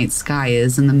amazing the night sky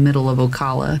is in the middle of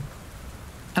Ocala.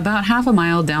 About half a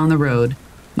mile down the road,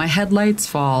 my headlights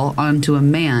fall onto a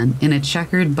man in a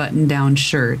checkered button-down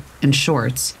shirt and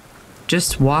shorts,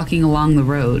 just walking along the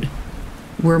road.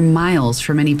 We're miles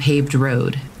from any paved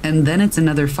road, and then it's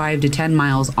another 5 to 10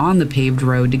 miles on the paved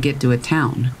road to get to a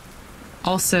town.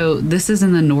 Also, this is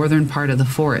in the northern part of the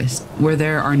forest, where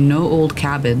there are no old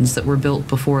cabins that were built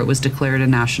before it was declared a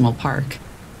national park.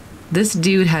 This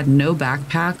dude had no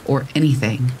backpack or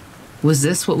anything. Was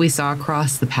this what we saw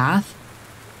across the path?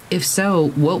 If so,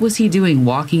 what was he doing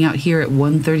walking out here at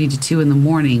 1:30 to 2 in the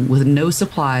morning with no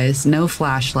supplies, no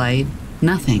flashlight,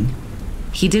 nothing?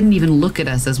 He didn't even look at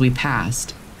us as we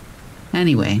passed.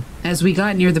 Anyway, as we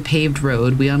got near the paved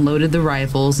road, we unloaded the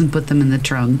rifles and put them in the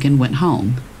trunk and went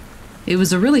home. It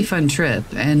was a really fun trip,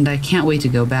 and I can't wait to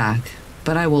go back,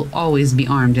 but I will always be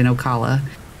armed in Ocala.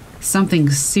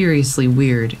 Something seriously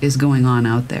weird is going on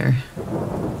out there.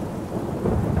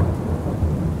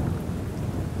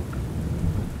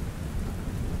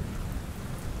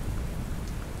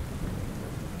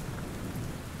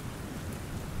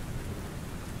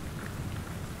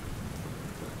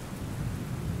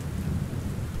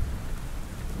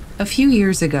 A few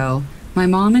years ago, my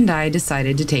mom and I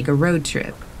decided to take a road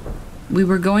trip. We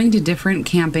were going to different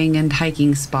camping and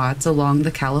hiking spots along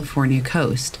the California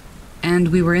coast, and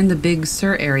we were in the Big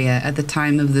Sur area at the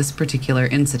time of this particular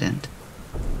incident.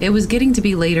 It was getting to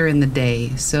be later in the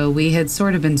day, so we had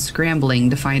sort of been scrambling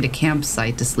to find a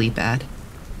campsite to sleep at.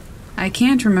 I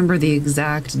can't remember the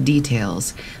exact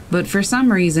details, but for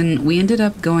some reason we ended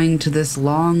up going to this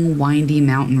long, windy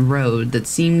mountain road that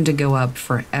seemed to go up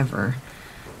forever.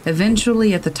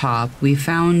 Eventually, at the top, we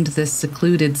found this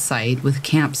secluded site with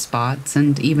camp spots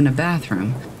and even a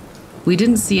bathroom. We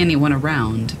didn't see anyone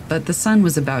around, but the sun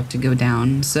was about to go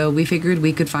down, so we figured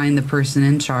we could find the person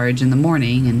in charge in the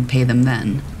morning and pay them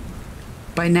then.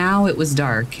 By now, it was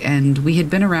dark, and we had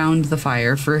been around the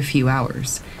fire for a few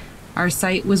hours. Our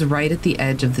site was right at the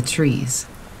edge of the trees.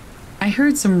 I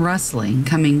heard some rustling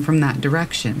coming from that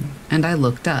direction, and I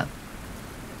looked up.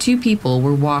 2 people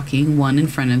were walking one in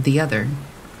front of the other,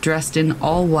 dressed in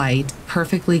all white,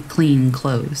 perfectly clean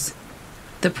clothes.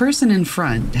 The person in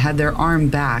front had their arm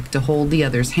back to hold the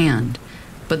other's hand,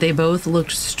 but they both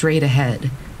looked straight ahead.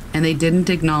 and they didn't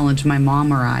acknowledge my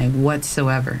mom or I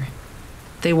whatsoever.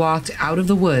 They walked out of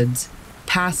the woods,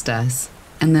 past us,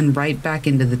 and then right back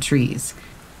into the trees.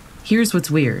 Here's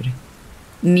what's weird.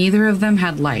 Neither of them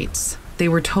had lights. They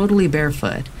were totally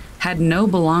barefoot, had no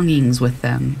belongings with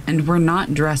them, and were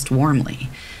not dressed warmly.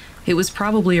 It was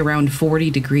probably around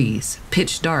 40 degrees,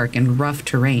 pitch dark and rough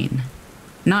terrain.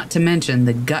 Not to mention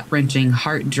the gut-wrenching,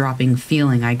 heart-dropping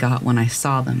feeling I got when I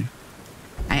saw them.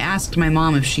 I asked my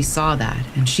mom if she saw that,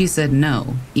 and she said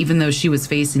no, even though she was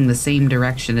facing the same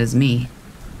direction as me.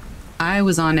 I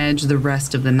was on edge the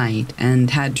rest of the night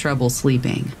and had trouble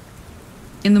sleeping.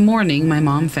 In the morning, my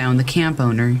mom found the camp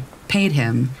owner, paid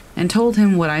him, and told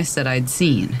him what I said I'd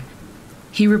seen.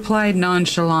 He replied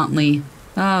nonchalantly,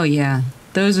 "Oh yeah,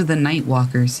 those are the night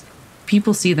walkers.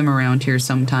 People see them around here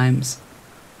sometimes."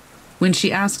 When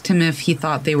she asked him if he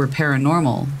thought they were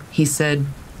paranormal, he said,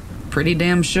 "Pretty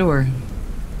damn sure."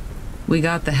 We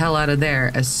got the hell out of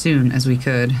there as soon as we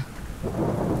could.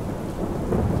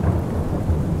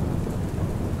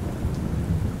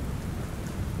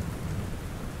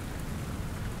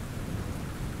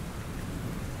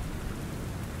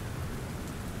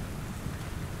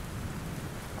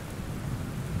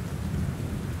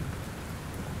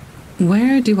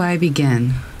 Where do I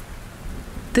begin?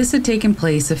 This had taken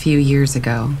place a few years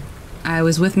ago. I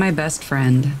was with my best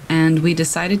friend, and we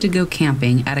decided to go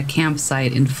camping at a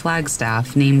campsite in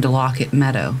Flagstaff named Lockett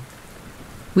Meadow.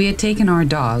 We had taken our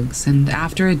dogs, and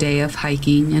after a day of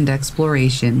hiking and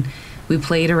exploration, we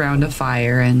played around a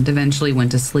fire and eventually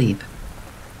went to sleep.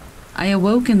 I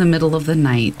awoke in the middle of the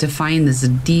night to find this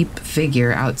deep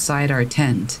figure outside our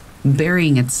tent,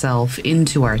 burying itself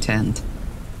into our tent.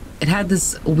 It had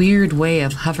this weird way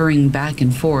of hovering back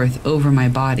and forth over my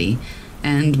body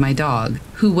and my dog,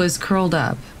 who was curled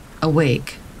up,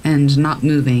 awake, and not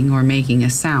moving or making a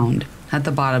sound at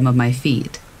the bottom of my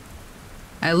feet.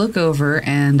 I look over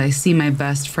and I see my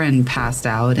best friend passed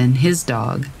out and his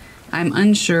dog. I'm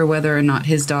unsure whether or not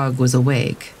his dog was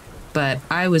awake, but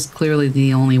I was clearly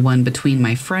the only one between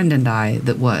my friend and I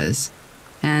that was,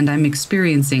 and I'm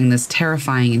experiencing this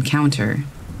terrifying encounter.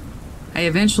 I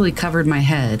eventually covered my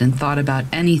head and thought about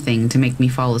anything to make me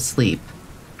fall asleep.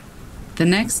 The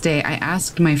next day, I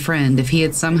asked my friend if he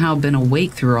had somehow been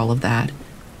awake through all of that.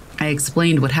 I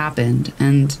explained what happened,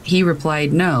 and he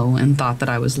replied no and thought that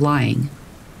I was lying.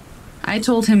 I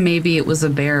told him maybe it was a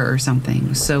bear or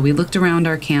something, so we looked around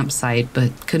our campsite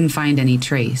but couldn't find any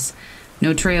trace.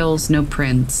 No trails, no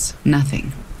prints,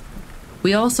 nothing.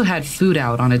 We also had food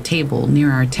out on a table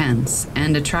near our tents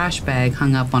and a trash bag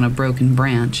hung up on a broken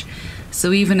branch.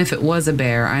 So even if it was a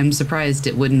bear, I'm surprised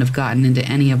it wouldn't have gotten into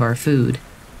any of our food.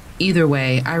 Either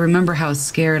way, I remember how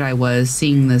scared I was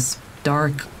seeing this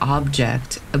dark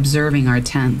object observing our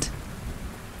tent.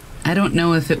 I don't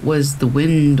know if it was the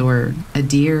wind or a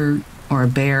deer or a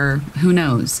bear, who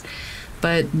knows,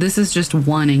 but this is just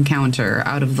one encounter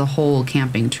out of the whole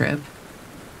camping trip.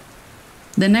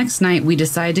 The next night, we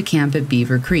decided to camp at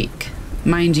Beaver Creek.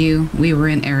 Mind you, we were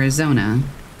in Arizona.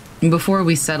 Before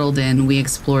we settled in, we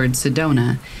explored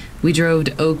Sedona. We drove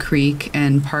to Oak Creek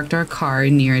and parked our car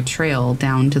near a trail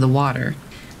down to the water.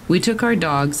 We took our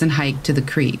dogs and hiked to the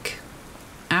creek.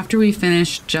 After we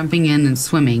finished jumping in and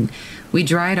swimming, we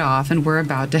dried off and were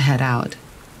about to head out.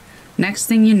 Next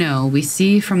thing you know, we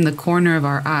see from the corner of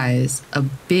our eyes a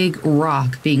big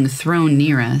rock being thrown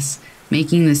near us,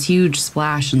 making this huge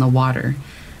splash in the water.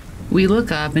 We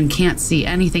look up and can't see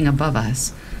anything above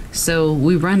us, so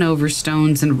we run over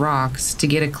stones and rocks to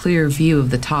get a clear view of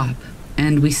the top,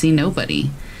 and we see nobody.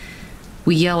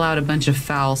 We yell out a bunch of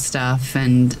foul stuff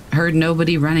and heard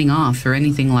nobody running off or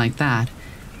anything like that.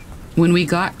 When we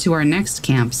got to our next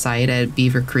campsite at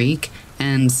Beaver Creek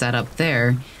and set up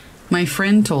there, my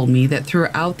friend told me that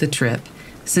throughout the trip,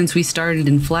 since we started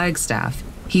in Flagstaff,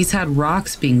 he's had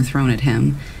rocks being thrown at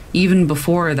him, even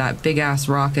before that big-ass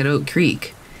rock at Oak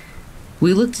Creek.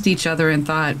 We looked at each other and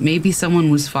thought maybe someone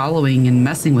was following and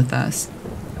messing with us.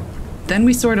 Then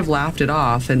we sort of laughed it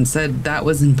off and said that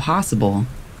was impossible,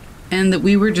 and that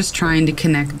we were just trying to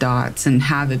connect dots and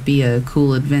have it be a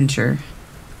cool adventure.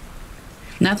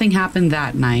 Nothing happened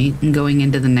that night, and going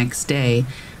into the next day,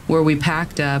 where we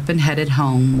packed up and headed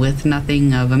home with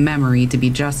nothing of a memory to be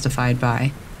justified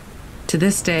by. To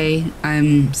this day,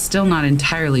 I'm still not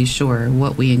entirely sure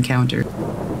what we encountered.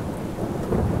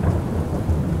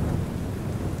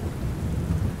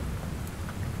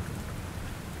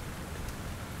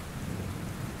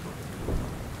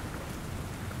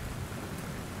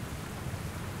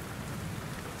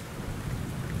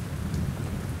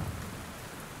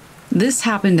 This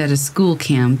happened at a school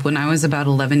camp when I was about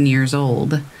 11 years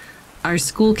old. Our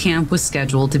school camp was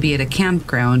scheduled to be at a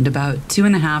campground about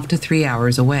 2.5 to 3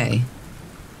 hours away.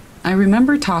 I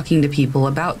remember talking to people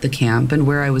about the camp and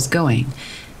where I was going,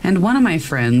 and one of my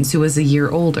friends, who was a year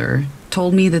older,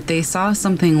 told me that they saw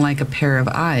something like a pair of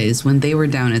eyes when they were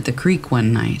down at the creek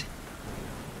one night.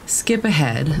 Skip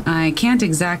ahead, I can't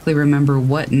exactly remember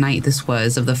what night this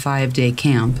was of the 5-day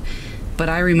camp, but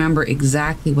I remember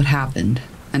exactly what happened,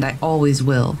 and I always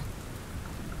will.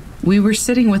 We were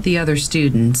sitting with the other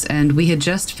students, and we had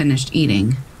just finished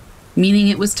eating, meaning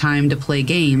it was time to play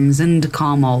games and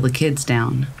calm all the kids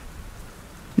down.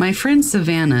 My friend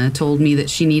Savannah told me that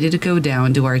she needed to go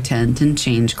down to our tent and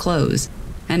change clothes,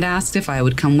 and asked if I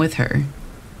would come with her.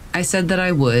 I said that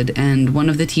I would, and one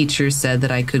of the teachers said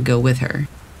that I could go with her.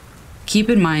 Keep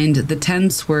in mind, the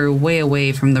tents were way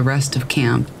away from the rest of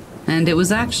camp, and it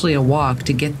was actually a walk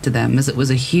to get to them as it was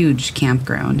a huge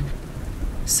campground.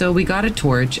 So we got a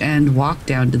torch and walked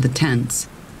down to the tents.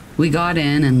 We got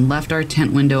in and left our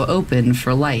tent window open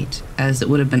for light, as it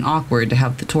would have been awkward to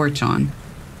have the torch on.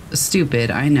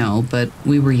 Stupid, I know, but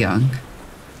we were young.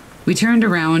 We turned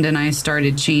around and I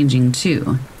started changing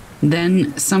too.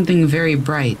 Then something very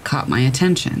bright caught my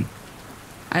attention.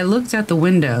 I looked out the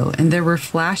window and there were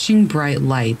flashing bright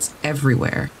lights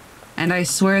everywhere. And I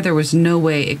swear there was no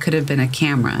way it could have been a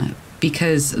camera,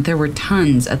 because there were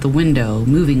tons at the window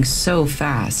moving so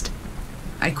fast.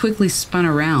 I quickly spun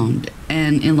around,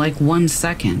 and in like 1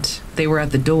 second, they were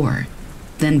at the door,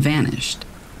 then vanished.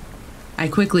 I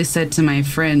quickly said to my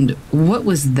friend, "What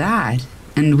was that?"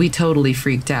 And we totally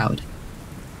freaked out.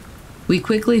 We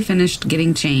quickly finished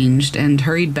getting changed and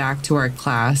hurried back to our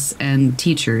class and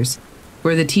teachers,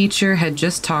 where the teacher had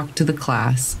just talked to the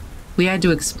class. We had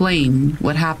to explain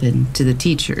what happened to the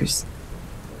teachers.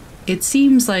 It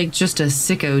seems like just a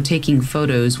sicko taking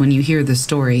photos when you hear the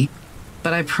story,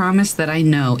 but I promise that I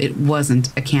know it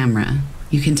wasn't a camera.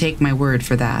 You can take my word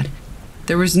for that.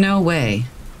 There was no way,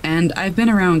 and I've been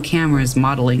around cameras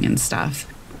modeling and stuff,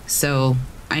 so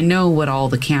I know what all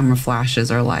the camera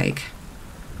flashes are like.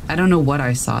 I don't know what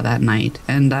I saw that night,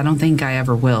 and I don't think I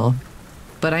ever will,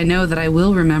 but I know that I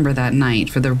will remember that night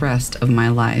for the rest of my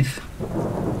life.